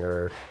frustrating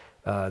are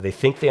they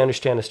think they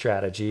understand a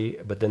strategy,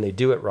 but then they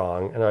do it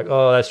wrong. And they're like,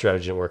 oh, that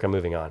strategy didn't work. I'm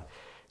moving on.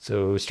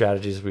 So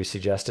strategies we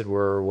suggested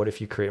were, what if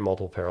you create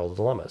multiple parallel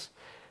dilemmas?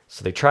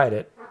 So they tried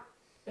it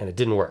and it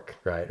didn't work,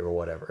 right? Or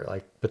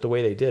whatever. But the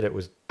way they did it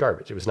was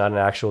garbage. It was not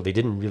they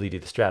didn't really do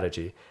the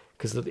strategy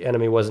because the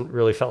enemy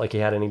felt like he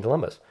had any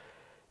dilemmas.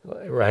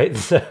 Right.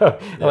 So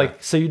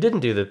so you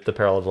didn't do the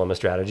parallel dilemma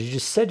strategy. You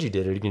just said you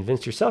did it. You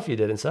convinced yourself you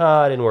did it and said,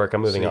 it didn't work.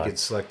 I'm moving on. So you could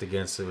select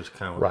against it, which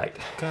kind of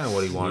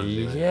what he wanted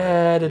to do.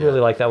 Yeah, I didn't really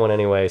like that one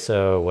anyway.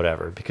 So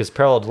whatever, because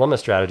parallel dilemma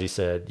strategy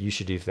said you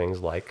should do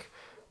things like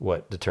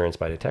what deterrence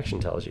by detection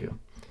tells you.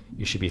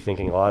 You should be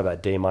thinking a lot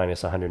about day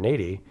minus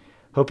 180,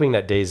 hoping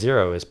that day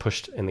 0 is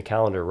pushed in the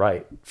calendar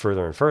right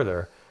further and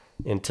further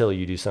until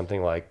you do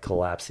something like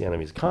collapse the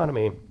enemy's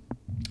economy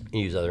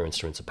and use other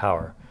instruments of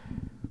power.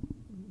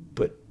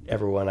 But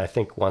everyone, I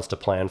think, wants to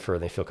plan for,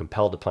 and they feel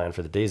compelled to plan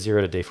for the day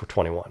 0 to day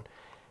 21.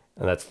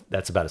 And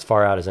that's about as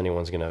far out as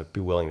anyone's going to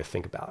be willing to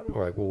think about.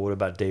 We're like, well, what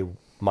about day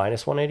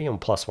minus 180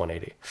 and plus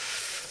 180?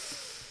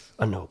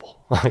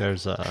 Unknowable.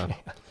 There's like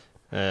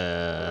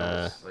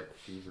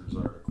Fever's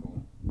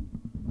article.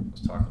 I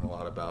was talking a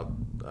lot about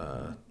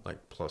like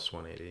plus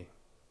 180.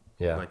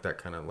 Yeah. Like that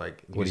kind of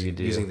like what do you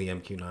do? Using the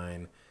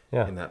MQ9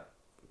 in that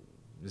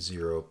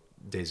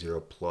day 0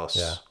 plus.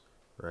 Yeah.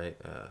 Right.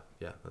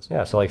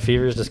 So like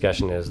Fever's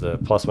discussion is the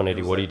plus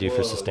 180. What do you do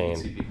for sustained?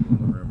 You see people in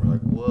the room are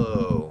like,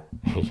 whoa.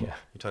 Yeah.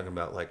 You're talking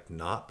about like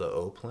not the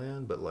O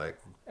plan, but like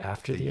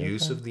After the the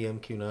use O-plan? of the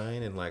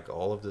MQ9 and like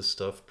all of this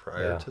stuff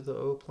prior to the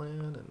O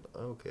plan. And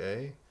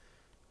okay.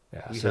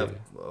 Yeah.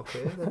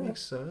 That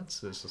makes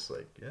sense. It's just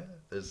like,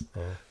 there's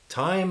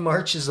time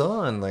marches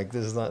on. Like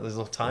there's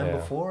a time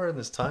before and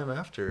there's time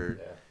after.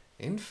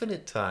 Yeah.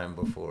 Infinite time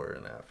before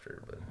and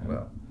after. But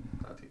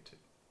not too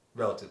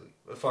relatively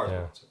as far as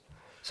I'm concerned.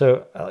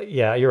 So,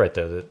 you're right,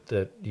 though,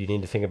 that you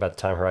need to think about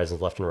the time horizons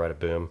left and right of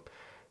boom.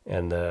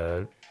 And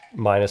the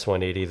minus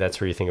 180,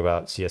 that's where you think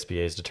about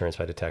CSBA's deterrence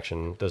by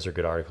detection. Those are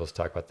good articles to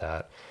talk about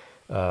that.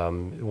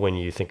 When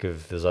you think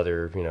of those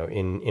other,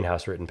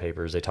 in-house written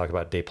papers, they talk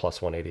about day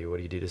plus 180. What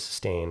do you do to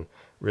sustain?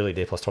 Really,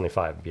 day plus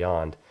 25 and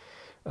beyond.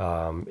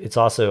 It's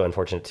also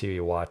unfortunate, too,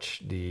 you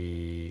watch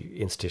the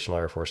institutional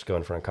Air Force go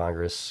in front of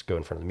Congress, go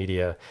in front of the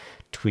media,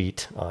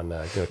 tweet on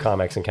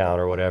Comex account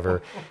or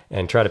whatever,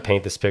 and try to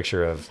paint this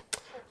picture of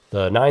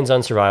the 9's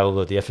unsurvivable,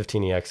 but the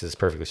F-15EX is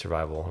perfectly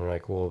survivable. And we're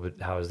like, well,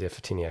 but how is the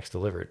F-15EX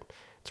delivered?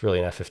 It's really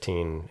an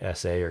F-15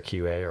 SA or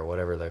QA or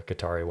whatever, the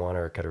Qatari one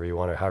or Qatari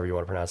one or however you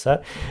want to pronounce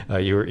that.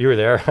 You were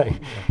there.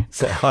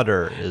 So,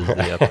 Qatar is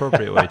the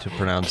appropriate way to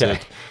pronounce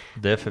it.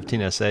 The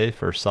F-15 SA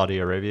for Saudi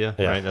Arabia,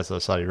 right? That's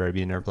a Saudi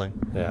Arabian airplane.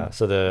 Yeah.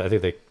 So I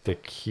think the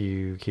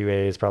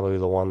QA is probably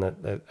the one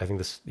that I think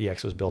this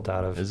EX was built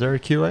out of. Is there a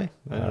QA?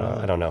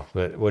 I don't know,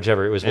 but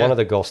whichever. It was one of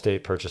the Gulf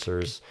state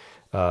purchasers.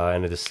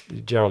 And this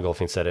General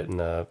Goldfein said it in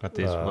the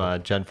these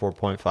Gen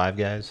 4.5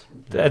 guys.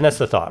 And that's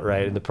the thought,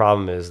 right? And the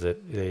problem is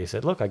that they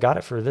said, look, I got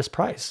it for this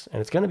price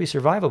and it's going to be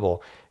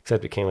survivable,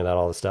 except it came without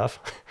all the stuff.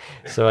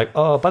 So like,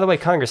 oh, by the way,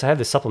 Congress, I have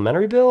this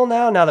supplementary bill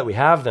now that we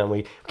have them,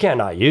 we can't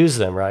not use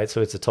them, right?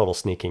 So it's a total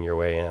sneaking your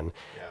way in.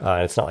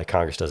 And it's not like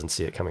Congress doesn't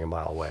see it coming a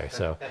mile away.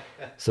 So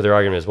their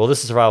argument is, well,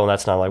 this is survival and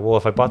that's not. Like, well,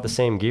 if I bought the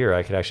same gear,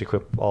 I could actually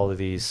equip all of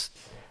these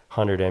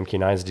 100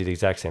 MQ9s to do the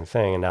exact same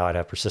thing. And now I'd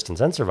have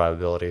persistence and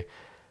survivability.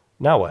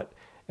 Now what?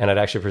 And I'd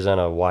actually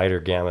present a wider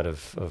gamut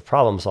of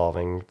problem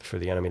solving for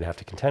the enemy to have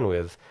to contend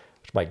with,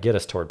 which might get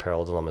us toward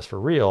parallel dilemmas for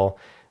real.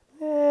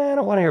 I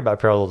don't want to hear about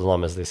parallel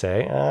dilemmas, they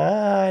say.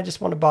 I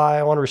want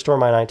to restore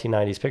my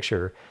 1990s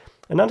picture.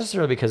 And not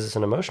necessarily because it's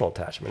an emotional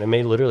attachment. It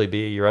may literally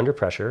be you're under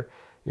pressure,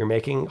 you're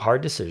making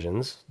hard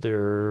decisions.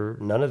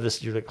 None of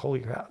this, you're like, holy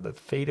crap, the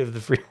fate of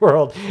the free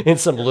world in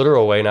some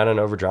literal way, not an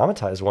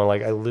over-dramatized one.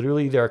 Like,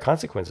 there are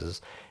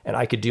consequences. And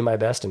I could do my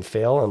best and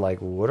fail. And like,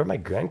 what are my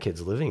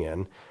grandkids living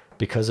in?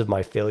 Because of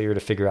my failure to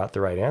figure out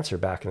the right answer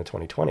back in the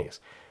 2020s.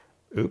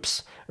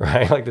 Oops,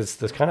 right? Like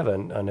there's kind of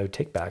a no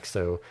take back.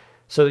 So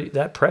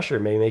that pressure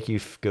may make you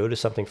go to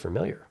something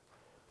familiar.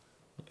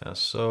 Yeah.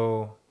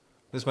 So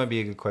this might be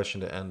a good question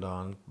to end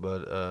on,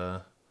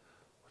 but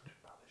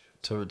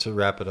to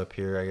wrap it up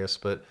here, I guess.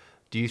 But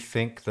do you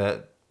think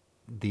that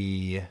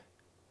these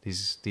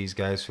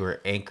guys who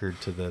are anchored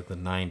to the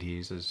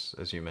 90s,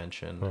 as you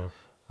mentioned,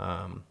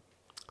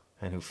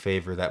 and who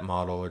favor that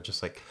model, or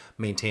just like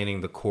maintaining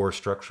the core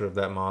structure of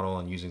that model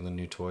and using the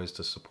new toys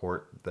to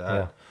support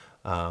that.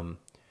 Do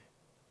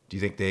you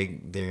think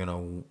they're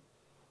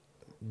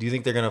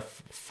gonna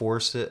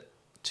force it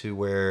to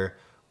where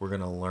we're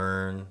going to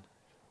learn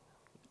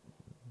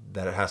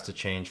that it has to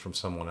change from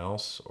someone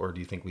else? Or do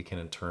you think we can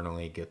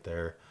internally get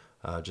there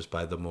just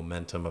by the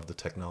momentum of the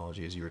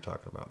technology, as you were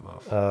talking about,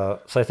 Muff?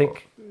 So I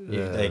think...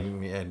 I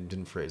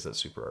didn't phrase that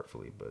super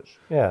artfully, but...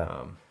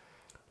 Yeah.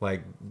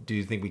 Like, do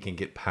you think we can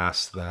get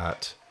past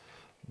that,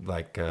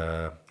 like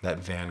that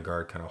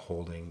vanguard kind of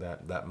holding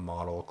that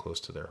model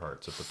close to their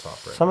hearts at the top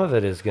right Some now? of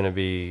it is going to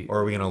be... Or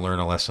are we going to learn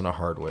a lesson a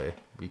hard way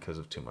because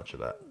of too much of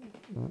that?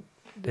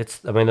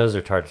 Those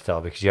are hard to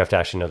tell because you have to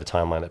actually know the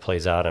timeline that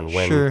plays out and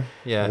when. Sure,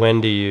 yeah.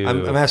 When do you?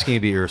 I'm asking you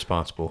to be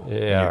irresponsible. Yeah,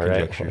 in your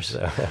right. conjectures.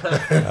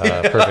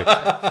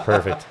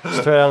 Perfect.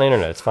 Just throw it on the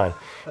internet. It's fine.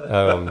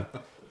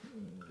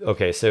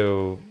 Okay,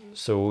 so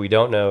what we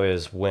don't know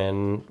is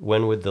when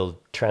would the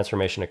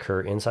transformation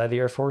occur inside the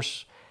Air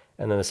Force,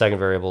 and then the second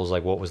variable is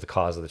like what was the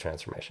cause of the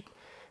transformation.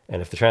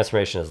 And if the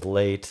transformation is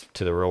late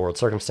to the real world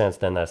circumstance,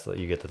 then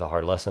you get to the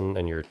hard lesson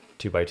and your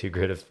 2x2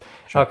 grid of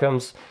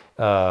outcomes.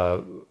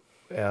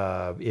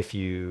 If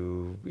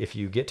you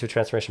get to a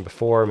transformation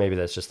before, maybe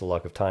that's just the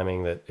luck of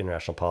timing that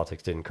international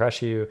politics didn't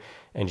crush you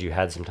and you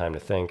had some time to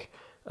think.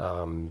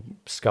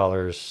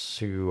 Scholars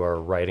who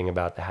are writing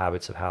about the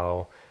habits of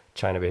how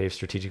China behaves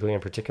strategically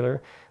in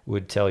particular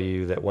would tell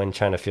you that when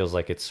China feels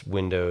like its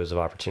windows of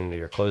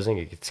opportunity are closing,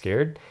 it gets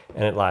scared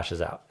and it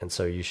lashes out. And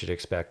so you should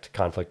expect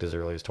conflict as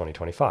early as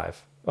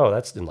 2025. Oh,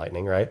 that's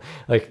enlightening, right?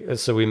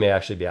 So we may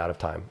actually be out of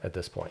time at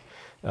this point.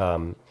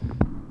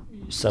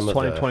 Is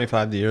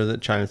 2025 the year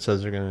that China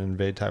says they're going to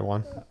invade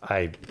Taiwan?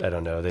 I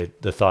don't know.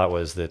 The thought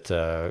was that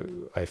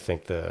I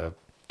think the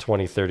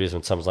 2030s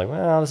when someone's like,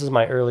 well, this is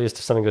my earliest.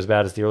 If something goes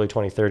bad, it's the early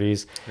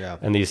 2030s. Yeah.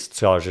 And these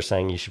scholars are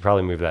saying you should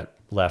probably move that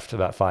left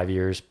about 5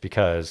 years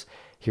because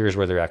here's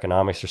where their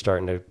economics are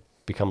starting to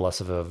become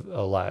less of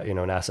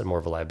an asset, more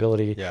of a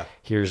liability. Yeah.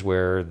 Here's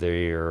where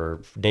their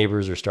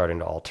neighbors are starting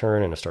to all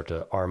turn and to start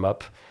to arm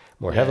up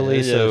more heavily.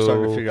 Yeah, so they're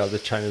starting to figure out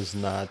that China's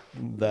not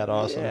that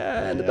awesome.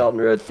 Yeah, and the Belt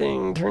and Road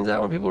thing turns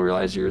out when people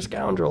realize you're a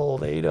scoundrel,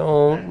 they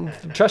don't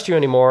trust you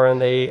anymore, and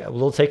they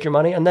will take your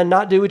money and then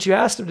not do what you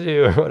asked them to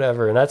do or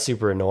whatever, and that's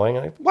super annoying.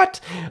 I'm like, what?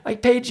 I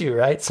paid you,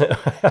 right? So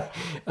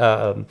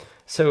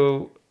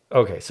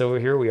so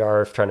here we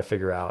are trying to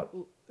figure out.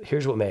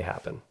 Here's what may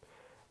happen.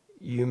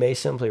 You may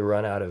simply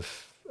run out of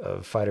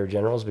fighter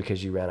generals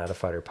because you ran out of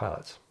fighter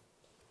pilots.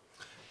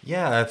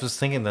 Yeah, I was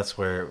thinking that's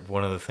where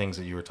one of the things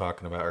that you were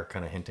talking about or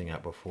kind of hinting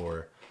at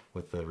before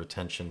with the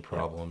retention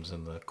problems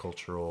and the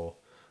cultural,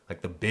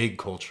 like the big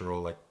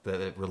cultural, like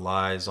that it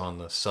relies on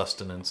the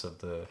sustenance of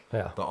the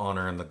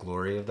honor and the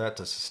glory of that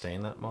to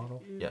sustain that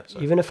model. Yeah.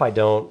 Sorry. Even if I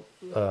don't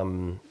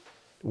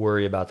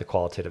worry about the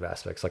qualitative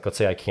aspects, like let's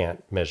say I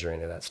can't measure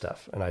any of that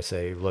stuff, and I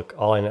say, look,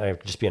 I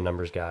just be a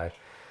numbers guy.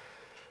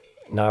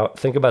 Now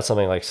think about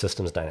something like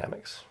systems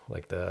dynamics,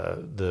 like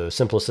the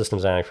simplest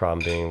systems dynamic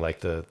problem being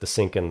like the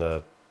sink and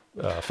the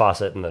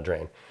faucet and the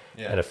drain.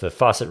 Yeah. And if the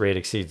faucet rate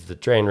exceeds the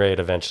drain rate,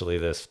 eventually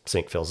the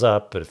sink fills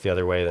up. But if the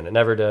other way, then it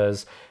never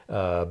does.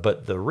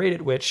 But the rate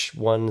at which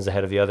one's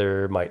ahead of the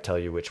other might tell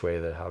you which way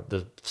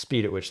the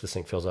speed at which the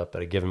sink fills up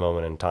at a given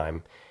moment in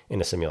time in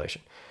a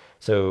simulation.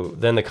 So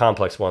then the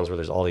complex ones where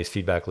there's all these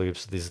feedback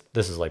loops, this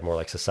is like more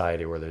like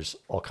society where there's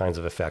all kinds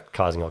of effect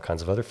causing all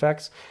kinds of other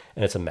effects,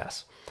 and it's a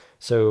mess.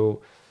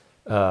 So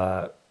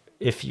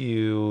if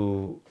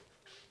you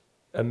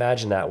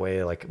imagine that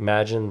way, like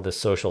imagine the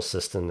social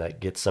system that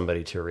gets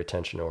somebody to a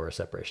retention or a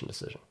separation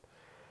decision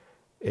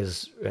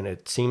and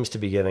it seems to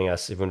be giving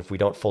us, even if we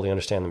don't fully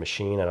understand the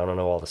machine, I don't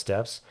know all the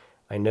steps,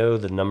 I know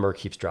the number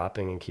keeps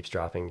dropping and keeps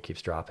dropping and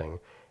keeps dropping,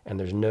 and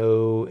there's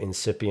no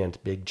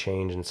incipient big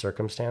change in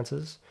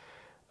circumstances.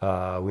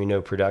 We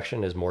know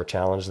production is more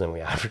challenged than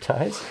we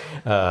advertise.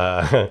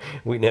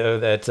 We know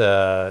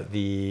that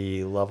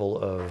the level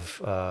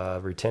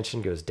of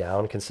retention goes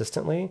down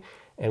consistently.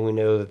 And we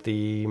know that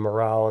the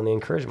morale and the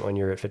encouragement when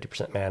you're at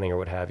 50% manning or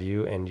what have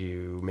you, and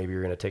maybe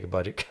you're going to take a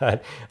budget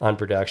cut on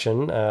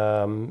production,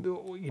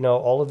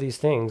 all of these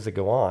things that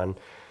go on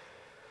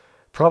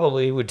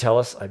probably would tell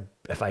us,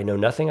 if I know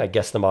nothing, I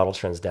guess the model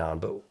trends down.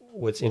 But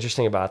what's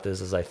interesting about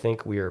this is I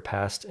think we are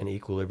past an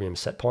equilibrium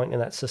set point in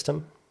that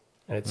system.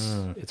 And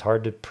it's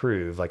hard to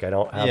prove. Like I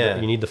don't have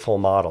you need the full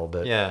model,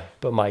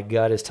 but my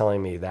gut is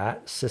telling me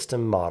that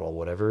system model,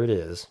 whatever it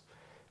is,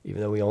 even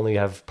though we only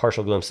have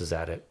partial glimpses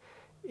at it,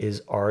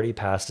 is already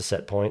past a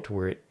set point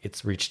where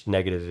it's reached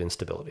negative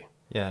instability.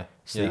 Yeah.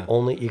 So the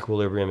only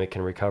equilibrium it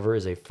can recover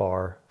is a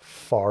far,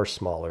 far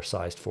smaller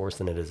sized force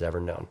than it has ever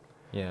known.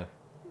 Yeah.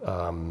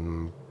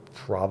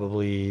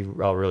 Probably,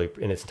 really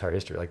in its entire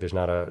history. Like there's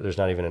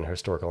not even an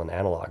historical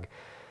analog.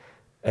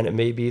 And it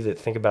may be that,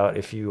 think about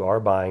if you are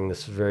buying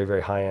this very,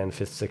 very high end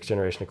 5th, 6th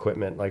generation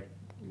equipment, like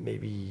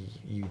maybe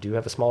you do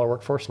have a smaller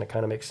workforce and it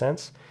kind of makes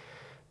sense.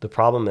 The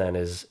problem then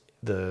is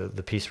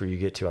the piece where you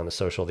get to on the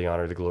social, the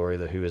honor, the glory,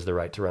 the who has the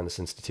right to run this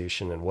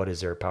institution and what is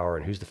their power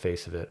and who's the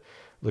face of it.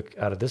 Look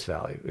out of this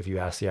valley. If you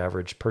ask the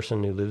average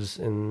person who lives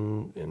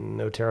in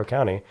Otero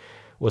County,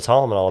 what's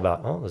Holloman all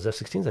about? Oh, those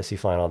F-16s I see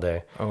flying all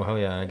day. Oh, hell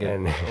yeah. I get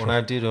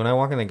when I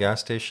walk in the gas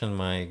station,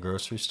 my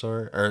grocery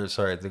store, or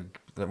sorry,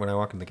 when I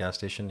walk in the gas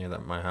station near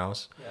my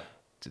house,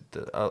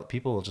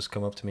 people will just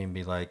come up to me and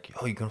be like,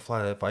 "Oh, you gonna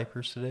fly the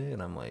Vipers today?"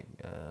 And I'm like,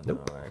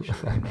 Nope. "No,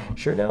 actually, no."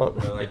 Sure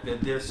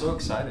don't. They're so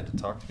excited to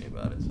talk to me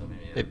about it. So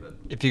maybe,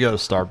 If you go to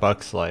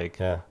Starbucks, like,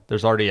 Yeah.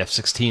 there's already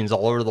F-16s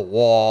all over the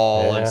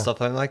wall and Yeah.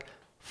 stuff. I'm like,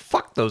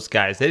 fuck those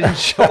guys. They didn't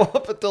show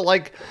up until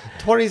like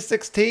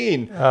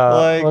 2016.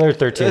 When they were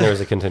 13, there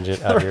was a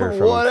contingent out here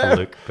from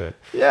Luke. But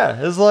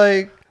yeah, it's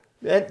like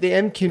the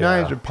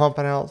MQ9s Yeah. are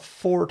pumping out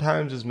 4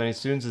 times as many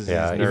students as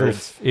yeah, these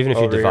even nerds if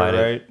you over divide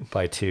here, it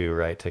by 2,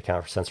 right, to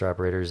account for sensor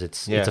operators,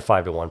 it's Yeah. a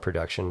 5-to-1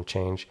 production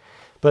change.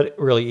 But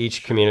really,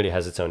 each community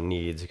has its own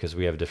needs because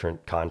we have a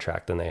different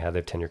contract than they have. They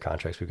have 10-year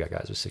contracts. We've got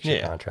guys with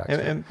 6-year contracts.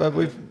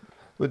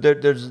 But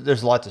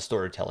there's lots of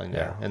storytelling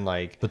there, Yeah. and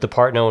like, But the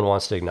part no one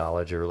wants to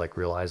acknowledge or like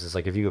realize is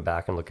like if you go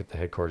back and look at the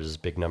headquarters'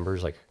 big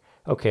numbers, like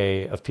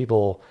okay, of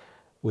people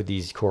with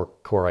these core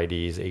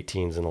IDs,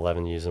 18s and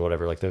 11Us and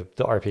whatever, like the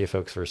RPA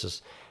folks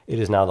versus it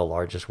is now the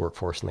largest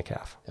workforce in the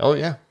CAF. oh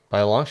yeah, by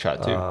a long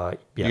shot too. Yes.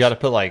 You got to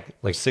put like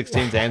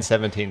 16s and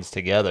 17s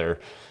together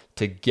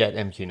to get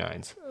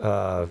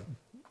MQ9s.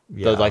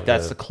 Yeah, Like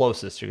that's the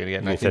closest you're gonna get.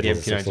 And I think the 15s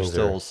and MQ9s are 16s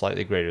still are-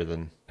 slightly greater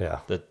than Yeah.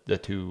 the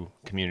 2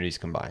 communities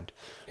combined.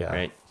 Yeah.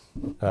 Right.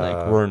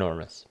 Like we're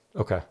enormous.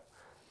 Okay.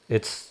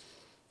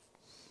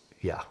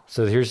 Yeah.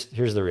 So here's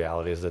the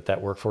reality is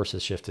that workforce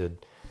has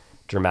shifted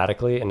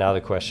dramatically. And now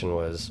the question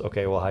was,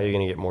 okay, well, how are you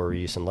going to get more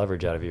reuse and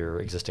leverage out of your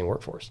existing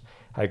workforce?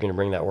 How are you going to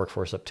bring that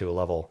workforce up to a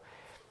level?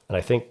 And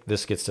I think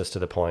this gets us to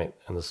the point,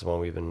 and this is when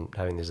we've been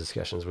having these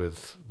discussions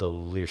with the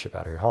leadership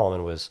out here at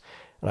Holloman was,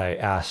 and I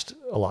asked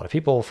a lot of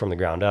people from the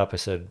ground up, I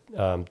said,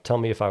 tell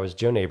me if I was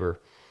Joe Neighbor,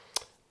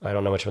 I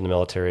don't know much from the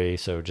military,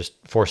 so just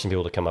forcing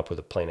people to come up with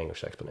a plain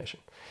English explanation.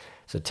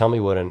 So tell me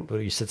what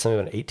you said something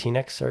about an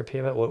 18x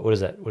RPA. What is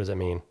that? What does that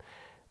mean?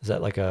 Is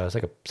that like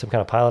some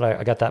kind of pilot?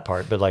 I got that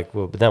part, but like,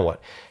 well, but then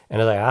what?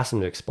 And as I asked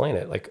them to explain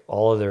it, like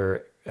all of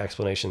their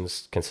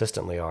explanations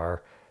consistently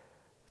are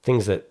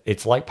things that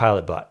it's like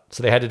pilot butt.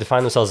 So they had to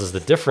define themselves as the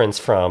difference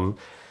from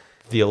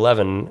the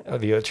 11,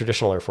 the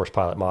traditional Air Force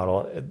pilot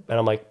model. And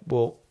I'm like,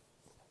 well,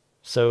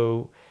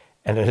 so,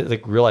 and then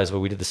like realized,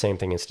 well, we did the same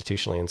thing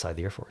institutionally inside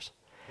the Air Force.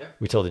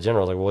 We told the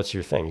generals, like, well, what's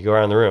your thing? You go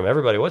around the room,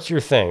 everybody, what's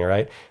your thing,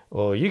 right?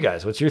 Well, you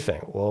guys, what's your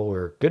thing? Well,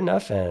 we're good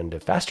enough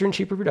and faster and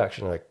cheaper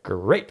production. They're like,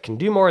 great, can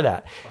do more of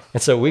that.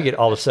 And so we get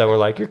all of a sudden, we're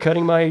like, you're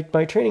cutting my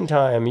training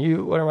time.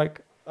 And I'm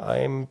like,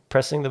 I'm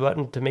pressing the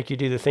button to make you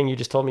do the thing you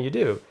just told me you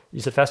do. You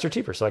said faster,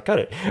 cheaper, so I cut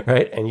it,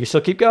 right? And you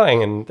still keep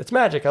going, and it's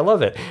magic. I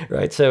love it,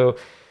 right? So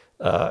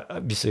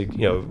obviously,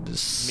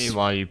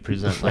 Meanwhile, you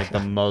present like the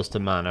most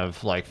amount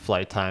of like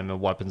flight time and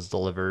weapons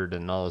delivered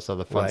and all this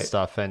other fun Right.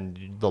 stuff,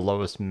 and the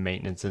lowest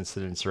maintenance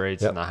incidence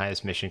rates Yep. and the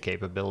highest mission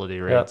capability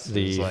Yep, rates.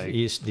 It's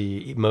like,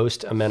 the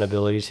most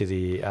amenability to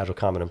the Agile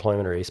Combat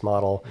Employment or ACE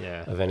model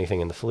Yeah. of anything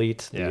in the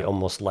fleet, Yeah. the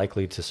almost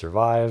likely to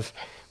survive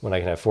when I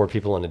can have 4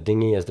 people in a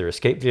dinghy as their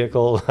escape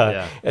vehicle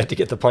Yeah. to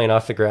get the plane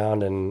off the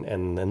ground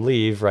and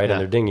leave right in Yeah.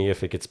 their dinghy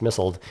if it gets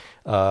missiled.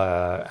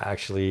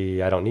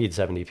 Actually, I don't need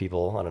 70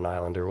 people on an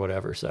island or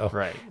whatever. So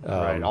right.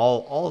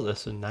 All of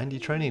this in 90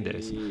 training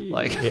days.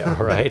 Like,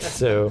 yeah, right.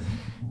 So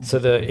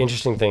the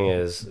interesting thing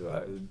is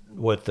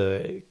what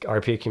the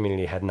RPA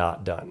community had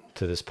not done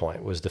to this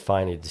point was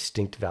define a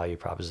distinct value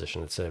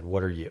proposition that said,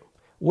 what are you?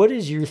 What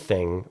is your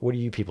thing? What do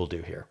you people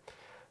do here?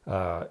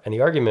 And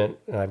the argument,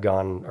 and I've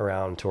gone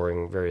around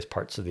touring various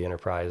parts of the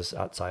enterprise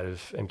outside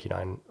of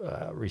MQ9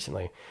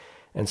 recently.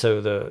 And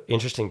so the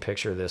interesting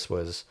picture of this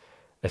was,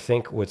 I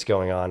think what's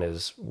going on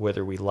is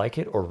whether we like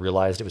it or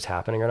realized it was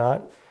happening or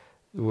not,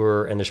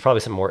 and there's probably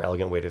some more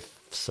elegant way to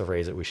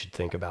phrase it we should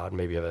think about.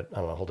 Maybe have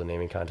hold a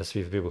naming contest, see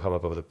if people come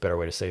up with a better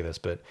way to say this.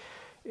 But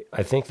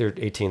I think their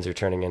 18s are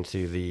turning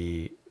into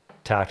the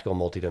tactical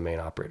multi-domain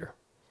operator.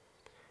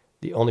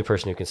 The only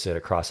person who can sit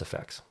across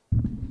effects.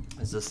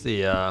 is this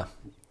the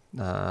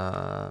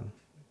what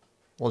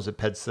was it,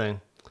 PED's thing?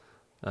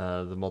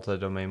 The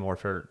multi-domain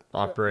warfare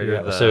operator.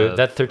 Yeah, so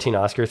that 13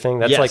 Oscar thing,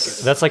 that's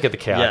Yes. like at the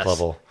chaos Yes.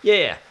 level.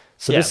 Yeah.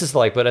 So this is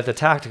like, but at the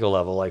tactical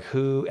level, like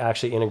who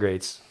actually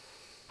integrates?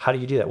 How do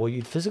you do that? Well,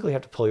 you'd physically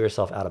have to pull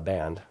yourself out of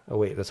band. Oh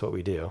wait, that's what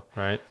we do.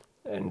 Right.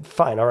 And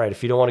fine, all right.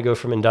 If you don't want to go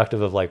from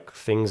inductive of like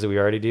things that we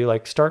already do,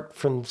 like start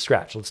from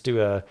scratch. Let's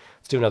do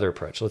another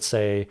approach. Let's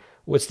say,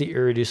 what's the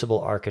irreducible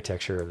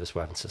architecture of this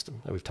weapon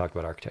system? We've talked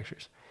about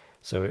architectures.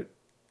 So it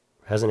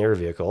has an air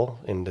vehicle,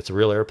 and it's a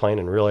real airplane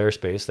in real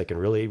airspace that can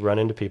really run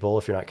into people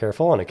if you're not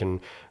careful, and it can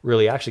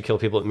really actually kill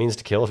people it means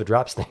to kill if it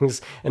drops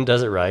things and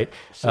does it right.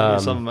 So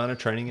some amount of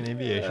training in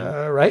aviation.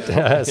 Right.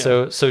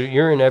 So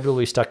you're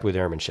inevitably stuck with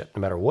airmanship.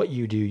 No matter what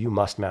you do, you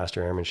must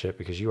master airmanship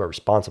because you are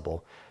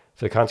responsible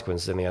for the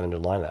consequences in the end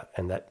of line of that.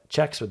 And that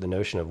checks with the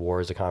notion of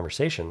war as a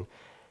conversation.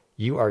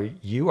 You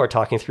are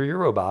talking through your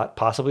robot,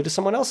 possibly to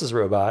someone else's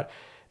robot.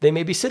 They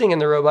may be sitting in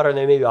the robot or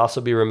they may also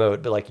be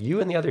remote, but like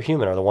you and the other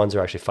human are the ones who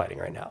are actually fighting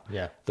right now.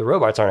 Yeah. The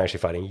robots aren't actually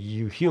fighting.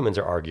 You humans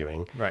are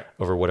arguing Right.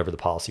 over whatever the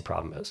policy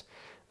problem is.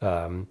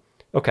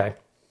 Okay.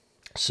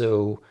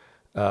 So,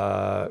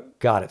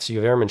 got it. So you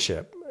have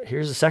airmanship.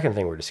 Here's the second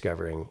thing we're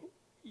discovering.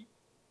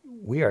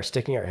 we are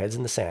sticking our heads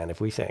in the sand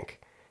if we think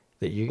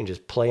that you can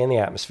just play in the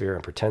atmosphere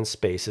and pretend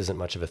space isn't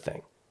much of a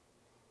thing.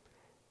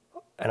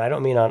 And I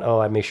don't mean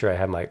I make sure I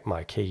have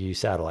my KU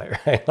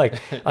satellite, right?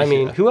 Like, I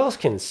mean, who else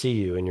can see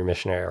you in your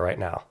mission area right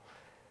now?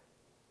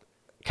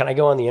 Can I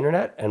go on the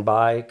internet and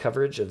buy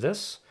coverage of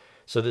this?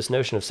 So this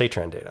notion of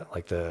SATRAN data,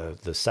 like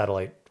the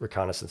Satellite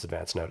Reconnaissance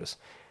Advance Notice,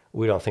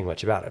 we don't think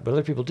much about it, but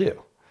other people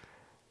do.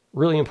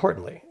 Really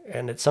importantly,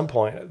 and at some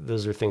point,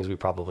 those are things we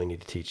probably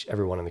need to teach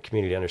everyone in the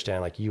community to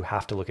understand, like you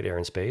have to look at air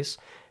and space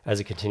as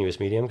a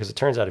continuous medium, because it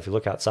turns out if you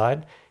look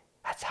outside,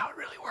 that's how it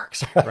really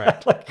works. Right.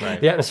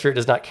 The atmosphere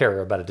does not care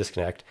about a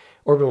disconnect.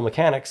 Orbital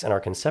mechanics and our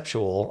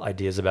conceptual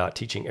ideas about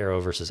teaching aero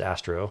versus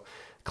astro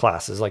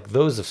classes, like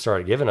those have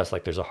started giving us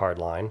like there's a hard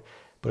line.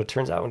 But it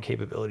turns out when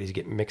capabilities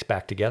get mixed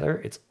back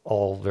together, it's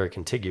all very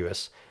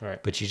contiguous.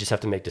 Right. But you just have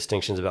to make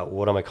distinctions about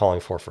what am I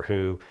calling for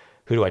who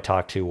do I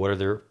talk to,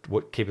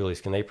 what capabilities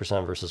can they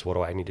present versus what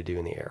do I need to do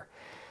in the air.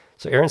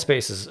 So air and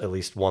space is at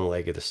least one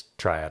leg of this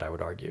triad, I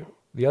would argue.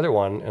 The other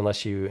one,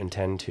 unless you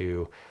intend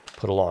to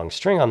put a long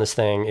string on this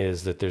thing,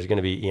 is that there's going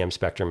to be EM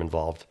spectrum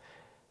involved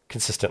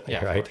consistently,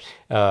 right?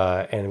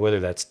 And whether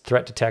that's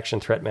threat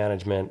detection, threat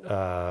management,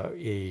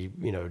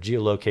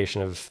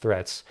 geolocation of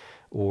threats,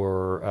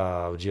 or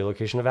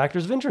geolocation of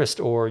actors of interest,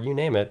 or you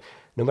name it,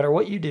 no matter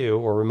what you do,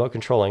 or remote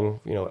controlling,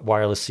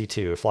 wireless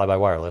C2, fly-by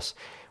wireless,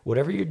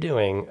 whatever you're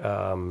doing,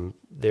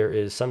 there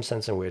is some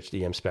sense in which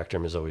the EM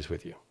spectrum is always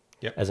with you.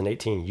 Yep. As an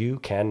 18, you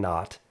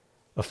cannot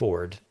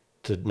afford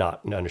to not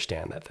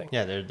understand that thing.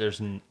 Yeah,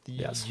 there's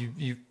yes.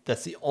 You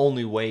that's the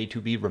only way to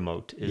be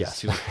remote is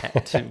to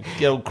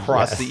go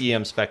across the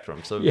EM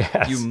spectrum. So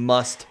you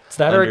must. It's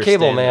that or a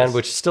cable, man, this.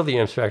 which is still the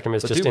EM spectrum.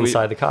 It's just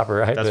inside the copper,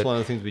 right? That's one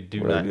of the things we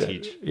do not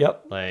teach.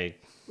 Yep.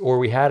 Or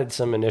we had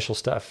some initial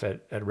stuff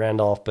at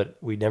Randolph, but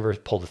we never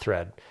pulled the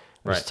thread.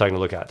 I was talking to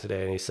Lookout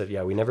today, and he said,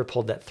 we never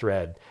pulled that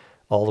thread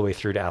all the way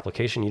through to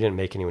application. You didn't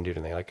make anyone do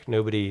anything. Like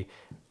nobody,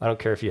 I don't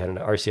care if you had an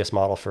RCS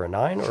model for a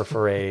 9 or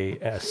for a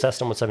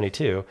Cessna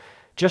 172,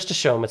 just to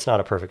show them it's not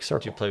a perfect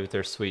circle. Did you play with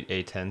their sweet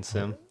A10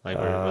 sim? I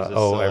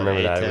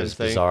remember that. It was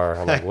bizarre.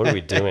 I'm like, what are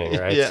we doing,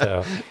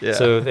 right?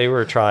 So they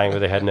were trying, but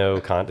they had no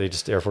they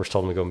just, Air Force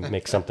told them to go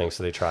make something,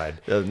 so they tried.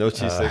 No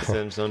T6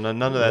 sims, so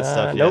none of that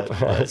stuff yet.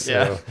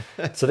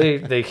 Nope. So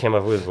they came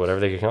up with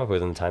whatever they could come up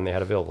with in the time they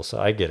had available. So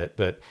I get it,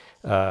 but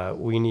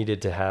we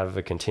needed to have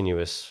a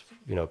continuous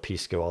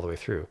piece go all the way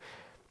through.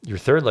 Your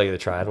third leg of the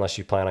triad, unless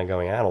you plan on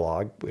going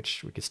analog,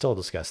 which we could still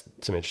discuss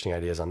some interesting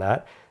ideas on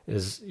that,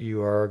 is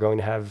you are going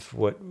to have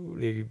what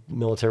the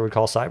military would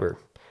call cyber.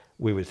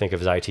 We would think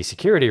of as IT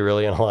security,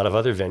 really, in a lot of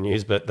other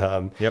venues, but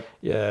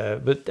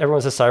but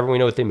everyone says cyber, we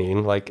know what they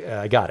mean.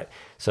 I got it.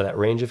 So that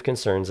range of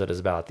concerns that is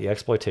about the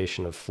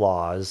exploitation of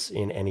flaws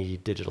in any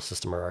digital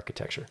system or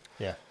architecture.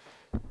 Yeah,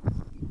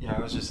 I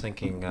was just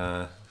thinking,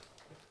 I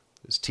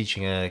was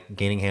teaching a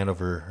gaining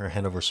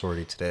Hanover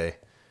sortie today.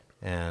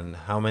 And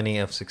how many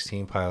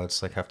F-16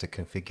 pilots have to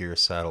configure a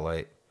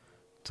satellite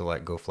to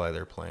go fly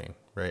their plane,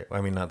 right?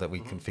 I mean, not that we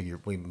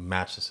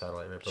match the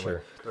satellite,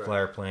 right? But fly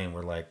our plane,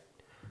 we're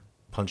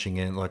punching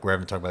in, we're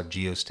having to talk about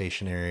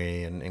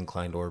geostationary and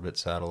inclined orbit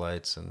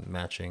satellites and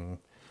matching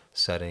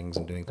settings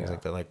and doing things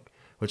like that,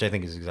 which I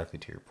think is exactly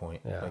to your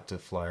point. To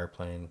fly our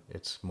plane,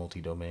 it's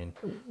multi-domain.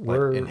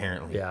 We're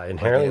inherently. Yeah,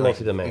 inherently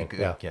multi-domain.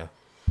 Yeah.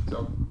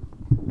 So,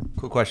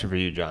 cool question for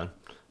you, John.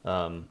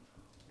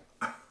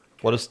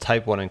 What does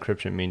type 1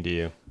 encryption mean to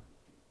you?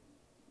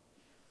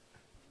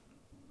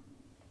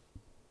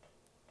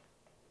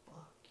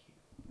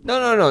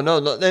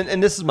 No.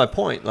 And this is my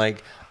point.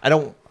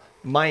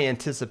 My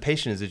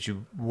anticipation is that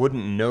you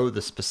wouldn't know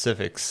the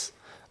specifics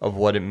of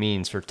what it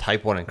means for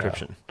type 1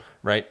 encryption,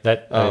 right?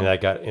 That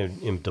got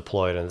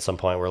deployed, and at some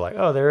point we're like,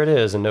 oh, there it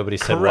is, and nobody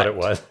said what it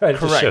was. Right?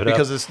 Correct,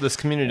 because this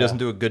community doesn't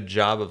do a good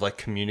job of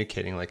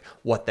communicating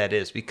what that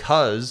is,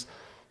 because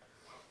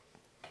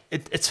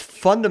it's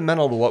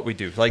fundamental to what we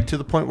do, to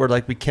the point where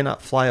we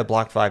cannot fly a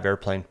Block 5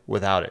 airplane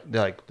without it.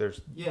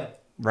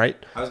 Right?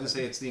 I was going to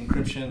say it's the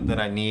encryption that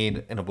I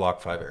need in a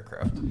Block 5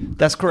 aircraft.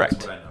 That's correct.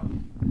 That's what I know.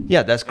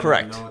 Yeah, that's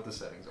correct. I know what the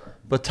settings are.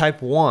 But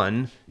type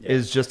 1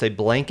 is just a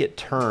blanket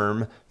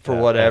term for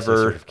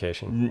whatever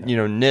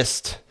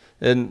NIST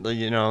and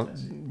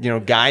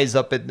guys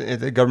up at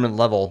the government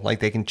level,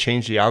 they can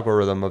change the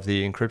algorithm of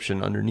the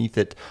encryption underneath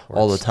it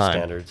all the time.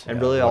 Standards,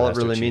 and really all it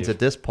really means at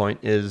this point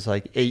is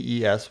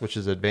AES, which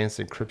is Advanced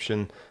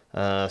Encryption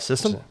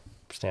System.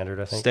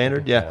 Standard, I think.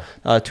 Standard,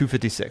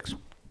 256.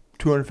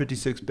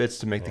 256 bits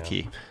to make the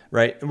key,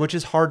 right? Which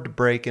is hard to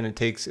break, and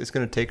it's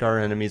going to take our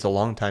enemies a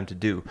long time to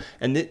do.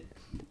 And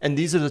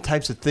these are the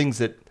types of things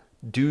that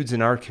dudes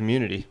in our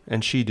community,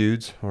 and she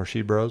dudes or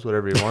she bros,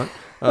 whatever you want,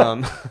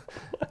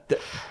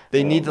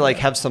 they need to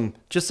have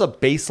just a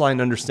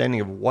baseline understanding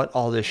of what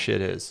all this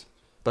shit is.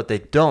 But they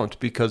don't,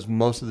 because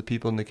most of the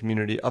people in the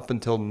community up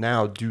until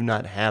now do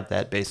not have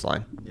that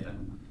baseline. Yeah.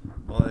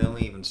 Well, they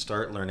only even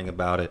start learning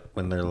about it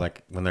when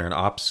they're an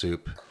ops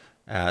soup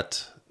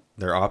at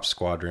their ops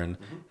squadron,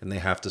 and they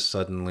have to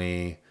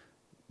suddenly,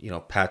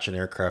 patch an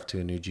aircraft to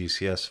a new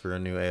GCS for a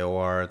new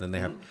AOR. Then they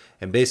have,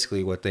 and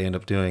basically what they end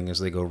up doing is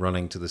they go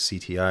running to the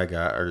CTI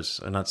guys,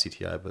 or not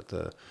CTI, but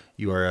the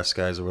URS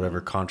guys or whatever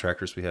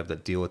contractors we have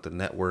that deal with the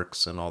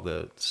networks and all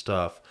the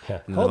stuff. Yeah.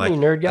 And Help me,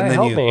 nerd guy,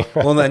 help me.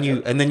 Well, then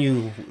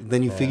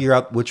you figure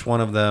out which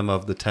one of them,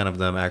 of the 10 of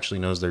them, actually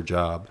knows their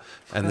job,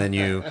 and then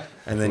you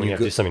have to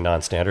do something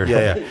non-standard.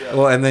 Yeah.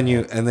 Well, and then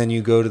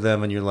you go to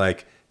them and you're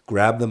like,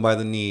 grab them by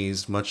the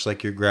knees, much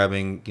like you're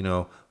grabbing,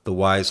 the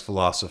wise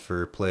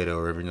philosopher Plato,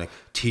 or you're like,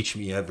 teach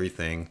me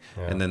everything,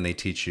 and then they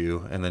teach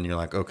you, and then you're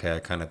like, okay, I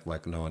kind of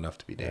like know enough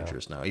to be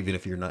dangerous now, even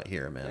if you're not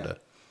here, Amanda.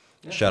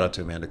 Yeah. Shout out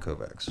to Amanda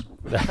Kovacs.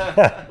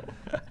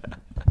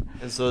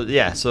 And so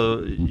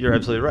you're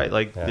absolutely right.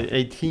 Like the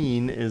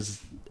 18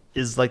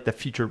 is like the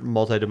future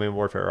multi-domain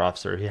warfare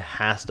officer. He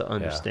has to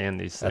understand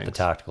these things at the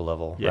tactical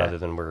level, rather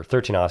than where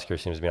 13 Oscar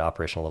seems to be an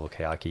operational level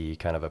Kayaki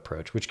kind of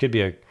approach, which could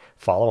be a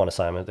follow-on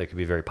assignment that could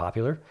be very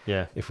popular.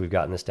 Yeah, if we've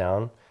gotten this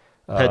down.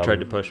 Ted tried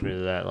to push me to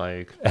that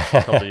like a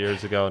couple of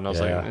years ago, and I was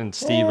like, and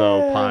Steve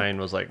O'Pine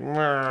was like,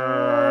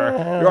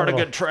 "You're on a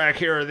good track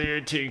here in the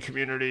 18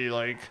 community,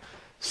 like,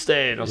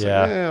 stay." And I was like,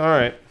 all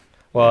right.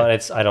 Well,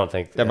 I don't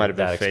think that might have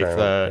been faith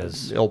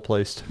is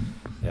ill-placed.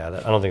 Yeah,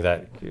 I don't think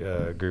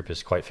that group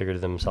has quite figured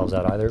themselves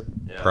out either.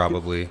 Yeah.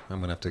 Probably. I'm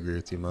going to have to agree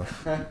with you,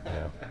 Muff.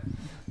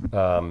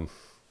 Yeah.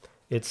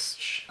 It's...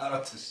 Shout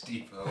out to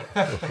Steve-O.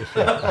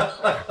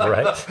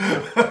 Right?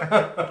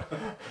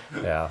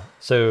 Yeah.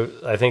 So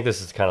I think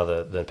this is kind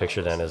of the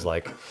picture then is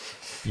like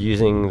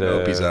using the...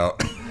 Nope, he's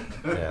out.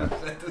 Yeah.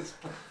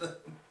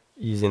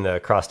 Using the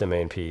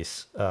cross-domain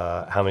piece,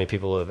 how many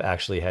people have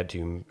actually had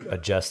to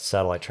adjust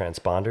satellite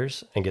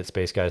transponders and get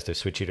space guys to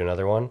switch you to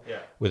another one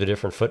with a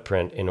different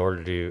footprint in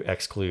order to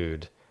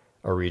exclude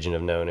a region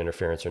of known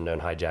interference or known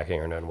hijacking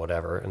or known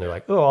whatever. And they're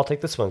like, oh, I'll take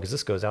this one because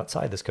this goes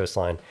outside this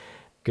coastline.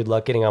 Good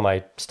luck getting on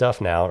my stuff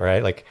now,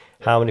 right? Like,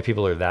 how many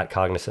people are that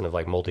cognizant of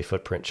like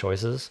multi-footprint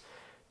choices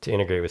to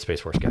integrate with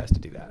Space Force guys to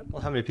do that?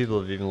 Well, how many people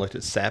have even looked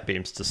at sat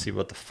beams to see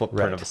what the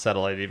footprint of a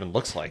satellite even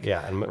looks like?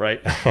 Yeah, right.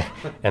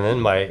 And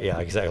then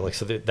exactly.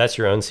 So that's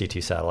your own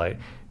CT satellite.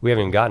 We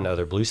haven't even gotten to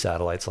other blue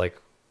satellites.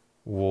 Like,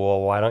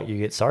 well, why don't you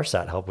get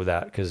SARSat help with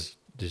that? Because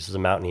this is a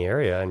mountainy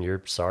area and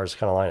your SAR's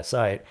kind of line of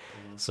sight.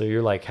 So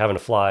you're like having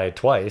to fly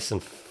twice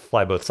and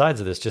fly both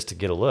sides of this just to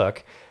get a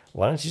look.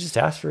 Why don't you just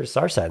ask for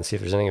SARSat and see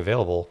if there's anything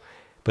available?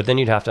 But then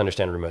you'd have to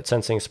understand remote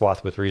sensing,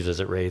 swath with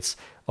revisit rates,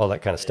 all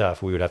that kind of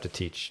stuff. We would have to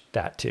teach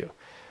that too.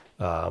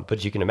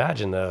 But you can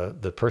imagine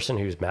the person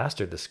who's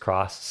mastered this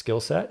cross skill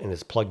set and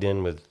is plugged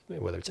in with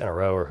whether it's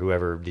NRO or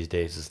whoever these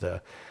days is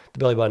the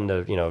belly button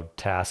to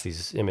task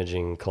these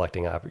imaging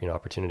collecting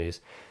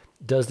opportunities,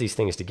 does these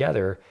things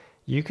together.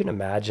 You can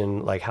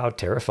imagine like how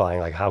terrifying,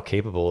 like how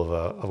capable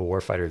of a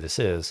warfighter this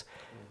is.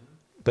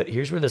 But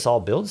here's where this all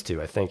builds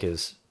to, I think,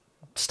 is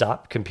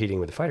stop competing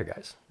with the fighter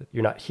guys.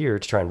 You're not here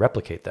to try and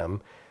replicate them.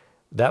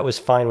 That was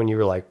fine when you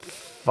were like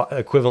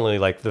equivalently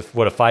like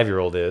what a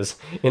 5-year-old is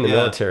in the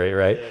military,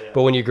 right? Yeah.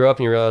 But when you grow up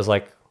and you realize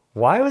like,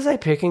 why was I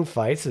picking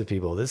fights with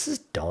people? This is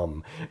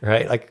dumb,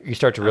 right? Like you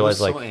start to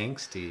realize I was like, so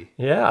angsty.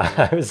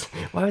 Yeah,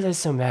 why was I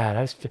so mad?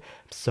 I'm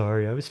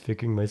sorry, I was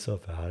figuring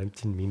myself out. I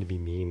didn't mean to be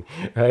mean,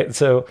 right?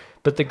 So,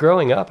 but the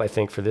growing up, I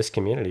think for this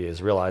community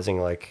is realizing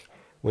like,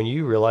 when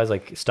you realize,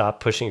 like, stop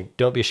pushing,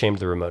 don't be ashamed of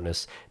the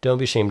remoteness. Don't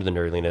be ashamed of the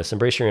nerdliness.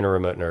 Embrace your inner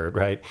remote nerd,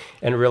 right?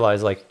 And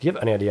realize, like, do you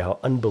have any idea how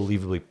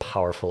unbelievably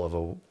powerful of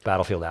a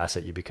battlefield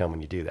asset you become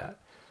when you do that?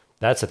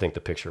 That's, I think,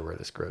 the picture where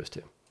this grows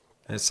to.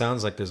 And it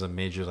sounds like there's a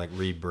major, like,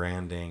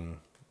 rebranding,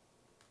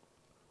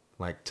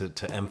 like,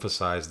 to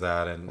emphasize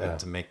that and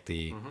to make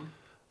the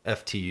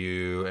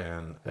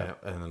FTU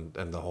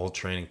and the whole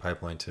training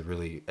pipeline to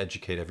really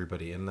educate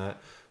everybody in that.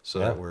 So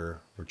that we're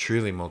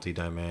truly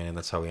multi-domain, and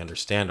that's how we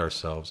understand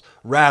ourselves,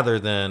 rather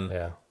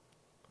than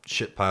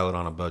shit pilot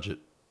on a budget,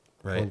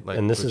 right? And, like,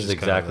 and this is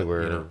exactly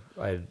where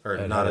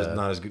not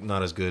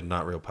as good,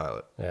 not real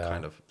pilot,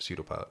 kind of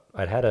pseudo pilot.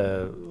 I'd had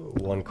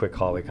one quick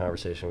hallway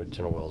conversation with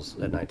General Wills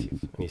at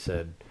 19th, and he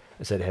said,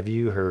 "I said, have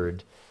you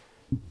heard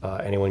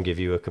anyone give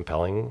you a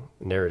compelling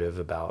narrative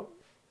about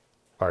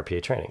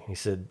RPA training?" He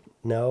said,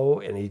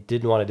 "No," and he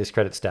didn't want to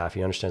discredit staff.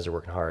 He understands they're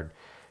working hard.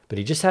 But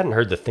he just hadn't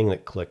heard the thing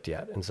that clicked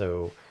yet. And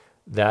so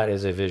that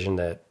is a vision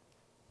that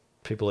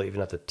people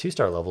even at the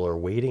 2-star level are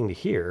waiting to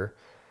hear.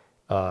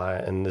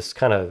 And this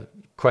kind of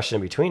question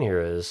in between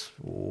here is,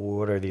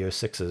 what are the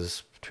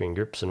 06s between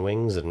groups and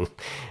wings and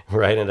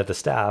right and at the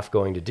staff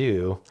going to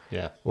do?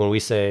 Yeah. When we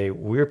say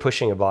we're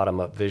pushing a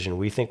bottom-up vision,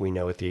 we think we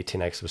know what the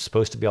 18X was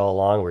supposed to be all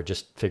along. We're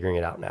just figuring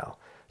it out now.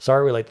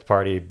 Sorry we're late to the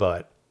party,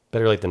 but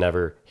better late than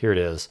never. Here it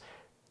is.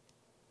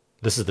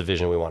 This is the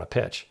vision we want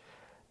to pitch.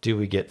 Do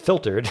we get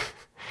filtered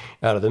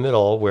out of the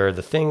middle where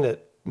the thing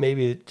that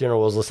maybe General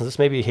Wills listens to this,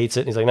 maybe he hates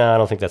it and he's like, no, I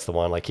don't think that's the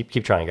one. Like,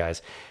 keep trying,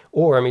 guys.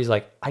 Or he's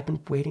like, I've been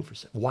waiting for,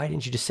 why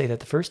didn't you just say that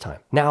the first time?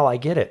 Now I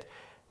get it.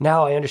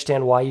 Now I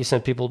understand why you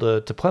sent people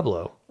to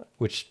Pueblo,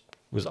 which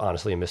was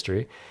honestly a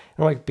mystery. And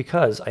I'm like,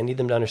 because I need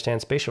them to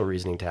understand spatial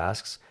reasoning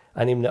tasks.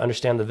 I need them to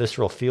understand the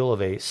visceral feel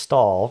of a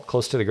stall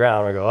close to the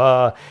ground. I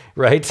go,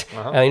 right?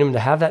 And I need them to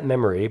have that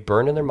memory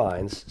burned in their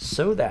minds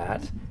so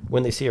that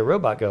when they see a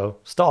robot go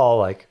stall,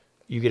 like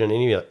you get an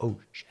immediate, like, oh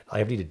shit,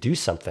 I need to do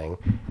something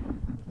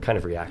kind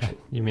of reaction.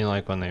 You mean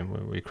like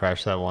when we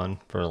crashed that one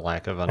for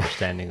lack of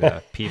understanding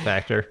the P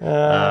factor?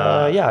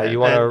 Yeah, you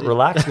want to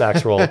relax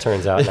max roll, it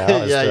turns out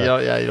now.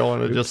 You don't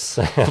want to just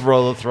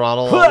throw the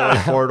throttle all the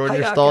way forward when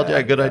you're stalled.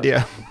 Yeah, good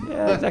idea.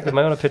 Yeah, exactly.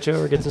 Might want to pitch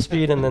over, get some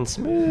speed, and then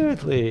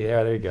smoothly.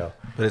 Yeah, there you go.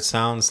 But it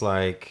sounds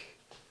like,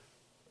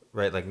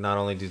 right, like not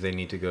only do they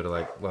need to go to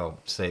like, well,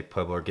 say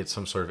Pueblo or get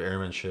some sort of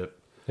airmanship,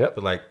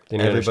 but like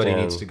everybody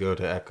needs to go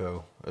to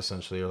Echo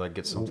essentially, or like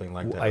get something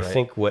like that. I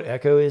think what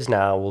Echo is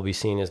now will be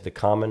seen as the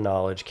common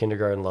knowledge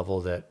kindergarten level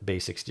that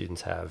basic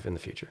students have in the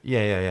future.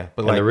 Yeah.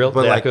 But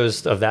the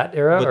Echoes of that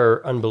era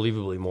are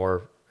unbelievably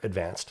more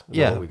advanced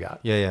than what we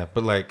got. Yeah.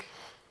 But like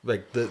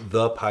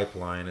the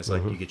pipeline is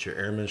like you get your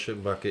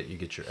airmanship bucket, you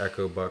get your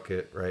Echo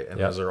bucket, right? And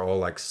those are all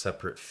like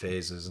separate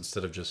phases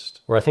instead of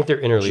just. Or I think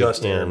they're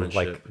interleaved in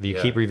like you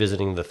keep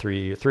revisiting the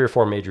three or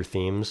four major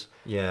themes.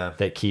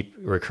 That keep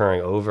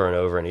recurring over and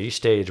over. And at each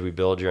stage, we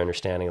build your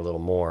understanding a little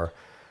more,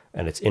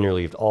 and it's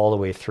interleaved all the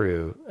way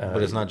through.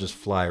 But it's not just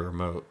fly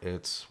remote.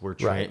 It's we're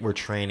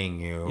training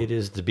you. It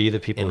is to be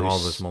the people in all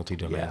this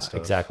multi-domain stuff.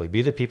 Exactly.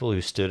 Be the people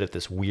who stood at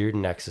this weird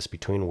nexus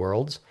between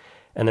worlds,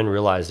 and then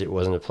realized it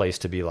wasn't a place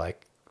to be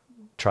like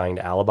trying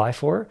to alibi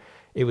for.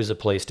 It was a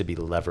place to be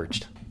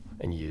leveraged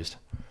and used.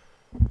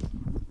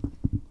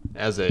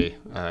 As a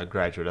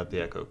graduate of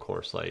the Echo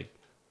course, like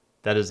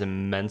that is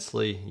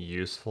immensely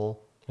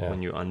useful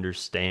when you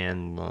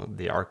understand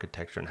the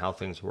architecture and how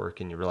things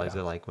work, and you realize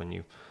that like when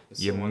you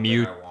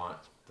mute. I want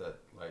that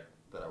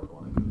I would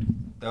want to go.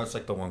 That's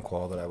like the one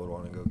qual that I would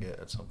want to go get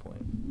at some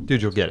point.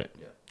 Dude, you'll get it.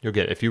 Yeah. You'll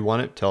get it. If you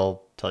want it,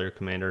 tell your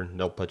commander.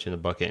 They'll put you in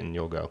the bucket and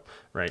you'll go.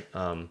 Right.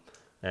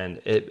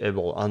 And it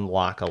will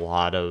unlock a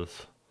lot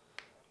of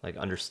like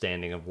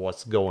understanding of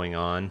what's going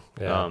on.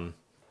 Yeah.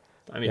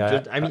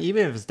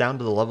 Even if it's down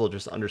to the level of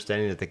just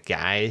understanding that the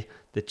guy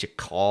that you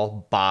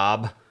call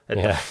Bob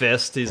at the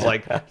fist, he's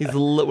like,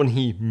 when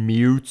he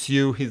mutes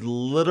you, he's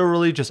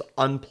literally just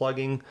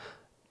unplugging,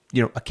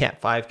 a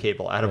Cat 5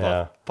 cable out of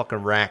a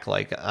fucking rack,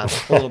 like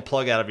pulling a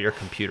plug out of your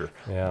computer.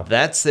 Yeah.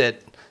 That's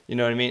it. You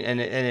know what I mean?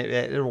 And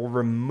it will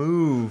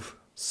remove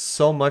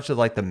so much of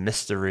like the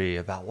mystery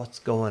about what's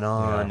going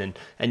on,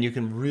 and you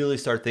can really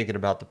start thinking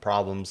about the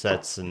problem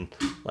sets and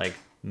like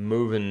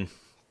moving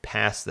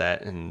past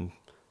that and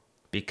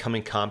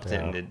becoming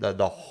competent in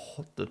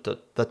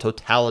the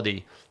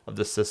totality of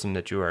the system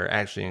that you are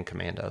actually in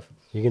command of.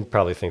 You can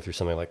probably think through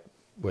something like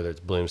whether it's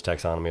Bloom's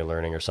taxonomy of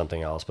learning or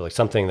something else, but like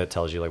something that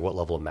tells you like what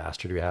level of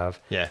mastery do you have.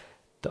 Yeah.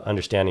 The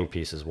understanding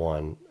piece is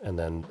one, and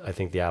then I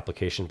think the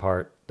application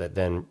part that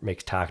then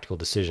makes tactical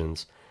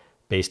decisions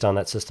based on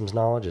that system's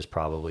knowledge is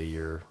probably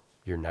your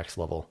next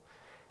level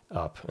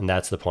up. And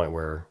that's the point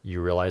where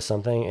you realize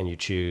something and you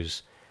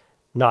choose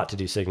not to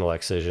do signal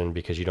excision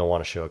because you don't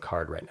want to show a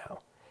card right now.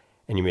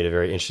 And you made a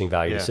very interesting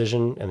value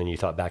decision, and then you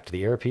thought back to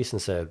the error piece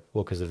and said,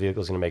 well, because the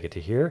vehicle's going to make it to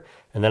here,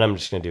 and then I'm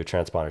just going to do a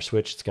transponder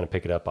switch. It's going to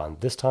pick it up on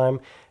this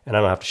time, and I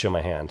don't have to show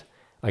my hand.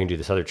 I can do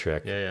this other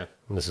trick, and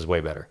this is way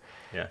better.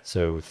 Yeah.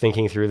 So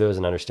thinking through those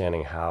and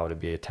understanding how to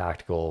be a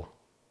tactical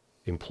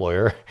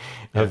employer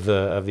of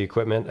the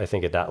equipment, I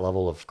think at that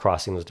level of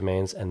crossing those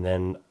domains. And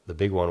then the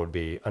big one would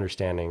be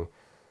understanding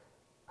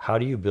how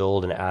do you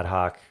build an ad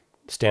hoc,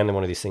 stand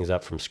one of these things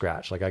up from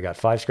scratch. Like I got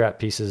 5 scrap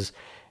pieces,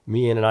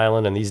 me in an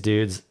island, and these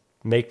dudes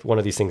make one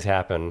of these things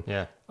happen.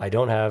 Yeah. I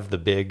don't have the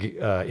big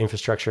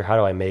infrastructure. How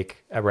do I make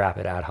a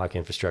rapid ad hoc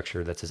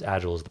infrastructure that's as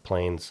agile as the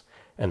planes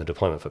and the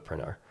deployment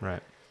footprint are?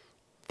 Right.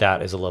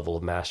 That is a level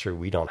of mastery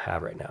we don't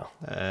have right now.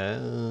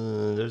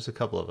 There's a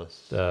couple of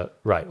us.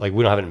 Right. Like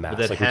we don't have it in mass.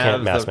 Like we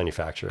can't mass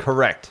manufacture it.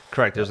 Correct.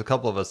 There's a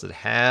couple of us that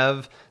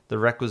have the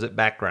requisite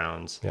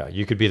backgrounds. Yeah.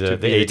 You could be the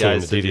A team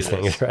to do these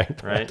things,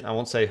 right? Right. I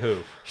won't say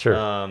who. Sure.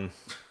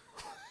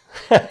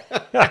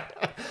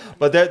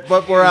 But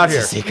we're out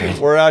here.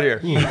 We're out here.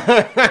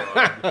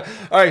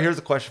 All right. Here's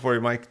a question for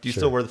you, Mike. Do you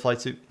still wear the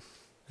flight suit?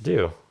 I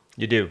do.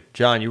 You do.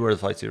 John, you wear the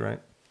flight suit, right?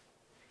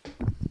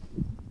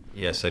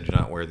 Yes, I do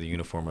not wear the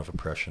uniform of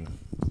oppression.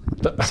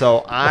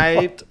 So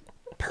I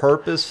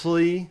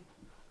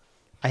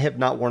have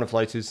not worn a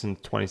flight suit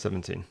since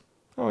 2017.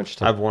 Oh,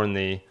 interesting. I've worn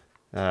the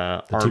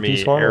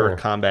Army Air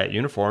Combat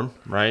uniform,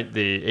 right?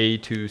 The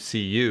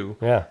A2CU.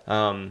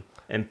 Yeah.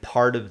 And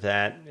part of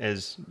that,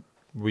 as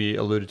we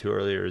alluded to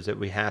earlier, is that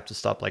we have to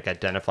stop like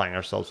identifying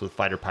ourselves with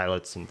fighter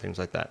pilots and things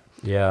like that.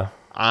 Yeah.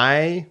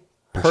 I'm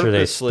sure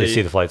they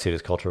see the flight suit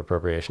as cultural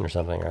appropriation or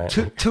something, right?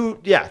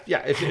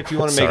 If you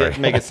want to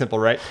make it simple,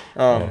 right?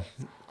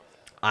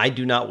 I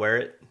do not wear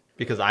it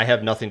because I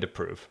have nothing to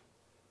prove.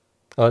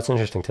 Oh, that's an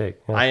interesting take.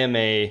 Yeah. I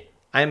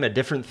am a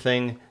different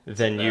thing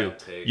than you.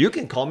 You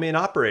can call me an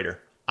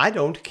operator. I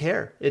don't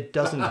care. It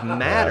doesn't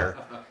matter.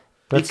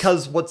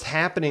 Because what's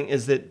happening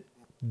is that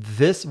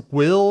this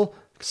will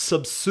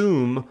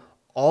subsume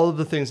all of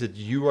the things that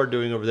you are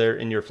doing over there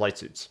in your flight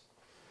suits.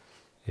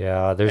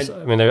 Yeah,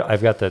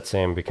 I've got that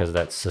same because of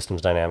that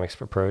systems dynamics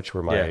approach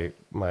where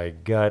my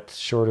gut,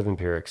 short of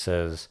empiric,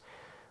 says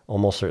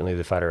almost certainly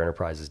the fighter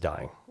enterprise is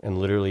dying. And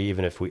literally,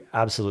 even if we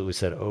absolutely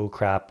said, oh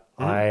crap,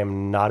 I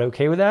am not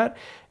okay with that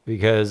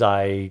because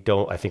I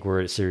think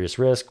we're at serious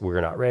risk.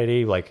 We're not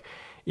ready. Like,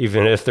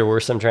 even if there were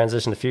some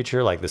transition in the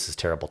future, like this is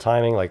terrible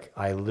timing. Like,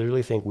 I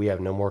literally think we have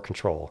no more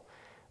control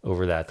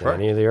over that than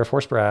any of the Air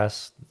Force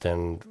brass,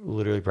 than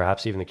literally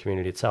perhaps even the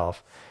community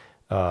itself.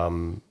 I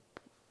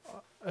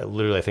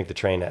think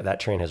that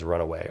train has run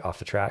away off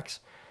the tracks.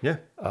 Yeah.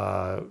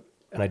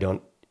 And I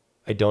don't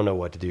know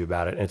what to do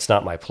about it. And it's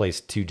not my place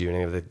to do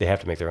anything. They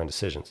have to make their own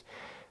decisions.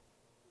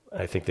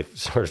 I think they've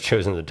sort of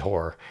chosen the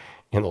door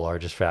in the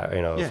largest form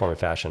and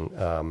fashion.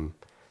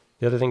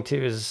 The other thing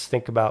too is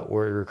think about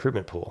where your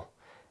recruitment pool,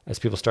 as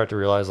people start to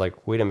realize,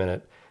 like, wait a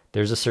minute,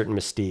 there's a certain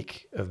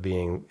mystique of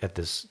being at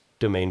this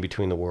domain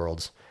between the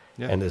worlds.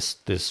 Yeah. And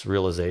this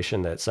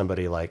realization that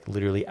somebody like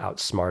literally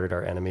outsmarted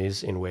our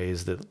enemies in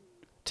ways that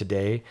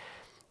today,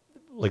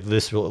 like,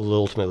 this will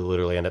ultimately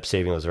literally end up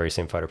saving those very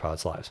same fighter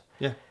pilots' lives.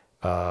 Yeah.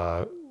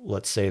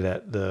 Let's say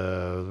that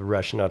the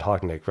Russian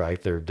Othoknik,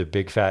 right? They're the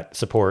big fat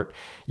support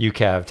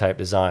UCAV type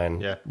design.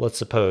 Yeah. Let's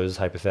suppose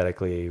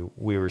hypothetically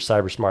we were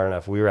cyber smart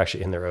enough. We were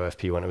actually in their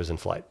OFP when it was in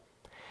flight.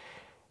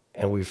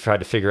 And we've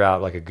tried to figure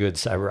out, like a good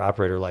cyber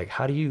operator, like,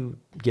 how do you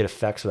get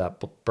effects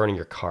without burning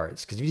your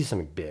cards? Because if you do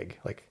something big,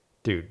 like,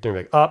 dude, they're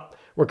like,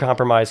 we're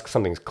compromised.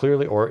 Something's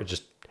clearly, or it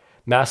just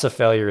massive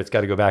failure. It's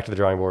got to go back to the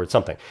drawing board,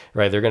 something,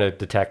 right? They're going to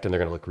detect and they're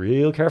going to look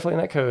real carefully in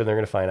that code and they're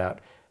going to find out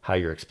how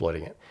you're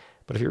exploiting it.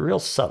 But if you're real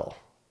subtle,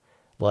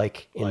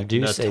 like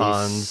induce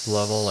Natan's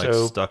level, like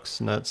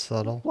Stuxnet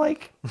subtle,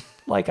 like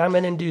I'm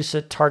going to induce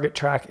a target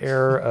track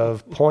error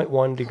of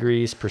 0.1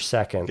 degrees per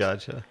second.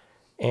 Gotcha.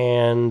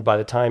 And by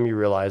the time you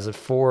realize that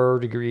 4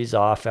 degrees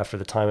off after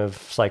the time of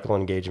cycle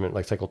engagement,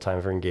 like cycle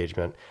time for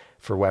engagement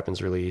for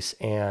weapons release,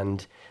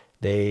 and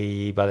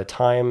by the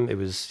time it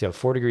was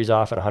 4 degrees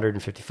off at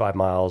 155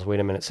 miles, wait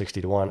a minute,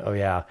 60 to 1. Oh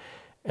yeah.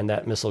 And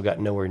that missile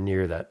got nowhere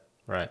near that.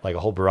 Right. Like a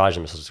whole barrage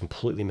of missiles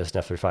completely missed an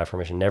F-35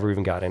 formation, never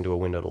even got into a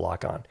window to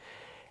lock on.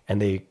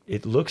 And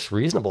it looks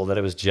reasonable that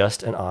it was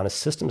just an honest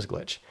systems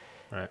glitch.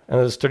 Right. And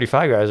those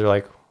 35 guys are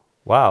like,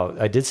 wow,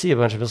 I did see a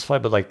bunch of missiles fly,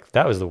 but like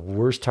that was the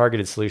worst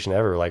targeted solution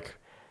ever. Like,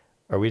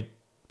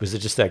 was it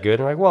just that good?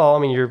 And I'm like, well, I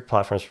mean, your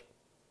platform's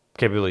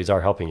capabilities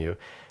are helping you,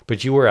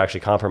 but you were actually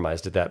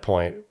compromised at that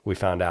point, we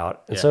found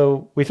out. And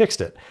so we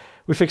fixed it.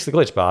 We fixed the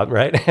glitch, Bob,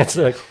 right? It's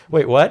like,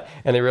 wait, what?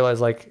 And they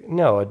realized, like,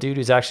 no, a dude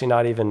who's actually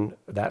not even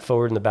that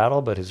forward in the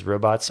battle, but his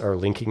robots are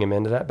linking him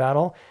into that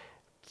battle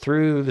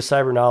through the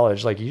cyber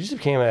knowledge. Like, you just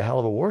became a hell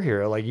of a war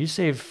hero. Like, you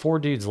saved 4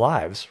 dudes'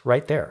 lives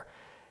right there,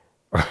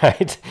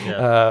 right?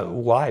 Yeah.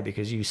 Why?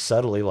 Because you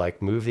subtly,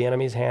 like, move the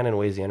enemy's hand in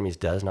ways the enemy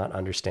does not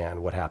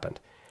understand what happened.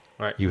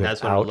 Right. You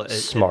have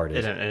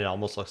outsmarted. It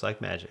almost looks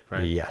like magic,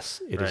 right?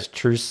 Yes. It is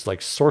true,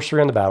 like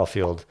sorcery on the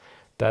battlefield.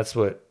 That's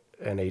what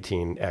an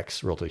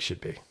 18X really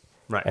should be.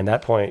 Right. And at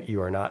that point,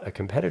 you are not a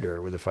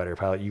competitor with a fighter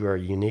pilot. You are a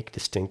unique,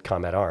 distinct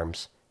combat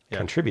arms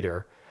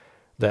contributor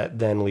that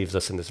then leaves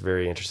us in this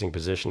very interesting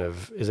position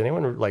of, is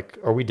anyone, like,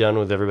 are we done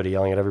with everybody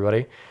yelling at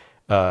everybody?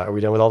 Are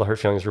we done with all the hurt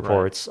feelings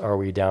reports? Right. Are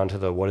we down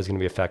to what is going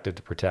to be effective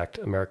to protect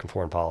American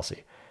foreign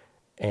policy?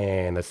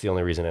 And that's the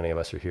only reason any of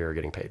us are here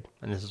getting paid.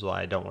 And this is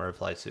why I don't wear a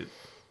flight suit.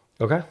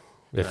 Okay.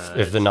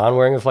 If the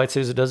non-wearing of flight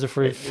suits does it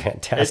for you,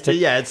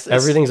 fantastic.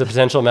 Everything's a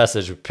potential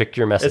message. Pick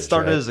your message. It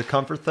started as a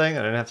comfort thing.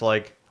 I didn't have to,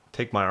 like,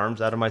 take my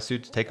arms out of my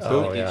suit to take a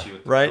poop.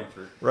 Right.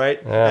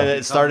 Yeah. And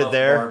it started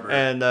there,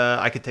 and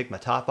I could take my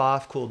top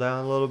off, cool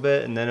down a little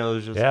bit, and then it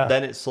was just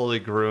then it slowly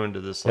grew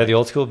into this, like, the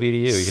old school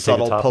BDU. You could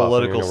subtle take the top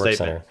political off when you're in a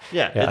statement.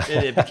 work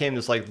center. It became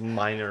this, like,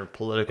 minor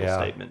political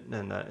statement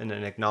and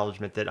an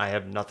acknowledgement that I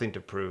have nothing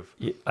to prove.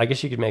 I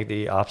guess you could make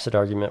the opposite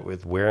argument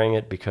with wearing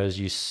it because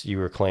you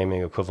were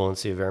claiming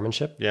equivalency of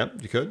airmanship. Yeah,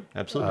 you could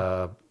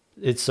absolutely.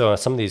 It's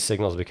some of these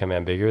signals become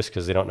ambiguous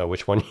because they don't know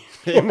which one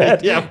you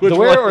meant. The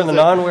wear or the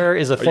non-wear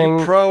is a thing.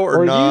 You pro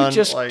or non?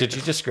 Did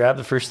you just grab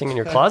the first thing in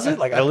your closet?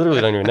 Like, I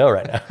literally don't even know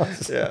right now.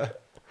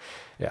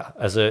 Yeah.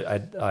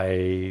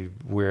 I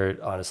wear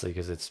it honestly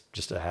because it's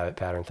just a habit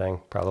pattern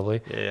thing,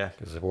 probably. Yeah.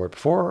 Because I wore it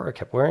before, I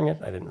kept wearing it.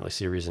 I didn't really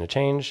see a reason to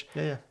change.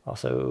 Yeah.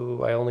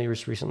 Also, I only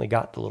just recently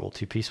got the little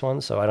 2-piece one,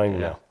 so I don't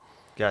even know.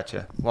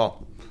 Gotcha.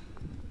 Well,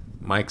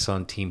 Mike's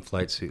on team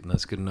flight suit, and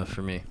that's good enough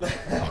for me.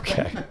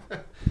 Okay.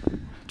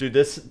 Dude,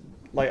 this,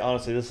 like,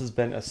 honestly, this has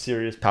been a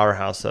serious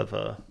powerhouse of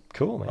a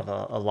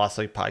Lost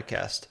Lake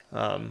podcast.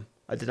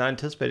 I did not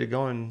anticipate it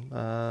going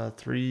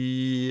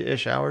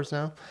 3-ish hours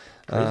now.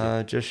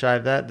 Just shy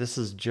of that. This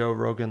is Joe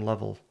Rogan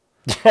level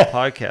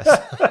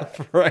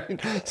podcast,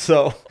 right?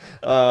 So,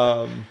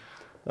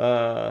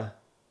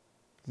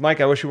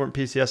 Mike, I wish you weren't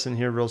PCSing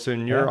here real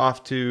soon. You're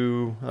off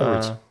to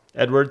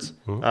Edwards,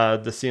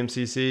 the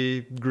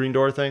CMCC Green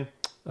Door thing.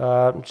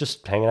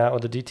 Just hanging out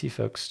with the DT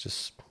folks,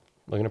 just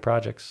looking at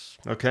projects.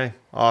 Okay,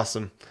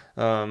 awesome.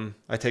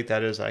 I take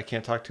that as I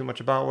can't talk too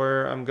much about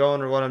where I'm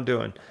going or what I'm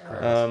doing,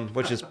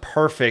 which is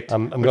perfect.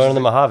 I'm going to the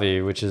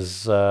Mojave, which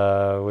is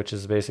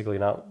basically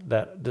not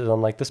that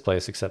unlike this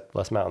place, except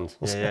less mountains.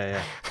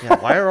 Yeah.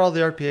 Why are all the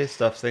RPA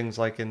stuff things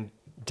like in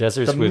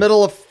Deserts the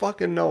middle of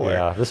fucking nowhere?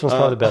 Yeah, this one's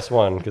probably the best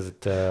one because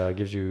it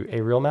gives you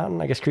a real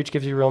mountain. I guess Creech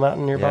gives you a real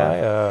mountain nearby.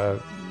 Yeah.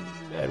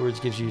 Edwards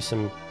gives you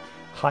some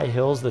high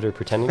hills that are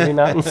pretending to be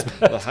mountains.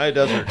 The high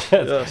desert.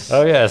 Yes.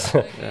 Oh, yes.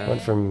 Yeah.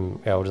 Went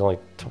from, it was only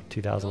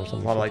 2,000 or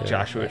something. A lot of like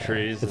Joshua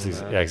trees. It's,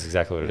 and, it's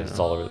exactly what it is. It's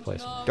all over the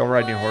place. Don't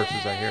ride any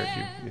horses, I hear.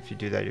 If you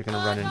do that, you're going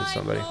to run into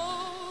somebody.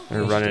 You're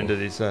going to run into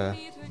these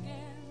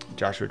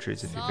Joshua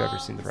trees if you've ever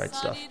seen the right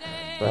stuff.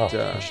 But,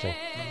 interesting.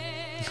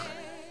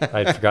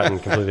 I'd forgotten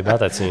completely about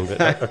that scene, but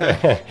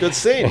okay. Good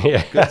scene.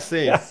 Yeah. Good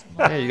scene.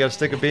 Hey, you got a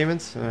stick of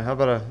Beemans? How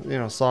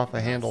about saw off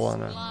a handle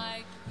on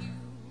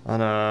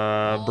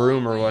a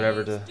broom or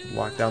whatever to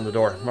lock down the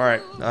door. All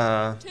right,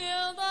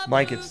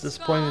 Mike, it's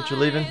disappointing that you're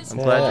leaving. I'm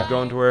glad you're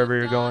going to wherever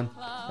you're going.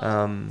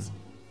 I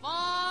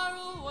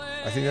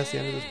think that's the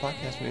end of this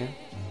podcast, man.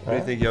 What do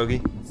you think,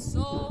 Yogi?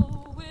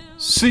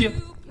 See ya.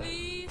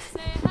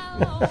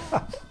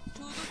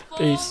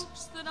 Peace.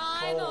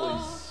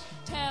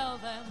 Tell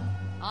them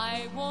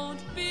I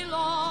won't be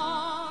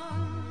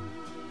long.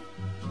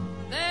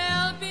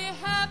 They'll be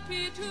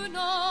happy to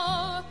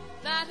know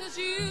that as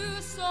you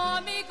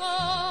saw me go,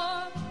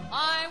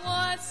 I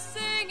was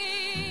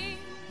singing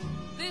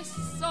this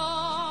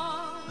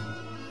song.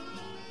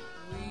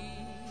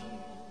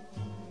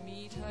 We'll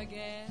meet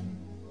again.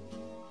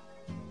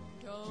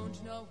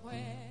 Don't know where,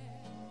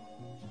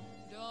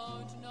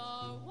 don't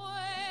know where.